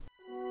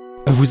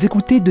Vous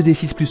écoutez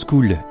 2D6 Plus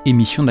Cool,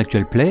 émission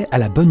d'Actual Play à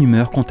la bonne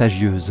humeur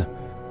contagieuse.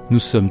 Nous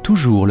sommes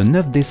toujours le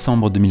 9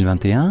 décembre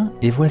 2021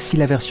 et voici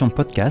la version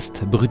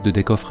podcast brute de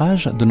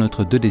décoffrage de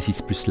notre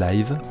 2D6 Plus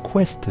Live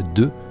Quest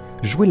 2,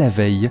 joué la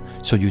veille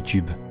sur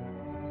YouTube.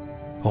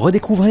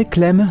 Redécouvrez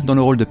Clem dans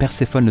le rôle de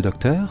Perséphone le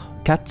docteur,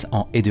 Kat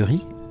en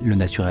Edery, le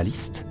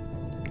naturaliste,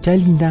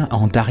 Kalina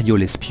en Dario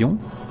l'espion,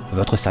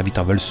 votre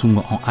serviteur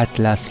Volsung en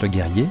Atlas le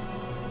guerrier,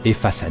 et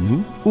face à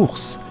nous,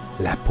 Ours,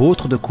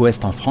 l'apôtre de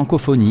Quest en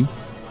francophonie,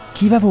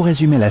 qui va vous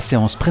résumer la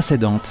séance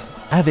précédente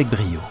avec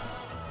brio.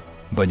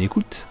 Bonne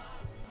écoute.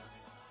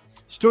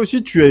 Si toi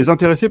aussi tu es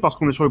intéressé par ce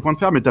qu'on est sur le point de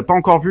faire, mais t'as pas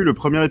encore vu le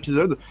premier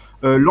épisode,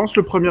 lance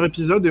le premier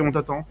épisode et on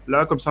t'attend.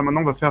 Là, comme ça,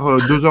 maintenant, on va faire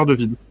 2 heures de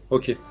vide.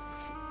 Ok.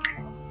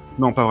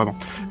 Non, pas vraiment.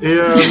 Et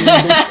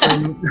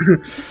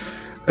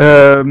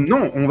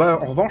non, on va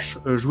en revanche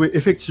jouer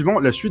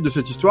effectivement la suite de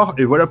cette histoire,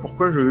 et voilà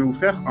pourquoi je vais vous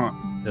faire un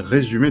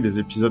résumé des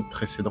épisodes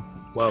précédents.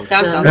 Waouh.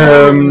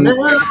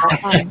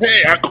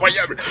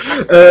 Incroyable,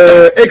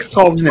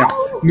 extraordinaire.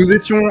 Nous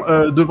étions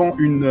devant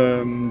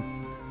une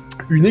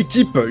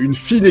équipe, une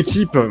fine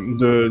équipe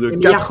de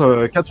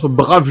quatre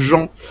braves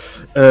gens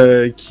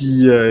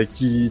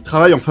qui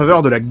travaillent en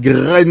faveur de la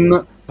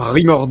graine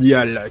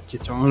primordiale, qui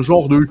est un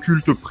genre de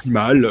culte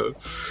primal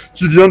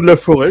qui vient de la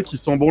forêt, qui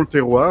sent bon le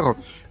terroir,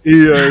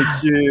 et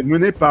qui est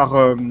mené par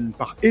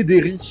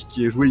Edery,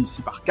 qui est joué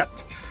ici par Kat,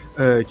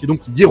 qui est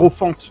donc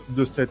hiérophante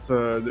de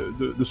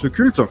ce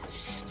culte.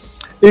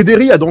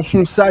 Edery a dans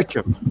son sac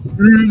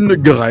une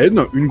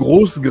graine, une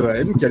grosse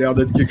graine, qui a l'air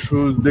d'être quelque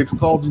chose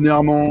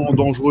d'extraordinairement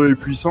dangereux et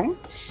puissant.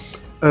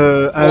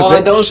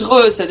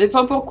 Dangereux, ça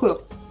dépend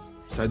pourquoi.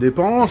 Ça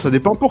dépend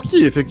pour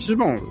qui,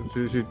 effectivement.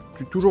 C'est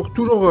toujours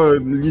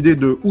l'idée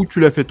de où tu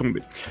l'as fait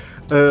tomber.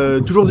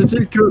 Toujours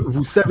est-il que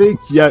vous savez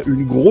qu'il y a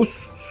une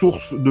grosse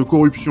source de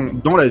corruption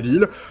dans la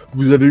ville.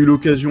 Vous avez eu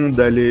l'occasion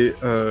d'aller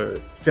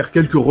faire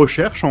quelques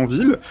recherches en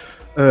ville.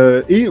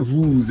 Et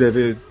vous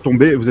êtes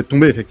tombé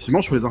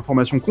effectivement sur les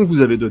informations qu'on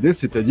vous avait données,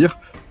 c'est-à-dire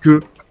que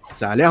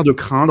ça a l'air de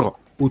craindre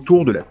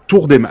autour de la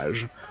Tour des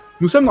Mages.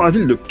 Nous sommes dans la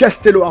ville de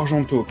Castello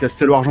Argento.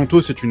 Castello Argento,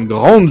 c'est une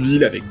grande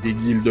ville avec des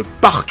guildes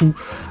partout,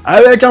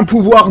 avec un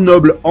pouvoir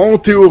noble en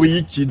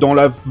théorie qui, dans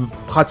la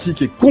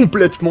pratique, est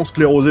complètement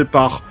sclérosé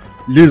par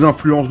les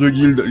influences de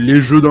guildes,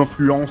 les jeux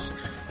d'influence,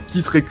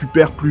 qui se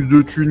récupèrent plus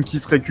de thunes, qui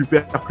se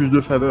récupèrent plus de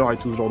faveurs et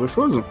tout ce genre de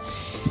choses.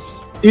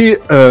 Et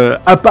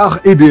à part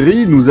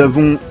Edery, nous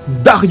avons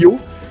Dario,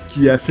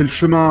 qui a fait le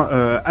chemin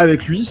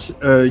avec lui,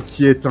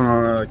 qui est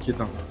un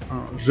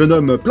jeune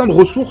homme plein de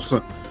ressources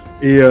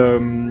et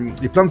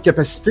plein de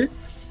capacités,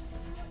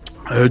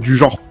 du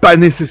genre pas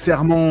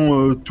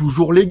nécessairement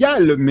toujours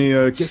légal,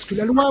 mais qu'est-ce que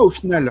la loi au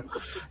final ?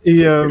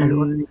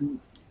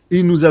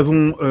 Et nous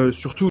avons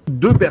surtout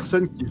 2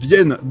 personnes qui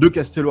viennent de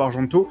Castello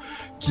Argento,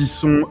 qui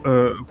sont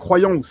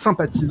croyants ou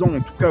sympathisants, en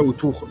tout cas,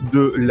 autour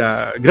de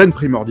la graine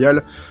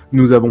primordiale.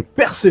 Nous avons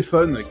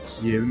Perséphone,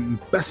 qui est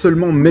pas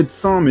seulement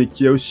médecin, mais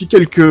qui a aussi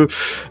quelques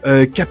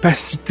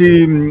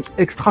capacités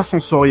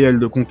extrasensorielles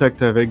de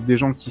contact avec des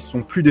gens qui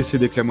sont plus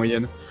décédés que la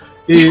moyenne.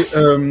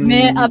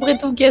 Mais après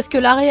tout, qu'est-ce que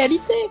la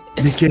réalité ?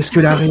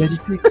 Exactement.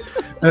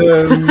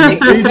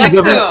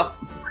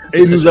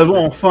 Et nous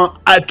avons enfin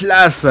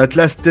Atlas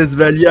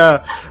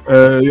Tesvalia,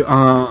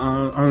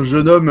 un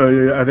jeune homme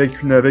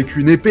avec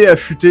une épée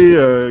affûtée.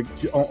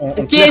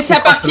 Qui est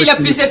sa partie la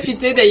plus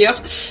affûtée d'ailleurs.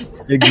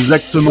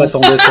 Exactement.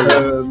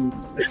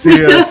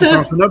 C'est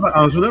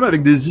un jeune homme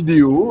avec des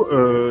idéaux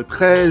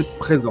très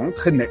présents,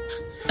 très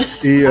nets,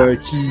 et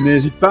qui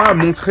n'hésite pas à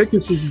montrer que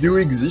ces idéaux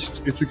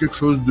existent. Et c'est quelque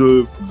chose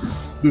de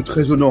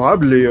très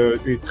honorable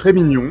et très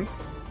mignon.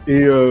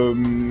 Et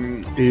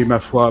ma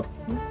foi,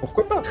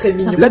 pourquoi pas ? Très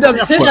mignon. La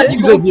dernière fois,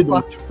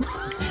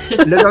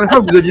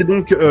 vous aviez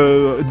donc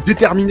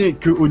déterminé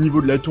qu'au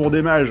niveau de la Tour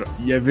des Mages,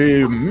 il y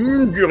avait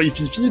du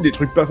rififi, des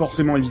trucs pas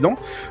forcément évidents.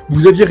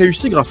 Vous aviez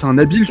réussi, grâce à un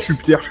habile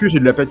subterfuge et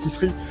de la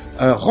pâtisserie,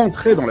 à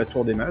rentrer dans la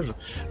Tour des Mages.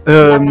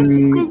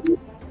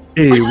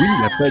 Et oui,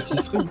 la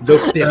pâtisserie.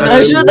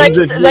 Un jeu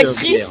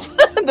d'actrice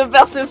de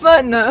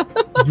Perséphone.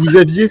 Vous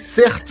aviez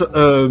certes,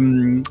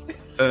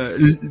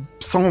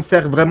 sans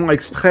faire vraiment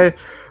exprès,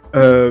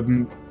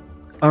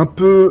 un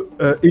peu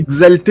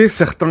exalté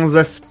certains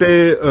aspects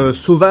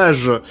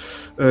sauvages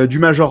du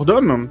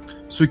majordome,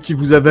 ce qui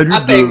vous a valu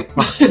de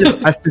partir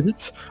assez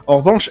vite. En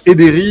revanche,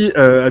 Edery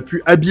a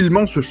pu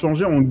habilement se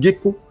changer en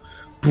gecko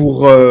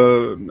pour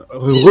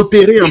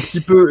repérer un petit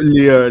peu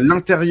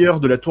l'intérieur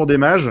de la Tour des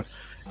Mages,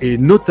 et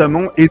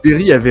notamment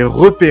Edery avait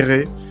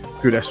repéré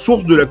que la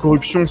source de la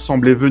corruption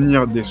semblait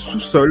venir des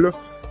sous-sols,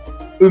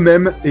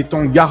 eux-mêmes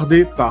étant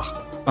gardés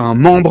par un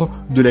membre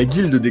de la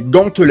guilde des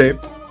Gantelets,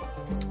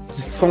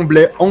 qui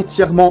semblait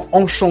entièrement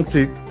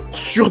enchanté,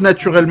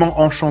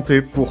 surnaturellement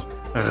enchanté, pour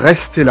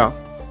rester là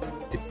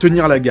et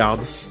tenir la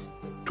garde,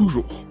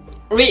 toujours.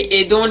 Oui,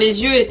 et dont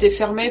les yeux étaient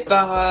fermés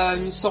par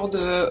une sorte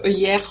de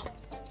œillère.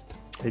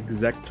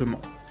 Exactement.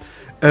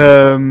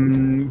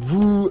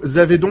 Vous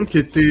avez donc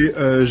été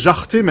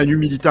jarté Manu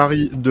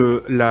Militari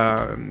de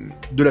la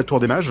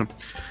Tour des Mages,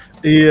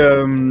 et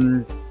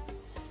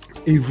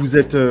et vous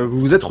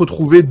vous êtes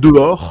retrouvés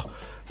dehors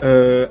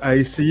à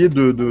essayer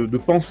de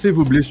panser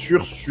vos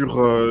blessures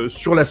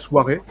sur la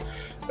soirée.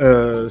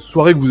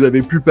 Soirée que vous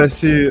avez pu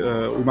passer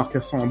au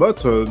Marcassin en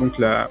botte, donc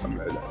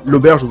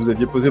l'auberge où vous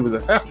aviez posé vos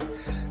affaires.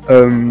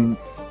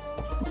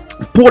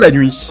 Pour la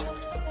nuit,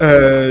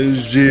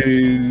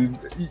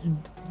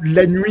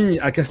 la nuit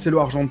à Castello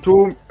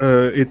Argento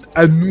est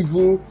à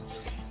nouveau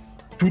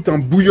tout un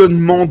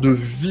bouillonnement de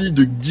vie,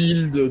 de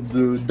guildes,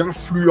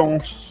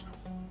 d'influence,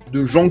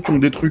 de gens qui ont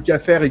des trucs à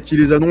faire et qui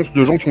les annoncent,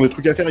 de gens qui ont des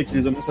trucs à faire et qui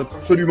les annoncent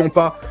absolument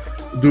pas,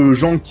 de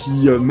gens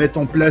qui mettent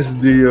en place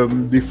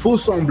des faux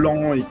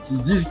semblants et qui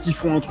disent qu'ils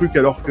font un truc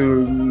alors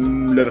que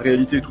la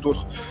réalité est tout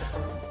autre.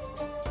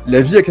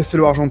 La vie à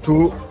Castello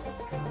Argento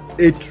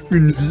est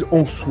une vie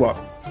en soi,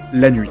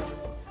 la nuit.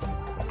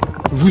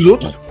 Vous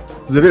autres,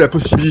 vous avez la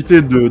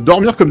possibilité de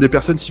dormir comme des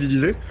personnes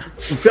civilisées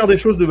ou faire des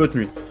choses de votre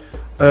nuit.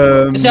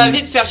 J'ai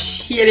envie de faire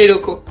chier les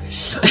locaux.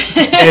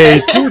 Et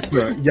écoute,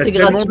 il y a c'est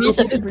tellement gratuit, de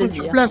ça gens fait qui sont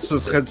plaisir. sur place, ce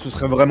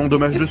serait vraiment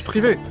dommage de se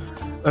priver.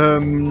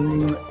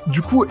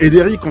 Du coup,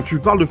 Ederi, quand tu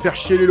parles de faire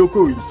chier les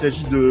locaux, il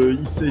s'agit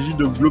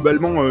de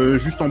globalement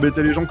juste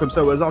embêter les gens comme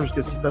ça au hasard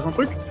jusqu'à ce qu'il se passe un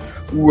truc,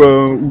 ou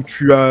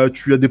tu as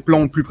des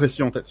plans plus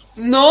précis en tête?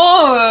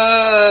 Non,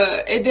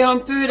 aider un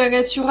peu la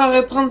nature à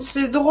reprendre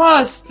ses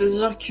droits,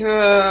 c'est-à-dire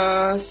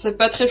que c'est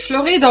pas très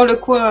fleuri dans le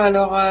coin,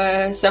 alors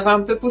ça va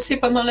un peu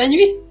pousser pendant la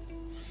nuit.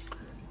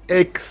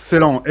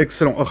 Excellent.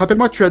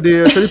 Rappelle-moi, tu as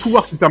des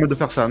pouvoirs qui te permettent de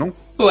faire ça, non?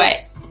 Ouais.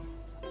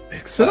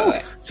 Excellent.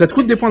 Ouais. Ça te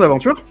coûte des points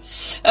d'aventure?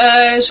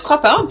 Je crois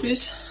pas en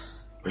plus.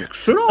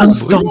 Excellent.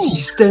 Instant brillant.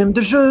 système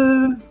de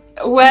jeu.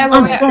 Ouais.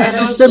 Instant Alors,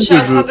 système je suis en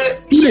de train jeu. de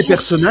Tous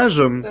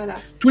Voilà.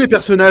 les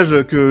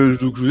personnages que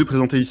je vous ai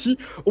présentés ici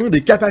ont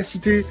des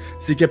capacités.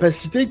 Ces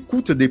capacités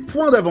coûtent des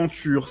points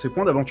d'aventure. Ces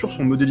points d'aventure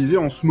sont modélisés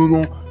en ce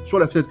moment sur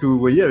la fenêtre que vous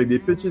voyez avec des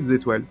petites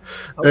étoiles.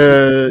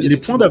 Les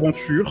points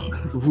d'aventure,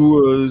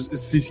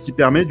 c'est ce qui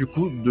permet du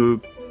coup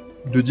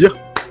de dire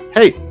 «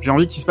 Hey, j'ai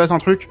envie qu'il se passe un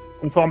truc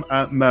conforme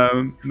à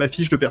ma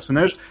fiche de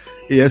personnage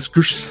et à ce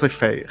que je sais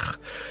faire. »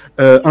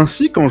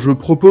 Ainsi, quand je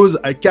propose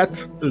à Kat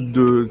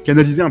de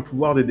canaliser un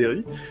pouvoir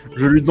d'Ederi,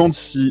 je lui demande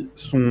si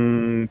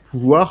son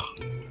pouvoir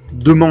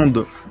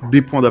demande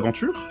des points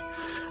d'aventure.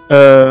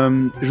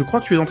 Je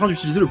crois que tu es en train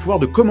d'utiliser le pouvoir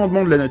de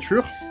commandement de la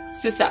nature.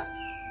 C'est ça.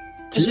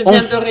 Qui Je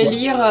viens en de soi-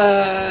 relire.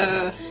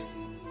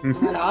 Mhm.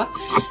 Voilà.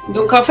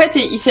 Donc en fait,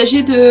 il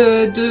s'agit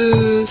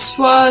de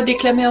soit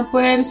déclamer un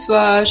poème,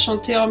 soit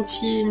chanter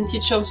une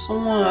petite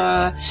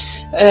chanson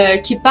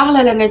qui parle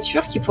à la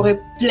nature, qui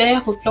pourrait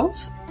plaire aux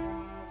plantes.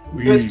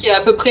 Oui. Ce qui est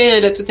à peu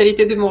près la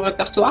totalité de mon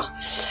répertoire.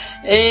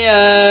 Et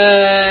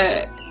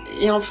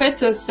en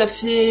fait, ça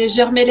fait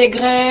germer les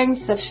graines,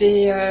 ça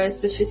fait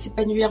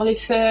s'épanouir les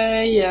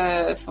feuilles.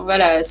 Enfin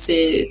voilà,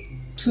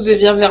 tout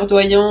devient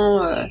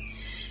verdoyant.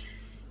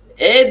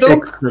 Et donc,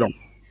 Excellent.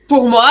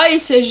 pour moi, il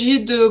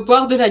s'agit de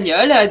boire de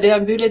l'agnole, à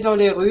déambuler dans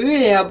les rues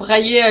et à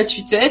brailler à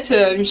tue-tête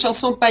une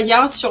chanson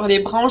paillarde sur les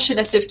branches et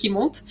la sève qui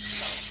monte.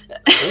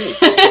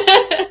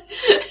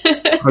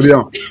 Très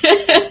bien.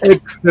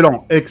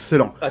 Excellent.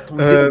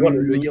 Attendez de voir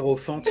le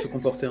hiérophante se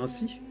comporter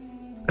ainsi.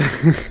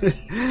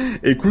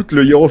 Écoute,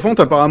 le hiérophante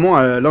apparemment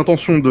a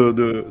l'intention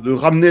de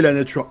ramener la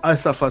nature à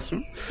sa façon.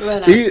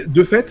 Voilà. Et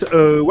de fait,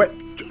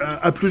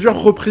 à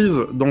plusieurs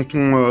reprises dans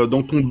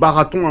ton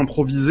barathon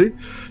improvisé,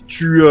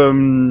 tu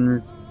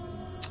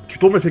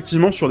tombes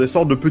effectivement sur des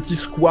sortes de petits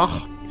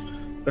squares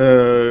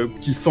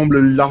qui semblent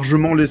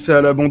largement laissés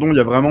à l'abandon. Il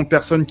y a vraiment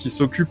personne qui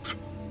s'occupe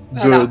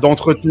Voilà.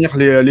 d'entretenir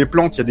les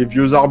plantes. Il y a des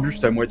vieux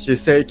arbustes à moitié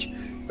secs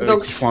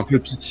Donc, qui font un peu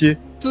pitié.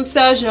 tout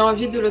ça, j'ai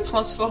envie de le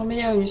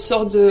transformer en une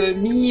sorte de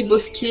mini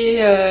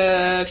bosquet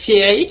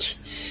féerique.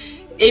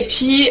 Et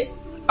puis,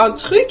 un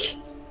truc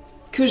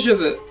que je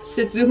veux,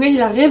 c'est de donner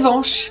la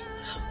revanche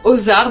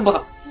aux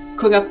arbres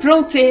qu'on a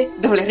plantés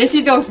dans les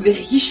résidences des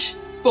riches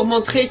pour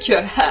montrer que,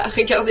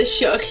 regardez, je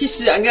suis un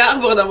riche, j'ai un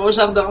arbre dans mon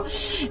jardin.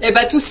 Et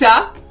ben tout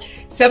ça,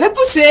 ça va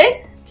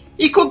pousser,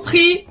 y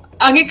compris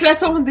en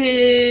éclatant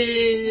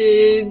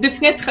des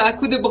fenêtres à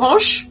coups de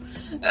branches,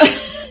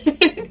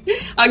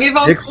 en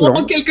éventrant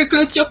Excellent. quelques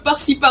clôtures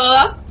par-ci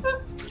par-là.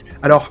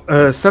 Alors,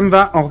 ça me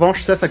va. En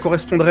revanche, ça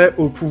correspondrait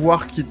au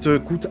pouvoir qui te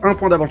coûte un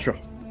point d'aventure.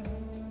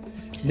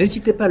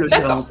 N'hésitez pas à le dire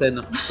à D'accord.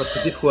 l'antenne, parce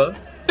que des fois,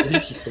 il y a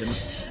du système.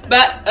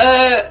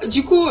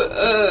 Du coup,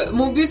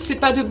 mon but c'est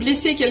pas de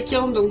blesser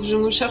quelqu'un, donc je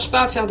ne cherche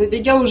pas à faire des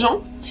dégâts aux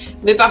gens.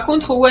 Mais par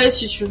contre, ouais,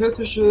 si tu veux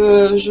que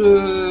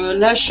je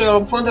lâche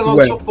un point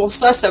d'aventure pour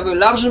ça, ça vaut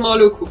largement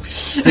le coup.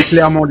 C'est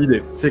clairement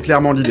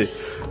l'idée.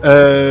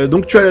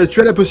 Donc tu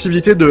as la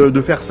possibilité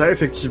de faire ça,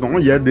 effectivement.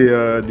 Il y a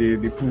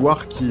des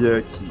pouvoirs qui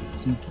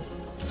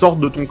sortent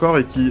de ton corps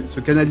et qui se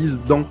canalisent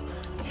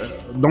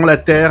dans la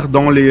terre,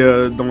 dans les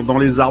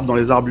arbres, dans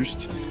les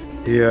arbustes.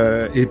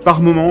 Et par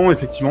moment,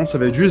 effectivement, ça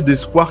va être juste des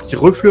squares qui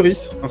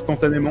refleurissent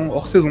instantanément,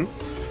 hors saison.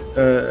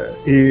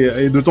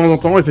 Et de temps en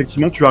temps,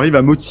 effectivement, tu arrives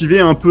à motiver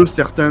un peu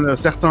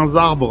certains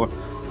arbres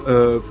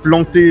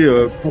plantés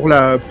pour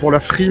la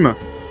frime,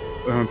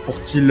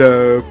 pour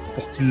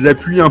qu'ils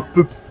appuient un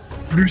peu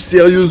plus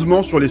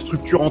sérieusement sur les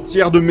structures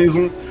entières de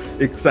maisons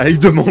et que ça aille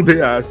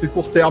demander à assez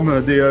court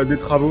terme des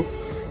travaux.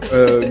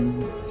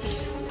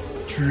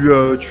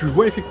 Tu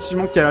vois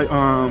effectivement qu'il y a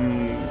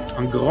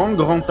un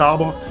grand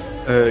arbre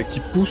qui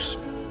pousse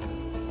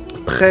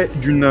près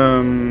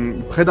d'une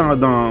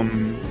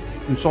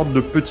sorte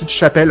de petite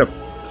chapelle.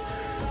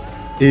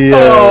 Et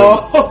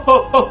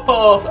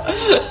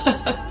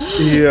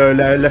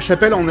la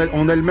chapelle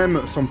en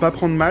elle-même semble pas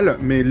prendre mal,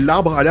 mais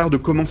l'arbre a l'air de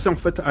commencer en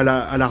fait à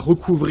la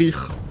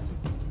recouvrir,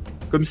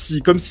 comme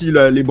si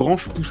les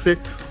branches poussaient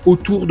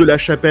autour de la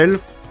chapelle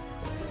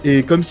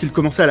et comme s'il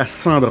commençait à la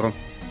ceindre.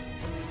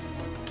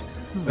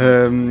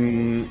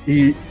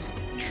 Et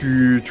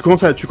tu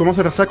commences à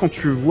faire ça quand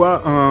tu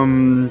vois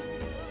une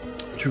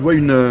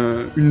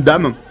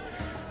dame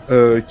qui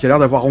a l'air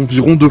d'avoir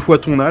environ 2 fois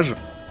ton âge,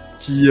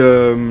 qui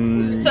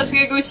ça se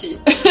gagne aussi.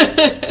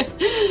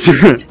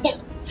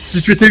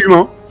 si tu étais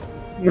humain.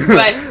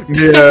 Ouais.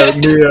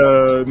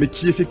 mais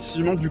qui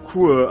effectivement du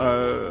coup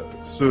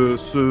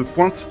se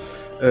pointe.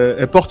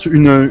 Elle porte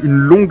une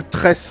longue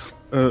tresse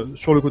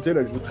sur le côté,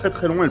 là, je veux très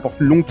très long. Elle porte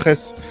une longue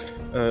tresse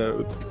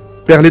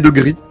perlée de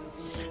gris.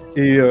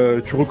 Et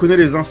tu reconnais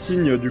les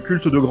insignes du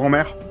culte de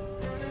grand-mère.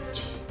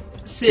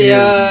 C'est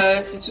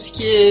tout ce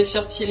qui est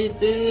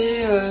fertilité,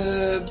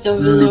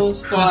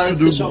 bienveillance,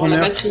 c'est genre la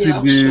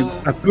matriarche.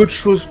 À peu de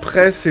choses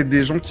près, c'est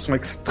des gens qui sont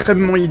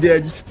extrêmement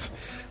idéalistes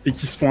et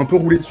qui se font un peu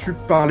rouler dessus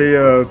par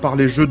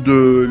les jeux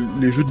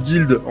de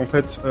guildes en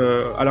fait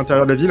à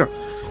l'intérieur de la ville.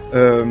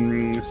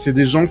 C'est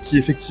des gens qui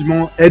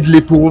effectivement aident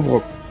les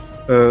pauvres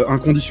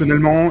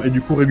inconditionnellement et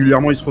du coup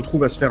régulièrement ils se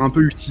retrouvent à se faire un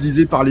peu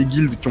utiliser par les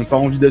guildes qui n'ont pas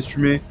envie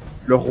d'assumer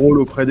leur rôle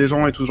auprès des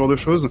gens et tout ce genre de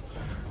choses.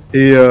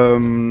 Et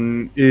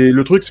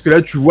le truc, c'est que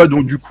là, tu vois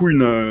donc du coup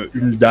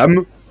une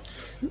dame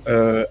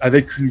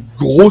avec une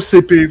grosse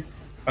épée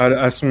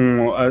à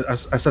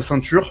sa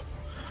ceinture,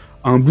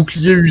 un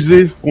bouclier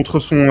usé contre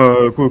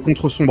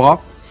son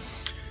bras,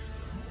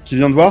 qui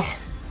vient de voir,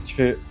 qui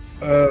fait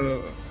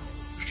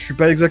je suis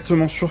pas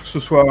exactement sûr que ce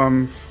soit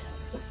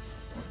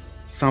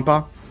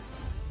sympa.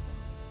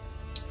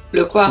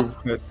 Le quoi?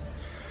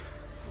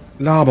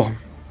 L'arbre.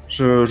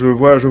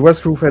 Je vois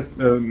ce que vous faites.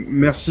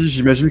 Merci,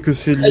 j'imagine que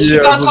c'est lié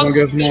à vos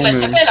engagements. La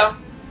chapelle, hein.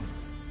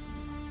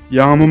 Il y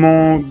a un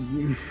moment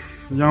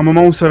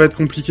où ça va être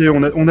compliqué.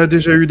 On a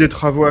déjà eu des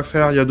travaux à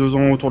faire il y a 2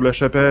 ans autour de la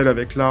chapelle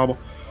avec l'arbre.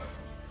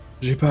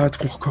 J'ai pas hâte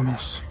qu'on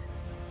recommence.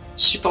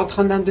 Je suis pas en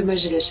train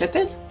d'endommager la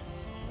chapelle.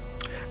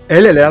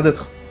 Elle a l'air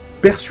d'être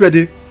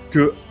persuadée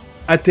que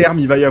à terme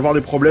il va y avoir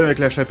des problèmes avec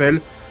la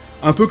chapelle.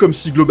 Un peu comme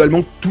si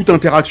globalement toute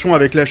interaction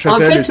avec la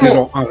chapelle était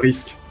genre un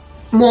risque.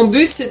 Mon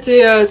but,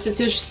 c'était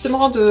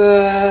justement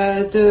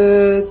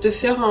de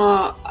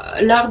faire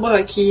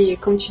l'arbre qui,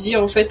 comme tu dis,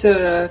 en fait,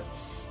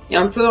 est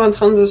un peu en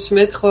train de se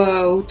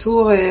mettre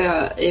autour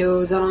et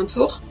aux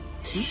alentours.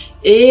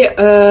 Et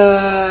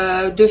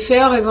de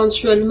faire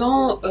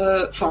éventuellement,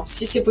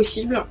 si c'est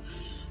possible,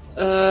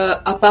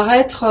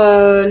 apparaître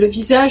le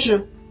visage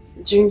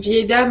d'une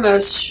vieille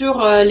dame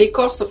sur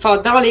l'écorce,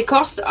 dans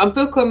l'écorce, un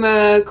peu comme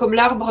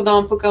l'arbre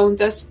dans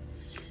Pocahontas.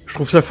 Je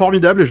trouve ça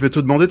formidable et je vais te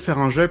demander de faire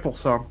un jet pour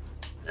ça.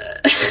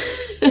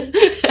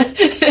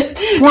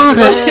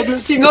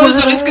 Sinon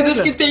je risque de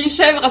sculpter une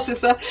chèvre, c'est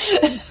ça.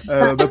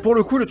 Pour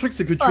le coup, le truc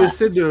c'est que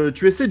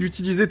tu essaies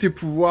d'utiliser tes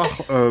pouvoirs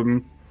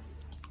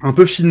un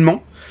peu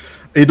finement.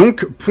 Et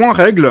donc, point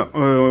règle,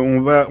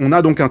 on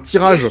a donc un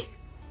tirage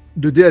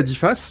de dés à 10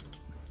 faces.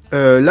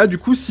 Là, du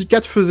coup, si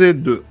 4 faisait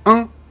de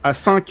 1 à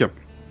 5,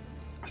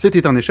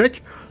 c'était un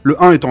échec.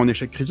 Le 1 étant un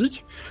échec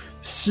critique.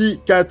 Si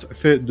 4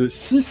 fait de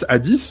 6 à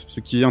 10, ce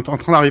qui est en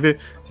train d'arriver,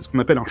 c'est ce qu'on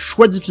appelle un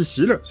choix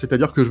difficile,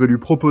 c'est-à-dire que je vais lui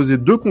proposer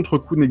 2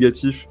 contre-coups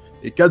négatifs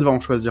et 4 va en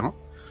choisir un.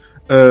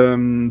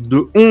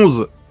 De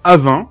 11 à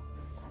 20,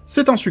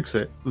 c'est un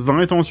succès,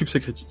 20 étant un succès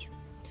critique.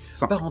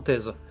 Simple.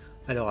 Parenthèse.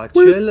 À l'heure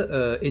actuelle,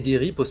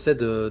 Ederi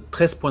possède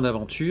 13 points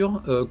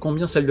d'aventure.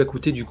 Combien ça lui a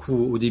coûté du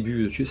coup au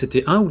début?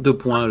 C'était 1 ou 2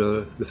 points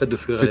le fait de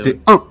fleurir? C'était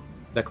 1.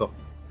 D'accord.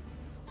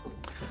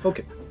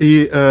 Ok.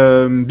 Et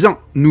bien,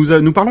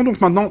 nous parlons donc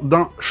maintenant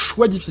d'un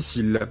choix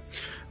difficile.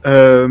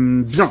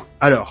 Bien,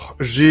 alors,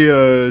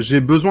 j'ai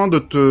besoin de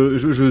te...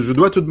 Je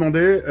dois te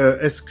demander,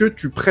 est-ce que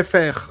tu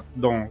préfères,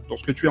 dans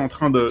ce que tu es en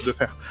train de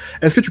faire,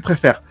 est-ce que tu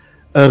préfères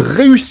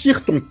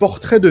réussir ton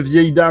portrait de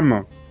vieille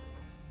dame,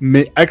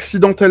 mais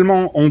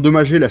accidentellement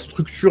endommager la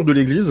structure de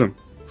l'église,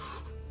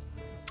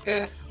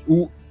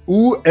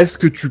 ou est-ce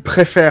que tu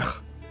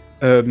préfères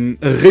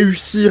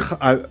réussir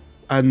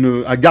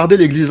à garder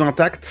l'église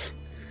intacte,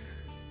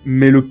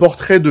 mais le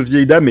portrait de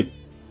vieille dame est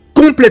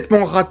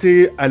complètement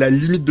raté à la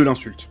limite de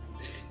l'insulte.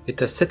 Et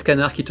t'as 7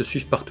 canards qui te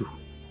suivent partout.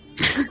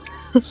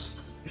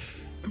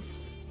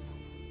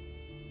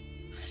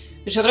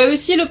 Je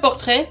réussis le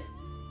portrait.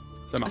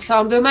 Ça marche. Ça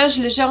endommage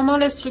légèrement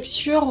la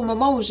structure au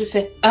moment où je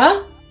fais « Hein ?»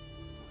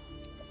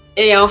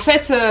 Et en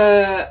fait,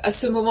 à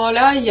ce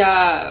moment-là, il y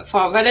a...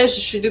 Enfin, voilà, je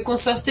suis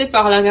déconcertée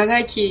par la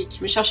gaga qui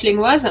me cherche les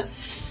noises.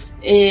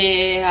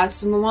 Et à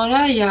ce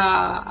moment-là, il y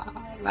a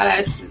voilà,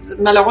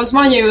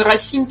 malheureusement, il y a une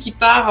racine qui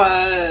part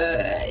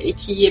et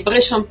qui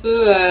ébrèche un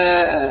peu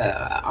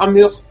un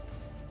mur.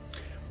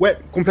 Ouais,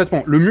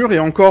 complètement. Le mur est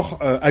encore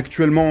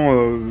actuellement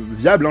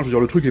viable, hein, je veux dire,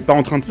 le truc est pas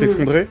en train de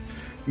s'effondrer,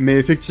 mais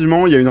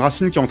effectivement, il y a une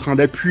racine qui est en train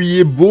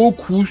d'appuyer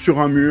beaucoup sur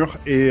un mur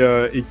et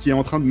qui est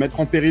en train de mettre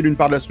en péril une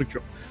part de la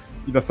structure.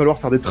 Il va falloir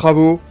faire des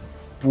travaux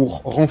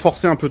pour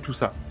renforcer un peu tout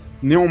ça.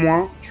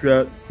 Néanmoins, tu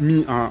as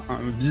mis un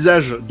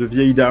visage de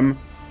vieille dame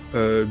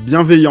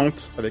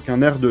bienveillante, avec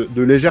un air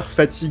de légère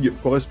fatigue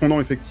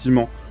correspondant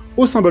effectivement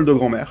au symbole de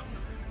grand-mère.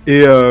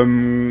 Et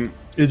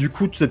du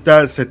coup, tu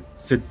as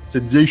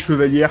cette vieille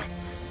chevalière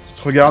qui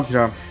te regarde, qui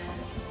a...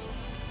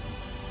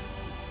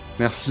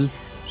 Merci,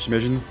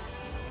 j'imagine.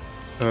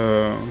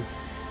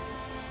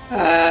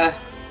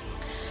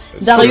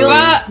 Dario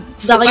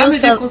pas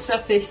me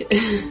déconcerter.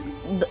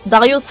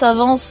 Dario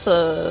s'avance,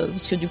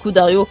 parce que du coup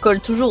Dario colle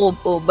toujours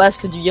au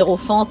basque du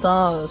hiérophante,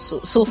 hein,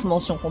 sauf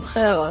mention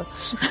contraire.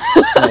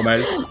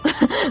 Normal.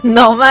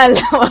 Normal,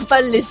 on va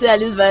pas le laisser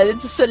aller se balader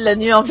tout seul la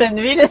nuit en pleine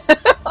ville.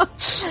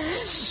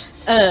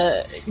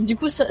 Du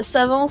coup,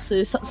 s'avance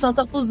et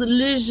s'interpose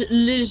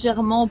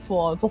légèrement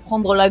pour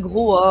prendre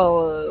l'aggro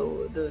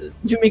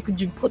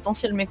du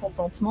potentiel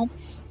mécontentement.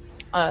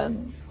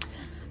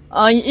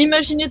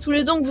 Imaginez tous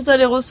les dons que vous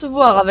allez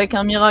recevoir avec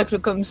un miracle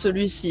comme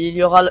celui-ci. Il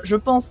y aura, je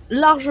pense,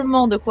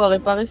 largement de quoi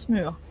réparer ce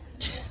mur.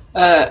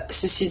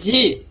 Ceci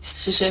dit,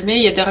 si jamais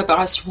il y a des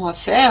réparations à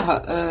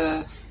faire,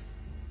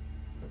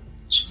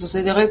 je vous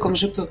aiderai comme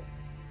je peux.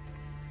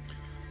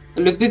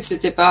 Le but,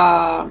 c'était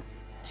pas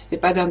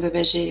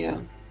d'endommager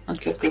un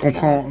quelque Je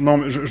comprends. Non,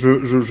 mais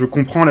je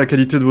comprends la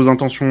qualité de vos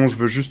intentions. Je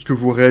veux juste que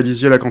vous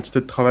réalisiez la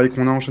quantité de travail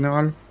qu'on a en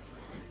général.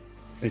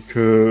 Et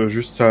que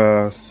juste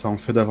ça en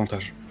fait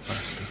davantage.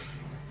 Voilà.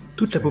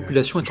 Toute la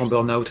population est en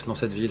burn-out dans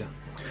cette ville.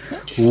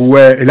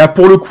 Ouais, et là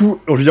pour le coup,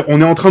 je veux dire,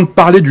 on est en train de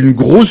parler d'une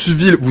grosse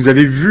ville. Vous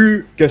avez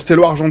vu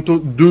Castello Argento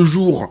 2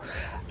 jours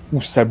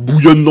où ça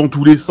bouillonne dans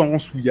tous les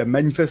sens, où il y a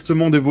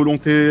manifestement des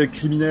volontés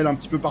criminelles un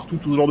petit peu partout,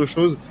 tout ce genre de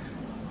choses.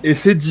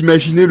 Essayez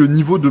d'imaginer le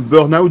niveau de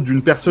burn-out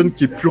d'une personne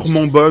qui est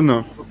purement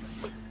bonne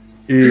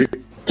et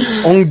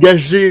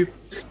engagée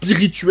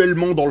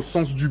spirituellement dans le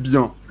sens du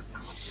bien.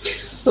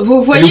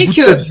 Vous voyez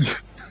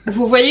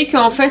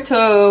qu'en fait,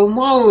 au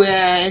moment où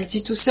elle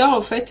dit tout ça,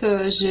 en fait,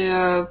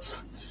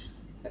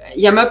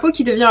 il y a ma peau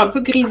qui devient un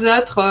peu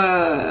grisâtre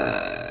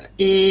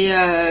et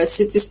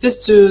cette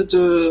espèce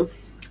de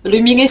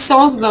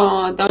luminescence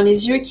dans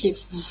les yeux qui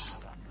est...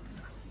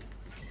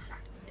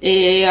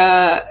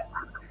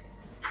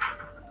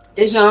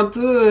 Et j'ai un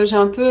peu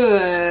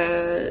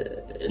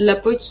la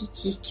peau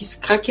qui se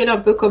craquelle un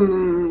peu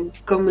comme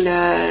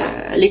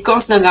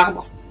l'écorce d'un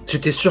arbre.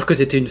 J'étais sûr que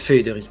t'étais une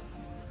fée, Derry.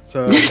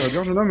 Ça va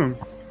bien, jeune homme?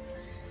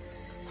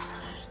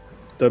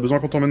 T'as besoin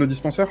qu'on t'emmène au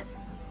dispensaire?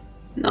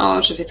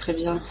 Non, je vais très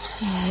bien.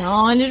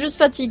 Non, elle est juste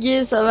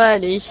fatiguée, ça va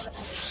aller.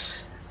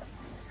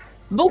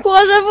 Bon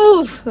courage à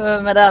vous,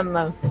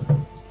 madame.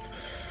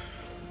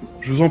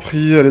 Je vous en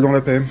prie, allez dans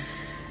la paix.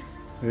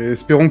 Et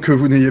espérons que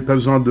vous n'ayez pas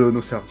besoin de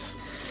nos services.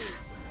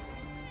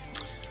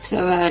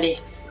 Ça va aller.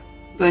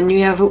 Bonne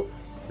nuit à vous.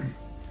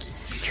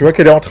 Tu vois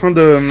qu'elle est en train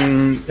de...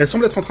 Elle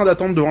semble être en train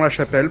d'attendre devant la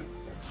chapelle.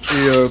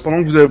 Et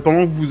pendant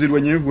que vous vous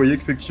éloignez, vous voyez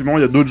qu'effectivement,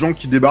 il y a d'autres gens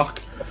qui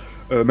débarquent,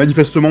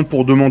 manifestement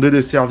pour demander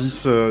des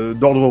services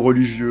d'ordre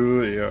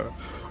religieux. Et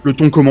le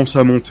ton commence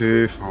à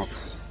monter. Enfin,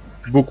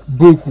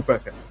 beaucoup à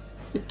faire.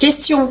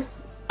 Question.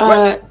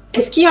 Ouais.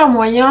 Est-ce qu'il y a un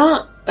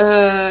moyen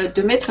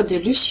de mettre des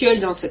lucioles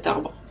dans cet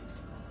arbre?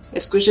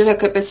 Est-ce que j'ai la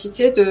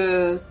capacité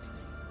de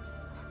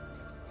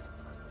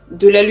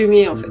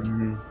l'allumer, en fait?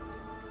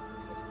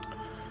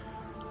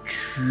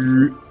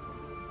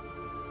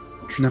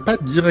 Tu n'as pas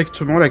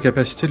directement la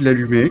capacité de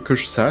l'allumer, que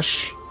je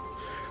sache.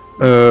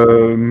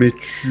 Mais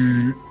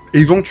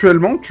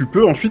éventuellement, tu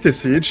peux ensuite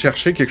essayer de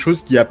chercher quelque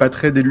chose qui a pas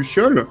trait des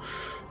lucioles.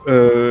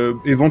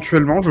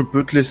 Éventuellement, je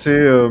peux te laisser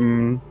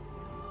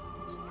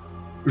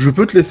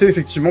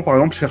effectivement, par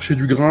exemple, chercher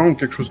du grain ou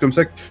quelque chose comme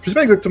ça. Je sais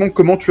pas exactement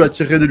comment tu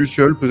attirerais des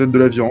lucioles, peut-être de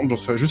la viande,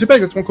 je sais pas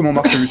exactement comment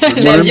marche la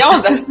luciole. La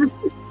viande.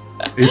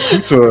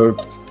 Écoute,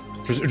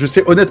 je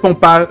sais honnêtement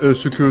pas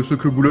ce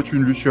que boulotte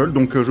une luciole,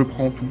 donc je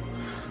prends tout.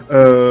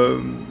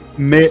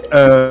 Mais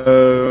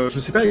je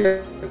sais pas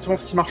exactement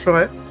ce qui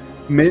marcherait,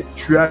 mais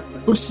tu as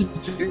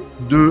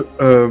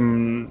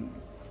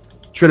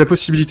la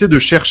possibilité de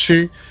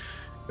chercher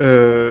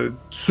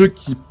ceux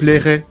qui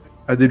plairaient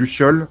à des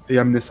lucioles et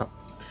amener ça.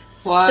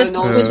 Ouais,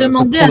 non, je vais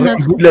demander à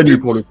notre bout de la nuit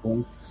pour le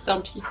coup.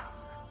 Tant pis.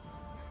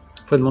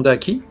 Faut demander à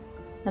qui?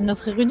 À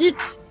notre érudite.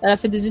 Elle a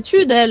fait des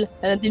études, elle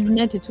a des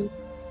lunettes et tout.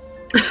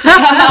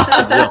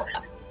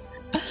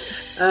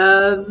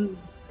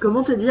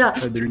 Comment te dire?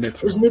 Des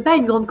lunettes. Je n'ai pas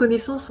une grande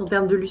connaissance en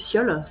termes de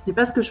lucioles. Ce n'est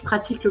pas ce que je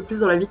pratique le plus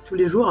dans la vie de tous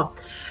les jours.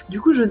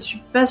 Du coup, je ne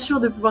suis pas sûre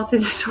de pouvoir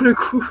t'aider sur le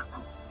coup.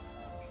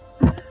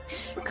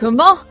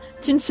 Comment?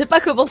 Tu ne sais pas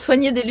comment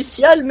soigner des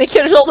lucioles? Mais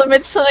quel genre de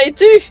médecin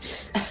es-tu?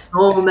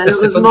 Non,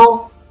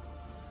 malheureusement.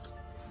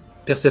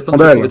 Perséphone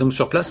se trouvait donc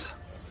sur place?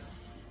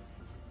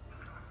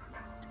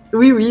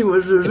 Oui, moi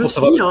je pour suis.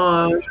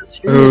 savoir.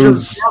 Je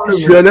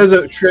suis à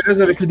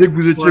l'aise avec l'idée que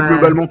vous étiez Ouais.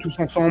 globalement tous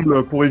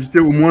ensemble pour éviter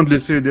au moins de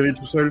laisser Ederi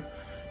tout seul.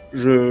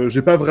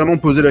 J'ai pas vraiment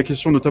posé la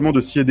question, notamment de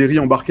si Ederi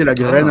embarquait la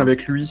graine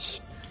avec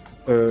lui.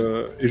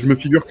 Et je me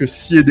figure que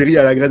si Ederi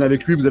a la graine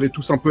avec lui, vous avez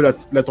tous un peu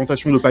la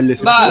tentation de pas le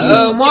laisser.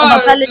 Bah, moi, on va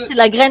pas laisser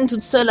la graine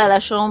toute seule à la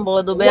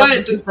chambre d'auberge Ouais,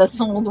 de toute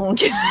façon,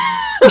 donc.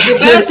 de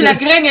base, la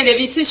graine, elle est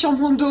vissée sur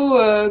mon dos,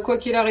 quoi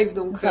qu'il arrive,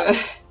 donc.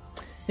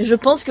 Je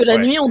pense que la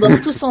Ouais. nuit, on dort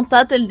tous en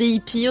tas, tel des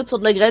hippies autour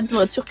de la graine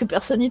pour être sûr que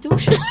personne n'y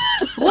touche.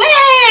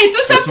 Hey, tout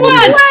ça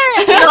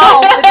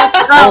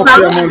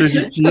Entièrement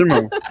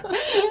légitime.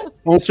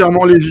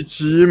 Entièrement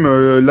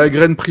légitime. La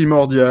graine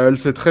primordiale,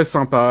 c'est très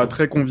sympa,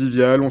 très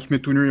convivial. On se met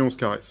tout nu et on se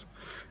caresse.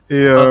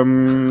 Et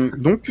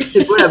donc,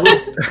 C'est beau la boue.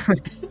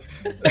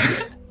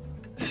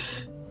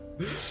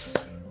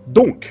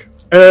 donc,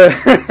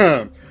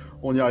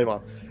 on y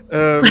arrivera.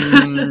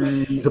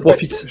 Je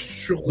profite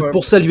sur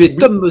pour saluer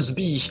Tom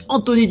Mosby,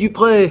 Anthony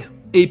Dupré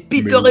et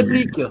Peter Mais oui.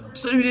 Réplique.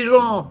 Salut les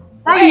gens.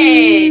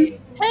 Ouais.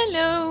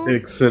 Hello!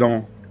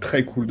 Excellent.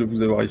 Très cool de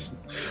vous avoir ici.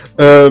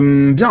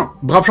 Bien,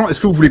 braves gens, est-ce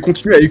que vous voulez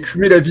continuer à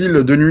écumer la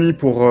ville de nuit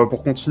pour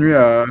continuer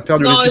à faire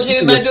du Non, récit,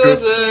 j'ai ou ma est-ce que-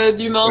 dose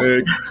d'humain.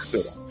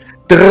 Excellent.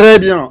 Très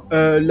bien.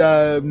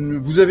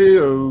 Vous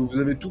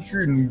avez tous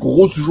eu une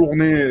grosse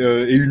journée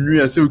et une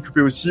nuit assez occupée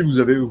aussi.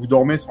 Vous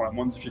dormez sans la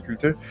moindre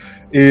difficulté.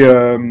 Et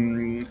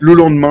le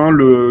lendemain,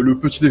 le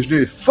petit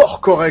déjeuner est fort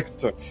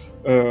correct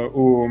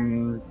au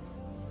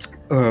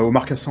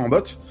marcassin en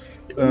botte.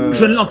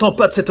 Je ne l'entends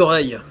pas de cette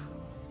oreille.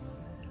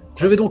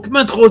 Je vais donc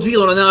m'introduire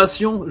dans la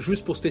narration,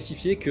 juste pour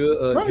spécifier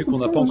que, vu qu'on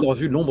n'a pas encore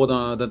vu l'ombre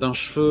d'un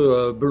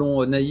cheveu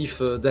blond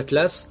naïf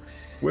d'Atlas,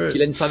 Ouais.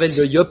 qu'il a une cervelle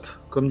de Yop,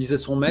 comme disait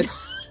son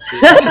maître, et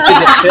j'ai fait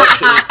des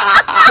recherches,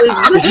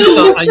 c'est juste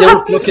un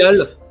yaourt local,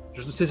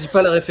 je ne saisis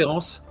pas la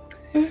référence.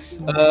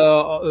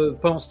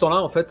 Pendant ce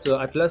temps-là, en fait,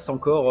 Atlas a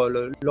encore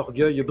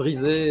l'orgueil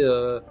brisé,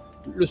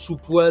 le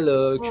sous-poil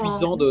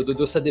cuisant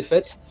de sa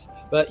défaite.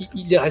 Bah,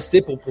 il est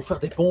resté pour faire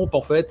des pompes,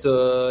 en fait,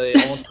 et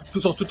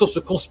tout en se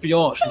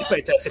conspiant. Je n'ai pas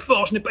été assez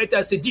fort, je n'ai pas été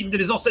assez digne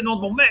des enseignements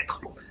de mon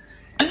maître.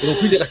 Et donc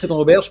lui, il est resté dans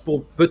l'auberge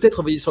pour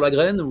peut-être veiller sur la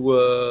graine ou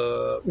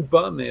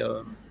pas, mais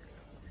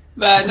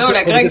Bah non,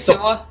 la Quand graine, vous êtes c'est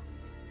sorti- moi.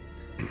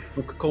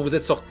 donc quand vous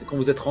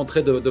êtes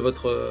rentré de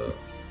votre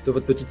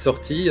petite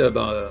sortie,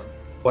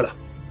 voilà.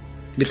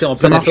 Mettez en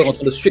Ça plein marche. effort en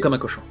train de suer comme un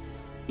cochon.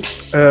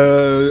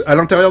 À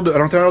l'intérieur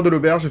de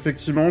l'auberge,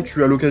 effectivement,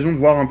 tu as l'occasion de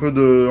voir un peu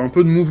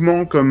de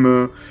mouvement,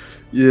 comme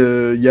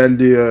il y a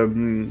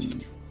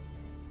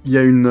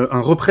un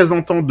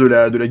représentant de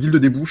la guilde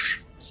des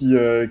bouches qui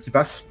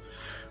passe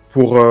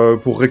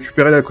pour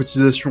récupérer la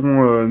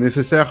cotisation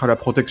nécessaire à la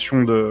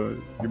protection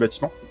du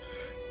bâtiment.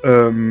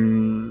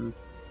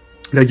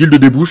 La guilde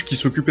des bouches qui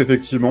s'occupe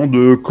effectivement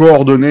de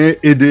coordonner,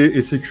 aider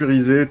et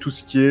sécuriser tout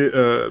ce qui est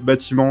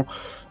bâtiment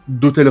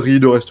d'hôtellerie,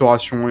 de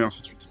restauration et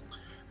ainsi de suite.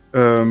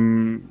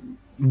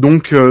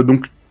 Donc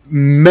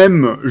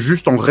même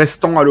juste en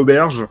restant à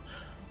l'auberge,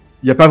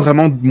 il n'y a pas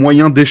vraiment de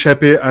moyen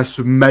d'échapper à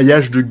ce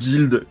maillage de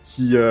guildes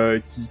qui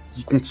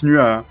continue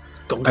à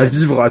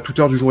vivre à toute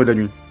heure du jour et de la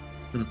nuit.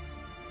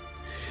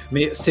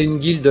 Mais c'est une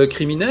guilde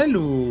criminelle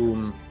ou...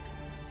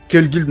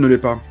 Quelle guilde ne l'est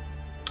pas?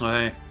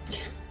 Ouais.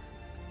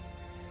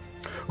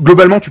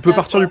 Globalement, tu peux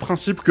partir du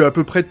principe que à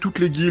peu près toutes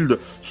les guildes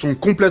sont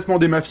complètement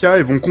des mafias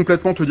et vont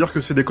complètement te dire que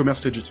c'est des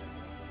commerces legit.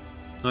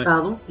 Ouais.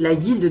 Pardon, la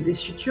guilde des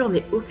sutures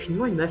n'est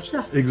aucunement une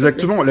mafia.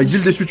 Exactement. La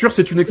guilde des sutures,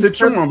 c'est une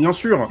exception, hein, bien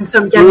sûr. Nous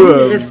sommes gagnés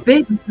du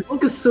respect, nous ne faisons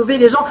que sauver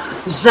les gens.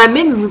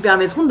 Jamais nous nous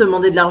permettrons de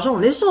demander de l'argent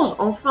en échange,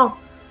 enfin.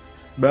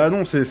 Bah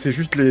non, c'est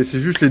juste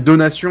les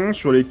donations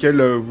sur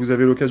lesquelles vous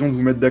avez l'occasion de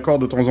vous mettre d'accord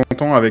de temps en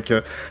temps avec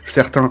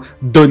certains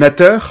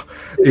donateurs.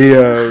 Et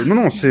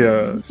non, c'est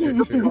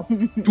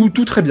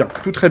tout très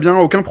bien,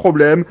 aucun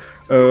problème.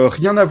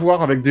 Rien à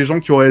voir avec des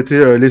gens qui auraient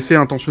été laissés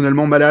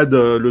intentionnellement malades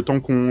le temps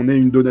qu'on ait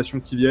une donation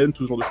qui vienne,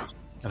 tout ce genre de choses.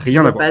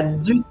 Rien à voir. Pas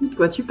du tout de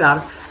quoi tu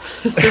parles.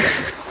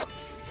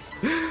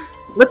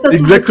 Moi, de toute façon,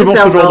 Exactement je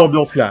ce préfère genre voir.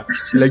 d'ambiance-là.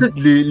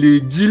 Les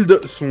guildes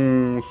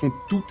sont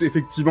toutes,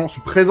 effectivement, se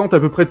présentent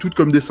à peu près toutes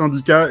comme des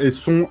syndicats et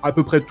sont à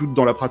peu près toutes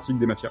dans la pratique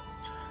des mafias.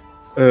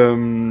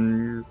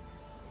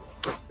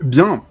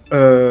 Bien.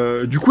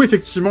 Du coup,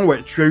 effectivement, ouais,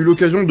 tu as eu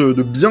l'occasion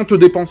de bien te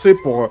dépenser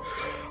pour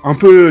un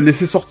peu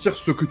laisser sortir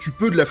ce que tu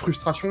peux de la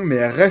frustration, mais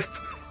elle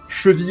reste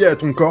chevillée à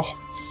ton corps.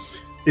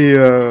 Et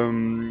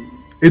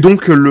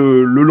donc,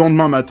 le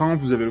lendemain matin,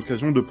 vous avez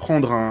l'occasion de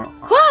prendre un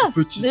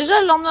petit...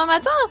 Déjà le lendemain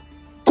matin?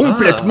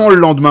 Complètement le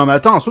lendemain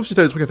matin, sauf si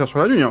t'as des trucs à faire sur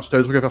la nuit. Hein. Si t'as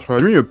des trucs à faire sur la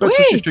nuit, pas de Oui.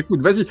 soucis, je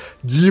t'écoute. Vas-y,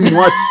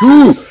 dis-moi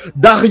tout.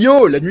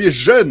 Dario, la nuit est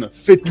jeune.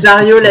 Fais tout.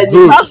 Dario, ce que la tu nuit.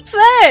 veux.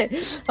 Parfait!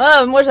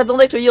 Ah, moi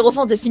j'attendais que le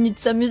hiérophante ait fini de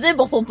s'amuser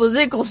pour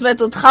proposer qu'on se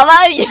mette au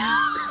travail.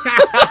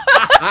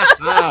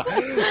 Ah,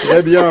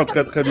 très bien,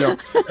 très bien.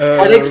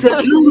 Avec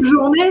cette longue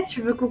journée,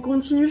 tu veux qu'on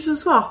continue ce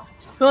soir?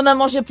 On a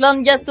mangé plein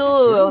de gâteaux,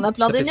 on a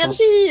plein Ça fait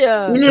d'énergie. Il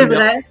est j'aime bien.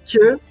 vrai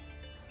que,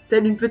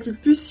 telle une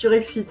petite puce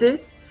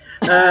surexcitée,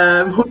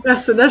 mon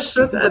personnage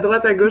saute à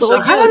droite à gauche.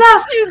 Drogué Ah au là là,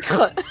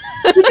 sucre.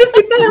 c'était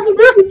super,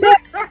 c'était super.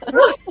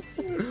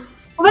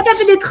 On va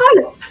taper des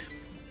trolls.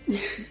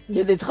 Il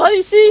y a des trolls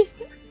ici. Il y a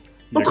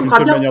On qu'une trouvera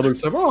seule bien. manière de le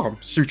savoir.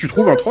 Si tu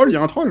trouves un troll, il y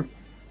a un troll.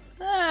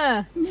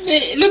 Ah. Mais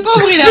le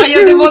pauvre, il a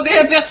rien demandé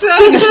à personne.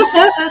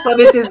 J'en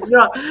étais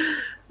sûre.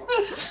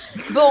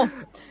 Bon,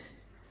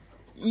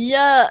 il y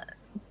a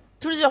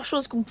plusieurs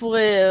choses qu'on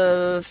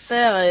pourrait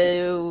faire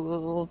et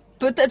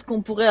peut-être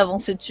qu'on pourrait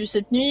avancer dessus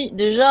cette nuit.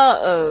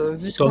 Déjà,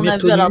 vu ce qu'on Dormir a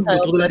vu à tenu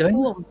l'intérieur autour de de la la graine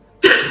tour.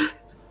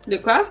 De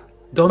quoi?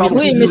 Dormir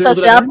Oui, tous mais les ça jours de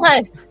c'est la nuit.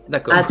 après.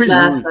 D'accord.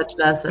 Atlas, oui.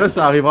 Atlas.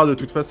 Ça arrivera de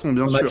toute façon,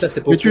 bien sûr. Atlas,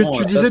 c'est pas au Mais tu courant,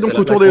 Atlas, disais donc c'est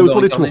autour la des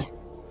grandeur tours. incarnée.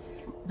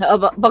 Ah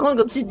bah, par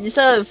contre, quand il dit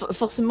ça,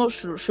 forcément,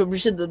 je suis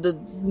obligée de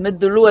mettre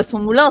de l'eau à son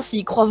moulin. S'il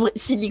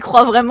y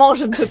croit vraiment,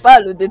 je ne peux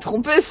pas le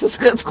détromper, ce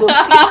serait trop.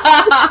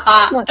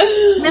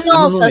 Mais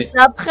non, non, ça mais- c'est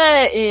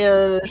après. Et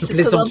Je c'est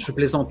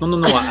plaisante.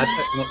 Non.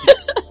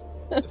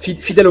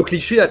 Fidèle au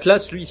cliché,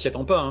 Atlas, lui, il s'y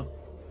attend pas. Hein.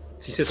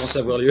 Si c'est censé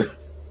avoir lieu.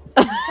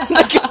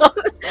 D'accord.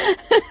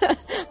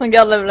 On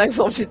garde la blague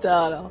pour plus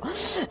tard alors.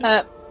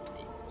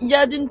 Il y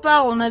a d'une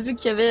part, on a vu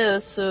qu'il y avait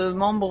ce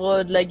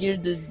membre de la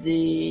guilde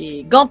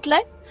des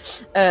gantelets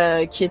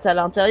qui est à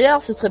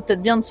l'intérieur. Ce serait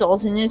peut-être bien de se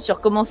renseigner sur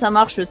comment ça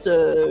marche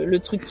le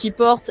truc qu'il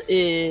porte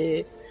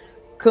et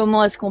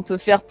comment est-ce qu'on peut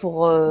faire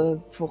pour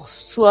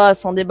soit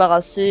s'en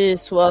débarrasser,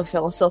 soit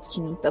faire en sorte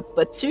qu'il nous tape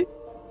pas dessus.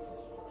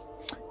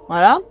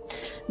 Voilà.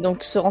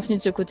 Donc se renseigner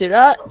de ce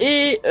côté-là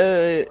et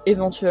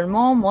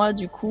éventuellement, moi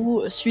du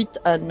coup,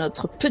 suite à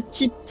notre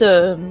petit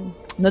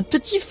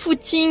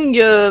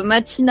footing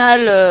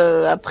matinal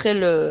après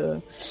le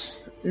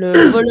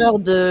voleur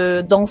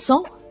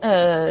d'encens,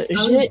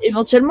 j'ai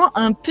éventuellement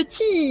un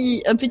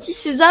petit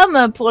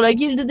sésame pour la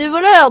guilde des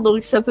voleurs,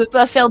 donc ça peut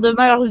pas faire de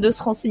mal de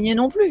se renseigner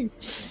non plus.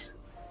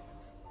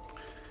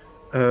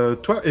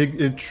 Toi,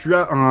 et tu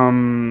as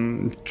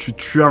un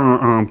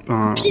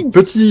Pins.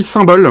 petit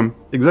symbole,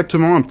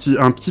 exactement, un petit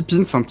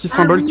pins, un petit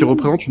symbole oui. qui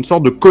représente une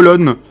sorte de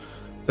colonne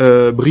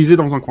brisée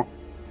dans un coin.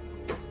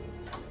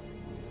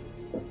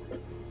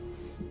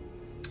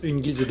 Une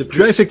guilde de plus.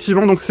 Tu as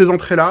effectivement donc ces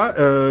entrées-là.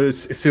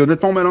 C'est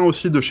honnêtement malin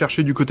aussi de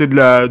chercher du côté de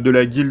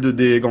la guilde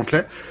des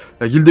gantelets.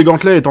 La guilde des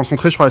gantelets étant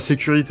centrée sur la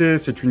sécurité,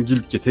 c'est une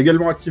guilde qui est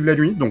également active la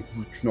nuit, donc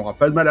tu n'auras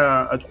pas de mal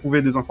à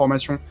trouver des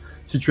informations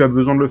si tu as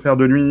besoin de le faire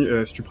de nuit,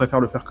 si tu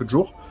préfères le faire que de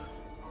jour.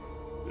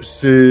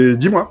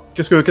 Dis-moi,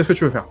 qu'est-ce que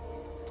tu veux faire?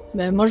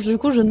 Ben moi du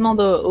coup je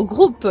demande au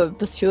groupe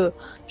parce que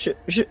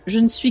je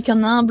ne suis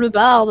qu'un humble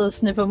barde,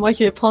 ce n'est pas moi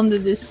qui vais prendre des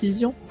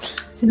décisions.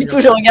 Et du coup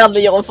je regarde le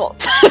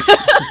hiérophante.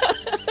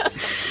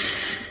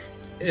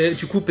 Et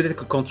du coup, peut-être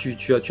que quand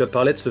tu as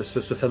parlé de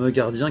ce fameux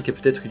gardien qui est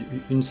peut-être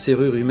une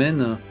serrure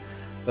humaine,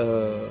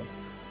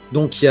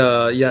 donc il y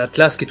a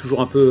Atlas qui est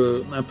toujours un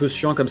peu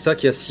suant comme ça,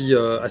 qui est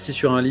assis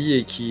sur un lit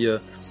et qui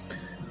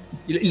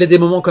il a des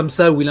moments comme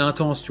ça où il est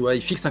intense, tu vois.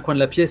 Il fixe un coin de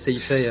la pièce et il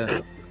fait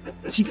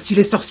si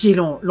les sorciers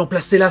l'ont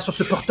placé là sur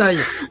ce portail,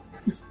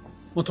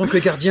 en tant que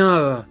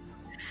gardien,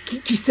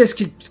 qui sait ce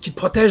qu'il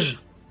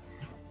protège?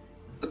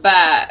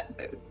 Bah,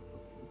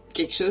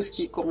 quelque chose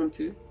qui est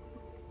corrompu.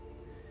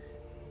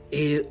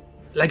 Et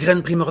la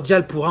graine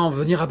primordiale pourra en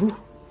venir à bout,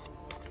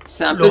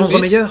 C'est un le peu le rendre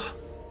but. meilleur.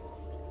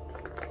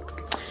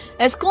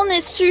 Est-ce qu'on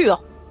est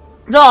sûr,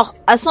 genre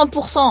à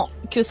 100%,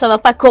 que ça va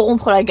pas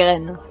corrompre la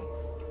graine?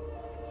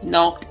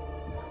 Non.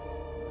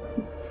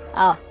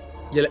 Ah,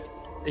 Il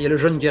y a le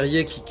jeune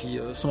guerrier qui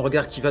son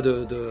regard qui va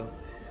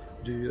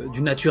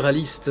du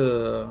naturaliste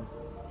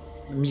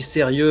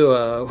mystérieux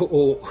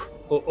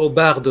au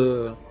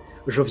barde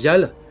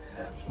jovial,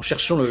 en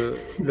cherchant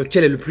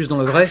lequel est le plus dans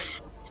le vrai.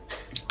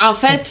 En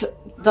fait,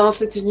 dans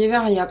cet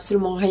univers, il n'y a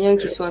absolument rien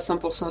qui soit à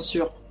 100%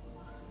 sûr.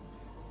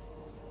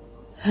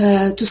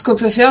 Tout ce qu'on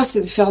peut faire,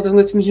 c'est de faire de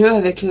notre mieux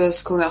avec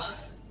ce qu'on a.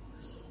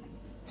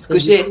 Ce que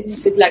j'ai,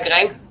 c'est de la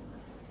graine.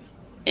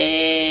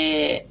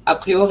 Et a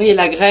priori,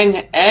 la graine,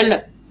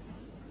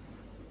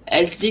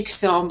 elle se dit que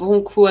c'est un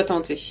bon coup à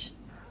tenter.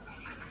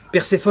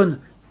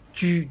 Perséphone,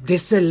 tu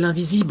décèles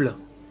l'invisible.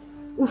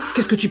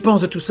 Qu'est-ce que tu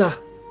penses de tout ça?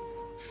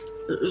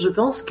 Je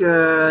pense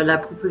que la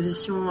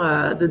proposition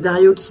de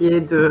Dario qui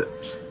est de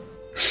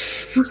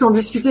tous en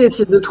discuter,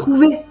 essayer de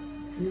trouver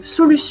une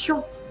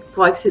solution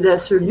pour accéder à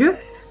ce lieu,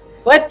 ça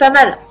pourrait être pas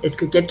mal. Est-ce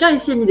que quelqu'un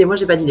ici a une idée? Moi,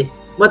 j'ai pas d'idée.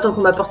 Moi, tant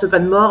qu'on m'apporte pas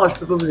de mort, je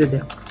peux pas vous aider.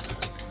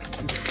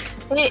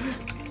 et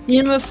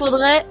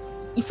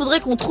il faudrait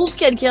qu'on trouve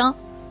quelqu'un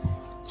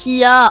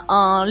qui a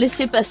un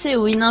laissez-passer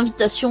ou une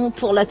invitation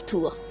pour la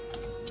tour.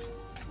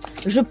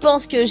 Je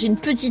pense que j'ai une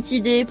petite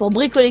idée pour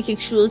bricoler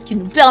quelque chose qui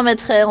nous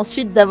permettrait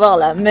ensuite d'avoir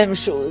la même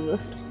chose.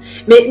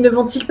 Mais ne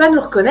vont-ils pas nous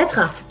reconnaître,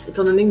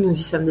 étant donné que nous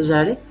y sommes déjà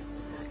allés?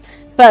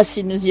 Pas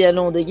si nous y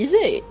allons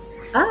déguisés.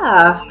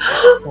 Ah,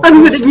 un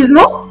nouveau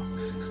déguisement?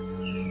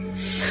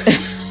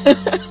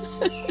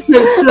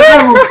 Quel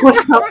sera mon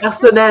prochain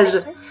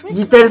personnage?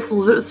 Dit-elle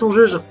son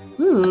juge.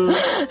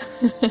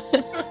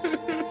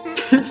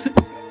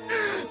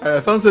 À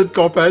la fin de cette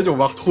campagne, on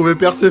va retrouver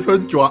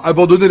Perséphone qui aura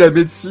abandonné la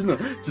médecine,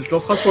 qui se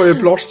lancera sur les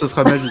planches, ce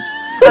sera magique.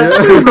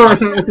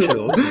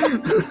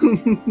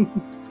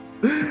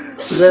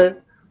 Très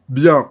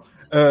bien.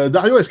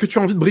 Dario, est-ce que tu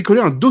as envie de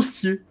bricoler un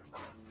dossier?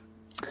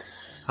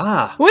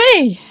 Ah,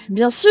 Oui,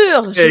 bien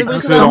sûr. Je vais bricoler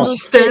Excellent. un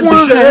dossier.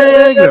 Point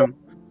règle.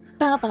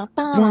 Pam, pam,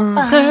 pam, Point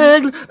pam.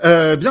 règle.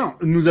 Bien,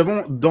 nous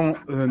avons dans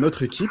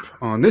notre équipe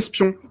un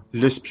espion.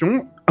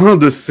 L'espion, un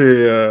de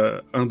ses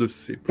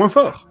points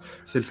forts,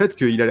 c'est le fait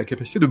qu'il a la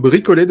capacité de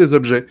bricoler des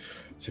objets.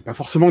 C'est pas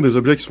forcément des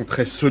objets qui sont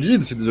très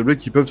solides, c'est des objets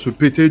qui peuvent se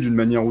péter d'une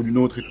manière ou d'une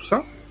autre et tout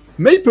ça,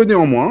 mais il peut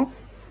néanmoins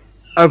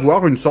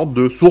avoir une sorte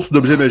de source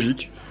d'objets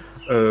magiques.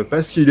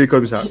 Parce qu'il est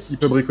comme ça, il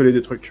peut bricoler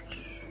des trucs.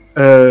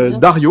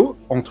 Dario,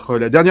 entre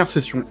la dernière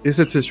session et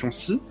cette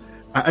session-ci,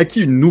 a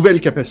acquis une nouvelle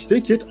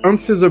capacité qui est un de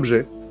ses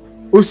objets.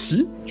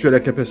 Aussi, tu as la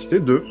capacité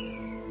de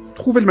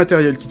trouver le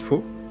matériel qu'il te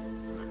faut,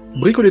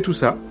 bricoler tout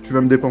ça, tu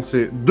vas me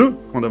dépenser 2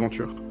 points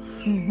d'aventure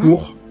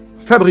pour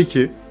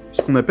fabriquer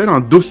ce qu'on appelle un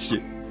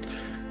dossier.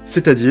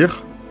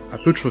 C'est-à-dire, à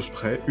peu de choses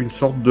près, une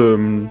sorte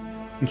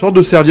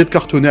de serviette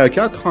cartonnée à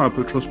 4, à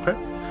peu de choses près,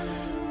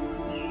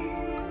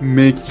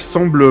 mais qui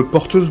semble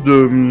porteuse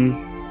de...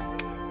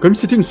 Comme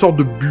si c'était une sorte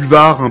de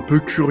buvard un peu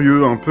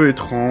curieux, un peu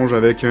étrange,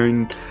 avec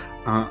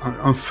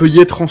un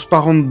feuillet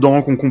transparent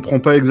dedans qu'on comprend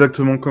pas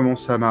exactement comment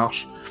ça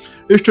marche.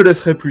 Et je te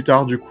laisserai plus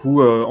tard, du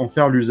coup, en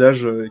faire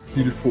l'usage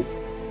qu'il faut.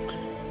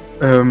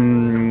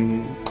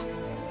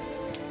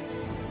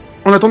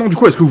 En attendant, du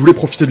coup, est-ce que vous voulez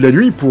profiter de la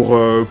nuit pour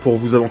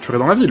vous aventurer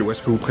dans la ville, ou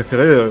est-ce que vous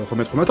préférez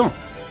remettre au matin ?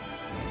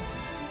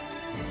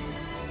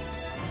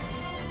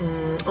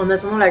 En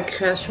attendant la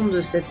création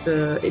de cet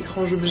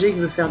étrange objet que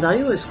veut faire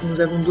Dario, est-ce que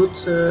nous avons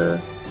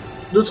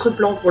d'autres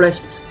plans pour la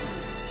suite?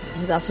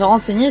 Il va se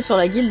renseigner sur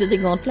la guilde des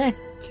gantelets.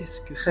 qu'est-ce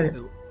que Très c'est?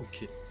 bien.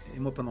 Ok. Et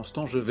moi, pendant ce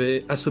temps, je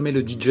vais assommer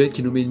le DJ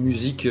qui nous met une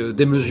musique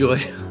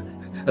démesurée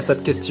à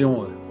cette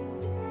question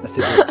assez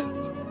bête.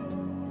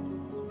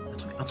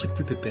 Un truc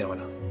plus pépère,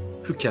 voilà.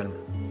 Plus calme.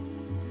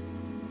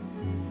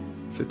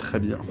 C'est très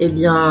bien. Eh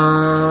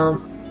bien,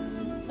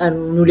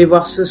 allons-nous les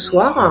voir ce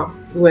soir?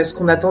 Ou est-ce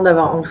qu'on attend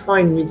d'avoir enfin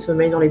une nuit de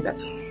sommeil dans les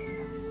pattes?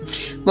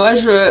 Moi,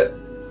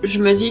 je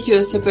me dis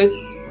que ça peut être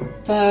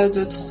pas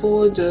de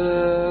trop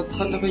de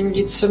prendre une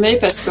nuit de sommeil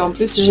parce qu'en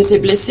plus j'étais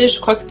blessée. Je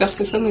crois que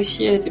Perséphone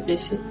aussi a été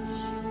blessée.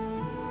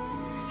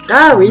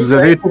 Ah oui, Vous c'est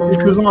avez vrai. été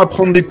quelques-uns à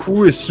prendre des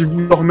coups, et si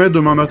vous dormez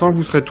demain matin,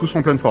 vous serez tous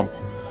en pleine forme.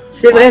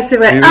 C'est vrai, c'est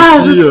vrai. Et Ah,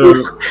 aussi, je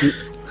souffre.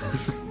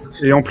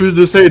 et en plus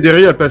de ça,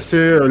 Ederi a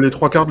passé les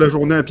 3 quarts de la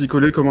journée à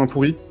picoler comme un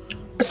pourri.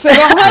 C'est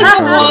normal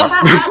pour moi.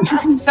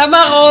 Ça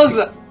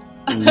m'arrose.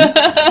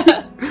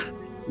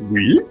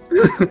 Oui.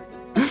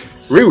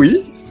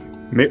 Oui.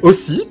 Mais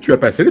aussi, tu as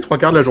passé les 3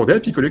 quarts de la journée à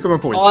picoler comme un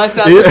pourri. Ouais,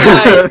 c'est un Et- peu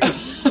pareil.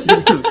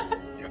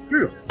 Bien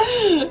sûr.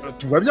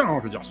 Tout va bien, hein,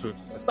 je veux dire,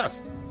 ça se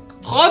passe.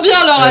 Trop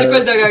bien leur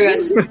alcool de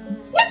gagas.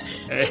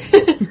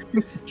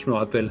 Je me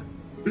rappelle.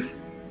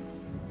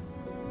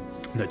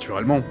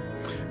 Naturellement.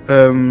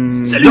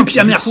 Salut donc,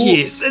 Pierre du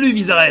Mercier, salut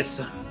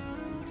Viserès.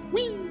 coup,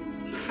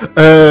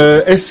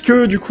 est-ce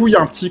que, du coup, il y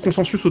a un petit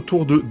consensus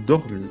autour de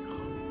dormir?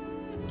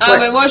 Ah Ouais.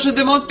 mais moi je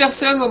demande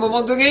personne. Au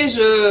moment donné,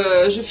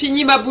 je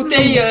finis ma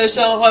bouteille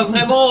genre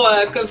vraiment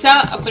comme ça.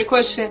 Après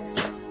quoi, je fais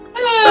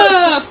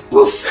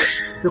pouf.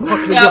 Je crois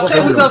que Et après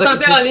vous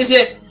entendez un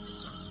léger.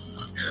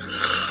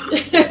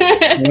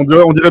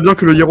 On dirait bien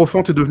que le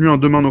hiérophante est devenu un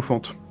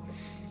demain-offante.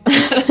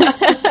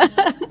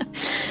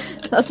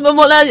 À ce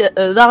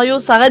moment-là, Dario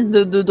s'arrête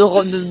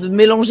de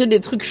mélanger des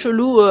trucs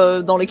chelous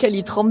dans lesquels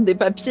il trempe des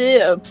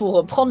papiers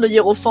pour prendre le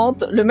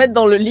hiérophante, le mettre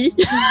dans le lit,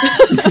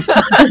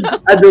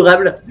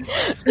 Adorable.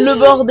 le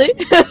border,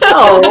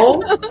 Oh.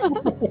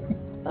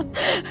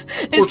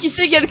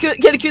 esquisser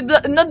quelques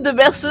notes de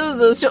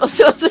berceuse sur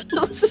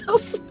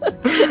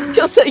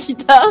sa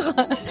guitare,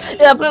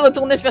 et après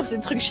retourner faire ses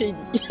trucs shady.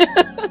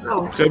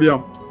 Oh. Très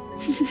bien.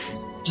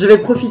 Je vais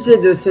profiter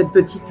de cette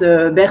petite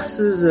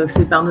berceuse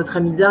faite par notre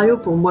ami Dario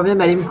pour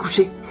moi-même aller me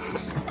coucher.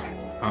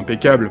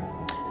 Impeccable.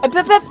 Hop,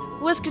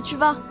 où est-ce que tu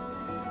vas?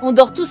 On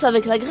dort tous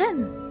avec la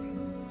graine.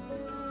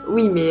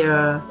 Oui, mais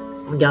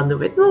on garde nos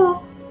vêtements. Hein.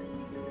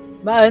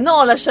 Endormi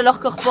non, la chaleur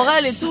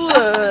corporelle et tout,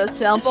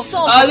 c'est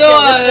important. Ah parce qu'il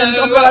reste une non,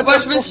 température moi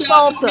je me suis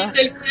constante. endormie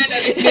tel quel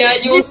avec mes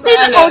haillons Dit-il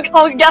sales.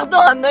 en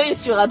gardant un œil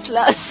sur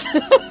Atlas.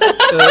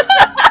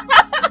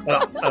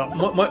 Alors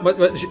moi,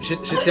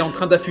 j'étais en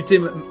train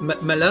d'affûter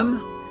ma lame.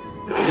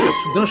 Et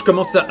soudain, je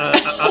commence à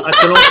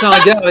te lancer un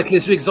regard avec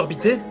les yeux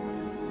exorbités.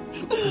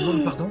 Je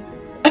demande pardon.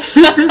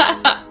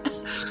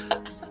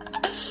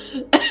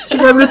 Tu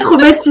vas me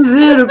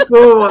traumatiser, le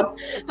pauvre.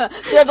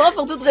 Tu as le droit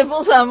pour toute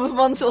réponse à un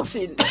mouvement de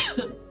sourcil.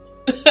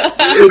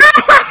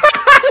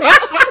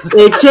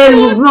 Et quel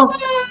mouvement!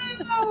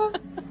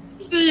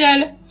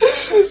 Génial.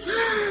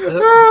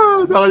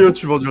 Ah, Dario,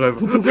 tu vends du rêve.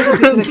 Vous pouvez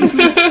répéter la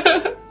question?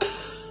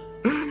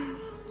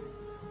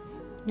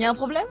 Il y a un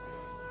problème?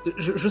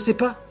 Je sais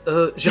pas.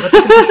 J'ai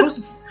raté quelque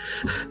chose?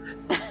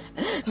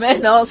 Mais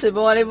non, c'est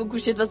bon, allez vous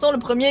coucher. De toute façon, le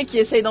premier qui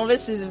essaye d'enlever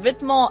ses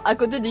vêtements à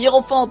côté du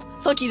hiérophante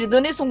sans qu'il ait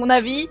donné son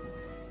avis...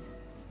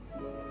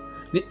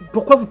 Mais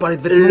pourquoi vous parlez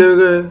de vêtements?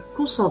 Le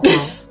consentement,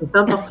 c'est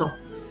important.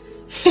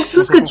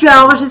 Tout ce que tu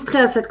as enregistré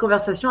à cette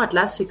conversation,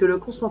 Atlas, c'est que le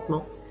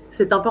consentement,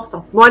 c'est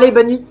important. Bon, allez,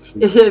 bonne nuit.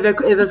 Et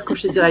elle va se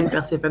coucher direct,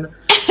 Perséphone.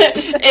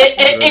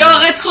 Et on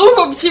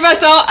retrouve au petit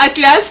matin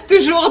Atlas,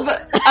 toujours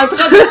en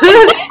train de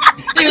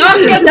faire erreur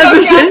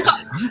 404.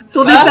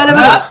 Sur des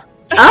palabres.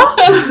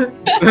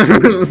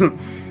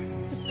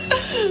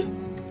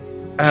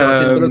 J'ai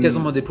raté une bonne occasion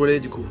de m'en déployer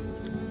du coup.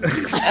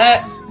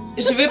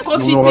 Je vais On aura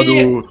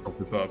profiter d'autres, on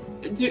peut pas.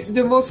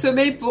 de mon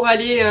sommeil pour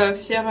aller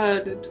faire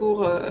le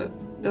tour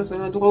dans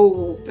un endroit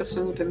où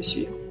personne ne peut me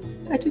suivre.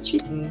 À tout de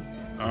suite.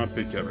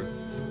 Impeccable.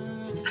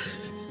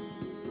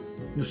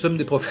 Nous sommes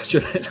des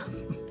professionnels.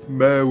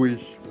 Bah oui.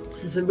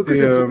 J'aime beaucoup Et,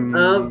 ce type.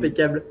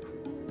 Impeccable.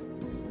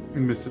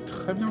 Mais c'est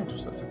très bien tout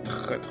ça, c'est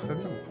très très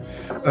bien.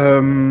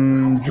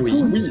 Du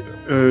coup, oui,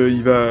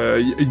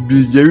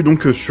 il y a eu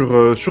donc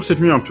sur cette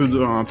nuit un peu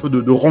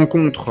de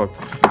rencontres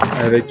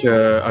avec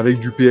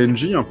du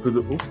PNJ, un peu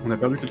de. Oh, on a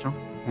perdu quelqu'un.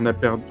 On a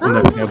perdu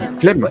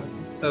Clem.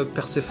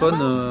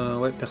 Perséphone a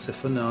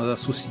un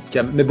souci de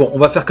cam. Mais bon, on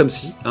va faire comme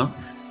si, hein.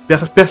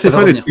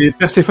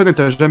 Perséphone est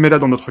à jamais là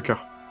dans notre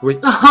cœur. Oui.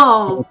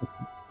 Oh,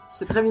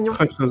 c'est très mignon.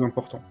 Très très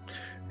important.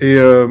 Et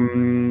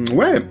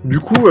ouais, du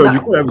coup,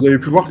 là, vous avez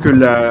pu voir que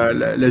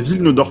la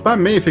ville ne dort pas,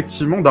 mais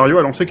effectivement, Dario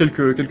a lancé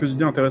quelques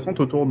idées intéressantes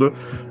autour de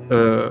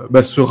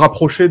se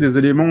rapprocher des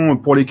éléments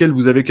pour lesquels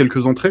vous avez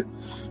quelques entrées,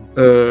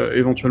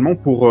 éventuellement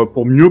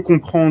pour mieux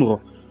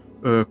comprendre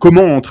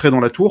comment entrer dans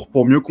la tour,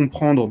 pour mieux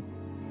comprendre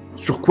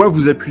sur quoi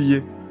vous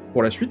appuyez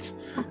pour la suite,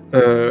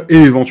 et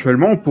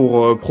éventuellement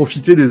pour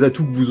profiter des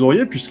atouts que vous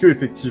auriez, puisque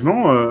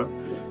effectivement,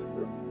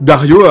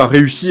 Dario a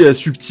réussi à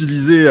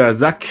subtiliser à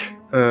Zach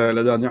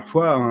la dernière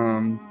fois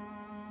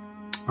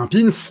un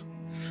pins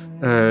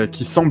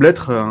qui semble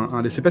être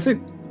un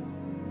laissez-passer.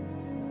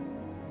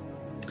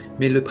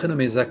 Mais le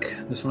prénommé Zach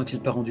ne s'en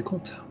a-t-il pas rendu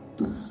compte?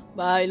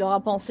 Bah, il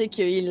aura pensé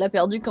qu'il l'a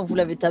perdu quand vous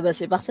l'avez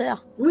tabassé par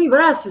terre. Oui,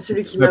 voilà, c'est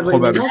celui qui m'a volé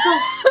mes encens.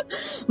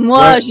 Moi,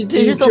 Ouais.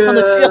 j'étais juste en train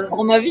de fuir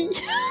pour ma vie.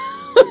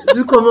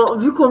 vu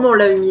comment on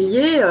l'a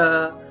humilié,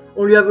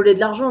 on lui a volé de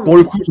l'argent. Pour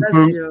donc le je coup, sais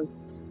pas si,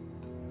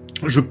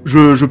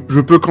 je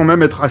peux quand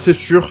même être assez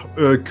sûr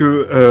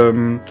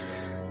que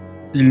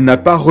il n'a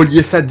pas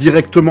relié ça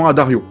directement à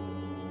Dario.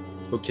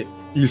 Ok.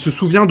 Il se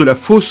souvient de la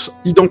fausse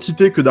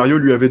identité que Dario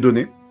lui avait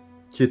donnée,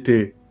 qui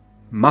était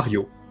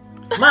Mario.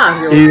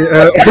 Mario. Et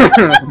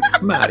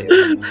Mario.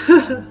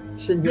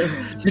 Génial.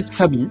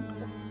 Itsami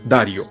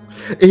Dario.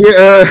 Et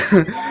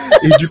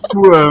du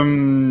coup,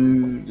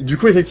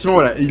 effectivement,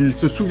 voilà, il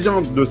se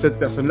souvient de cette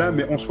personne-là,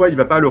 mais en soi, il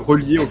va pas le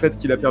relier au fait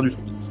qu'il a perdu son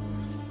pins.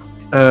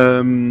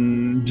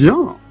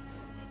 Bien.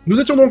 Nous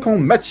étions donc en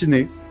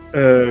matinée,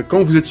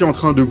 quand vous étiez en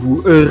train de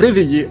vous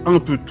réveiller un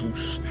peu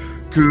tous,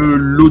 que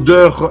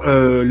l'odeur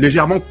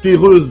légèrement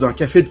terreuse d'un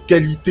café de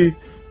qualité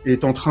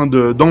est en train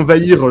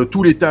d'envahir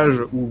tout l'étage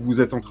où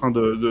vous êtes en train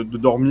de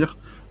dormir,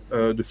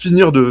 de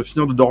finir de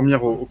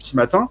dormir au petit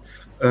matin.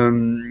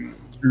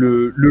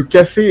 Le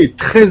café est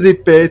très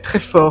épais, très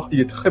fort,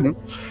 il est très bon.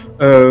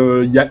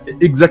 Il y a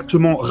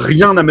exactement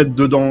rien à mettre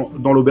dedans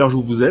dans l'auberge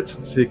où vous êtes.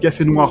 C'est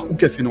café noir ou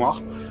café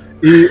noir.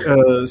 Et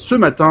ce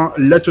matin,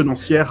 la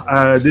tenancière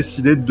a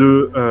décidé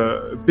de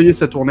payer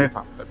sa tournée,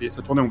 enfin pas payer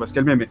sa tournée, on va se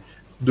calmer, mais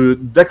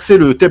d'axer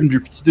le thème du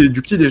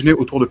petit déjeuner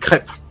autour de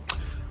crêpes.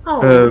 Oh.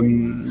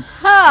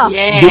 Ah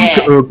Yeah.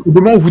 Donc, au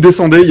moment où vous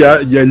descendez, il y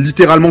a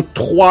littéralement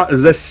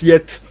 3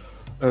 assiettes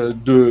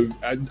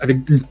avec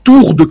une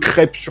tour de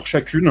crêpes sur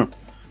chacune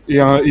et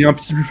un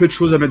petit buffet de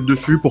choses à mettre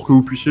dessus pour que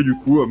vous puissiez du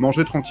coup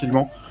manger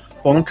tranquillement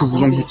pendant que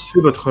vous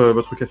engloutissez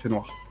votre café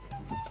noir.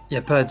 Y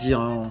a pas à dire,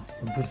 hein,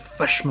 on bouffe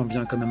vachement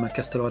bien quand même à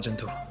Castel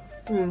Argento.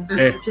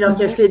 Et puis leur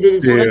café est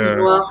délicieux, Et, du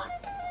noir.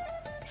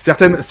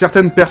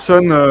 Certaines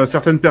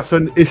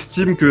personnes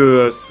estiment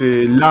que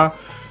c'est là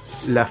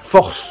la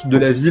force de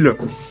la ville,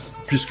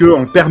 puisque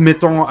en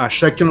permettant à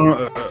chacun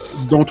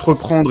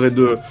d'entreprendre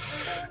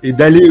et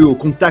d'aller au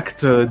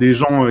contact des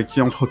gens qui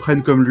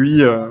entreprennent comme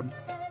lui,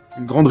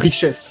 une grande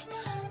richesse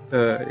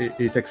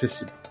est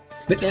accessible.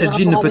 Mais Quel cette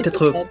ville ne rapport peut avec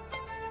être,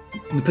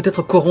 les ne peut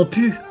être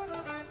corrompue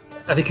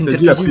avec une Cette telle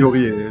ville, a cuisine.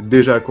 priori, est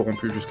déjà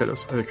corrompue jusqu'à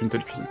l'os avec une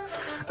telle cuisine.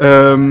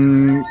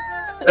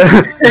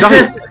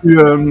 Dario,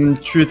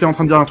 tu étais en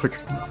train de dire un truc.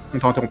 On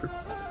t'a interrompu.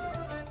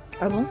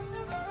 Ah bon?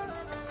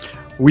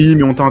 Oui,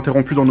 mais on t'a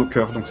interrompu dans nos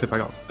cœurs, donc c'est pas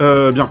grave.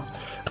 Bien.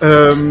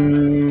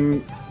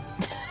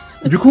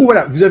 Du coup,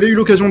 voilà, vous avez eu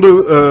l'occasion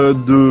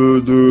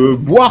de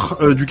boire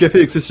du café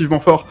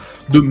excessivement fort,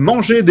 de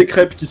manger des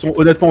crêpes qui sont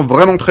honnêtement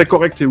vraiment très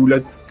correctes et où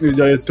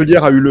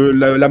l'atelière a eu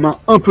la main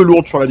un peu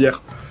lourde sur la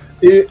bière.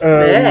 Et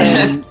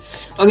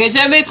On n'est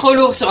jamais trop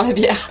lourd sur la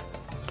bière.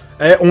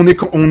 on est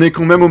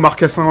quand même au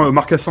marcassin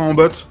en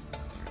botte.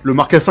 Le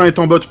marcassin est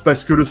en botte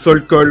parce que le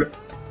sol colle.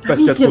 Parce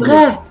qu'il y a c'est trop de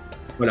vrai. l'eau.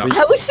 Voilà.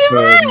 Ah oui, c'est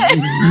vrai.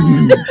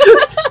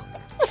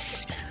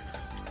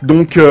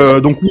 Donc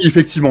oui,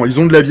 effectivement, ils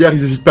ont de la bière,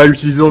 ils n'hésitent pas à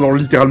l'utiliser dans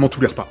littéralement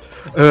tous les repas.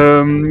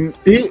 Vous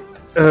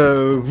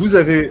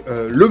avez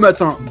le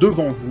matin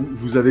devant vous,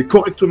 vous avez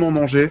correctement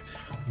mangé,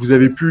 vous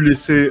avez pu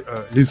laisser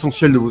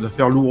l'essentiel de vos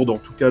affaires lourdes, en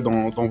tout cas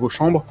dans vos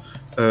chambres,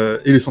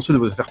 et l'essentiel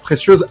de vos affaires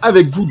précieuses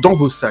avec vous dans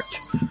vos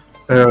sacs.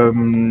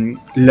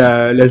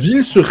 La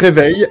ville se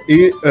réveille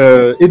et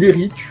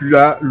Ederi, tu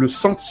as le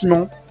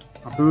sentiment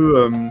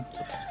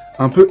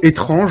un peu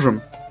étrange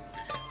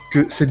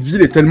que cette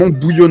ville est tellement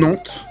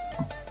bouillonnante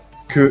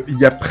qu'il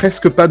n'y a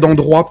presque pas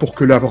d'endroit pour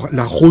que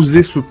la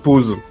rosée se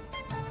pose.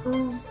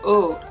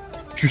 Oh.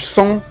 Tu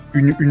sens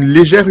une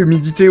légère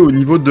humidité au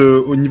niveau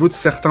de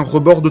certains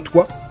rebords de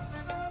toit,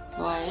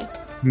 Ouais.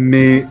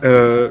 mais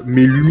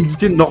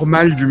l'humidité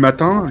normale du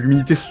matin,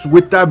 l'humidité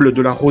souhaitable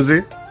de la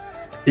rosée,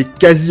 est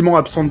quasiment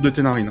absente de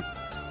tes narines.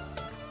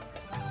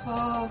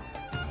 Oh.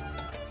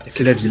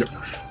 C'est la ville.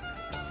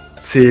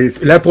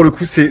 Là, pour le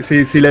coup, c'est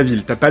la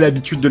ville. T'as pas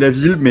l'habitude de la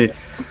ville, mais...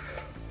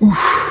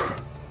 Ouf,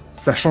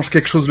 ça change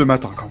quelque chose le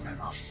matin, quand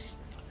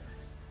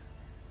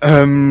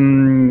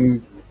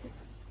même.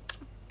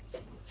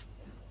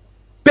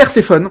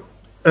 Perséphone,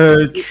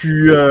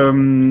 tu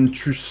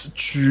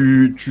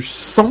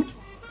sens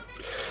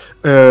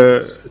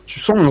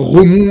un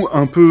remous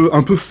un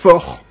peu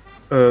fort,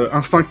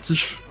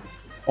 instinctif,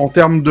 en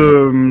termes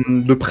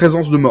de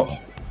présence de mort.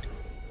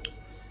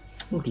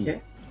 Ok.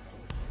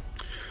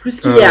 Plus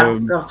qu'hier.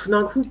 Alors tout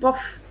d'un coup, pof.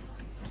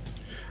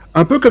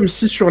 Un peu comme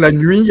si sur la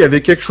nuit, il y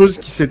avait quelque chose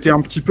qui s'était un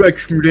petit peu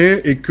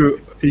accumulé et que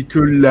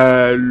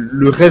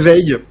le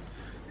réveil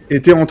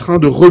était en train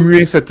de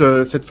remuer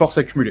cette force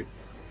accumulée.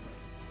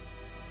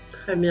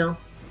 Très bien.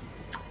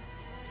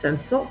 Ça ne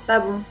sent pas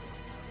bon.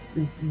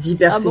 Dit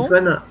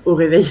Perséphone au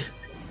réveil.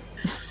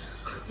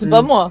 C'est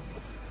pas moi.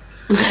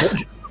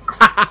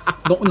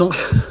 Non.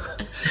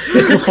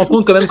 Est-ce qu'on se rend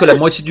compte quand même que la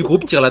moitié du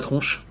groupe tire la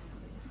tronche?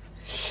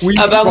 Oui,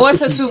 Ah bah je pense moi que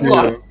ça se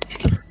voit.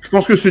 Je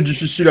pense que c'est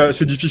difficile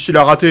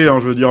à rater. Hein,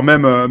 je veux dire,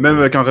 même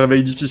avec un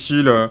réveil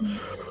difficile,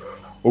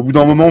 au bout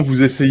d'un moment,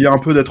 vous essayez un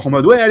peu d'être en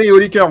mode ouais, allez, au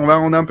liqueur, on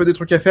a un peu des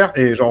trucs à faire.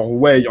 Et genre,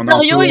 ouais, il y en a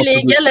Dario, un peu. il est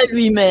égal à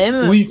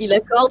lui-même. Oui. Il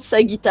accorde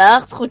sa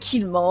guitare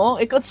tranquillement.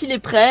 Et quand il est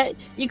prêt,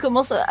 il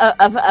commence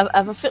à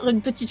faire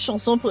une petite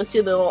chanson pour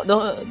essayer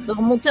de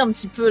remonter un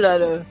petit peu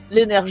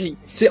l'énergie.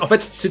 En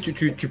fait,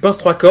 tu pinces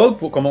 3 cordes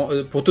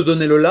pour te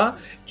donner le la,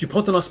 tu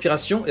prends ton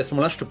inspiration, et à ce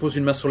moment-là, je te pose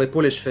une main sur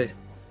l'épaule et je fais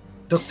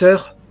 «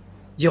 Docteur,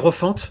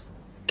 hiérophante,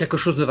 quelque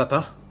chose ne va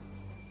pas ?»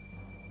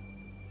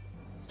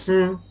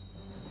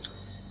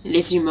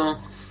 Les humains.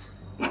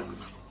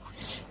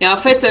 Et en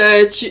fait,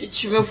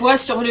 tu me vois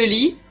sur le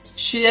lit.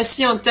 Je suis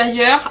assis en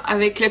tailleur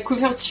avec la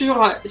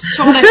couverture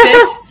sur la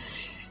tête.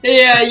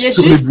 Et il y a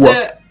juste...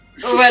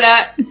 voilà.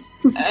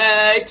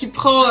 Qui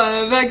prend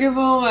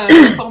vaguement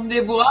la forme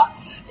des bois.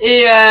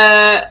 Et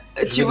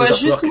tu vois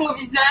juste mon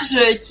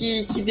visage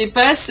qui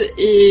dépasse.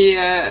 Et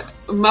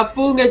ma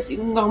peau,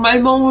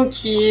 normalement,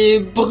 qui est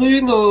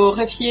brune au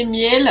raffiné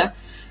miel...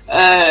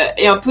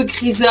 et un peu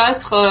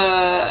grisâtre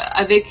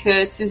avec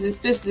ces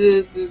espèces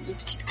de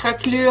petites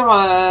craquelures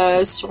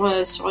sur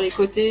les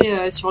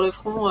côtés, sur le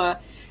front,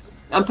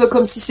 un peu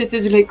comme si c'était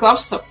de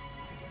l'écorce.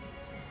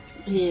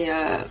 Et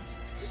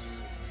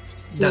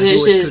Dario,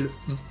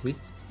 oui.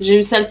 j'ai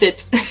une sale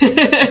tête.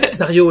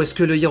 Dario, est-ce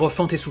que le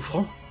hiérophante est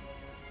souffrant?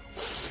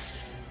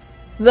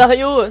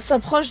 Dario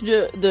s'approche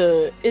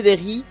de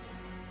Ederi,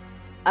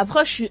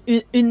 approche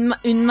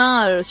une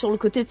main sur le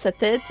côté de sa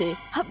tête et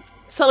hop,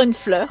 sort une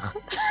fleur.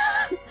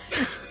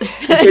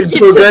 Quel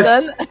beau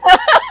gosse.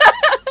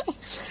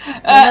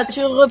 La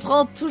nature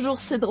reprend toujours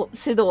ses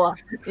droits.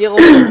 Et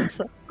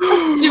remonte.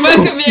 Tu vois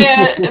que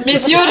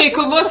mes yeux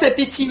recommencent à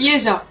pétiller,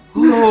 genre.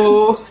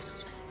 Oh.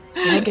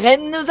 La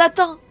graine nous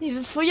attend. Il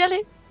faut y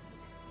aller.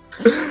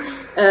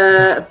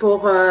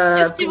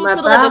 Qu'est-ce qu'il vous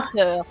faudra,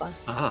 docteur?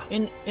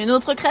 Une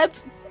autre crêpe?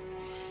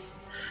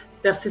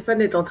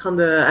 Perséphone est en train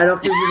de, alors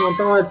que je vous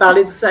entends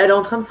parler de tout ça, elle est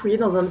en train de fouiller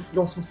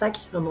dans son sac,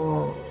 dans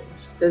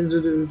une espèce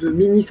de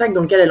mini sac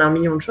dans lequel elle a 1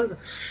 million de choses.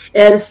 Et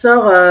elle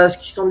sort ce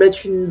qui semble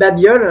être une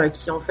babiole,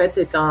 qui en fait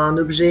est un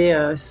objet,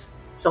 une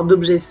sorte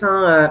d'objet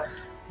saint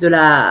de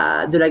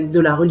la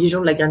religion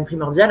de la graine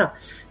primordiale,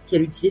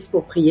 qu'elle utilise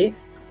pour prier.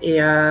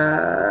 Et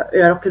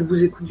alors qu'elle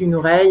vous écoute d'une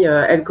oreille,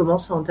 elle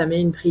commence à entamer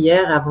une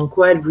prière, avant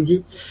quoi elle vous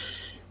dit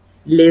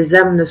 « Les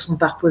âmes ne sont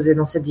pas reposées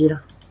dans cette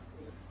ville ».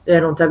 Et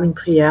elle entame une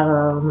prière,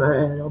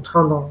 elle est en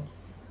train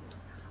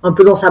un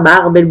peu dans sa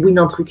barbe, elle bouine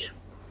un truc.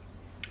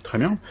 Très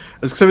bien.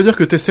 Est-ce que ça veut dire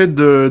que tu essaies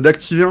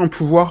d'activer un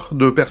pouvoir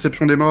de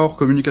perception des morts,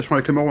 communication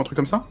avec les morts ou un truc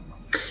comme ça?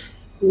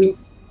 Oui.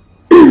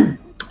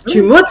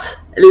 Tu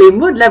m'ôtes les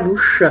mots de la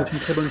bouche. C'est une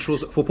très bonne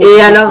chose. Faut pas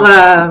Et alors...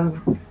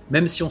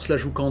 Même si on se la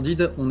joue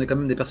candide, on est quand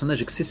même des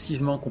personnages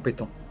excessivement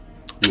compétents.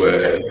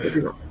 Ouais.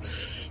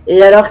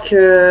 Et alors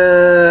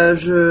que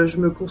je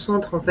me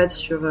concentre en fait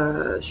sur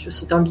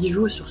c'est un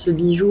bijou, sur ce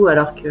bijou,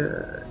 alors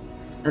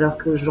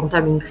que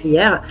j'entame une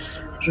prière,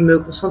 je me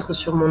concentre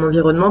sur mon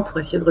environnement pour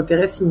essayer de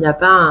repérer s'il n'y a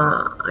pas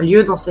un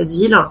lieu dans cette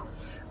ville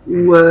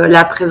où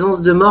la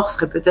présence de mort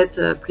serait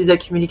peut-être plus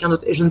accumulée qu'un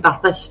autre. Et je ne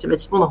parle pas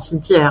systématiquement d'un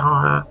cimetière.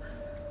 Hein.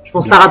 Je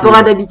pense par rapport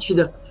à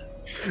d'habitude.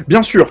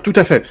 Bien sûr, tout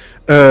à fait.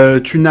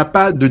 Tu n'as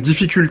pas de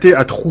difficulté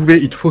à trouver.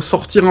 Il te faut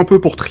sortir un peu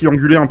pour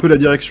trianguler un peu la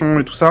direction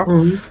et tout ça.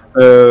 Mmh.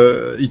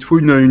 Il te faut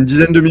une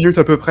dizaine de minutes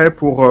à peu près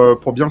pour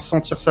bien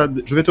sentir ça.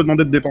 Je vais te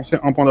demander de dépenser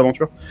 1 point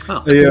d'aventure.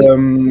 Et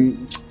on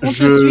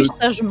te suit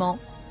sagement.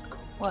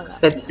 Voilà.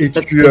 Et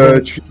tu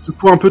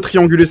peux un peu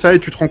trianguler ça et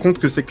tu te rends compte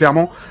que c'est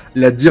clairement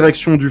la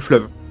direction du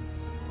fleuve.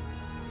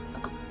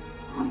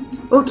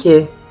 Ok.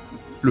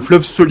 Le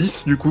fleuve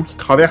Solis, du coup, qui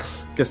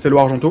traverse Castello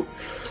Argento.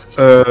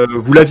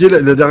 Vous l'aviez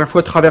la dernière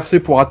fois traversé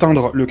pour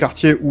atteindre le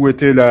quartier où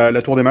était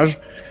la Tour des Mages.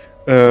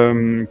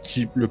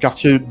 Le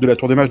quartier de la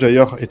Tour des Mages,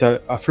 d'ailleurs, est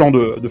à flanc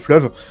de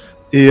fleuve.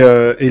 Et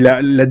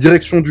la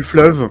direction du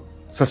fleuve,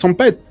 ça semble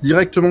pas être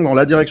directement dans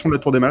la direction de la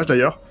Tour des Mages,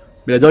 d'ailleurs,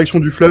 mais la direction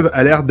du fleuve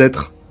a l'air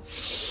d'être...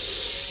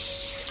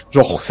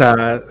 Genre,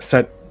 ça...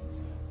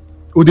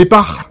 Au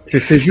départ,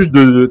 t'essaies juste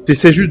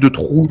de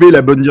trouver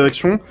la bonne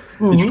direction,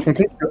 et tu te rends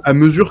compte qu'à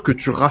mesure que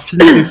tu raffines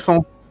tes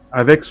sens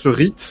avec ce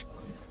rite,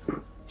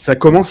 ça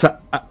commence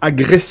à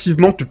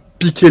agressivement te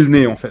piquer le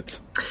nez, en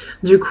fait.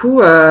 Du coup,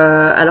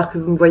 alors que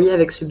vous me voyez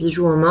avec ce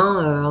bijou en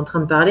main, en train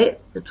de parler,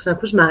 tout d'un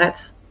coup, je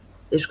m'arrête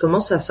et je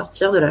commence à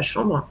sortir de la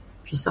chambre,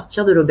 puis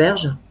sortir de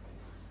l'auberge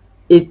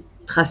et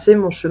tracer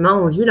mon chemin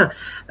en ville.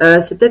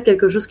 C'est peut-être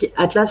quelque chose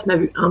qu'Atlas m'a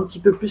vu un petit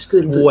peu plus que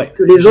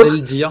les autres.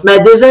 M'a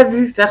déjà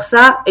vu faire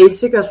ça et il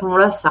sait qu'à ce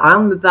moment-là, ça sert à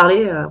rien de me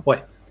parler.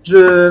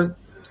 Je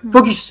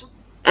focus.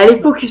 Allez,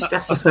 focus,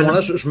 Perséphone. À ce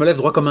moment-là, je me lève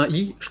droit comme un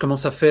i, je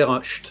commence à faire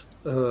un chut.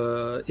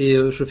 Et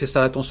je fais ça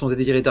à l'attention des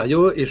délires et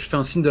Dario et je fais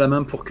un signe de la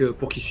main pour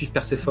qu'il suive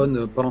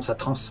Perséphone pendant sa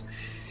transe.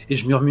 Et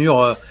je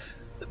murmure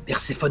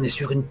Perséphone est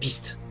sur une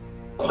piste,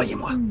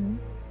 croyez-moi.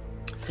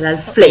 C'est la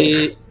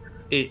flemme.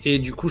 Et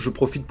du coup, je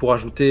profite pour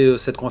ajouter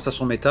cette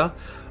conversation méta.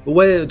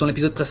 Ouais, dans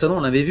l'épisode précédent,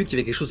 on avait vu qu'il y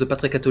avait quelque chose de pas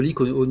très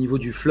catholique au niveau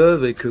du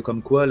fleuve et que,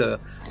 comme quoi, la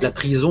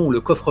prison ou le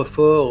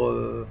coffre-fort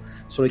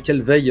sur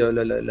lequel veille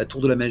la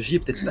tour de la magie est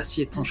peut-être pas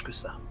si étanche que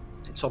ça.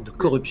 Une sorte de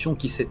corruption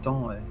qui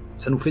s'étend.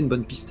 Ça nous fait une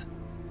bonne piste.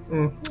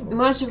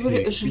 Moi,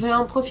 je vais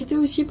en profiter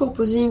aussi pour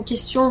poser une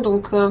question.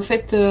 Donc, en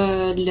fait,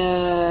 le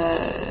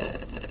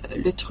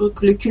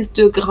culte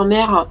de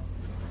grand-mère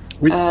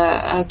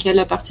à quel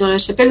appartient la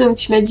chapelle. Donc,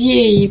 tu m'as dit,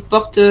 il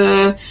porte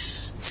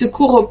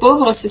secours aux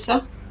pauvres, c'est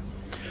ça ?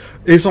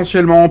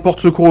 Essentiellement,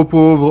 porte secours aux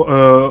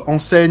pauvres,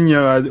 enseigne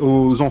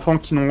aux enfants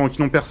qui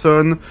n'ont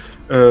personne.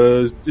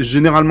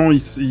 Généralement,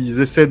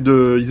 ils essaient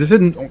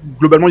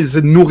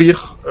de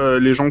nourrir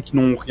les gens qui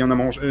n'ont rien à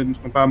manger,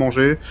 n'ont pas à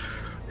manger.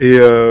 Et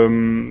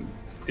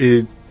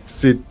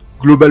c'est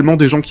globalement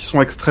des gens qui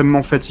sont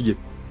extrêmement fatigués.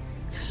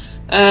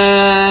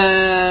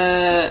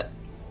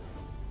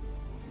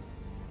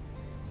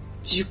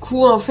 Du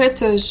coup, en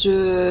fait,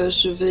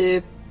 je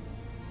vais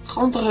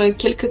prendre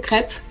quelques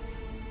crêpes.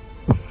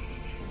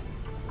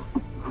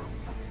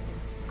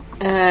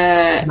 Et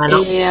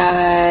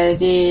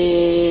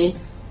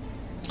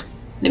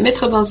les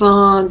mettre dans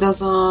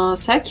un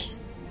sac.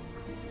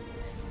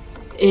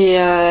 Et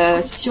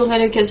si on a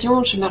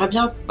l'occasion, j'aimerais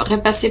bien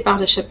repasser par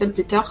la chapelle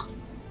plus tard.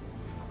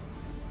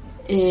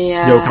 Et, il n'y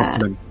a aucun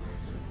problème.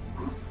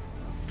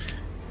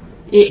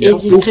 Et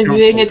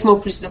distribuer nettement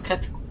plus de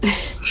crêpes.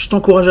 Je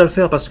t'encourage à le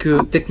faire parce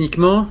que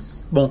techniquement,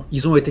 bon,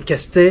 ils ont été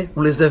castés,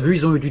 on les a vus,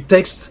 ils ont eu du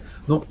texte,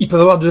 donc ils peuvent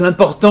avoir de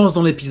l'importance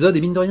dans l'épisode,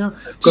 et mine de rien.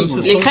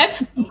 Les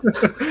crêpes Oui,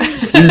 tout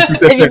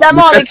à fait.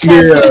 Évidemment, les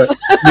crêpes.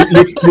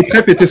 Les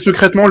crêpes étaient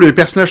secrètement les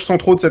personnages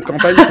centraux de cette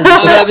campagne.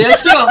 Bien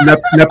sûr.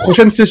 La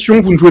prochaine session,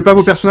 vous ne jouez pas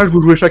vos personnages,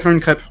 vous jouez chacun une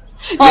crêpe.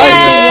 Oh,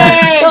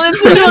 j'en ai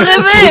toujours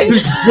rêvé.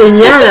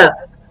 Génial.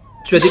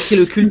 Tu as décrit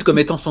le culte comme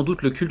étant sans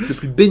doute le culte le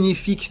plus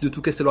bénéfique de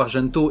tout Castello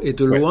Argento et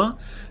de loin.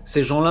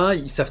 Ces gens-là,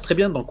 ils savent très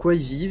bien dans quoi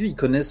ils vivent, ils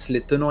connaissent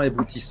les tenants et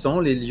aboutissants,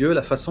 les lieux,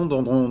 la façon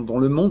dont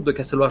le monde de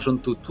Castello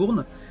Argento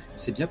tourne.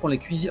 C'est bien qu'on les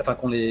cuisine, enfin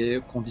qu'on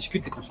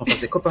discute et qu'on s'en fasse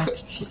des copains.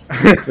 Cuisine,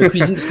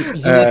 parce que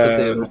cuisiner, ça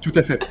c'est... Tout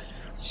à fait.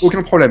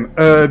 Aucun problème.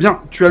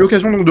 Bien, tu as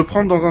l'occasion donc de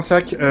prendre dans un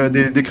sac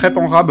des crêpes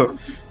en rab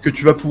que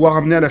tu vas pouvoir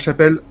amener à la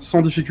chapelle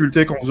sans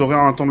difficulté quand vous aurez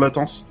un temps de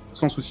latence,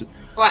 sans souci.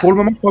 Ouais. Pour le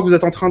moment, je crois que vous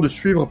êtes en train de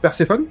suivre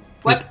Perséphone.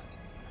 Ouais.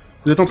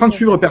 Vous êtes en train de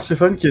suivre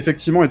Perséphone qui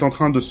effectivement est en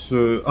train de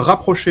se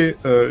rapprocher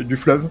du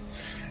fleuve.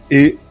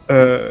 Et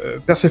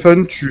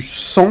Perséphone, tu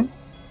sens,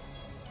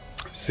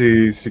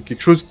 c'est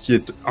quelque chose qui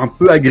est un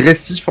peu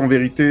agressif en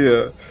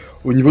vérité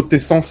au niveau de tes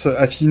sens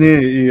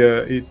affinés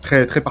et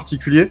très, très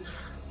particuliers.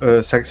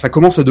 Ça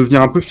commence à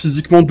devenir un peu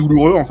physiquement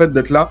douloureux en fait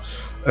d'être là.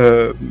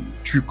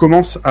 Tu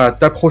commences à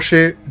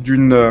t'approcher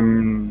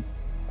d'un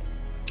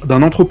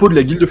entrepôt de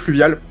la guilde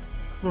fluviale.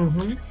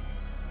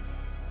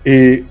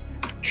 Et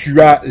tu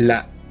as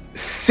la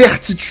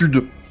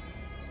certitude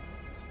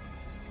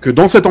que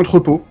dans cet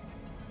entrepôt,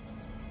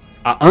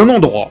 à un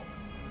endroit,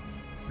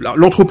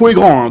 l'entrepôt est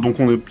grand, hein, donc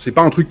c'est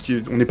pas un truc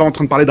on n'est pas en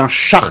train de parler d'un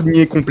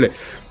charnier complet,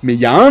 mais il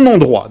y a un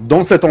endroit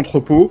dans cet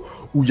entrepôt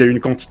où il y a une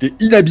quantité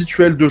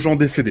inhabituelle de gens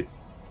décédés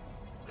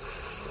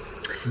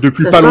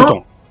depuis pas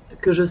longtemps.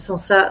 Que je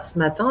sens ça ce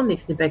matin, mais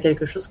que ce n'est pas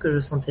quelque chose que je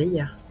sentais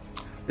hier.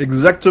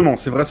 Exactement,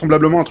 c'est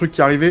vraisemblablement un truc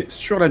qui est arrivé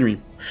sur la nuit.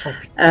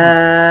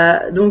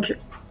 Donc,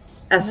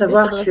 à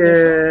savoir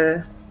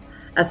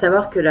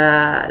que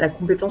la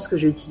compétence que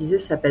j'ai utilisée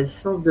s'appelle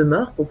Sens de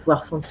mort pour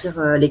pouvoir sentir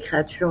les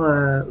créatures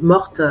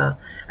mortes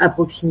à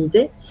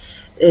proximité.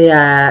 Et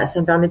ça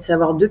me permet de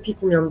savoir depuis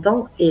combien de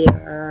temps et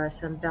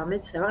ça me permet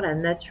de savoir la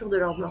nature de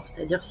leur mort,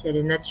 c'est-à-dire si elle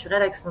est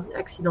naturelle,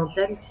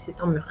 accidentelle ou si c'est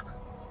un meurtre.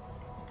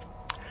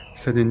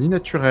 Ça n'est ni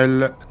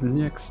naturel,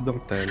 ni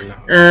accidentel.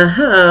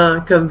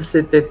 Comme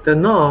c'est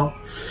étonnant.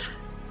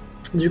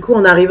 Du coup,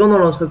 en arrivant dans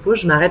l'entrepôt,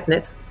 je m'arrête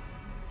net.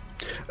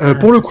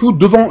 Pour le coup,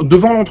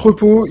 devant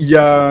l'entrepôt, il y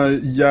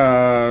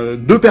a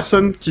 2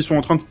 personnes qui sont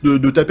en train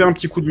de taper un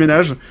petit coup de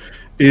ménage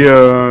et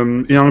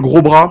un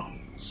gros bras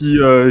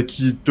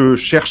qui te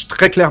cherche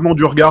très clairement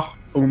du regard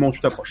au moment où tu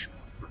t'approches.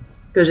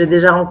 Que j'ai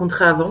déjà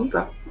rencontré avant ou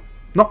pas?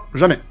 Non,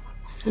 jamais.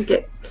 Ok.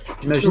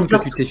 J'imagine Donc, que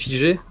tu t'es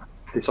figé.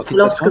 T'es sorti de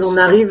Lorsque ta transe.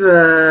 l'on arrive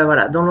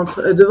voilà,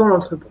 devant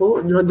l'entrepôt,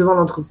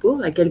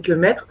 à quelques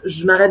mètres,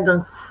 je m'arrête d'un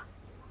coup.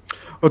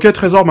 Ok,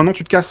 Trésor, maintenant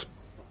tu te casses.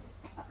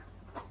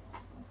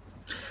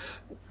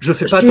 Je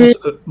fais pas attention.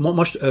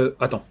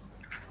 Attends.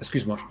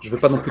 Excuse-moi. Je veux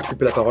pas non plus te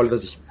couper la parole.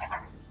 Vas-y.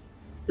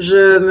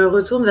 Je me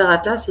retourne vers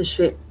Atlas et je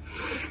fais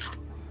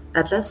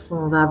Atlas,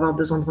 on va avoir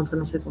besoin de rentrer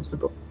dans cet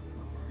entrepôt.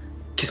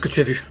 Qu'est-ce que tu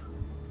as vu?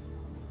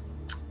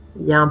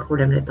 Il y a un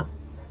problème là-dedans.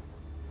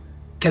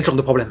 Quel genre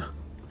de problème?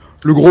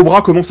 Le gros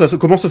bras commence à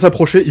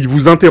s'approcher, il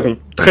vous interrompt,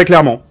 très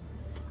clairement.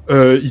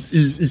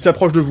 Il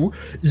s'approche de vous,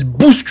 il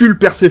bouscule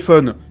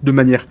Perséphone de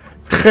manière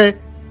très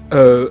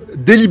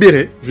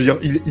délibérée. Je veux dire,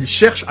 il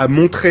cherche à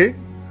montrer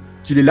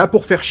qu'il est là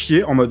pour faire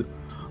chier, en mode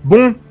 «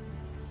 Bon,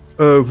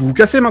 vous vous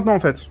cassez maintenant, en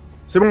fait.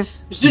 C'est bon. »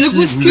 Je le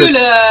bouscule,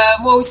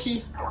 moi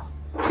aussi.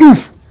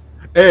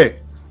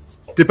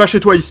 T'es pas chez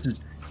toi ici.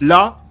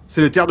 Là,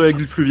 c'est les terres de la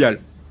guilde fluviale.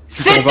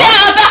 Ces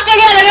terres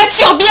appartenaient à la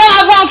nature bien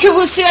avant que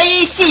vous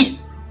soyez ici.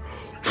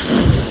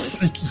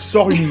 Et qui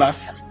sort une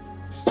masse.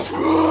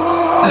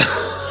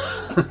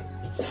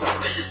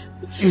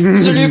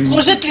 Je lui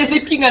projette les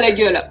épines à la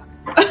gueule.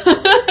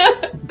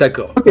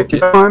 D'accord. Ok. Il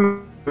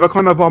va quand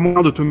même avoir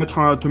moyen de te mettre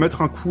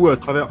un coup à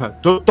travers... Enfin,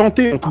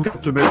 tenter en tout cas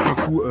de te mettre un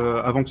coup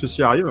avant que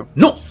ceci arrive.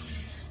 Non.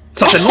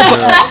 Certainement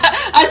pas.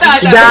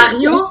 Attends.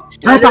 Dario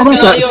Ah, pardon,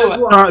 Dario,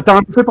 t'as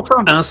un fait pour ça.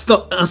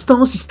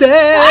 Instant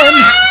système.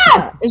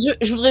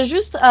 Je voudrais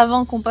juste,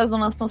 avant qu'on passe dans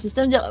l'instant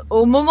système, dire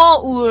au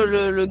moment où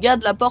le gars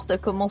de la porte a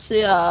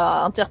commencé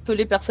à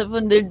interpeller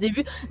Perséphone dès le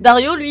début,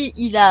 Dario, lui,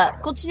 il a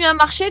continué à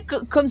marcher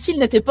comme s'il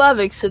n'était pas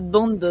avec cette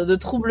bande de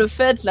troubles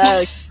fêtes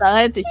là qui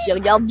s'arrête et qui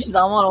regarde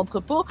bizarrement à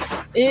l'entrepôt,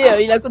 et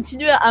il a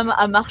continué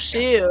à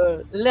marcher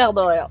l'air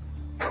de rien.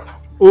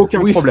 Aucun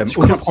problème.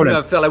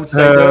 À faire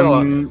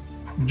l'outsider.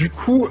 Du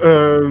coup,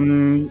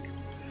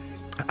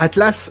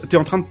 Atlas, t'es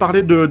en train de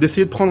parler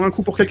d'essayer de prendre un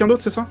coup pour quelqu'un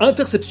d'autre, c'est ça?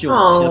 Interception.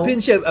 Oh.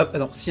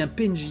 Si un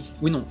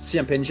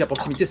PNJ à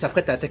proximité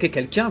s'apprête à attaquer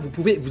quelqu'un, vous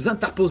pouvez vous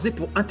interposer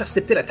pour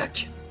intercepter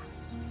l'attaque.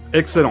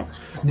 Excellent.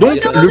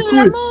 Donc,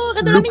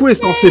 le coup est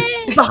censé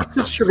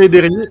partir sur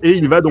Ederi et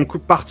il va donc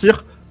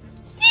partir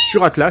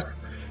sur Atlas.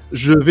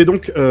 Je vais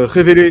donc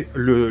révéler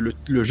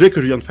le jet que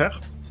je viens de faire.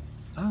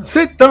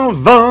 C'est un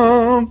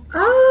 20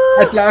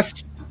 Atlas.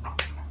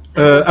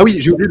 Ah oui,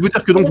 j'ai oublié de vous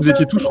dire que donc vous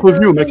étiez tous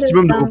revenus au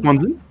maximum de vos points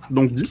de vie,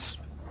 donc 10.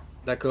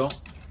 D'accord.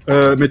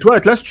 Mais toi,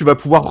 Atlas, tu vas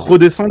pouvoir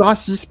redescendre à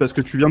 6 parce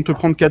que tu viens de te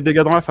prendre 4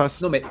 dégâts dans la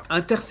face. Non mais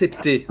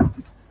intercepter,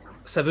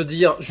 ça veut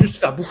dire juste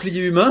faire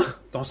bouclier humain.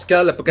 Dans ce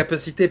cas, la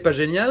capacité est pas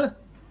géniale.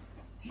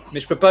 Mais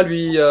je peux pas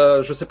lui,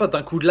 je sais pas,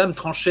 d'un coup de lame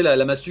trancher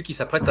la massue qui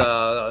s'apprête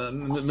à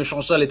me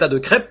changer à l'état de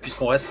crêpe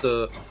puisqu'on reste...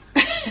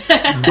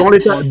 Dans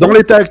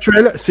l'état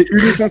actuel, c'est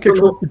uniquement quelque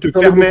chose qui te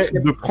permet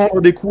de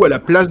prendre des coups à la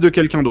place de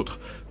quelqu'un d'autre.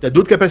 T'as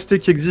d'autres capacités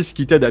qui existent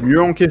qui t'aident à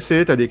mieux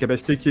encaisser, t'as des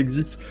capacités qui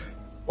existent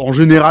en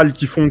général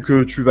qui font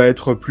que tu vas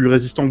être plus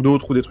résistant que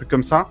d'autres ou des trucs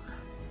comme ça.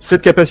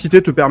 Cette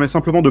capacité te permet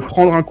simplement de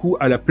prendre un coup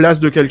à la place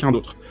de quelqu'un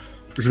d'autre.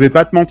 Je vais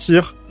pas te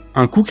mentir,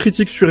 un coup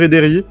critique sur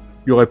Ederi,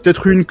 il y aurait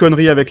peut-être eu une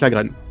connerie avec la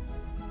graine.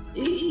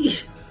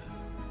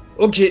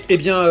 Ok, et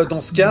bien dans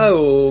ce cas,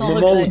 au Sans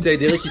moment regret. où t'as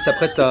Ederi qui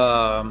s'apprête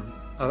à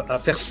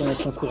faire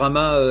son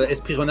Kurama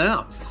esprit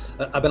renard,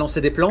 à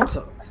balancer des plantes,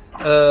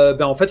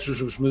 en fait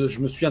je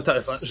me suis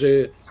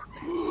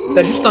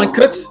t'as juste un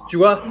cut, tu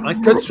vois, un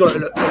cut sur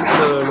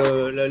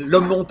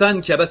l'homme montagne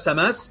qui abat sa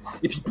masse,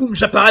 et puis poum,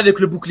 j'apparais avec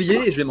le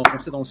bouclier et je vais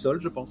m'enfoncer dans le sol,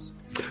 je pense.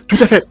 Tout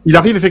à fait. Il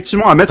arrive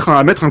effectivement à mettre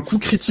un coup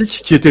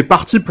critique qui était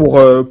parti pour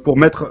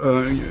mettre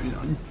une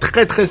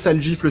très très sale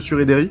gifle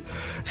sur Ederi.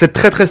 Cette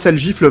très très sale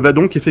gifle va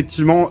donc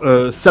effectivement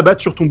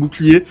s'abattre sur ton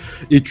bouclier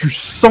et tu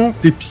sens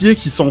tes pieds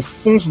qui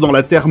s'enfoncent dans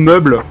la terre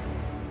meuble.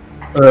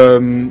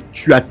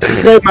 Tu as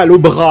très mal au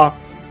bras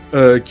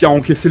qui a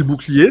encaissé le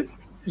bouclier.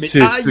 Mais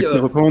C'est aïe. ce qui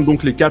représente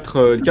donc les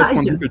 4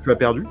 points de vie que tu as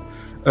perdus.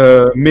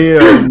 Mais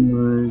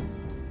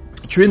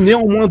tu es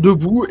néanmoins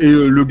debout et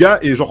le gars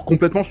est genre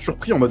complètement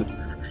surpris en mode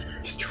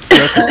qu'est-ce que tu fous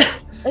là?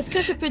 Est-ce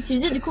que je peux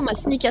utiliser du coup ma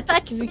sneak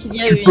attack vu qu'il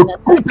y a Tu eu peux une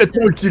attaque?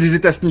 complètement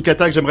utiliser ta sneak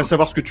attack, j'aimerais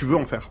savoir ce que tu veux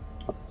en faire.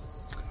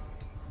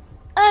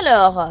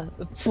 Alors,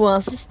 point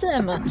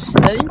système.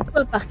 Une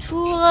fois par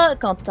tour,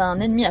 quand un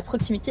ennemi à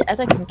proximité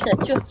attaque une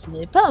créature qui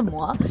n'est pas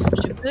moi,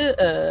 je peux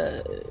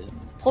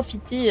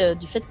profiter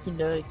du fait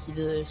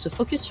qu'il se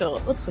focus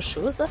sur autre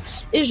chose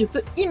et je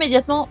peux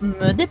immédiatement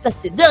me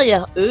déplacer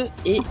derrière eux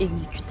et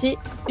exécuter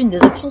une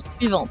des actions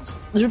suivantes.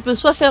 Je peux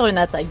soit faire une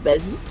attaque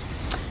basique,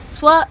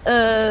 soit,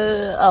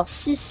 alors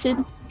si c'est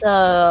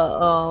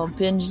un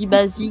PNJ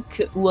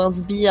basique ou un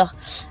sbire,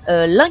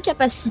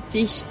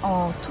 l'incapacité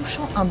en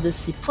touchant un de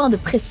ses points de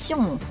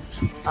pression.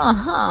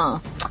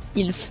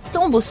 il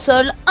tombe au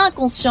sol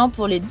inconscient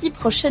pour les 10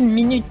 prochaines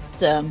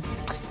minutes.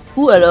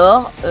 Ou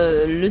alors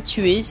le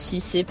tuer si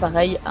c'est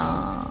pareil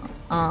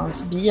un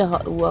sbire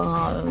ou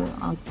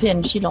un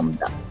PNJ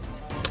lambda.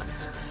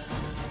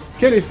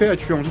 Quel effet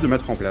as-tu envie de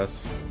mettre en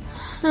place?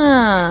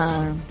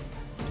 Le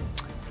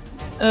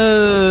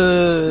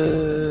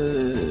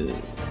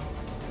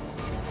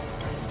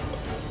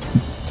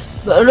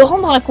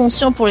rendre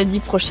inconscient pour les 10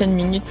 prochaines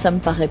minutes, ça me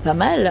paraît pas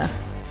mal.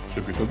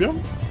 C'est plutôt bien.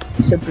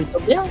 C'est plutôt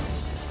bien.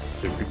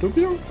 C'est plutôt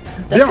bien.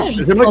 Tout à Bien, fait,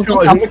 je j'aimerais que tu pense nous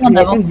donc un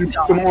point racontes du coup,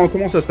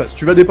 comment ça se passe.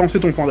 Tu vas dépenser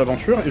ton point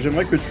d'aventure et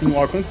j'aimerais que tu nous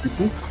racontes du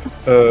coup.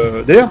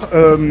 D'ailleurs,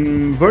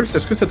 Vols,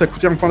 est-ce que ça t'a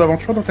coûté un point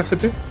d'aventure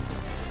d'intercepter?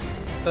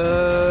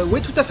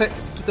 Oui, tout à fait.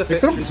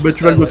 Excellent. J'ai Bah, tout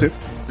tu vas ça, le noter.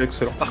 ouais.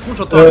 Excellent. Par contre,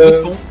 j'entends un bruit de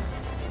fond.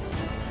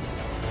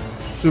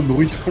 Ce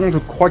bruit de fond, je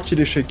crois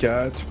qu'il est chez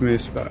Kat, mais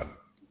c'est pas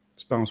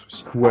un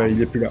souci. Ouais,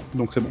 il est plus là,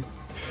 donc c'est bon.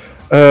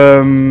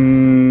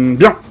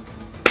 Bien.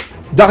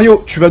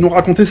 Dario, tu vas nous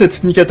raconter cette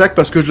sneak attack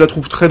parce que je la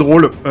trouve très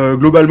drôle.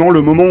 Globalement,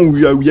 le moment où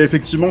il y a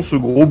effectivement ce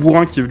gros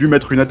bourrin qui est venu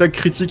mettre une attaque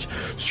critique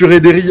sur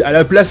Ederi, à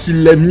la place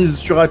il l'a mise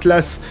sur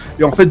Atlas,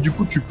 et en fait du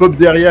coup tu popes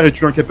derrière et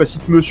tu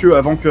incapacites monsieur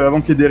avant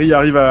qu'Ederi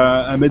arrive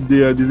à mettre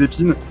des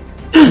épines.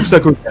 Je trouve ça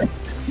cocasse.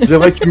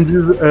 J'aimerais que tu me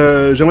dises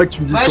Ouais, je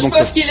comment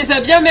pense qu'il les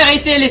a bien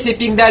mérités, les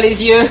épines dans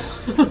les yeux.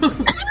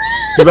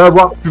 tu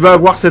vas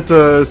avoir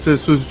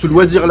ce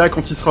loisir-là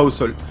quand il sera au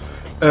sol.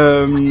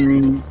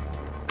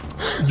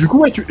 Du coup,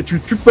 ouais,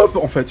 tu pop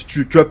en fait,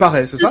 tu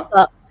apparais, c'est ça?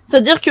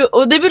 C'est-à-dire que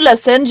au début de la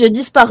scène, j'ai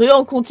disparu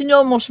en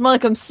continuant mon chemin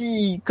comme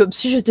si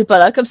j'étais pas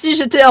là, comme si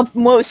j'étais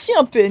moi aussi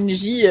un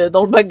PNJ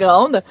dans le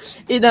background.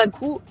 Et d'un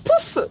coup,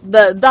 pouf,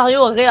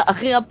 Dario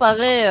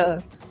réapparaît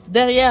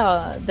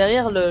derrière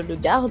le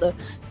garde.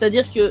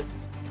 C'est-à-dire que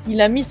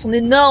il a mis son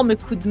énorme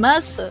coup de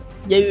masse.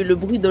 Il y a eu le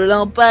bruit de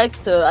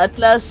l'impact,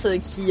 Atlas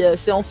qui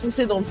s'est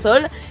enfoncé dans le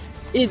sol.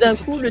 Et d'un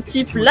coup, le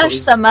type lâche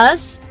sa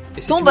masse,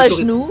 tombe à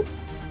genoux.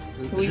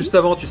 Oui. Juste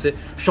avant, tu sais,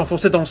 je suis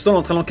enfoncé dans le sol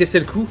en train d'encaisser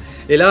le coup,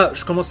 et là,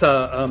 je commence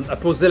à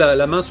poser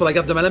la main sur la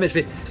garde de ma lame et je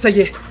vais, ça y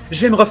est,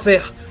 je vais me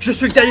refaire, je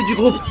suis le guerrier du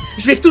groupe,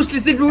 je vais tous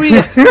les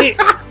éblouir.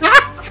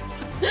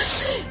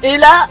 Et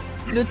là,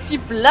 le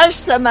type lâche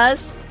sa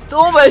masse,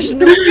 tombe à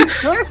genoux,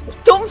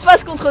 tombe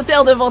face contre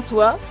terre devant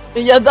toi, et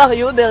il y a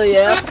Dario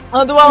derrière,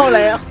 un doigt en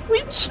l'air. Oui.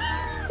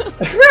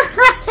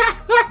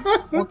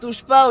 On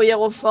touche pas au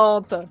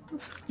hiérophante.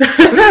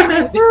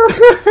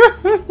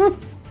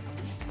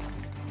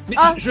 Mais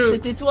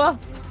c'était toi.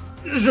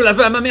 Je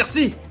l'avais à ma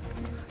merci.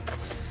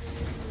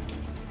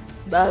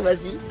 Bah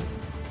vas-y.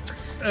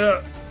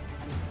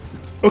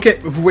 Ok,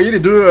 vous voyez les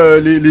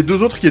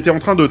deux autres qui étaient en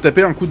train de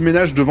taper un coup de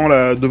ménage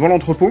devant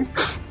l'entrepôt,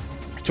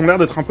 qui ont l'air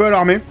d'être un peu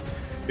alarmés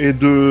et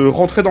de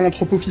rentrer dans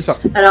l'entrepôt Fissa.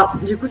 Alors,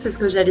 du coup, c'est ce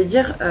que j'allais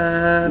dire.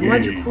 Moi,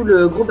 du coup,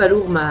 le gros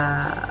balourd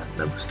m'a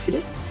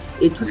bousculé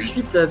et tout de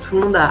suite, tout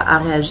le monde a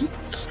réagi.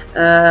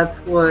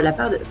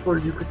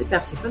 Du côté de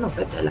Perséphone, en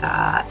fait, elle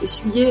a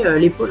essuyé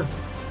l'épaule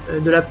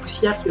de la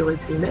poussière qu'il aurait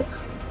pu y mettre,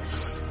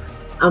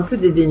 un peu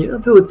dédaigneux, un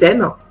peu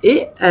hautaine,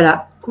 et elle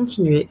a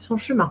continué son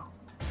chemin.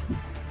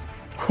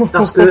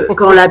 Parce que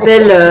quand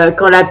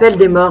l'appel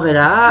des morts est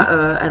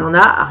là, elle en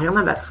a rien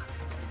à battre.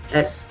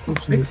 Elle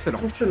continue son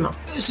chemin.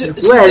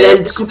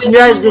 Elle continue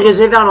à se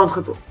diriger vers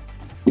l'entrepôt.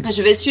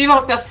 Je vais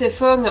suivre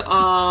Perséphone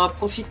en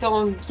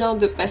profitant bien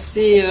de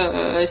passer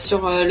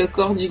sur le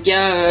corps du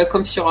gars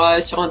comme sur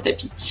un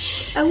tapis.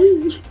 Ah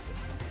oui.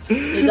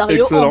 Et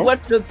Dario emboîte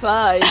le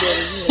pas à Ederi.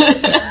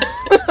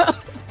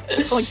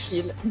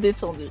 Tranquille,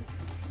 détendu.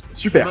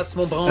 Super. Je masse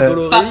mon bras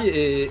endolori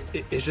et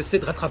j'essaie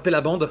de rattraper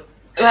la bande.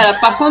 Voilà,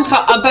 par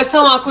contre, en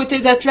passant à côté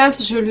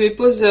d'Atlas, je lui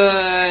pose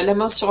la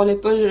main sur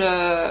l'épaule,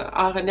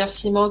 un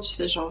remerciement, tu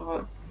sais,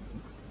 genre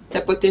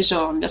tapoter,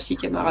 genre merci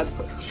camarade,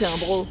 quoi. C'est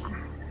un bro.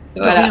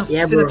 Voilà.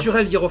 Rien, c'est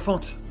naturel,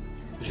 hiérophante.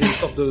 J'ai une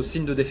sorte de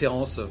signe de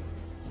déférence.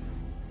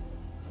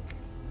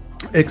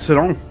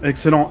 Excellent.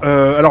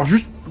 Alors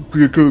juste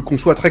qu'on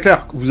soit très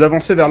clair, vous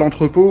avancez vers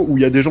l'entrepôt où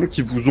il y a des gens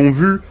qui vous ont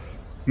vu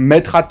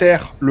mettre à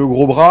terre le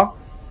gros bras.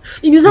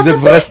 Vous êtes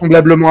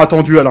vraisemblablement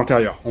attendu à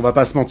l'intérieur, on va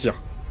pas se mentir.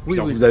 Oui.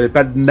 Vous n'avez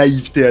pas de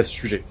naïveté à ce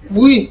sujet.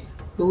 Oui.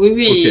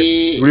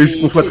 Okay. Je voulais juste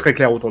qu'on soit très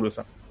clair autour de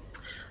ça.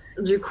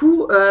 Du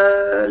coup,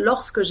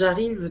 lorsque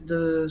j'arrive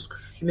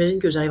j'imagine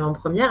que j'arrive en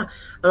première,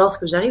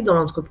 lorsque j'arrive dans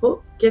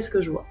l'entrepôt, qu'est-ce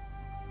que je vois?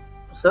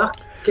 Pour savoir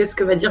qu'est-ce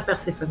que va dire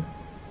Perséphone.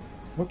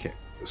 Ok.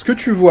 Ce que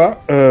tu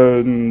vois,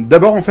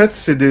 d'abord en fait,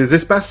 c'est des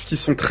espaces qui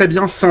sont très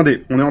bien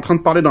scindés. On est en train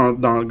de parler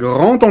d'un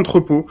grand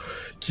entrepôt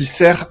qui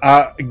sert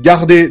à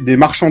garder des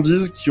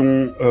marchandises qui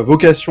ont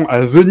vocation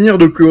à venir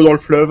de plus haut dans le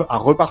fleuve, à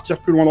repartir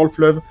plus loin dans le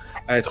fleuve,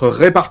 à être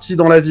réparties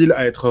dans la ville,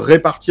 à être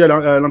réparties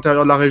à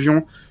l'intérieur de la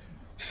région.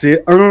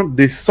 C'est un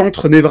des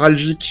centres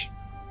névralgiques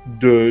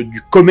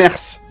du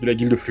commerce de la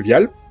guilde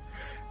fluviale.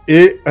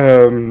 Et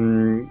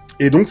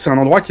donc c'est un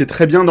endroit qui est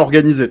très bien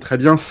organisé, très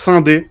bien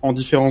scindé en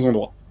différents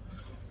endroits.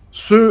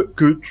 Ce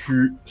que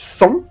tu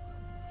sens,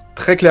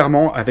 très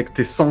clairement, avec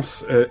tes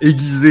sens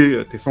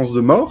aiguisés, tes sens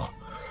de mort,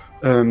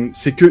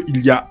 c'est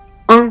qu'il y a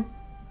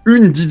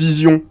une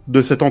division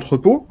de cet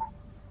entrepôt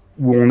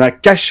où on a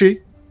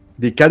caché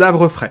des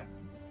cadavres frais.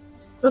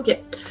 Ok.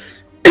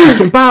 Ils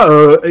sont pas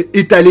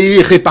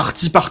étalés,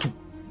 répartis partout.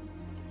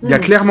 Il y a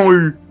clairement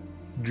eu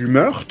du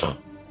meurtre.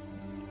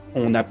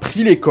 On a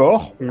pris les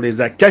corps, on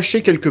les a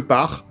cachés quelque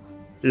part.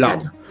 Là.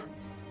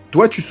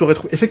 Toi, tu saurais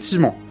trouver...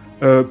 Effectivement,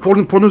 pour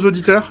nos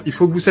auditeurs, il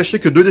faut que vous sachiez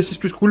que 2D6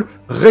 plus cool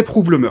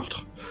réprouve le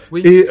meurtre.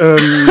 Oui. Et,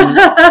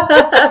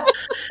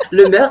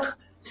 Le meurtre,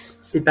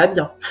 c'est pas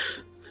bien.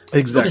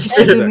 exact.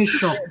 C'est le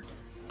méchant.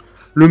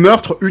 Le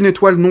meurtre, 1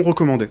 étoile non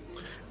recommandée.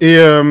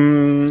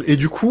 Et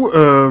du coup,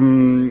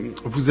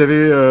 vous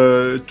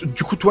avez...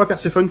 du coup, toi,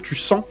 Perséphone, tu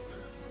sens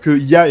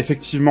qu'il y a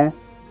effectivement,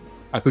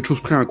 à peu de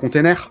choses près, un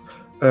container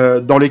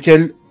dans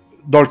lequel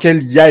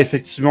il y a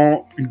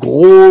effectivement une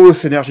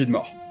grosse énergie de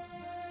mort.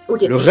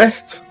 Ok. Le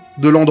reste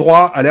de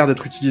l'endroit a l'air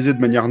d'être utilisé de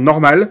manière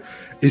normale.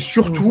 Et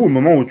surtout, au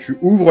moment où tu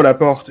ouvres la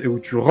porte et où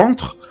tu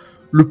rentres,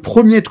 le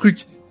premier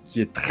truc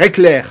qui est très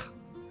clair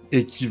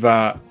et qui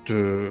va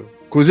te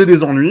causer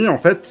des ennuis, en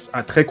fait,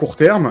 à très court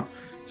terme,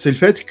 c'est le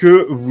fait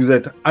que vous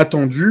êtes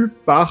attendu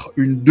par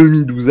une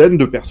demi-douzaine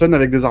de personnes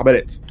avec des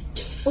arbalètes.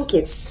 Ok.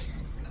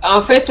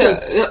 En fait,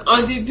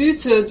 un des buts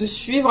de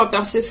suivre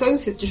Perséphone,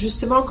 c'était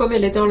justement comme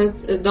elle est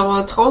dans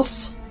la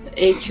transe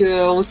et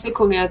qu'on sait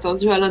qu'on est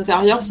attendu à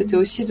l'intérieur, c'était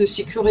aussi de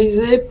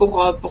sécuriser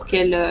pour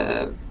qu'elle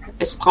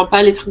elle se prend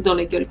pas les trucs dans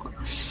la gueule, quoi.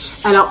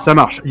 Alors, Ça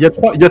marche. Il y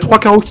a trois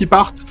carreaux qui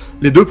partent.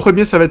 Les 2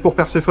 premiers, ça va être pour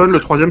Perséphone. Le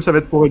 3e, ça va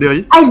être pour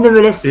Ederi. il ne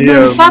me laisse Et,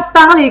 même pas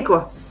parler,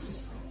 quoi.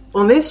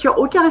 On est sur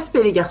aucun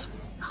respect, les garçons.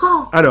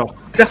 Oh. Alors,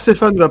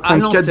 Perséphone va À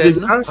prendre 4 l'antenne,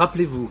 dégâts.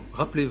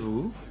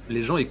 rappelez-vous,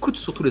 les gens écoutent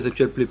surtout les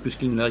actuels plays plus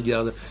qu'ils ne les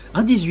regardent.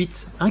 Un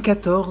 18, un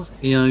 14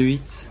 et un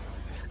 8.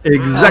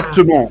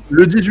 Exactement.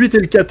 Le 18 et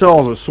le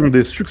 14 sont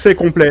des succès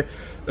complets.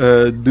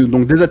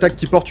 Donc des attaques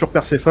qui portent sur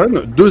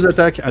Perséphone. 2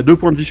 attaques à 2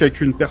 points de vie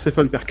chacune.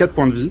 Perséphone perd 4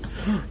 points de vie.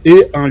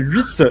 Et un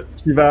 8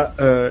 qui va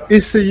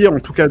essayer en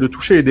tout cas de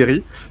toucher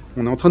Ederi.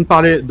 On est en train de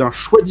parler d'un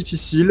choix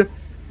difficile.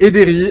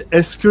 Ederi,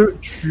 est-ce que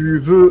tu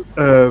veux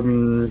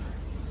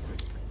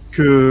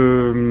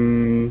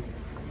que...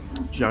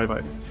 J'y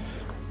arriverai.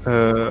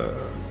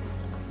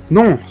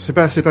 Non, c'est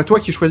pas toi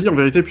qui choisis en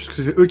vérité, puisque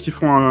c'est eux qui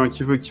font un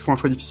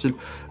choix difficile.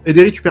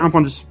 Ederi, tu perds 1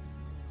 point de vie.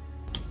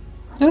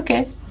 Ok.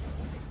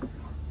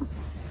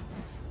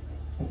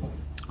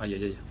 Aïe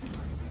aïe aïe.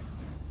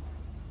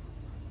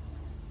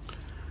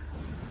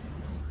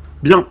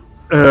 Bien.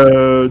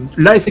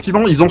 Là,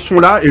 effectivement, ils en sont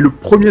là, et le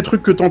premier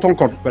truc que t'entends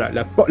quand voilà,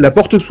 la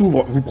porte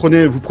s'ouvre, vous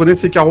prenez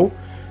ces carreaux,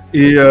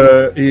 et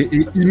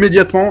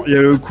immédiatement, il y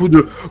a le coup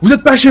de « Vous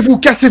n'êtes pas chez vous,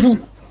 cassez-vous !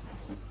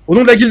 Au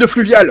nom de la guilde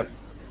fluviale,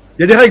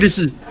 il y a des règles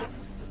ici !»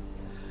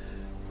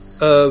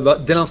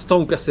 Dès l'instant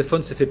où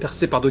Perséphone s'est fait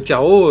percer par 2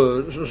 carreaux,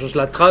 je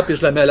l'attrape et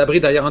je la mets à l'abri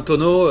derrière un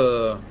tonneau.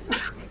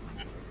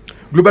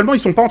 Globalement, ils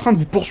sont pas en train de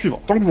vous poursuivre.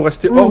 Tant que vous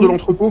restez hors de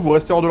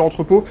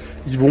l'entrepôt,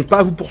 ils vont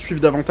pas vous poursuivre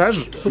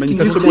davantage. Sauf qu'il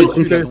Manifestement, nous ils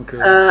comptaient. donc,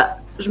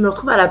 Je me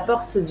retrouve à la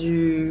porte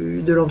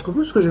de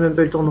l'entrepôt, parce que j'ai même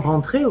pas eu le temps de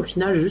rentrer. Au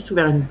final, j'ai juste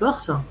ouvert une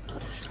porte.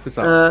 C'est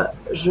ça.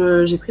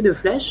 J'ai pris 2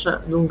 flèches.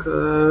 Donc,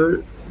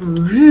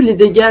 vu les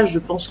dégâts, je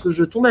pense que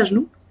je tombe à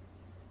genoux.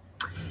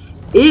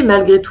 Et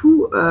malgré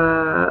tout,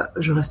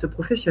 je reste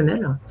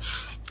professionnelle.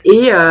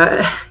 Et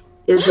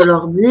je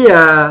leur dis...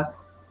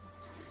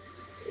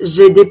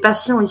 j'ai des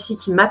patients ici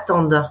qui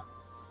m'attendent.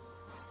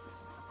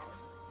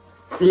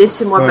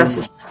 Laissez-moi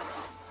passer.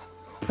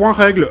 Point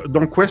règle,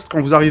 dans Quest, quand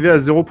vous arrivez à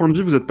 0 point de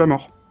vie, vous n'êtes pas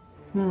mort.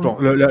 Genre,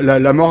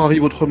 la mort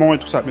arrive autrement et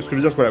tout ça. Mais ce que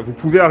je veux dire, c'est que voilà, vous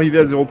pouvez arriver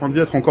à 0 point de vie,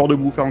 être encore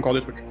debout, faire encore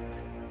des trucs.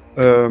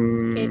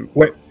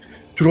 Ouais.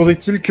 Toujours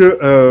est-il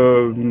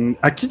que...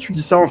 à qui tu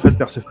dis ça, en fait,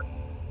 Perséphone ?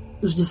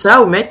 Je dis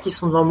ça aux mecs qui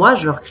sont devant moi,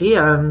 je leur crie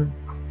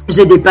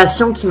j'ai des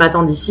patients qui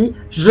m'attendent ici,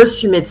 je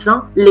suis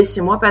médecin,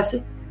 laissez-moi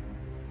passer.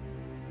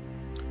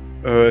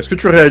 Est-ce que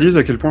tu réalises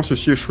à quel point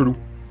ceci est chelou ?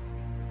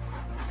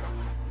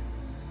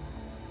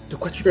 De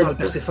quoi tu parles,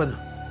 Perséphone ?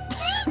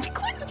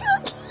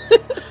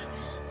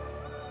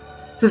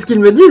 C'est ce qu'ils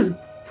me disent.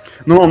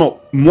 Non.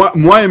 Moi,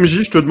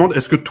 MJ, je te demande,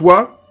 est-ce que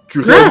toi, tu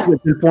réalises à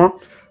quel point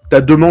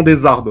ta demande est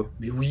zarbe ?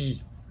 Mais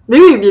oui. Mais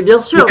oui, bien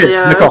sûr. Ok, mais,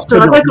 d'accord, je te très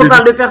rappelle bien. qu'on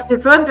parle de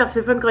Perséphone.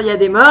 Perséphone, quand il y a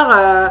des morts,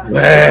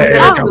 Ouais,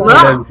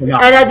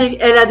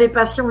 elle a des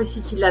patients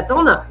ici qui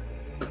l'attendent.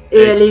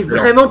 Et elle est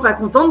vraiment pas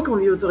contente qu'on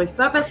lui autorise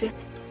pas à passer.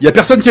 Il y a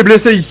personne qui est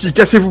blessé ici,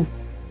 cassez-vous.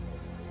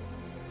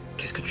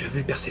 Qu'est-ce que tu as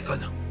vu,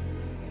 Perséphone ?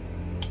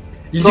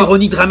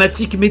 L'ironie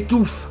dramatique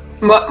m'étouffe.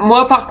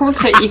 Moi, par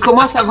contre, il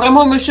commence à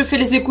vraiment me chauffer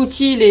les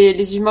écoutilles,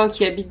 les humains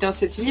qui habitent dans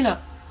cette ville.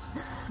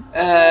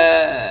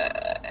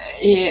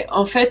 Et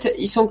en fait,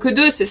 ils sont que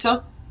 2, c'est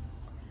ça ?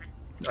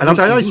 À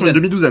l'intérieur, ils sont une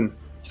demi-douzaine.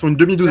 Ils sont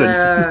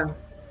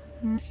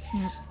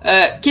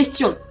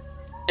Question.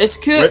 Est-ce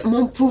que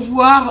mon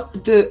pouvoir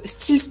de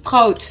Steel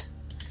Sprout,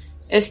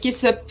 est-ce que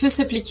ça peut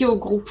s'appliquer au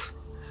groupe ?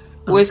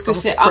 Ou est-ce que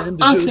c'est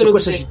un seul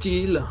objet ?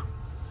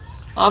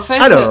 En fait...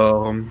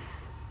 Alors...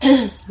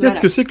 Voilà.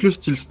 Qu'est-ce que c'est que le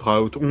Steel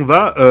Sprout ? On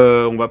va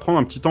prendre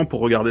un petit temps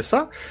pour regarder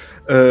ça.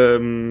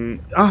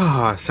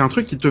 C'est un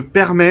truc qui te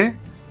permet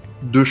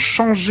de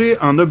changer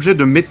un objet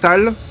de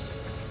métal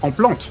en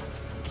plante.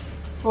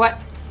 Ouais.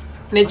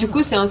 Mais du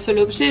coup, c'est un seul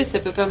objet, ça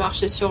peut pas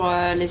marcher sur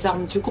les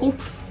armes du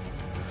groupe.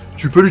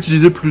 Tu peux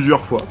l'utiliser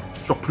plusieurs fois,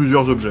 sur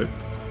plusieurs objets.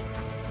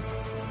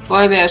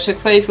 Ouais, mais à chaque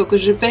fois, il faut que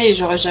je paye,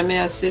 j'aurai jamais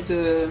assez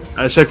de...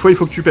 À chaque fois, il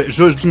faut que tu payes.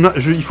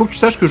 Il faut que tu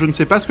saches que je ne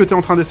sais pas ce que tu es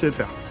en train d'essayer de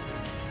faire.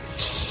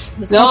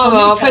 Non,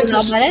 bah, en fait...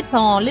 L'arbalète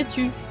en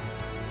laitue.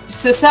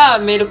 C'est ça,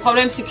 mais le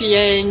problème, c'est qu'il y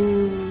a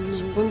une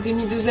bonne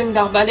demi-douzaine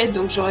d'arbalètes,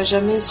 donc j'aurai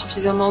jamais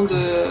suffisamment de...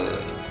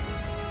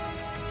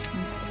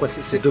 Quoi,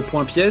 c'est 2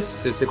 points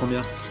pièce, c'est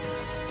combien?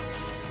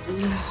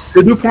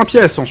 C'est 2 points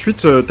pièce.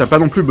 Ensuite, t'as pas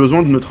non plus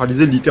besoin de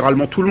neutraliser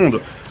littéralement tout le monde.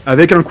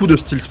 Avec un coup de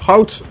Steel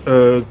Sprout,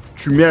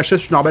 tu mets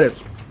HS une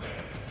arbalète.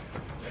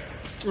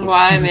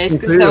 Ouais, mais est-ce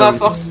que ça va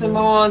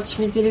forcément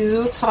intimider les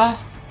autres?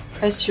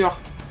 Pas sûr.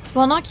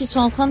 Pendant qu'ils sont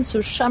en train de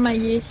se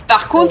chamailler.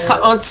 Par contre,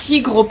 un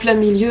tigre au plein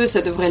milieu,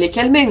 ça devrait les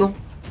calmer, non?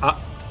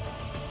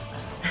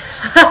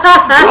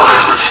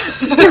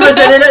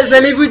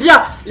 J'allais vous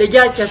dire, les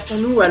gars,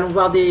 cassons-nous, allons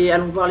voir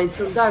les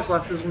soldats,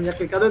 quoi. Faisons venir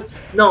quelqu'un d'autre.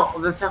 Non, on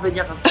va faire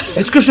venir un truc.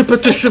 Est-ce que je peux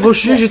te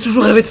chevaucher? J'ai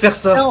toujours rêvé de faire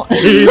ça. Non.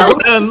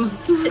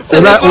 Ça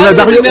On a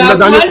dépend, tu te mets à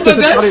Dario poil, qui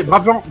essaie de beau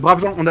parler. gosse. Brave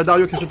Jean, on a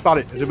Dario qui essaie de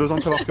parler. J'ai besoin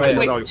de savoir ce que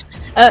Ouais. Dario.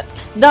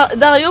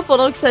 Dario,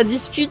 pendant que ça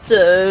discute,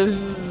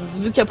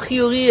 vu qu'a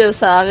priori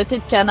ça a arrêté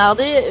de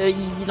canarder,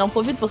 il en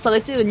profite pour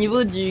s'arrêter au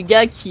niveau du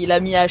gars qui l'a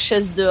mis à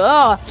chaise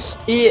dehors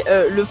et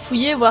le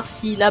fouiller, voir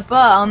s'il a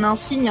pas un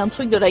insigne, un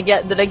truc de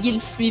la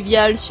guilde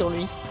fluviale sur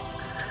lui.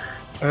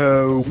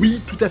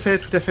 Oui, tout à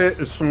fait.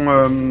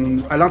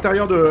 À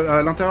l'intérieur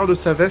de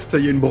sa veste,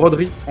 il y a une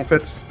broderie en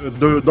fait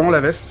dans la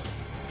veste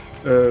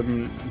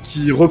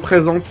qui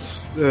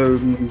représente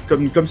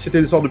comme si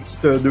c'était des sortes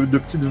de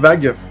petites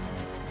vagues.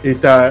 Et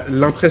t'as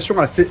l'impression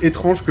assez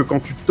étrange que quand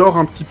tu tords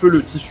un petit peu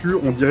le tissu,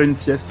 on dirait une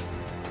pièce.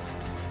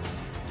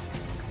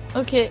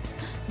 Ok.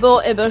 Bon,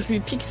 et ben je lui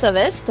pique sa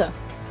veste.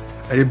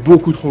 Elle est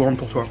beaucoup trop grande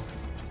pour toi.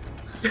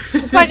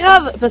 C'est pas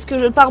grave, parce que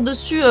je pars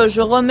dessus,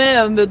 je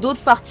remets d'autres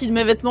parties de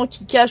mes vêtements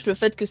qui cachent le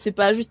fait que c'est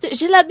pas ajusté.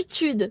 J'ai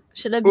l'habitude.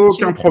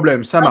 Aucun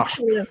problème, ça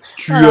marche.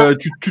 Voilà.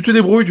 Tu te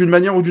débrouilles d'une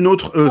manière ou d'une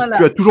autre. Voilà.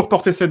 Tu as toujours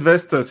porté cette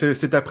veste,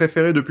 c'est ta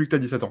préférée depuis que t'as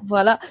 17 ans.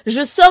 Voilà.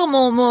 Je sors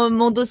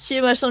mon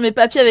dossier, machin, de mes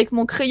papiers avec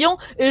mon crayon,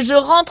 et je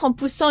rentre en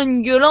poussant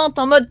une gueulante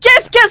en mode «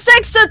 Qu'est-ce que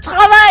c'est que ce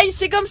travail?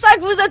 C'est comme ça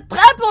que vous êtes prêts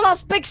pour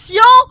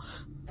l'inspection ?»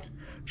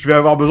 Je vais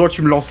avoir besoin que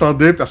tu me lances un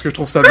dé parce que je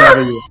trouve ça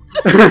merveilleux.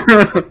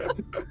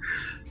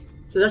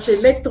 C'est-à-dire que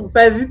les mecs t'ont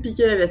pas vu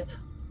piquer la veste.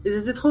 Ils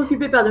étaient trop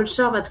occupés par notre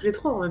charme à tous les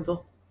trois en même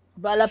temps.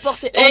 Bah, la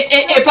porte est...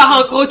 Et par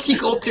un gros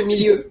tigre au plein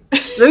milieu.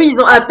 Bah oui, ils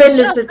ont à peine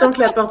laissé le temps que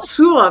la porte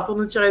s'ouvre pour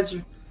nous tirer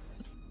dessus.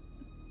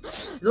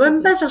 Ils ont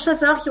même pas cherché à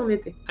savoir qui on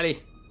était.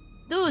 Allez,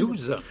 12.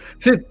 12.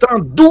 C'est un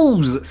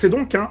 12, c'est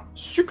donc un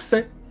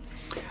succès.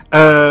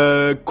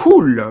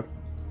 Cool.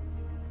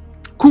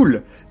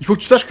 Il faut que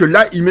tu saches que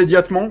là,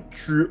 immédiatement,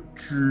 tu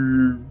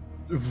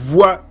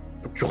vois,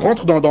 tu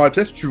rentres dans la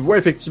pièce, tu vois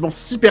effectivement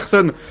 6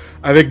 personnes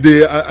avec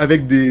des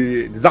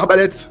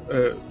arbalètes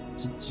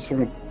qui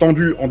sont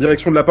tendues en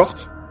direction de la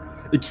porte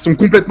et qui sont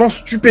complètement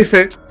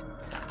stupéfaits.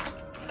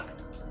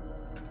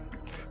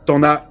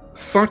 T'en as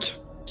 5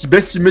 qui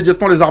baissent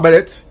immédiatement les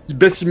arbalètes, qui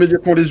baissent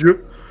immédiatement les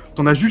yeux.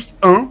 T'en as juste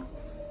un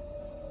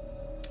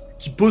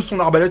qui pose son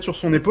arbalète sur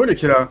son épaule et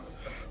qui est là.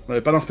 On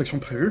n'avait pas d'inspection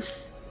prévue.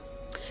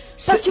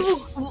 Parce que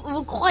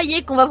vous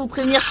croyez qu'on va vous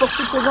prévenir pour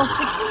toutes les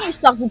inspections,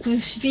 histoire que vous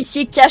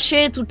puissiez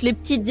cacher toutes les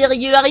petites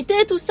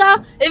irrégularités, tout ça?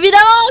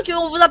 Évidemment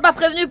qu'on vous a pas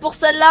prévenu pour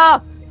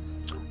celle-là!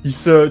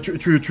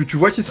 Tu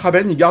vois qu'il se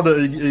rabène, il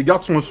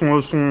garde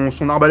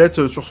son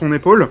arbalète sur son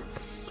épaule.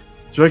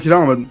 Tu vois qu'il est là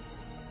en mode...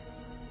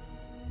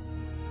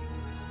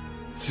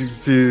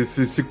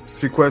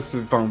 C'est quoi?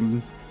 Enfin...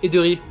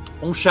 Ederi,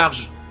 on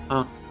charge.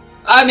 Hein.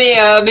 Ah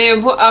mais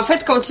bon, en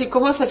fait quand il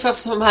commence à faire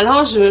son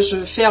malin,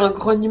 je fais un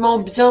grognement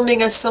bien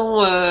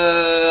menaçant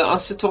en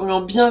se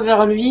tournant bien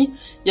vers lui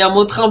et en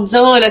montrant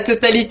bien la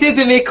totalité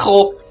de mes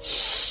crocs.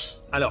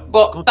 Alors,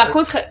 Bon, par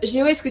contre,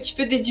 Géo, est-ce que tu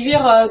peux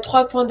déduire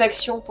 3 points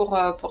d'action pour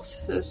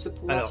ce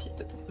pouvoir, Alors, s'il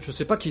te plaît? je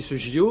sais pas qui est ce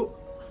Gio.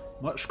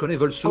 Moi, je connais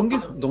Volsung,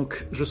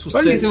 donc je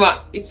soustrais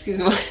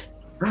Excuse-moi.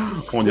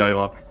 On y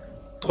arrivera.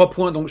 3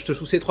 points. Donc, je te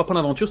soustrais 3 points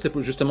d'aventure. C'est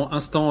justement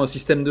instant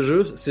système de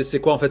jeu. C'est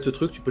quoi en fait ce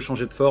truc? Tu peux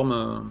changer de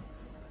forme.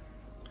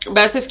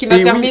 Bah, c'est ce qui m'a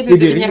Et permis oui, de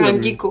Ederi, devenir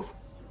un gecko.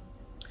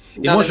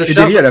 Et moi, je Ederi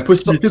charge a la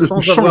possibilité de sans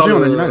tout changer avoir en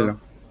le- animal.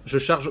 Je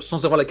charge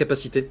sans avoir la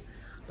capacité.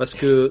 Parce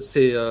que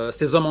ces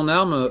hommes en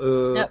armes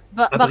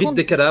Par abritent contre,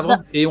 des cadavres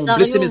et ont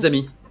Dario- blessé mes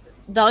amis.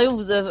 Dario,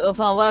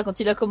 enfin voilà, quand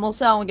il a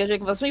commencé à engager la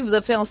conversation, il vous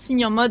a fait un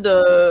signe en mode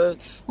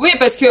Oui,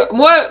 parce que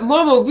moi,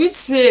 mon but,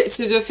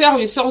 c'est de faire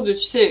une sorte de, tu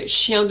sais,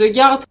 chien de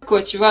garde,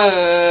 quoi. Tu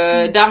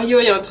vois, Dario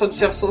est en train de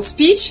faire son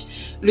speech.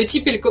 Le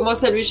type, il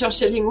commence à lui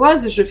chercher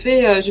l'lingoise. Je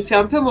fais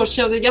un peu mon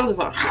chien de garde.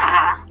 Voilà.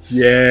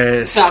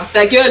 Yes. Ferme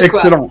ta gueule,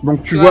 quoi. Excellent.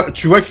 Donc tu vois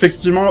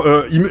qu'effectivement,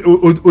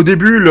 au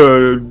début,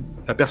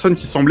 la personne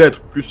qui semblait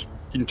être plus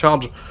in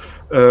charge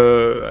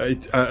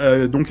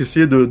a donc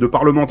essayé de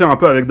parlementer un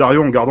peu avec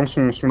Dario en gardant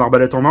son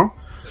arbalète en main.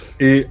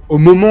 Et au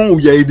moment où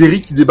il y a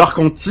Ederi qui débarque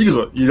en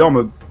tigre, il est là en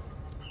mode...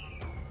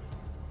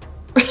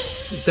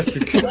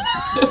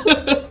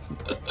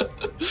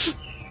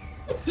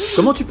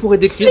 Comment tu pourrais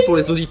décrire pour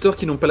les auditeurs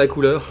qui n'ont pas la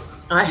couleur?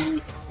 Ouais.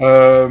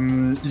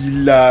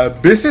 Il a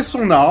baissé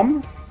son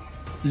arme,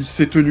 il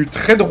s'est tenu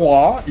très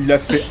droit, il a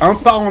fait un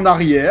pas en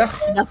arrière,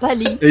 Il n'a pas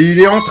lit. et il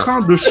est en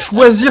train de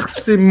choisir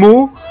ses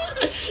mots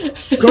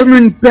comme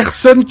une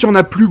personne qui en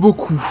a plus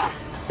beaucoup.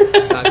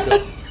 D'accord.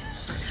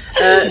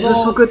 Bon. De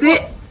son côté,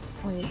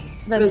 Oui.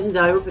 vas-y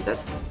Dario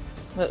peut-être.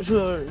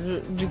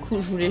 Du coup,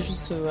 je voulais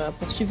juste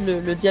poursuivre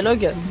le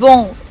dialogue.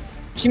 Bon,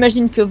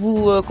 j'imagine que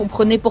vous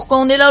comprenez pourquoi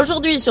on est là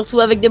aujourd'hui, surtout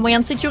avec des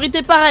moyens de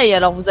sécurité pareils.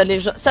 Alors vous allez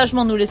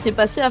sagement nous laisser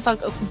passer afin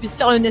qu'on puisse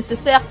faire le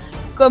nécessaire,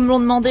 comme l'ont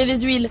demandé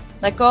les huiles,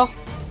 d'accord?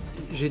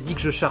 J'ai dit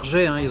que je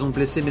chargeais, hein, ils ont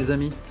blessé mes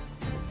amis.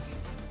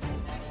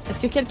 Est-ce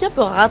que quelqu'un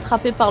peut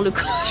rattraper par le cou?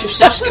 Tu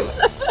cherches comme...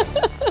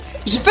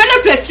 Je peux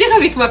l'aplatir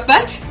avec ma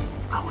patte?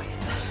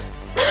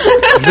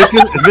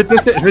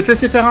 Je vais te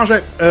laisser faire un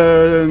jet.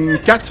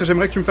 Kat,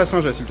 j'aimerais que tu me fasses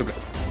un jet, s'il te plaît.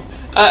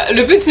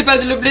 Le but, c'est pas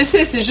de le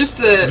blesser, c'est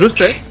juste... Je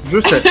sais.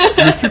 Le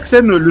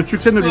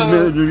succès ne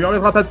Ouais. lui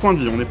enlèvera pas de points de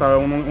vie, on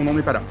n'en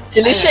est pas là.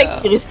 C'est l'échec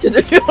qui risque de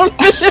lui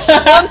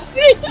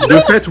enlever. De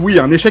fait, oui,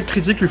 un échec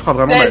critique lui fera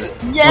vraiment mal. 16.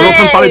 On est en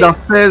train de parler d'un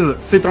 16,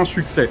 c'est un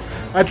succès.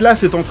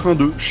 Atlas est en train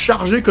de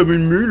charger comme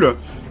une mule,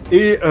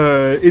 et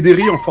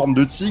Ederi en forme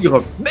de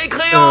tigre...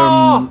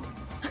 Mécréant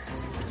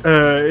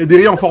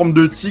Ederi en forme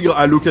de tigre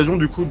à l'occasion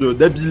du coup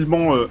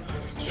d'habilement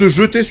se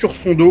jeter sur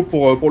son dos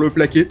pour le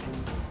plaquer.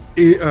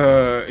 Et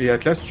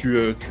Atlas,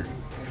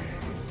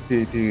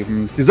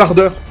 tes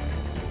ardeurs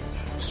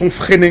sont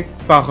freinées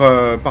par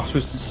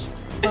ceci.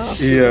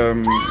 Et Je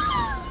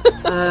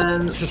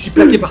suis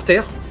plaqué par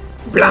terre.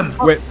 Blam.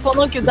 ouais.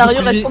 Pendant que Dario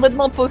Bouclier. reste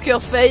complètement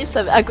poker face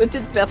à côté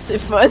de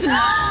Perséphone.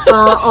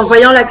 En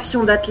voyant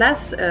l'action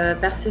d'Atlas,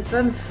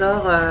 Perséphone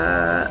sort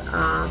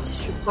un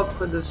tissu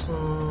propre de son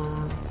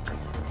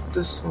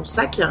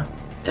sac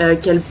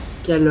qu'elle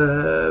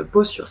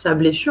pose sur sa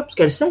blessure, parce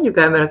qu'elle saigne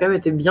quand même, elle a quand même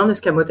été bien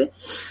escamotée.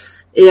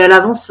 Et elle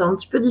avance un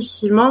petit peu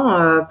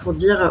difficilement pour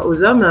dire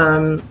aux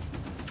hommes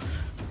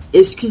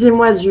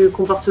excusez-moi du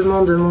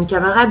comportement de mon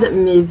camarade,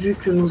 mais vu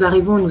que nous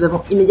arrivons et nous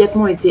avons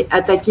immédiatement été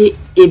attaqués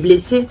et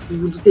blessés,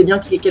 vous vous doutez bien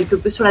qu'il est quelque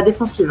peu sur la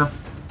défensive.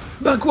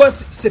 Ben quoi,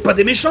 c'est pas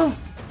des méchants.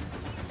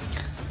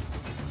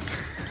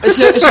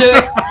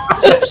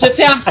 Je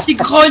fais un petit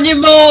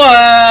grognement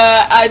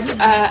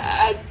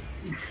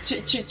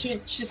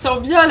tu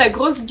sens bien la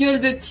grosse gueule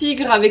de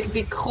tigre avec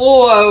des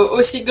crocs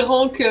aussi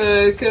grands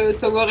que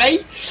ton oreille.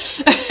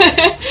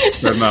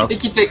 Et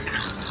qui fait...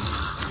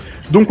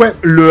 Donc ouais,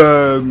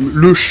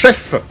 le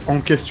chef en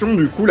question,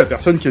 du coup, la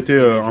personne qui était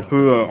un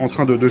peu en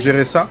train de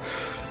gérer ça,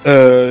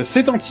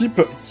 c'est un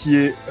type qui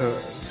est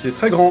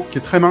très grand, qui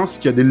est très mince,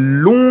 qui a des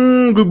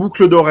longues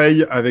boucles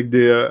d'oreilles avec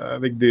des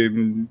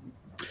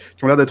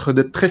qui ont l'air d'être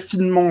très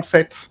finement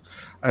faites,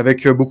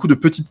 avec beaucoup de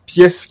petites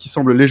pièces qui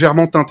semblent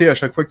légèrement teintées à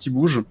chaque fois qu'il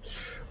bouge.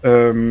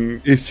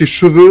 Et ses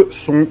cheveux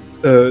sont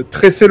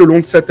tressés le long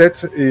de sa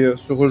tête et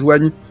se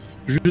rejoignent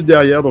juste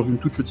derrière dans une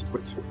toute petite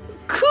couette.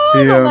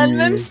 Cool, on a le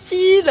même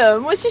style.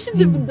 Moi aussi j'ai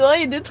des boucles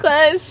d'oreilles et des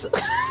tresses.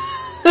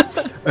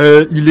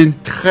 Il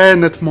est très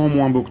nettement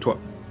moins beau que toi.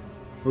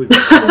 Oui.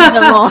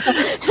 Évidemment.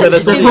 Ça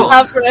va sans He's dire.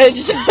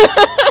 average.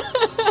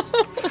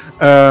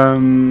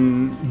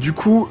 Du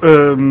coup,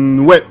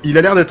 ouais, il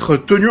a l'air d'être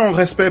tenu en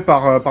respect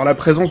par la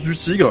présence du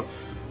tigre.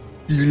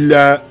 Il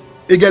a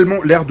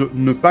également l'air de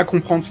ne pas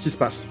comprendre ce qui se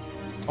passe.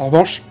 En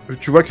revanche,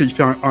 tu vois qu'il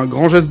fait un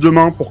grand geste de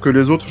main pour que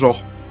les autres,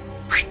 genre,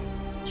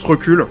 se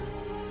reculent.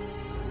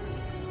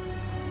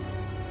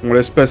 On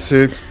laisse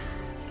passer.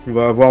 On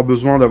va avoir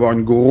besoin d'avoir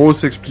une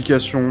grosse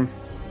explication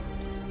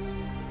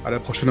à la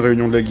prochaine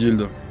réunion de la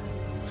guilde.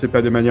 C'est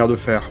pas des manières de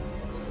faire.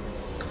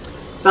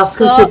 Parce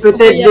que Ça, c'est on va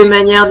peut-être y des aller.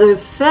 manières de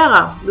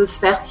faire, de se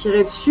faire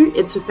tirer dessus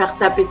et de se faire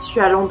taper dessus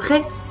à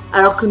l'entrée,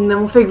 alors que nous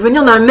n'avons fait que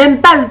venir, on n'a même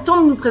pas eu le temps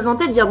de nous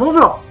présenter, de dire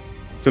bonjour.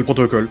 C'est le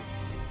protocole.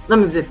 Non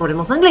mais vous êtes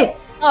complètement cinglés.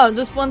 Ah,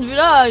 de ce point de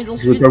vue-là, ils ont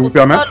Je suivi vais pas le vous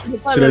protocole, permettre. on peut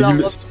pas C'est la leur-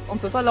 guilde. on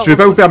peut pas leur Je vais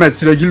pas vous permettre,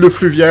 c'est la guilde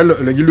fluviale.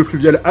 La guilde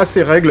fluviale a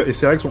ses règles et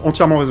ses règles sont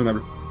entièrement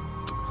raisonnables.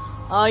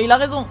 Ah, il a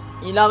raison,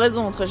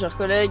 très cher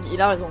collègue, il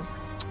a raison.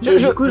 Et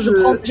du coup,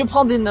 Je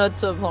prends des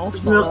notes pendant ce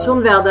Je temps-là. me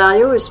retourne vers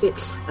Dario et je fais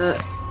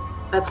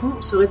patron,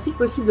 serait-il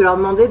possible de leur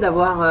demander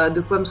d'avoir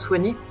de quoi me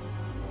soigner?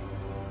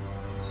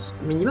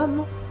 Minimum,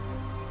 non?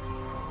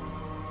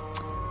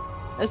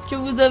 Est-ce que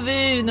vous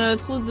avez une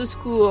trousse de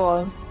secours?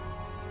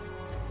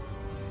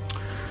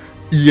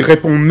 Il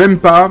répond même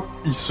pas,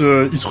 il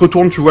se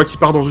retourne, tu vois qu'il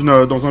part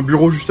dans un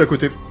bureau juste à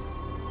côté.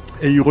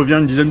 Et il revient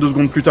une dizaine de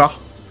secondes plus tard,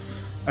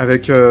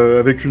 avec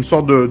une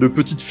sorte de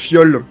petite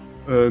fiole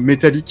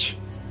métallique,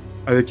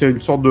 avec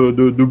une sorte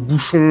de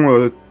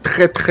bouchon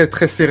très très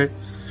très serré.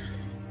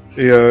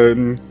 Et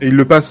il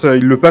le passe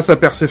à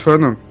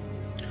Perséphone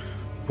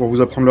pour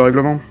vous apprendre le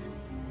règlement.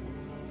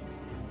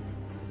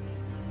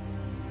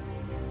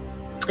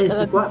 Et Ça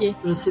va c'est quoi? piquer.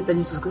 Je sais pas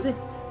du tout ce que c'est.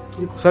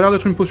 Ça a l'air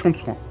d'être une potion de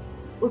soin.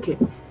 Ok.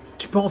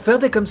 Tu peux en faire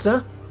des comme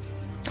ça?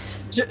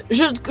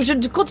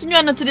 Je continue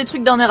à noter des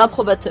trucs d'un air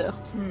approbateur.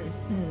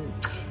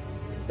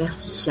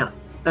 Merci.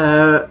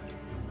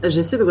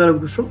 J'essaie d'ouvrir le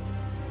bouchon.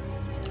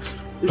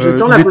 Je Il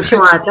tends la est potion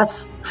très- à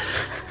Atlas.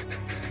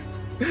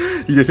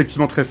 Il est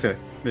effectivement très serré.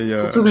 Mais,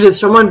 Surtout que j'ai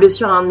sûrement une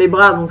blessure à un de mes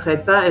bras, donc ça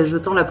aide pas, et je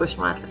tends la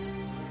potion à Atlas.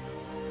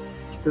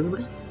 Tu peux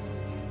m'ouvrir?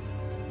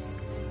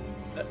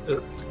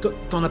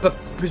 T'en as pas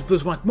plus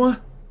besoin que moi?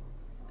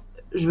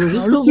 Je veux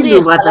juste On que tu l'ouvrir,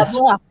 m'ouvres, à la Atlas.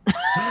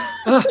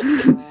 voir.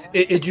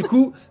 Et du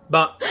coup,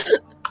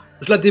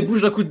 je la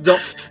débouche d'un coup de dent.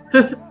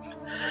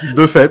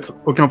 de fait,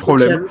 aucun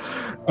problème.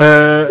 Je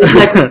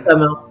la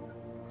consomme. Hein.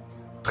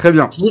 Très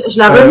bien. Je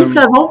la renifle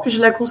avant, puis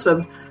je la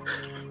consomme.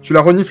 Tu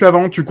la renifles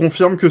avant, tu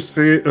confirmes que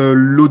c'est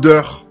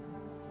l'odeur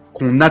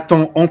qu'on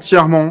attend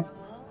entièrement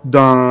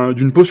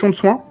d'une potion de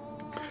soin.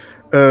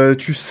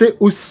 Tu sais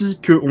aussi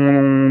que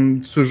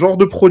ce genre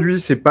de produit,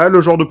 c'est pas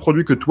le genre de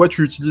produit que toi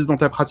tu utilises dans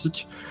ta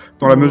pratique,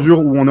 dans la mesure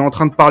où on est en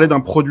train de parler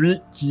d'un produit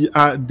qui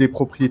a des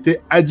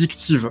propriétés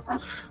addictives.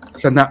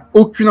 Ça n'a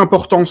aucune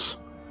importance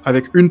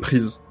avec une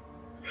prise.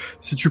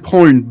 Si tu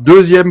prends une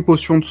deuxième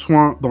potion de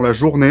soin dans la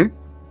journée,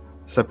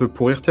 ça peut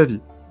pourrir ta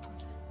vie.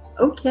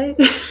 Ok.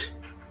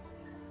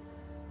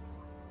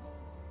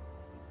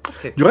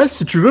 Du reste,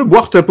 si tu veux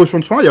boire ta potion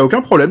de soin, il n'y a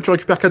aucun problème, tu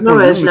récupères 4 Non,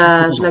 points de ouais, vie.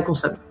 je la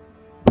consomme.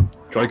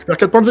 Tu récupères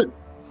 4 points de vie.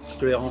 Je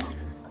te les rends.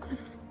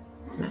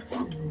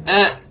 Merci.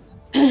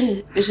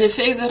 J'ai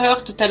fait une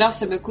erreur tout à l'heure,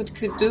 ça me coûte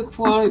que 2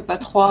 points et pas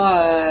 3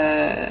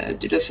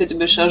 le fait de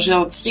me charger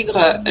en tigre.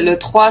 Le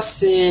 3,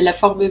 c'est la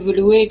forme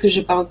évoluée que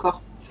j'ai pas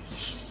encore.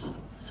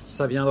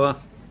 Ça viendra.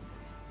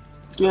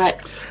 Ouais.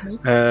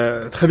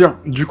 Très bien.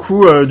 Du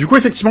coup,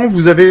 effectivement,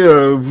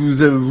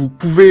 vous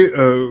pouvez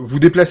vous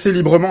déplacer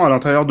librement à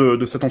l'intérieur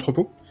de cet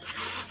entrepôt,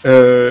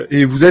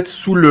 et vous êtes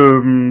sous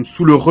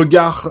le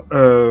regard,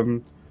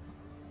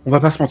 on va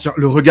pas se mentir,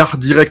 le regard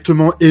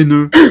directement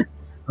haineux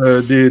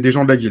des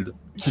gens de la guilde,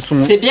 qui sont.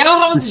 C'est bien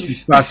Ils rendu.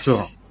 sont pas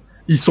sereins.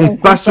 Ils sont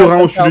pas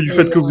sereins au sujet du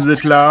fait que vous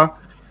êtes là.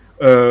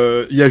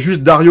 Il y a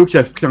juste Dario qui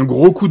a pris un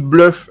gros coup de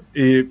bluff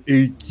et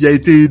qui a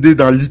été aidé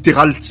d'un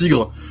littéral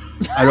tigre.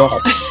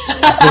 Alors,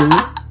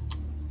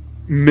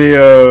 mais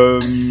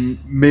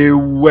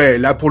ouais,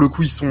 là pour le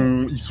coup ils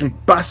sont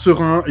pas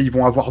sereins et ils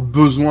vont avoir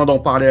besoin d'en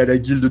parler à la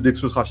guilde dès que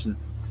ce sera fini.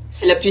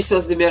 C'est la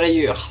puissance des mes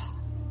rayures.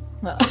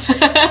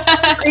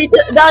 Et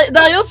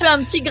Dario fait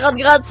un petit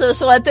gratte-gratte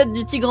sur la tête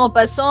du tigre en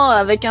passant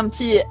avec un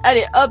petit «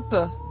 Allez, hop,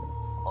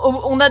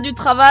 on a du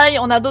travail,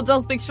 on a d'autres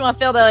inspections à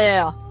faire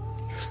derrière. »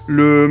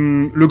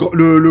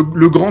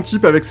 Le grand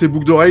type avec ses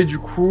boucles d'oreilles du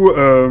coup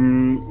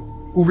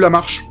ouvre la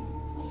marche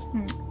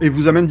et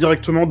vous amène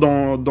directement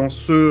dans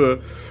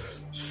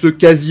ce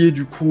casier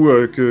du coup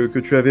que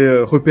tu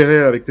avais repéré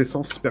avec tes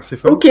sens,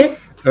 Perséphone. Ok.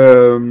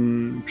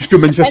 Puisque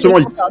manifestement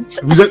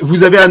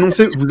vous avez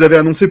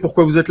annoncé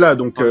pourquoi vous êtes là,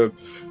 donc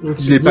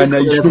il n'est pas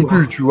naïf non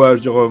plus, tu vois. Je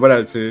veux dire,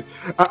 voilà, c'est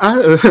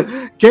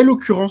quelle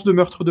occurrence de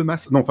meurtre de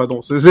masse. Non, enfin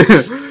non,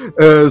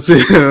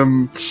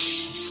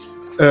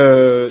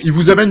 il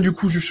vous amène du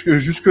coup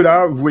jusque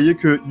là. Vous voyez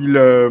que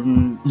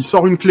il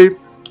sort une clé.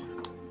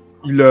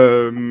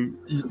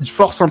 Il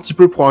force un petit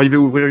peu pour arriver à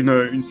ouvrir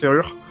une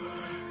serrure.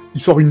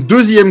 Il sort une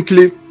deuxième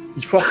clé.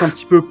 Il force un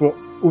petit peu pour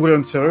ouvrir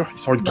une serrure. Il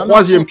sort une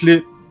troisième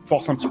clé.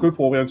 Force un petit peu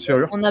pour ouvrir une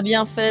serrure. On a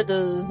bien fait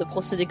de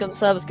procéder comme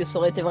ça parce que ça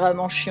aurait été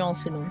vraiment chiant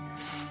sinon.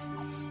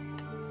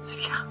 C'est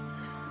clair.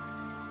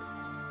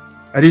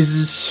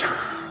 Allez-y.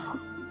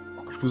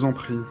 Je vous en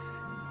prie.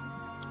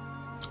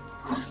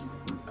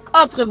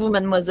 Après vous,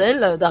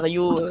 mademoiselle,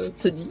 Dario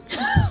te dit.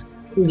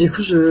 Du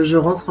coup, je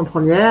rentre en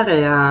première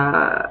et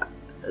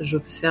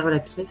j'observe la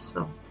pièce.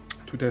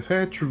 Tout à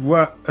fait. Tu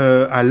vois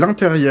à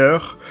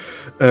l'intérieur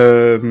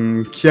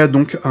qu'il y a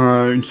donc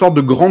une sorte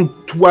de grande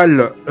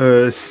toile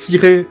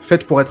cirée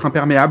faite pour être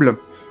imperméable,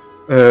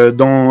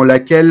 dans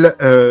laquelle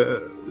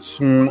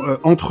sont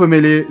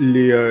entremêlés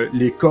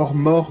les corps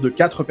morts de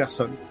 4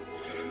 personnes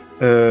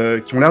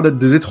qui ont l'air d'être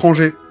des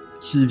étrangers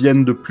qui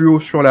viennent de plus haut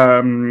sur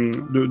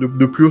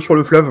de plus haut sur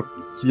le fleuve,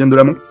 qui viennent de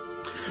l'amont,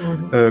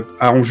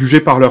 à en juger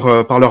par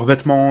leurs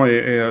vêtements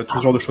et tout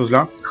ce genre de choses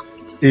là.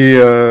 Et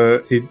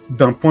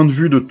d'un point de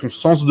vue de ton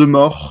sens de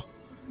mort,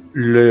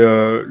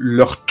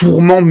 leur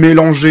tourment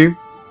mélangé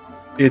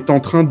est en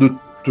train de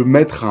te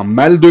mettre un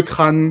mal de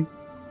crâne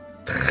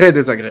très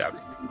désagréable.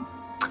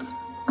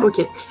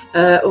 Ok.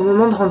 Au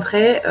moment de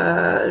rentrer,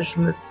 je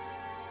me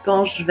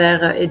penche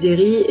vers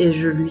Ederi et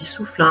je lui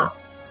souffle un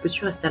 «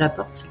 Peux-tu rester à la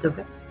porte, s'il te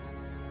plaît ?»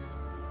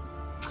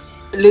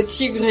 Le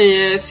tigre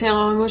fait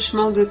un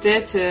hochement de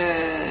tête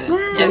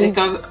et avec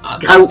un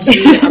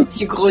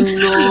petit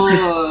grognement,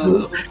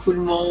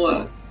 roucoulement.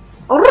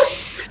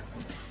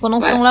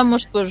 Pendant ce temps-là, moi,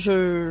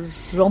 je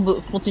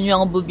continue à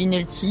embobiner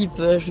le type,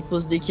 je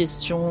pose des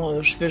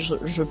questions,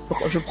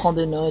 je prends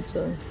des notes.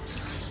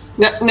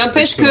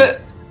 N'empêche que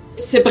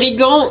ces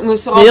brigands ne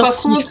se rendent D'ailleurs, pas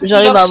si compte.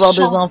 j'arrive à avoir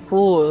des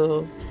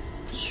infos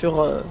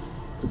sur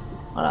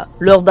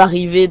l'heure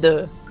d'arrivée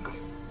de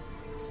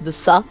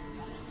ça.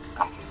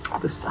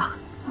 De ça.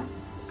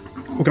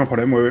 Aucun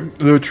problème, ouais.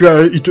 Il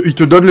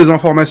te donne les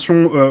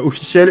informations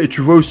officielles et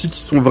tu vois aussi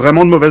qu'ils sont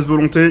vraiment de mauvaise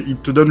volonté. Ils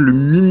te donnent le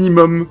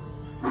minimum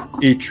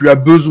et tu as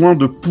besoin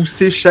de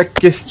pousser chaque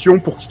question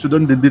pour qu'ils te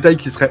donnent des détails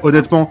qui seraient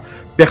honnêtement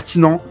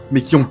pertinents,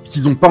 mais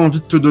qu'ils ont pas envie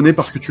de te donner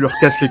parce que tu leur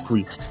casses les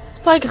couilles.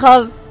 C'est pas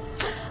grave.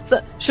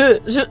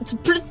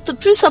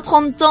 Plus ça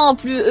prend de temps,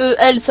 plus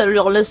elles, ça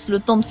leur laisse le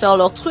temps de faire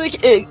leur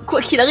truc. Et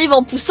quoi qu'il arrive,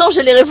 en poussant,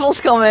 j'ai les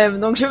réponses quand même.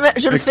 Donc je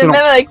le fais même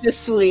avec le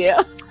sourire.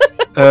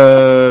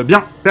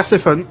 Bien,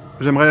 Perséphone,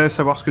 j'aimerais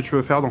savoir ce que tu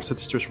veux faire dans cette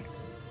situation.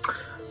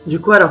 Du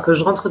coup, alors que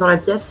je rentre dans la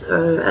pièce,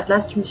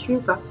 Atlas, tu me suis ou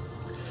pas?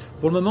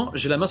 Pour le moment,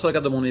 j'ai la main sur la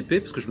garde de mon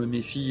épée parce que je me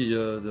méfie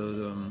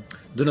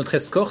de notre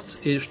escorte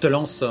et je te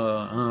lance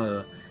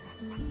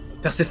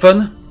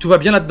Perséphone, tout va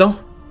bien là-dedans?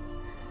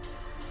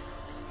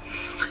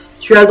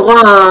 Tu as droit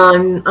à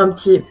un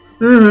petit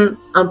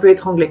un peu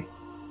étranglé.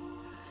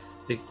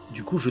 Et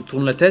du coup, je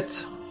tourne la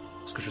tête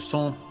parce que je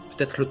sens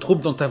peut-être le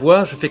trouble dans ta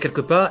voix. Je fais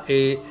quelques pas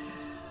et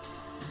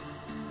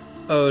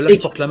là,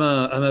 je porte la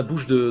main à ma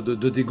bouche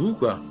de dégoût,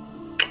 quoi.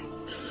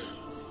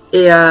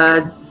 Et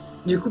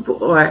du coup,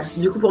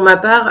 pour ma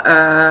part,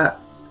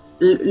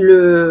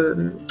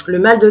 le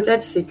mal de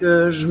tête fait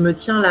que je me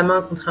tiens la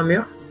main contre un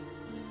mur,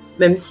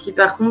 même si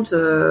par contre,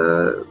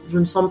 je ne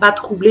me sens pas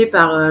troublée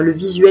par le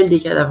visuel des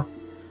cadavres.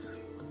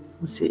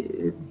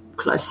 C'est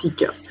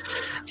classique.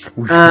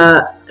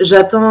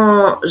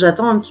 J'attends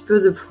un petit peu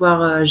de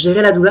pouvoir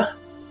gérer la douleur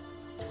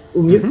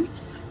au mieux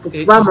pour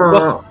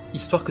pouvoir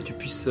histoire que tu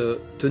puisses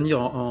tenir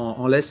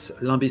en laisse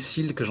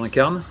l'imbécile que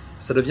j'incarne.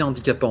 Ça devient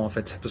handicapant en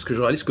fait, parce que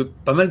je réalise que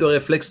pas mal de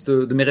réflexes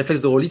de mes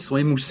réflexes de rôliste sont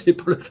émoussés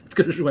par le fait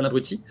que je joue un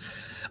abruti.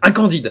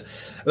 Incandide.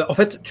 En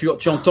fait, tu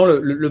entends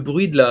le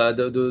bruit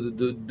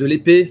de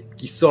l'épée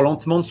qui sort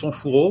lentement de son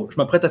fourreau. Je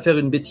m'apprête à faire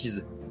une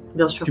bêtise.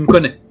 Bien sûr. Tu me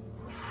connais.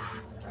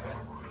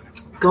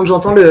 Quand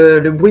j'entends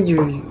le bruit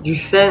du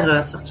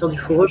fer sortir du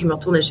fourreau, je me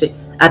retourne et je fais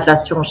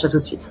Atlas, tu ranges ça tout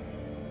de suite.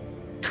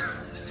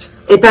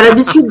 Et t'as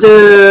l'habitude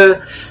de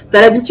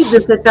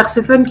cette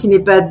Perséphone qui n'est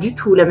pas du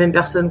tout la même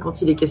personne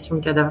quand il est question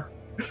de cadavre.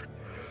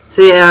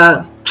 C'est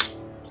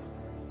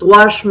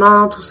droit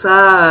chemin, tout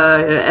ça.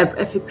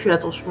 Elle fait plus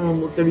attention aux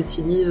mots qu'elle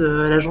utilise,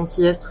 la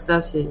gentillesse, tout ça,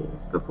 c'est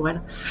pas pour elle.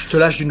 Je te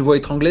lâche d'une voix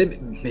étranglée,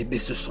 mais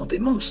ce sont des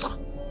monstres.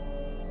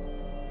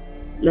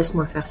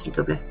 Laisse-moi faire, s'il te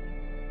plaît.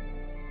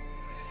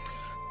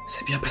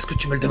 C'est bien parce que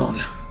tu me le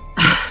demandes.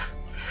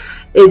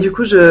 Et du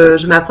coup,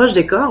 je m'approche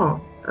des corps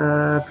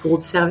pour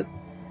observer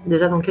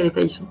déjà dans quel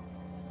état ils sont.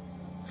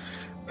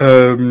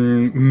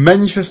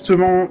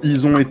 Manifestement,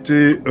 ils ont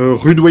été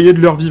rudoyés de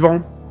leur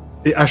vivant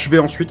et achevés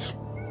ensuite.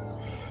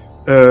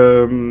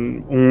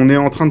 On est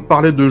en train de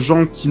parler de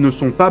gens qui ne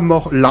sont pas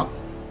morts là.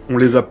 On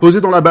les a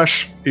posés dans la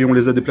bâche et on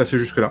les a déplacés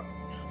jusque-là.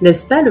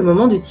 N'est-ce pas le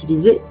moment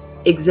d'utiliser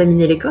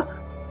examiner les corps?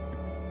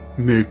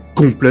 Mais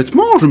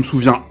complètement, je me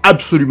souviens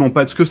absolument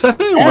pas de ce que ça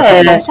fait, on va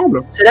faire ça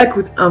ensemble. Cela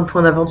coûte un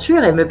point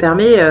d'aventure et me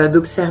permet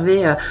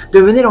d'observer,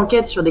 de mener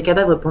l'enquête sur des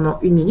cadavres pendant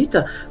 1 minute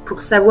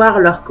pour savoir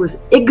leur cause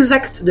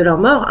exacte de leur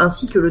mort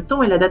ainsi que le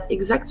temps et la date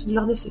exacte de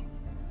leur décès.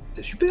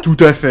 C'est super. Tout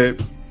à fait.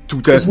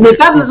 Je n'ai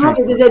pas besoin de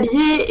les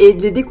déshabiller et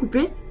de les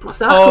découper pour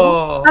savoir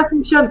comment ça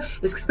fonctionne.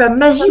 Est-ce que c'est pas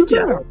magique?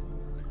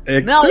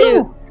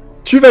 Excellent.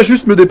 Tu vas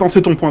juste me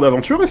dépenser ton point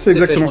d'aventure et c'est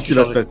exactement ce qui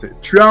va se passer.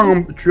 Tu as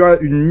 1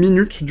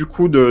 minute du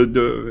coup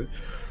une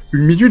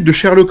minute de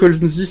Sherlock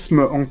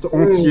Holmesisme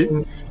entier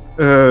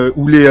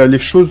où les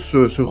choses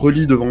se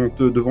relient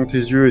devant tes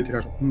yeux et t'es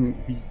là genre oui,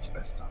 il se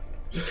passe ça.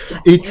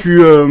 Et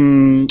tu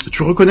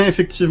reconnais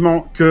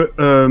effectivement que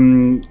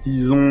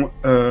ils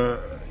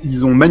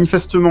ont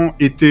manifestement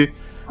été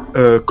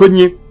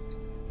cognés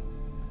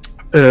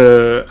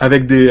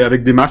avec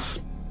des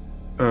masses.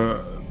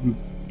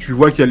 Tu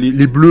vois qu'il y a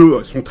les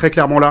bleus sont très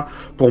clairement là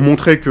pour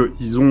montrer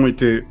qu'ils ont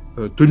été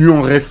tenus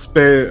en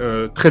respect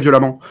très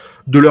violemment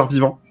de leur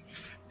vivant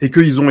et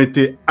qu'ils ont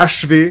été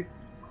achevés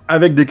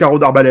avec des carreaux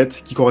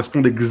d'arbalète qui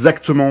correspondent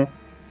exactement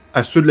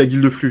à ceux de la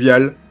guilde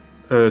fluviale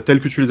tels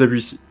que tu les as vus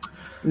ici.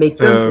 Mais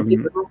comme c'était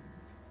comment?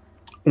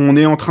 On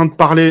est en train de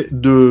parler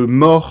de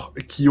morts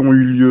qui ont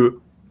eu lieu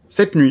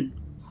cette nuit,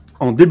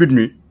 en début de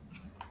nuit,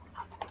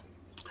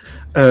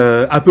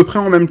 à peu près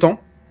en même temps.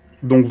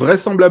 Donc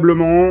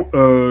vraisemblablement,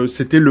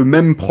 c'était le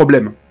même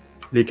problème,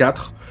 les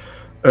 4,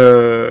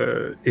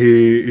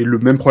 et le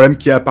même problème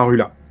qui est apparu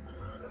là.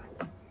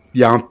 Il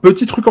y a un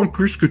petit truc en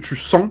plus que tu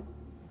sens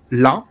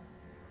là,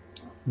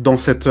 dans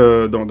cette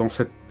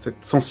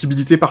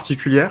sensibilité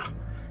particulière,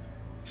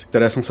 c'est que tu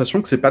as la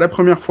sensation que c'est pas la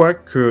première fois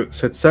que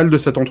cette salle de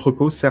cet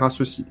entrepôt sert à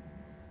ceci.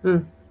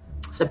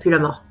 Ça pue la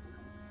mort.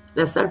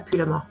 La salle pue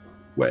la mort.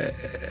 Ouais.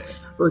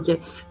 Ok.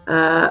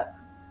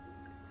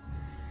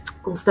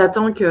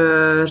 Constatant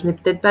que je n'ai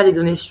peut-être pas les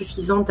données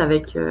suffisantes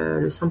avec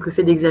le simple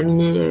fait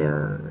d'examiner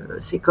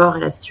ces corps et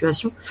la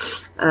situation,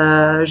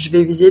 je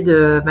vais user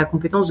de ma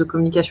compétence de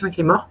communication avec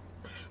les morts.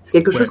 C'est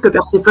quelque chose que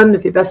Perséphone ne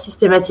fait pas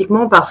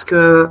systématiquement parce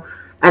que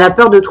elle a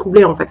peur de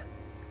troubler en fait.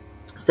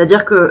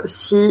 C'est-à-dire que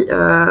si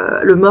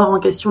le mort en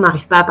question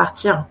n'arrive pas à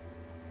partir,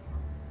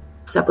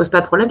 ça pose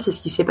pas de problème, c'est ce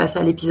qui s'est passé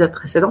à l'épisode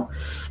précédent.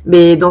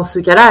 Mais dans ce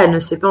cas-là, elle ne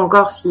sait pas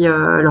encore si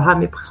leurs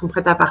âmes sont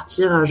prêtes à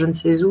partir je ne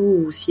sais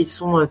où ou s'ils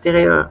sont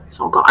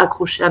sont encore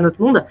accrochés à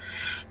notre monde.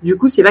 Du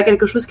coup, c'est pas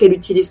quelque chose qu'elle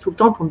utilise tout le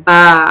temps pour ne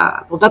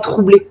pas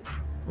troubler,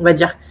 on va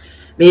dire.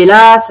 Mais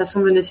là, ça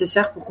semble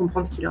nécessaire pour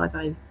comprendre ce qui leur est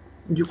arrivé.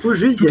 Du coup,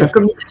 juste de la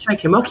communication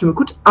avec les morts qui me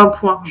coûte 1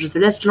 point. Je te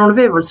laisse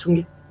l'enlever,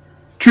 Volsung.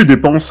 tu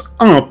dépenses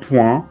 1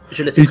 point.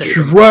 Je l'ai fait Et très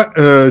tu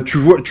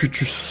bien.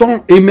 tu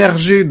sens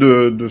émerger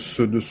de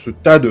ce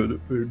tas de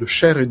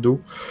chair et d'eau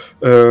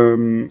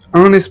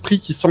un esprit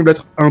qui semble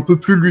être un peu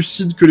plus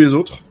lucide que les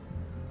autres.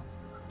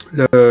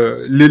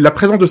 La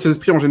présence de ces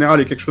esprits en général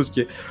est quelque chose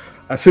qui est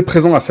assez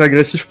présent, assez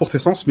agressif pour tes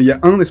sens, mais il y a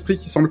un esprit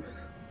qui semble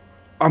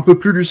un peu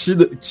plus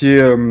lucide, qui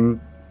est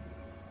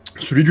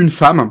celui d'une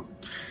femme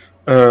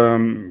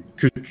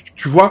que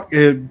tu vois,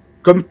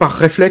 comme par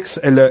réflexe,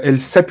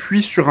 elle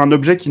s'appuie sur un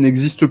objet qui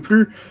n'existe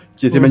plus,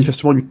 qui était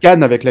manifestement une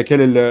canne avec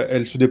laquelle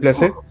elle se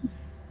déplaçait,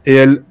 et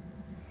elle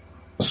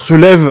se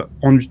lève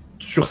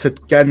sur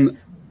cette canne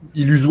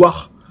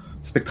illusoire,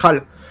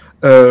 spectrale,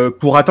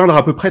 pour atteindre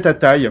à peu près ta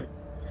taille.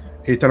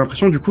 Et t'as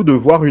l'impression du coup de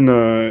voir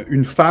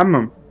une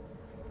femme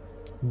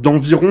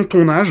d'environ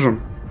ton âge,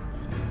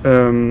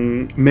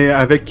 mais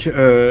avec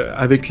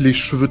les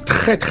cheveux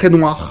très très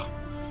noirs,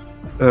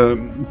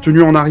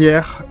 tenue en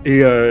arrière et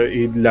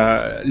de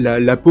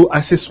la peau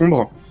assez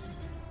sombre.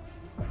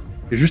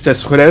 Et juste elle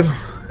se relève,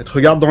 elle te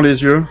regarde dans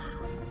les yeux.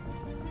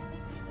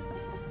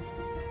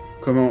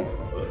 Comment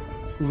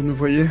vous nous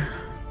voyez ?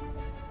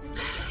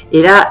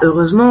 Et là,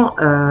 heureusement,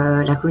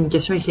 la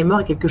communication avec les morts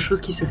est quelque chose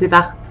qui se fait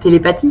par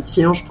télépathie.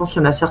 Sinon, je pense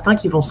qu'il y en a certains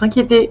qui vont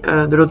s'inquiéter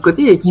de l'autre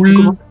côté et qui vont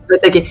commencer à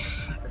attaquer.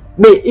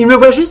 Mais il me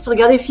voit juste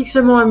regarder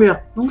fixement un mur.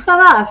 Donc ça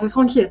va, c'est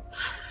tranquille.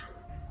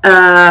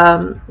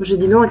 Je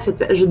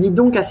dis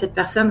donc à cette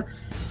personne,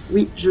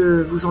 oui,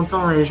 je vous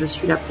entends et je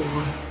suis là pour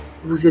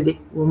vous aider,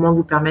 ou au moins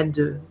vous permettre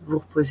de vous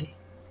reposer.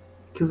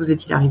 Que vous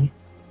est-il arrivé ?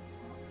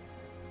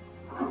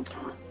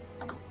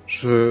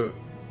 Je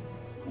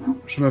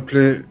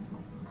m'appelais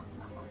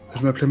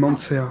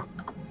Mansea.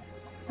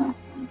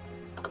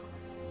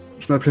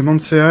 Je m'appelais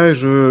Mansea et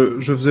je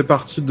faisais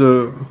partie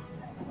d'une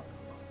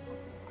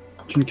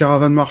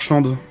caravane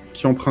marchande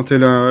qui empruntait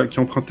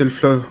le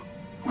fleuve.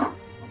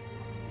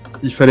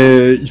 Il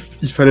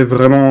fallait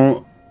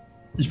vraiment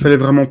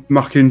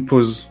marquer une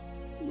pause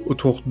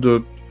autour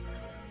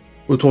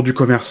du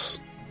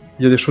commerce.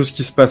 Il y a des choses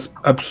qui se passent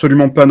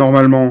absolument pas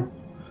normalement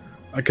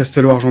à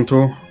Castello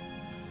Argento.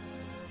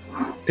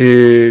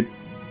 Et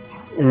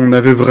on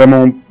avait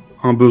vraiment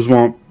un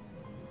besoin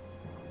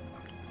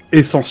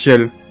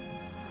essentiel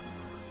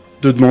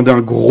de demander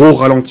un gros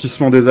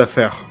ralentissement des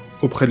affaires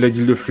auprès de la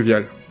guilde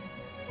fluviale.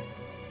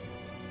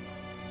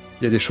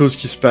 Il y a des choses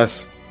qui se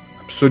passent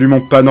absolument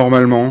pas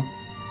normalement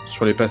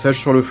sur les passages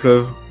sur le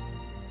fleuve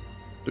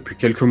depuis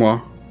quelques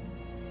mois.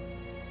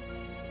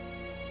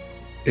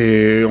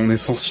 Et on est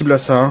sensible à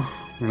ça.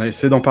 On a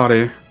essayé d'en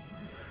parler.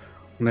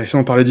 On a essayé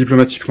d'en parler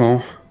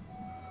diplomatiquement.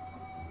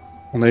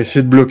 On a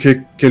essayé de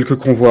bloquer quelques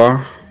convois.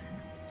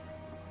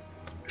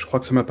 Je crois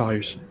que ça m'a pas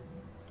réussi.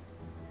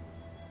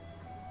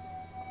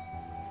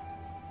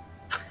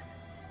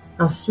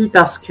 Ainsi,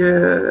 parce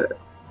que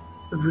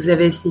vous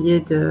avez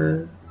essayé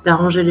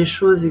d'arranger les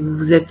choses et que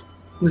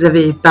vous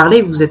avez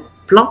parlé, vous êtes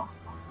plein,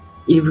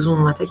 ils vous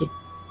ont attaqué.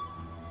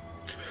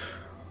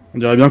 On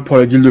dirait bien que pour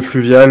la guilde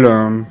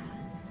fluviale,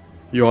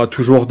 il y aura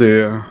toujours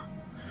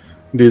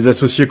des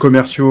associés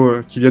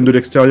commerciaux qui viennent de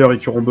l'extérieur et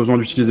qui auront besoin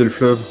d'utiliser le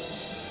fleuve.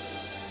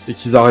 Et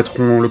qu'ils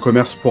arrêteront le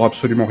commerce pour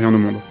absolument rien au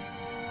monde.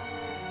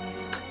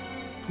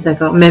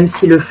 D'accord, même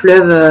si le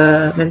fleuve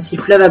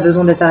a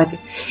besoin d'être arrêté.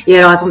 Et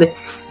alors attendez,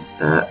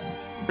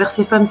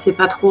 Perséphone c'est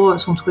pas trop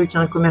son truc,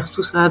 hein, commerce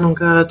tout ça,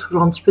 donc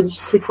toujours un petit peu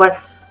difficile pour elle.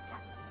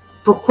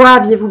 Pourquoi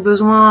aviez-vous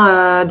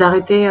besoin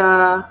d'arrêter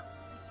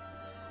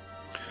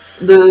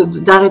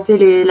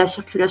la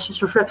circulation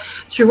sur le fleuve ?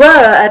 Tu vois,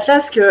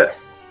 Atlas, que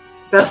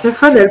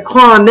Perséphone elle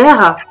prend un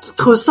air qui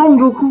te ressemble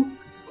beaucoup.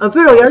 Un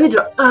peu le regarder,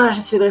 genre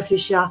j'essaie de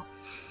réfléchir.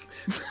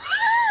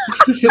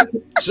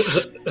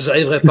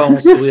 J'arriverai pas à en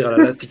sourire,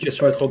 la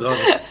situation est trop grave.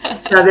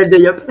 La belle de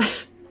Yop.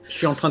 Je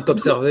suis en train de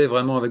t'observer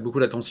vraiment avec beaucoup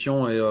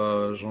d'attention et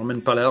j'en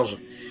mène pas large.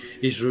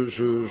 Et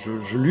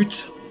je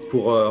lutte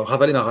pour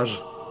ravaler ma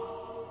rage.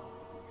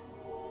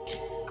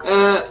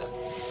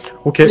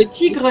 Ok. Le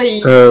tigre,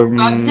 il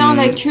bat bien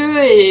la queue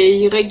et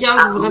il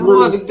regarde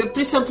vraiment avec de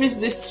plus en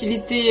plus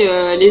d'hostilité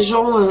les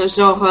gens,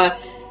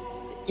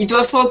 ils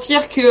doivent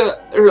sentir que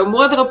le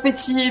moindre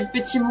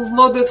petit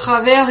mouvement de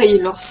travers et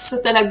il leur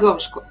saute à la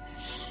gorge, quoi.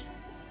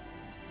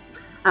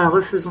 Alors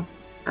refaisons.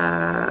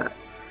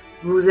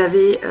 Vous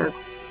avez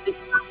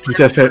Tout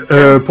à fait.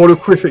 Pour le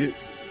coup,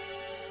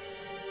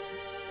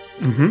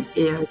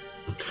 et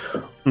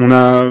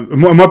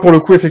moi pour le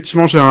coup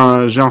effectivement j'ai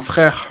un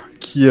frère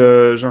qui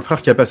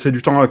a passé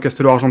du temps à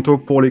Castello Argento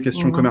pour les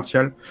questions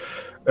commerciales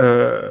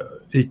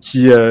et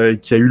qui a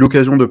eu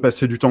l'occasion de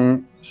passer du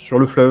temps sur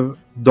le fleuve,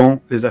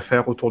 dans les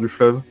affaires autour du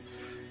fleuve,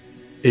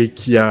 et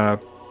qui a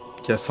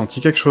senti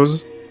quelque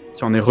chose,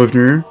 qui en est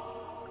revenu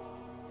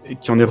et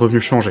qui en est revenu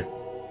changé.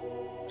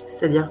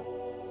 c'est-à-dire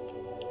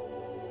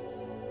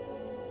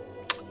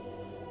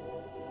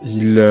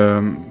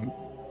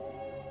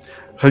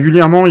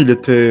régulièrement il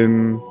était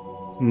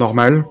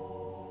normal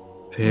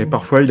et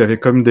parfois il avait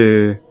comme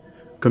des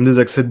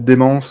accès de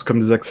démence, comme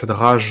des accès de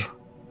rage.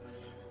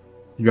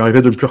 Il lui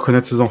arrivait de ne plus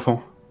reconnaître ses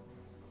enfants.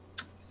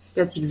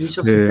 Qu'a-t-il vu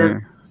sur ce fleuve ?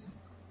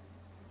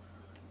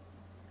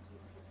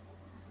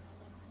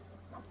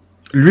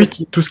 Lui,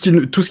 tout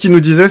ce qu'il nous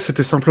disait,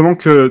 c'était simplement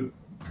que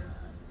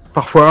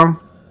parfois,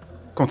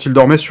 quand il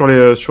dormait sur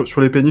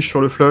les péniches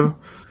sur le fleuve,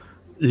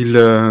 il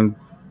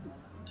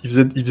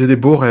faisait des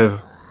beaux rêves.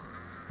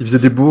 Il faisait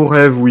des beaux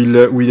rêves où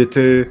il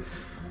était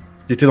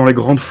dans les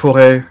grandes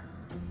forêts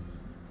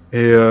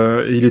et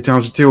il était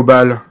invité au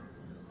bal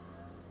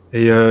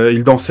et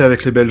il dansait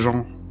avec les belles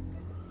gens.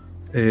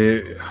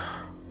 Et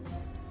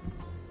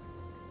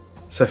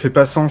ça fait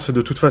pas sens. Et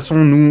de toute façon,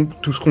 nous,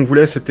 tout ce qu'on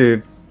voulait,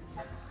 c'était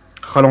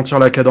ralentir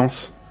la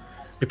cadence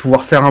et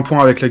pouvoir faire un point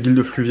avec la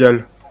guilde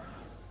fluviale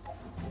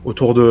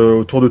autour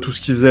de tout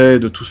ce qu'il faisait et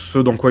de tout ce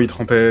dans quoi il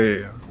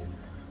trempait.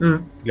 Et,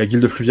 la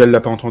guilde fluviale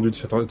l'a pas entendu de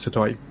cette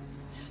oreille.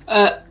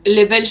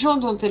 Les belles gens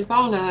dont elle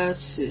parle,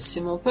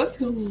 c'est mon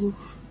peuple ou...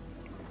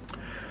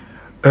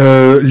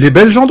 Les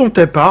belles gens dont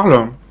elle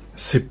parle,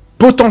 c'est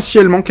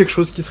potentiellement quelque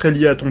chose qui serait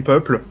lié à ton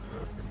peuple.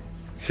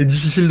 C'est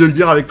difficile de le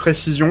dire avec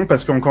précision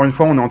parce qu'encore une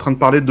fois, on est en train de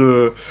parler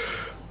de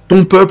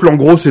ton peuple. En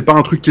gros, c'est pas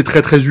un truc qui est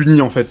très très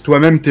uni en fait.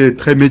 Toi-même, t'es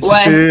très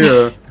métissé.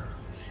 Ouais.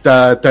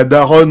 Ta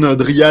daronne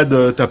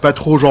Dryade, t'as pas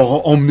trop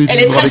genre emmené du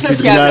avec les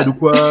Dryades ou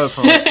quoi.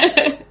 Enfin,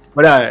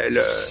 voilà,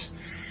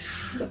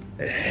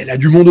 elle a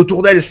du monde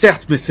autour d'elle,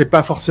 certes, mais c'est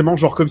pas forcément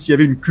genre comme s'il y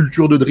avait une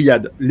culture de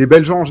Dryade. Les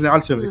belles gens en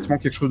général, c'est effectivement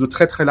quelque chose de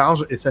très très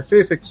large et ça fait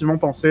effectivement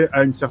penser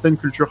à une certaine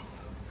culture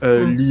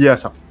liée à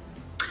ça.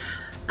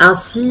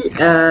 Ainsi,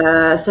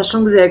 sachant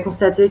que vous avez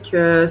constaté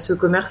que ce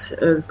commerce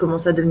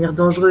commence à devenir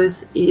dangereux,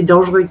 qu'il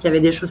y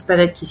avait des choses pas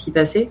nettes qui s'y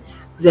passaient,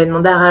 vous avez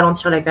demandé à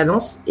ralentir la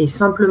cadence, et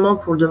simplement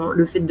pour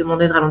le fait de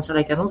demander de ralentir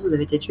la cadence, vous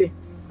avez été tué.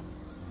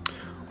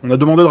 On a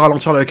demandé de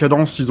ralentir la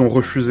cadence, ils ont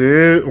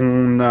refusé.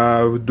 On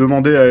a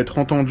demandé à être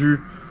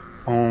entendu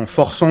en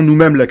forçant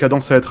nous-mêmes la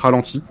cadence à être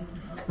ralentie.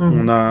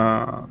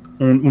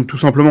 Tout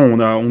simplement,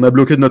 on a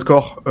bloqué de notre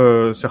corps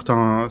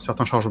certains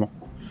chargements.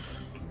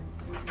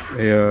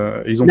 Et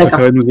ils ont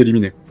préféré nous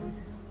éliminer.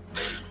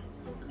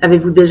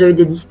 Avez-vous déjà eu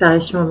des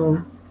disparitions avant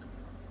vous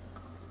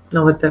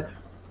dans votre peuple?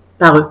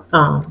 Par eux.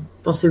 Enfin,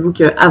 pensez-vous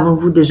qu'avant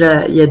vous,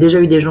 il y a déjà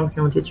eu des gens qui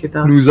ont été tués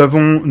par eux? Nous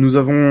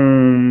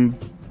avons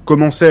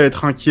commencé à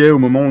être inquiets au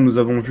moment où nous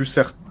avons vu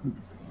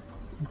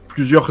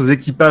plusieurs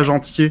équipages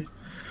entiers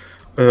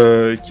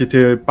qui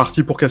étaient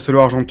partis pour Castello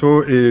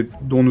Argento et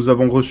dont nous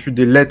avons reçu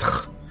des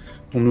lettres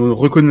dont nous ne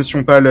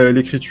reconnaissions pas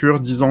l'écriture,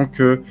 disant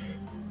que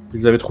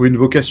ils avaient trouvé une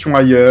vocation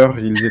ailleurs,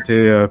 ils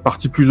étaient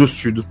partis plus au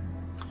sud.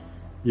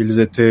 Ils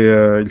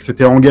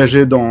s'étaient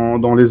engagés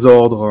dans les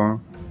ordres,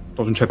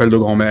 dans une chapelle de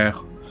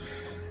grand-mère.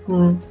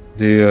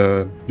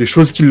 Des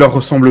choses qui ne leur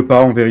ressemblent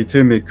pas en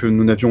vérité, mais que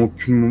nous n'avions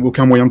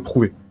aucun moyen de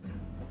prouver.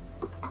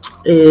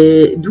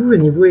 Et d'où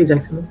venez-vous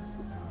exactement?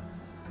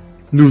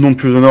 Nous venons de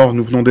plus au nord,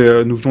 nous venons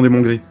des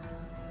Monts Gris.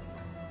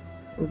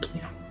 Ok.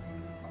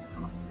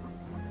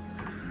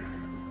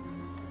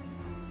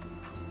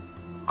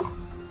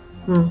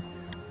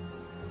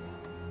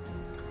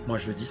 Moi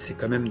je dis c'est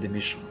quand même des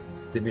méchants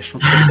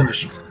très très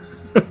méchants.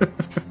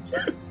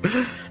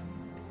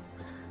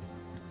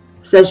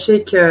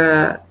 Sachez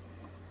que,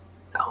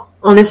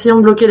 en essayant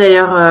de bloquer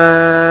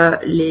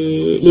d'ailleurs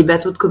les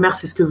bateaux de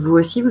commerce, est-ce que vous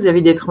aussi vous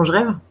avez d'étranges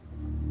rêves?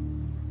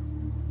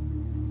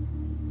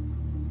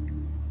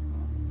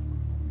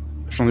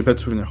 J'en ai pas de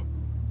souvenir.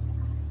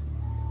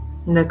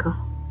 D'accord.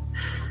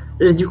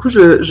 Du coup,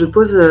 je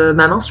pose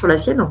ma main sur la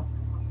sienne,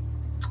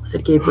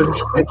 celle qui est posée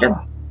sur sa canne.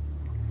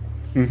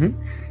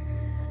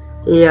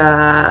 Et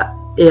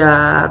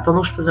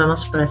pendant que je pose ma main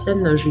sur la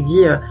sienne, je lui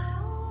dis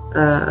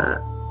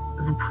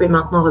vous pouvez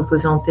maintenant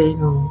reposer en paix,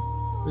 nous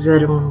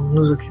allons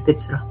nous occuper de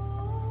cela.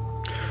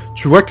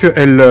 Tu vois que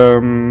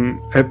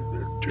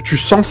tu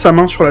sens sa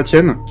main sur la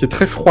tienne, qui est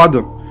très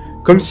froide,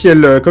 comme si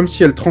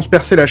elle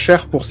transperçait la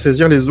chair pour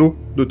saisir les os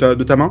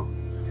de ta main.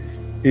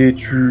 Et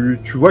tu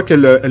vois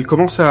qu'elle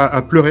commence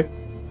à pleurer.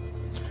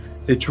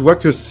 Et tu vois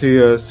que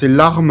ses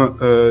larmes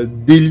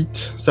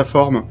délitent sa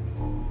forme.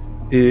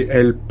 Et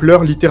elle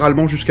pleure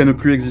littéralement jusqu'à ne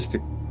plus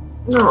exister.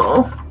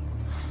 Non.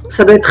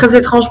 Ça doit être très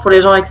étrange pour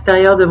les gens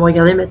extérieurs de me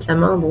regarder mettre la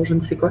main dans je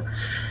ne sais quoi.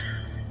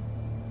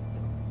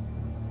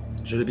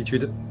 J'ai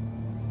l'habitude.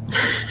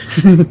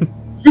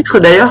 Titre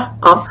d'ailleurs.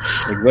 Hein.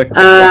 Exact.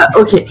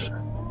 Ok.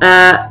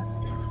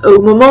 Au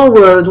moment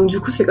où, donc du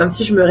coup, c'est comme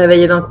si je me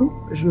réveillais d'un coup.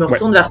 Je me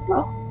retourne vers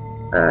toi,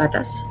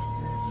 Atlas.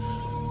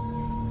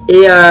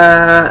 Et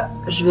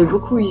je vais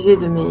beaucoup user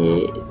de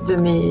mes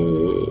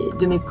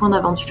points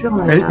d'aventure.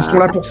 Mais, ils sont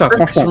là pour ça,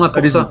 franchement. Ils sont là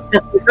pour ça.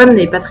 Perséphone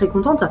n'est pas très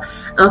contente.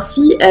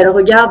 Ainsi, elle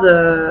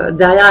regarde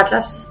derrière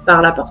Atlas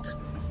par la porte,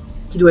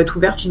 qui doit être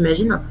ouverte,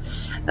 j'imagine,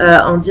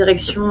 en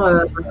direction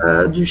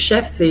du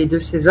chef et de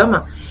ses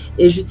hommes.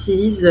 Et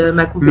j'utilise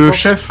ma compétence. Le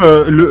chef,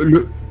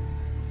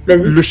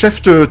 le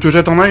chef te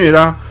jette en œil et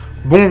là.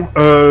 Bon,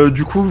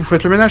 du coup, vous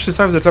faites le ménage, c'est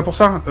ça? Vous êtes là pour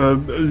ça?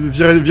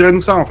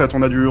 Virez-nous ça, en fait.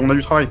 On a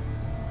du travail.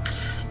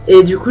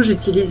 Et du coup,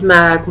 j'utilise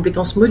ma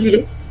compétence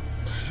modulée.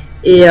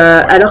 Et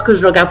alors que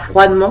je le regarde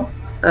froidement,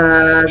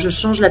 je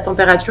change la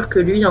température que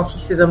lui ainsi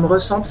que ses hommes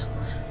ressentent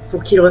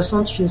pour qu'ils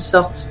ressentent une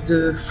sorte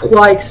de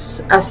froid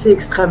assez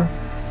extrême.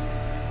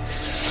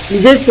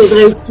 L'idée, c'est de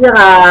réussir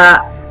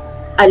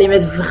à les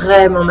mettre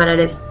vraiment mal à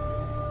l'aise.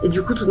 Et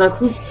du coup, tout d'un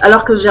coup,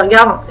 alors que je les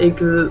regarde et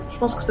que je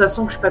pense que ça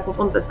sent que je suis pas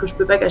contente parce que je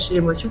peux pas cacher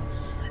l'émotion,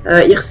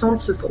 ils ressentent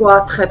ce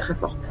froid très très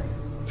fort.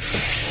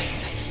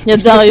 Il y a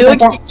Dario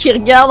qui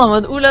regarde en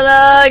mode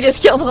oulala,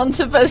 qu'est-ce qui est en train de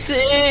se passer?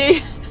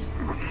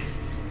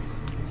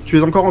 Tu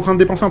es encore en train de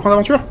dépenser un point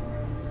d'aventure?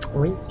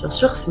 Oui, bien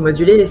sûr, c'est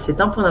modulé et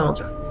c'est un point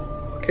d'aventure.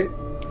 Ok,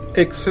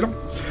 excellent.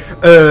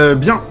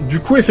 Bien, du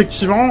coup,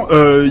 effectivement,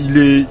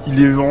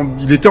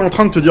 il était en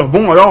train de te dire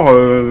bon, alors,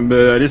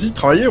 allez-y,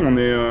 travaillez. On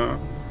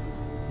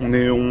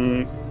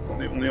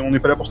n'est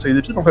pas là pour se tailler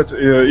des pipes en fait.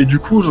 Et du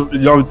coup,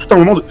 il y a tout un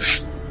moment de.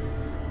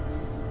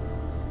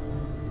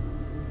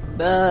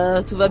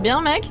 Bah, tout va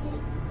bien, mec?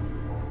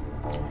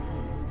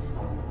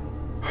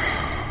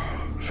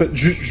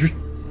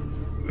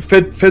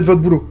 Faites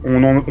votre boulot.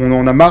 On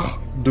en a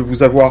marre de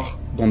vous avoir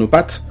dans nos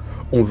pattes.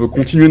 On veut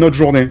continuer notre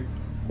journée.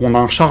 On a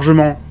un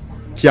chargement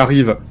qui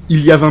arrive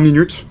il y a 20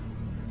 minutes.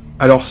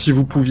 Alors si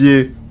vous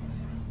pouviez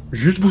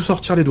juste vous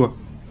sortir les doigts.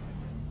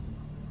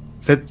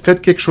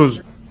 Faites quelque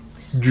chose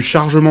du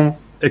chargement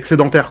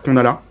excédentaire qu'on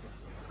a là.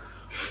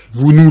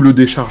 Vous nous le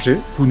déchargez.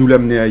 Vous nous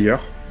l'amenez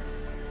ailleurs.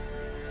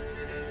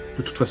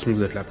 De toute façon,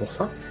 vous êtes là pour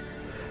ça.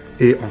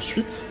 Et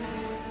ensuite,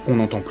 on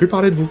n'entend plus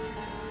parler de vous.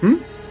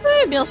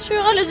 Oui, bien sûr,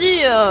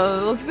 allez-y,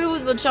 occupez-vous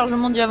de votre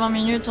chargement d'il y a 20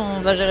 minutes,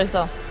 on va gérer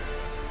ça.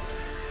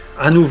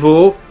 À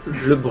nouveau,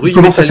 le bruit Il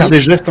commence à faire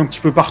métallique. des gestes un petit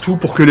peu partout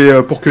pour que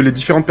les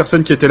différentes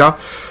personnes qui étaient là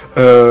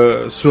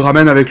se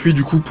ramènent avec lui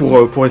du coup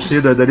pour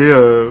essayer d'aller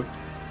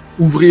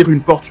ouvrir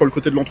une porte sur le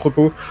côté de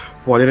l'entrepôt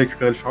pour aller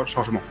récupérer le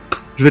chargement.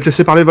 Je vais te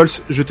laisser parler, Vols,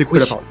 je t'ai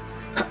coupé la parole.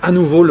 À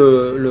nouveau,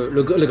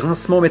 le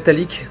grincement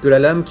métallique de la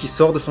lame qui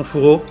sort de son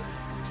fourreau.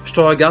 Je te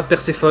regarde,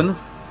 Perséphone.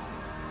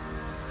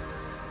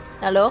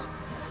 Alors?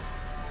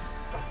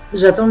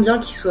 J'attends bien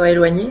qu'ils soient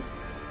éloignés.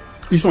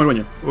 Ils sont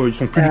éloignés. Ils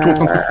sont plus du tout en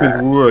train de s'occuper de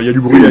vous. Il y a du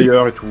bruit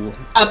ailleurs et tout.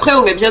 Après,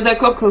 on est bien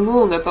d'accord que nous,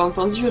 on n'a pas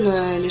entendu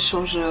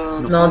l'échange.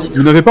 Non, du tout.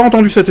 Vous n'avez pas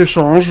entendu cet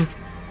échange,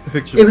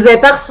 effectivement. Et vous n'avez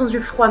pas ressenti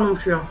le froid non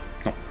plus, hein.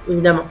 Non.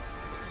 Évidemment.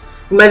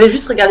 Vous m'avez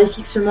juste regardé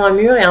fixement un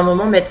mur et à un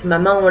moment mettre ma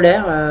main en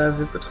l'air. Je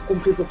n'ai pas trop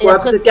compris Et pourquoi.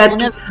 après, Peut-être cette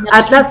journée avec une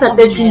Atlas a super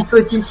peut-être vénère. une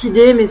petite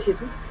idée, mais c'est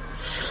tout.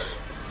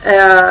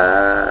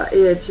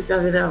 Et être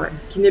super vénère, ouais.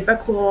 Ce qui n'est pas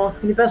courant,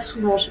 ce qui n'est pas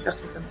souvent chez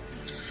Perséphone.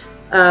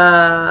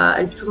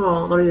 Elle est plutôt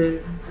dans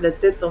la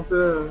tête un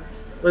peu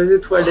dans les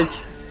étoiles d'habitude.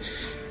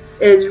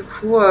 Et du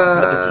coup,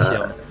 La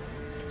pâtissière.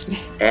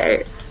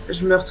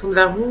 je me retourne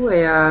vers vous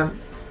et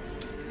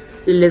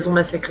ils les ont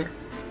massacrés.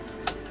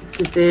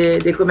 C'était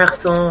des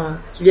commerçants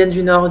qui viennent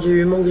du nord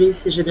du Mont-Gris,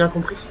 si j'ai bien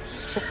compris.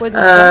 Pourquoi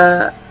donc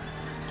ça?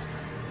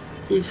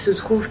 Il se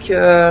trouve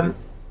que,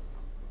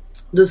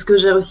 de ce que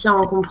j'ai réussi à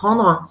en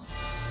comprendre,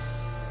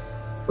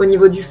 au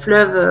niveau du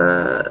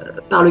fleuve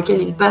par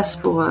lequel ils passent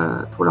pour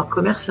leur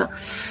commerce,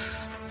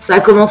 ça a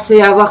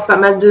commencé à avoir pas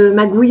mal de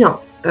magouilles,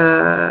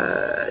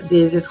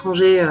 des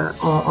étrangers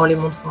en les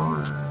montrant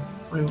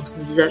le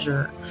visage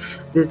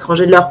des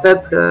étrangers de leur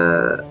peuple.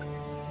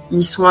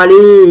 Ils sont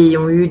allés et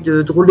ont eu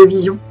de drôles de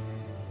visions.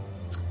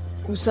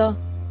 Où ça?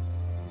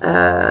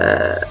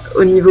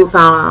 Au niveau,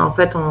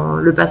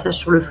 le passage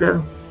sur le fleuve,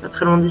 pas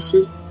très loin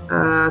d'ici.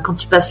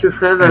 Quand ils passent le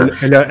fleuve.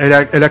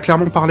 Elle a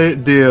clairement parlé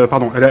des.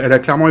 Elle a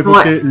clairement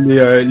évoqué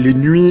les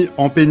nuits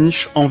en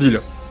péniche en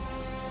ville.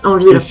 En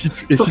ville.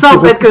 C'est pour ça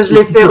en fait que je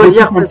l'ai fait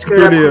redire parce que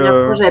la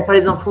première fois j'avais pas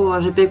les infos,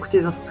 j'ai pas écouté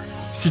les infos.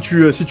 Si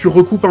tu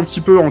recoupes un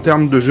petit peu en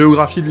termes de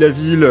géographie de la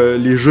ville,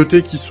 les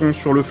jetés qui sont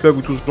sur le fleuve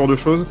ou tout ce genre de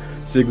choses,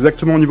 c'est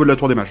exactement au niveau de la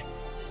tour des mages.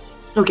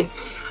 Ok.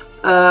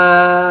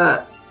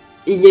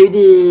 Il y a eu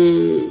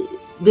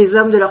des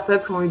hommes de leur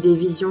peuple ont eu des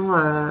visions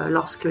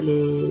lorsque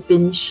les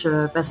péniches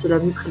passaient la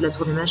nuit près de la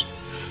tour des mages,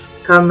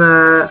 comme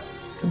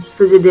s'ils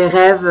faisaient des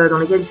rêves dans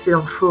lesquels ils étaient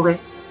en forêt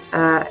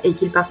et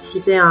qu'ils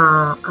participaient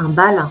à un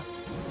bal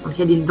dans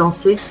lequel ils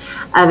dansaient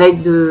avec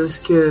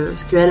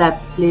ce qu'elle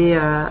appelait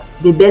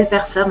des belles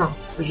personnes.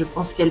 Je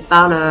pense qu'elle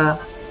parle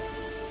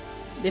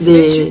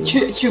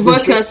Tu vois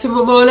qu'à ce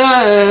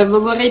moment-là,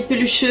 mon oreille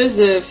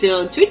pelucheuse fait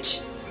un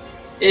twitch.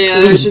 Et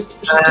Oui. je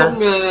tourne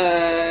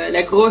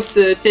la grosse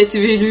tête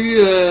velue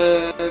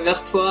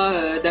vers toi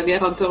d'un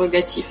air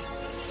interrogatif.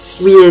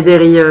 Oui,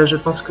 Everi, je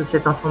pense que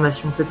cette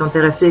information peut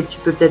t'intéresser et que tu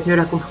peux peut-être mieux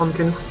la comprendre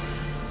que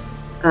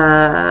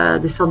nous.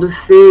 Des sortes de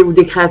fées ou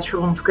des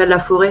créatures, en tout cas de la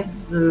forêt,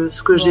 de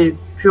ce que j'ai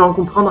pu en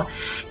comprendre.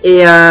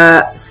 Et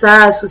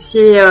ça,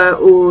 associé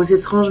aux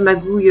étranges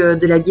magouilles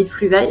de la guilde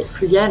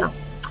fluviale,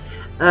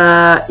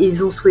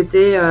 ils ont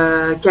souhaité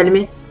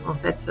calmer en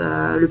fait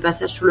le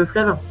passage sur le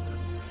fleuve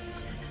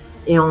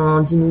et en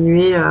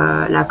diminuer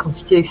la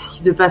quantité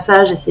excessive de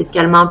passage, essayer de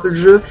calmer un peu le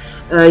jeu.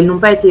 Ils n'ont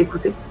pas été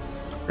écoutés,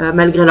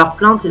 malgré leurs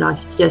plaintes et leurs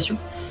explications.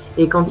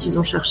 Et quand ils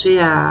ont cherché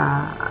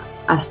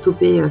à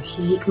stopper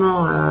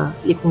physiquement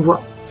les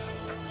convois,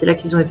 c'est là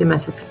qu'ils ont été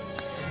massacrés.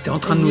 T'es en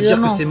train de nous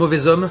dire que ces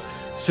mauvais hommes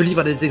se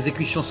livrent à des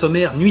exécutions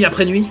sommaires nuit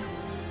après nuit?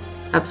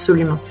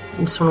 Absolument.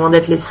 Ils sont loin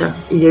d'être les seuls.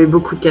 Il y a eu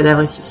beaucoup de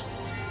cadavres ici.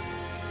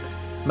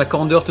 Ma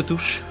candeur te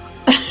touche?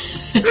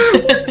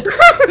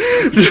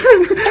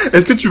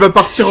 Est-ce que tu vas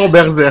partir en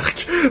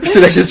berserk? C'est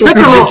la question que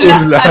je D'accord.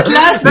 pose là.